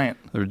were giant.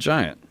 they're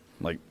giant,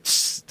 like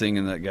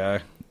stinging that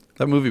guy.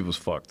 That movie was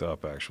fucked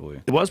up,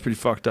 actually. It was pretty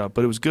fucked up,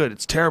 but it was good.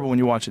 It's terrible when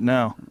you watch it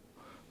now.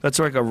 That's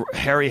like a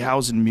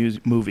Harryhausen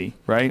movie,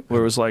 right?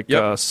 Where it was like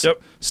Yep.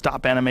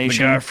 stop The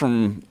animation. guy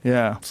from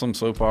Yeah, some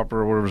soap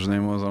opera or whatever his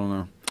name was, I don't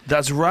know.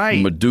 that's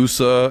right.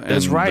 Medusa and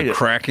That's right. the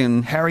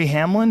Kraken. Harry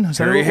Hamlin? Is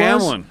that Harry who it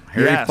was? Hamlin.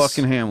 Harry Yes.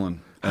 fucking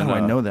Hamlin. How do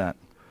I know that?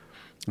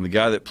 And the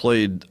guy that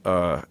played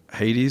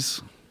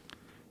Hades,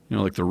 you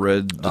know, like the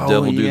Oh,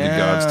 devil dude, the yeah.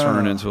 gods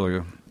turn into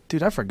like a...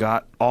 Dude, I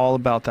forgot all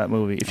about that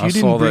movie. If you I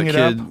didn't saw bring that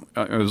it kid.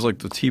 up, It was like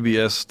the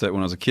TBS that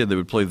when I was a kid, they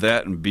would play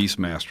that and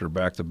Beastmaster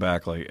back to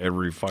back, like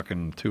every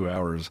fucking 2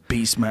 hours.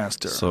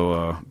 Beastmaster.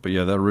 So, but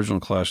yeah, that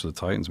original Clash of the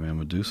Titans, man,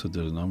 Medusa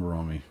did a number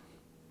on me.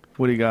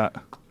 What do you got?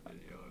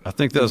 I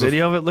think that was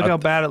Video of it? Look how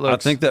bad it looks.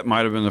 I think that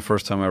might have been the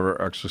first time I ever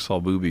actually saw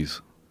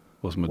boobies.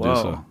 Was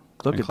Medusa? Whoa.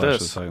 Look in at Clash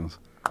this. Of the Titans.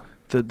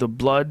 The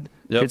blood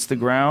Yep. hits the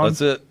ground.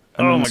 That's it.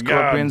 And Oh then my the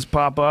scorpions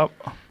pop up.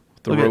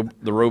 god!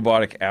 The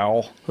robotic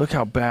owl. Look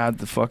how bad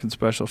the fucking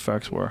special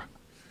effects were.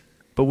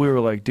 But we were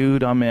like,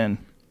 dude, I'm in.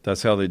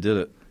 That's how they did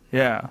it.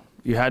 Yeah,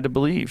 you had to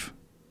believe.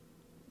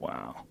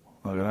 Wow.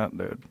 Look at that,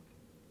 dude.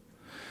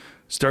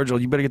 Sturgill,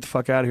 you better get the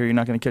fuck out of here. You're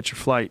not going to catch your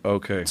flight.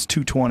 Okay. It's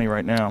 2:20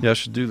 right now. Yeah, I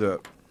should do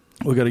that.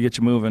 We got to get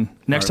you moving.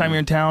 Next All right, time man. you're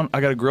in town,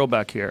 I got a grill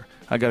back here.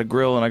 I got a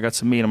grill and I got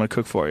some meat. I'm going to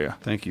cook for you.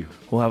 Thank you.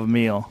 We'll have a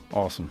meal.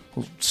 Awesome.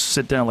 We'll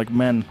sit down like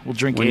men. We'll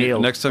drink ale.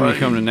 Next time you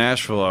come to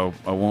Nashville,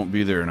 I won't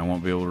be there and I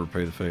won't be able to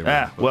repay the favor.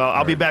 Ah, But, well, all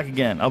I'll be right. back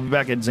again. I'll be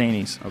back at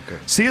Zany's. Okay.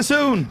 See you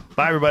soon.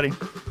 Bye, everybody.